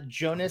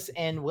Jonas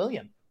and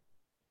William.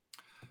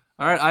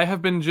 All right, I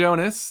have been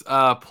Jonas,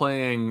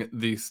 playing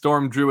the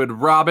Storm Druid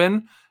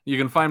Robin. You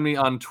can find me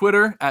on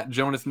Twitter at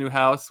Jonas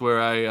Newhouse, where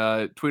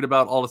I tweet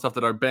about all the stuff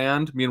that our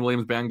band, me and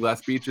William's band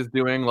Glass Beach, is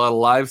doing. A lot of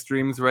live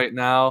streams right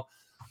now.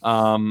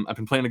 I've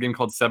been playing a game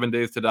called 7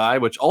 Days to Die,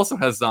 which also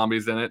has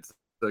zombies in it. It's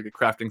like a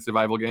crafting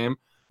survival game.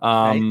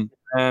 And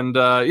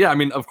I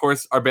mean, of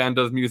course, our band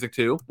does music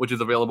too, which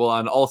is available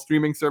on all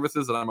streaming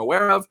services that I'm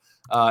aware of,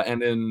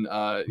 and in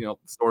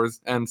stores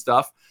and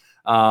stuff.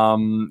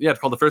 It's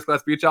called the First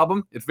Class Beach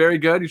album. It's very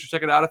good. You should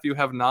check it out if you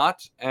have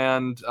not.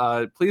 And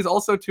please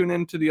also tune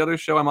in to the other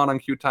show I'm on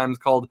Q Times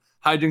called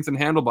Hijinks and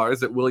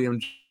Handlebars at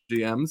William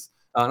GM's.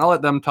 And I'll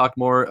let them talk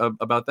more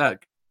about that.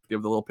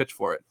 Give the little pitch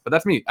for it. But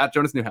that's me at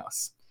Jonas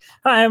Newhouse.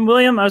 Hi, I'm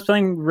William. I was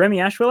playing Remy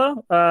Ashwillow.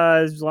 It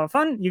was a lot of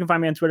fun. You can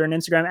find me on Twitter and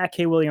Instagram at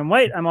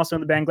KWilliamWhite. I'm also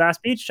in the band Glass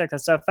Beach. Check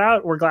that stuff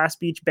out. We're Glass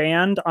Beach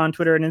Band on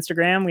Twitter and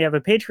Instagram. We have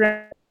a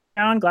Patreon,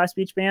 Glass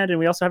Beach Band, and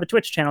we also have a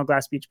Twitch channel,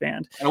 Glass Beach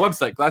Band, and a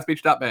website,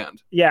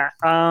 glassbeach.band. Yeah,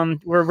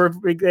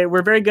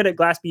 we're very good at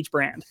Glass Beach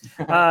Brand.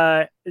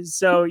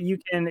 So you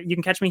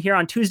can catch me here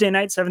on Tuesday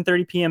night,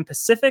 7:30 p.m.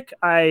 Pacific.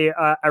 I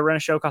run a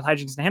show called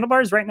Hijinks and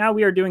Handlebars. Right now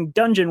we are doing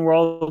Dungeon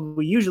World.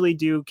 We usually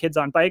do Kids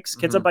on Bikes.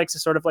 Kids on Bikes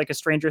is sort of like a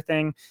Stranger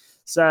Things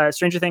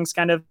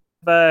kind of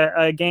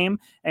a game,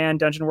 and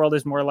Dungeon World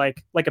is more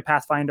like a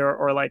Pathfinder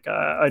or like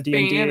a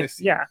D&D.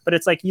 Yeah, but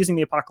it's like using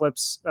the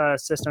Apocalypse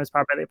system. It's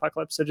powered by the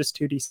Apocalypse, so just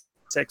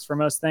 2d6 for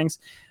most things.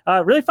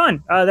 Really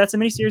fun. That's a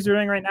mini series we're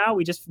doing right now.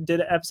 We just did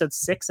episode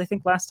 6, I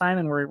think, last time,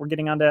 and we're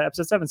getting on to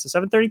episode 7.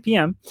 So 7:30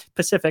 p.m.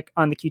 Pacific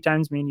on the Q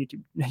Times main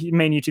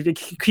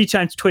YouTube Q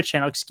Times Twitch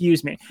channel.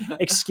 Excuse me.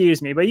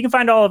 But you can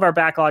find all of our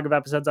backlog of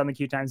episodes on the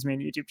Q Times main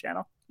YouTube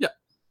channel. Yeah.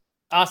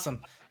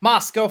 Awesome.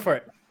 Moss, go for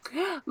it.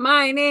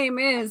 My name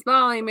is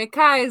Molly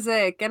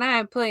McIsaac, and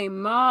I play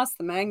Moss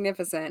the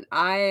Magnificent.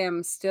 I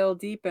am still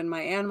deep in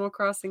my Animal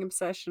Crossing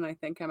obsession. I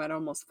think I'm at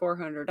almost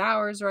 400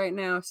 hours right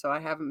now, so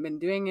I haven't been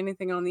doing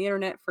anything on the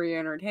internet for your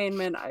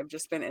entertainment. I've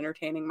just been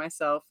entertaining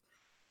myself,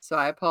 so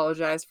I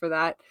apologize for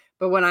that.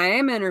 But when I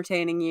am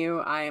entertaining you,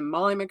 I am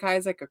Molly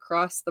McIsaac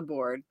across the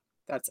board.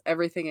 That's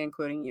everything,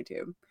 including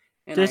YouTube.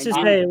 And just to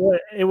say,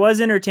 it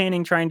was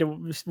entertaining trying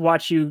to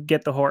watch you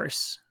get the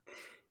horse.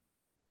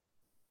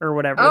 Or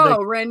whatever.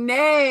 Oh,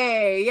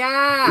 Renee.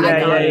 Yeah.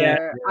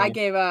 I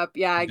gave up.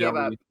 Yeah, I gave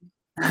up.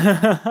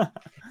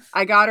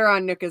 I got her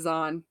on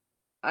Nookazon.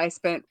 I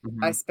spent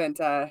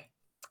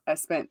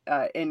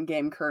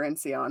in-game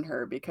currency on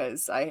her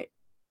because I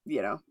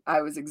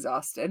was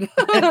exhausted.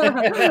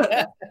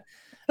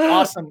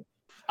 Awesome.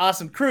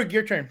 Krug,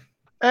 your turn.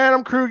 And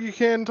I'm Krug. You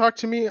can talk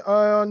to me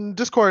on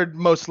Discord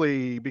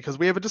mostly because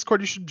we have a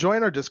Discord. You should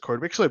join our Discord.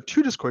 We actually have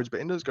 2 Discords,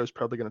 but Indigo is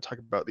probably going to talk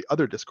about the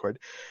other Discord.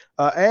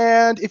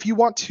 And if you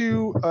want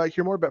to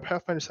hear more about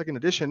Pathfinder 2nd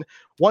Edition,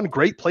 one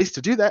great place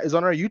to do that is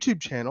on our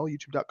YouTube channel,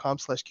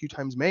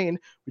 youtube.com/QTimesMain.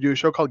 We do a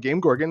show called Game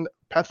Gorgon.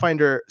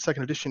 Pathfinder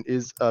 2nd Edition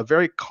is a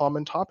very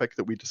common topic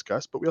that we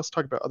discuss, but we also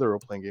talk about other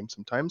role-playing games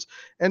sometimes.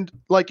 And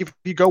like if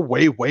you go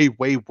way, way,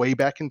 way, way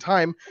back in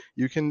time,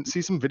 you can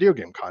see some video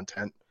game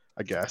content,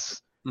 I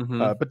guess.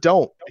 But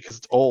don't, because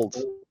it's old.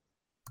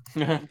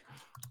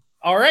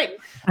 All right.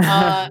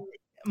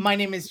 My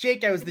name is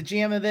Jake. I was the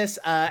GM of this.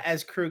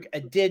 As Krug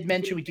did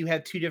mention, we do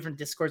have 2 different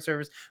Discord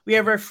servers. We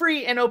have our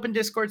free and open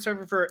Discord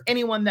server for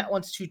anyone that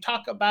wants to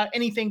talk about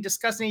anything,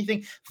 discuss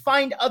anything,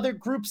 find other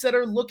groups that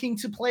are looking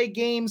to play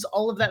games,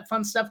 all of that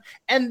fun stuff.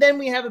 And then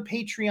we have a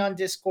Patreon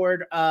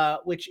Discord,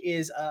 which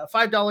is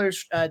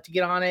 $5 to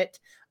get on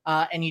it.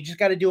 And you just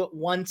got to do it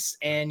once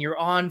and you're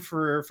on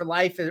for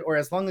life or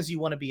as long as you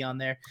want to be on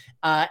there.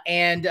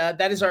 And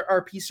that is our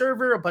RP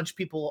server. A bunch of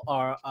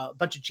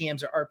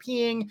GMs are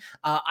RPing.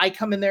 I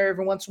come in there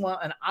every once in a while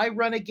and I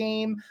run a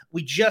game.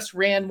 We just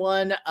ran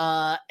one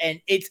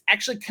and it's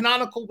actually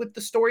canonical with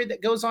the story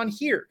that goes on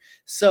here.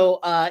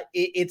 So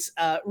it's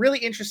really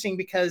interesting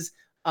because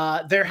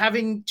they're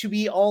having to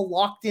be all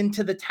locked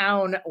into the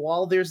town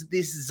while there's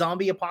this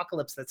zombie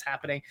apocalypse that's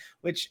happening,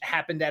 which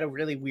happened at a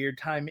really weird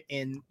time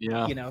in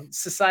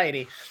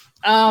society.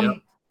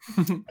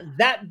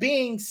 That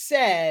being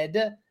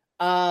said,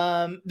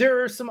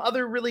 there are some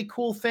other really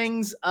cool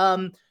things.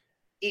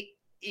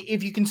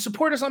 If you can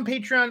support us on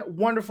Patreon,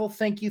 wonderful.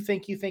 Thank you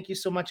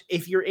so much.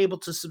 If you're able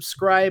to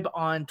subscribe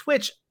on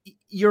Twitch,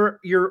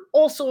 you're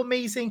also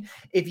amazing.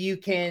 If you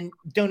can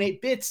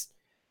donate bits,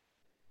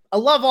 I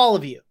love all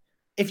of you.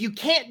 If you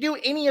can't do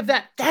any of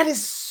that, that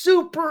is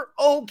super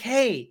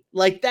okay.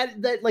 Like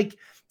that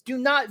do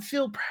not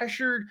feel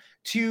pressured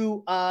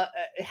to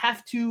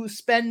have to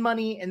spend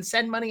money and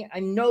send money. I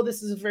know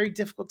this is a very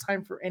difficult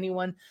time for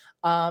anyone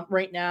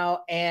right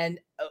now. And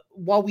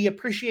while we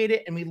appreciate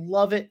it and we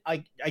love it,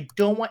 I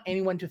don't want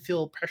anyone to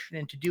feel pressured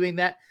into doing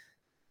that.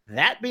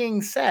 That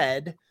being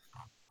said,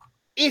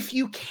 if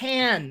you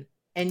can,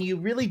 and you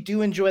really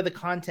do enjoy the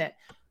content,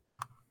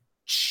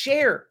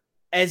 share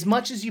as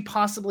much as you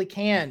possibly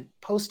can.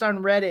 Post on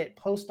Reddit,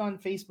 post on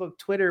Facebook,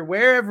 Twitter,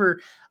 wherever,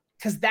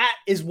 because that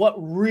is what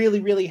really,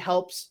 really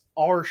helps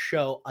our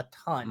show a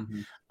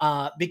ton.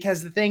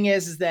 Because the thing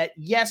is that,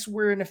 yes,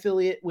 we're an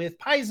affiliate with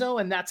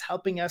Paizo, and that's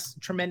helping us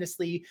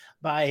tremendously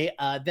by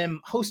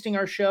them hosting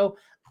our show.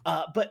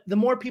 But the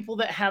more people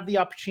that have the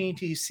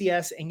opportunity to see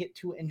us and get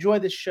to enjoy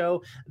this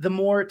show, the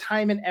more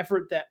time and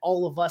effort that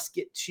all of us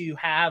get to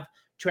have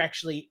to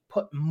actually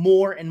put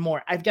more and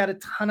more. I've got a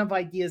ton of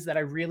ideas that I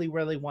really,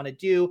 really want to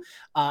do.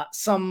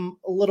 Some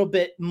a little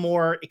bit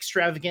more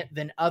extravagant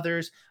than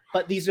others,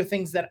 but these are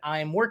things that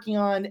I'm working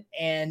on.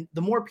 And the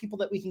more people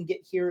that we can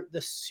get here,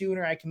 the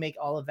sooner I can make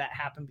all of that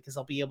happen, because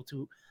I'll be able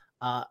to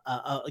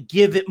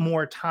give it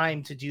more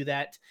time to do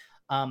that.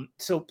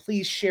 So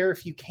please share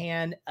if you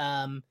can.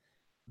 But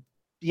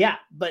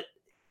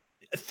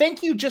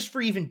thank you just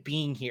for even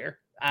being here.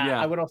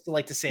 I would also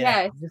like to say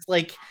that. Just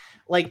like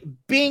like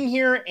being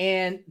here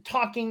and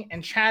talking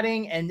and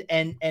chatting and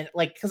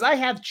like, because I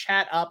have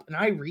chat up and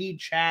I read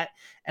chat,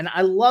 and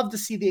I love to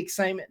see the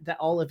excitement that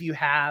all of you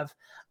have.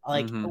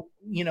 Like,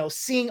 you know,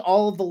 seeing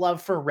all of the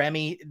love for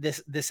Remy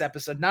this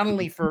episode, not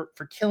only for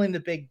killing the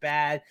big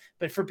bad,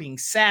 but for being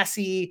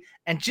sassy,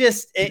 and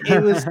just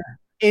it was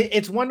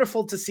it's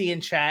wonderful to see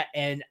in chat.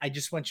 And I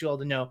just want you all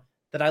to know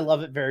that I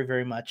love it very,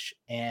 very much.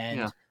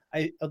 And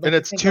I'd like and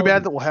it's too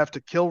bad that we'll have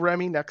to kill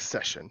Remy next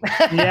session.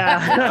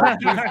 Yeah.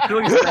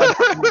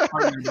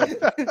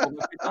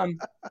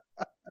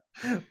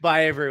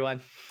 Bye,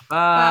 everyone.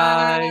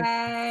 Bye.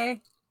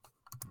 Bye.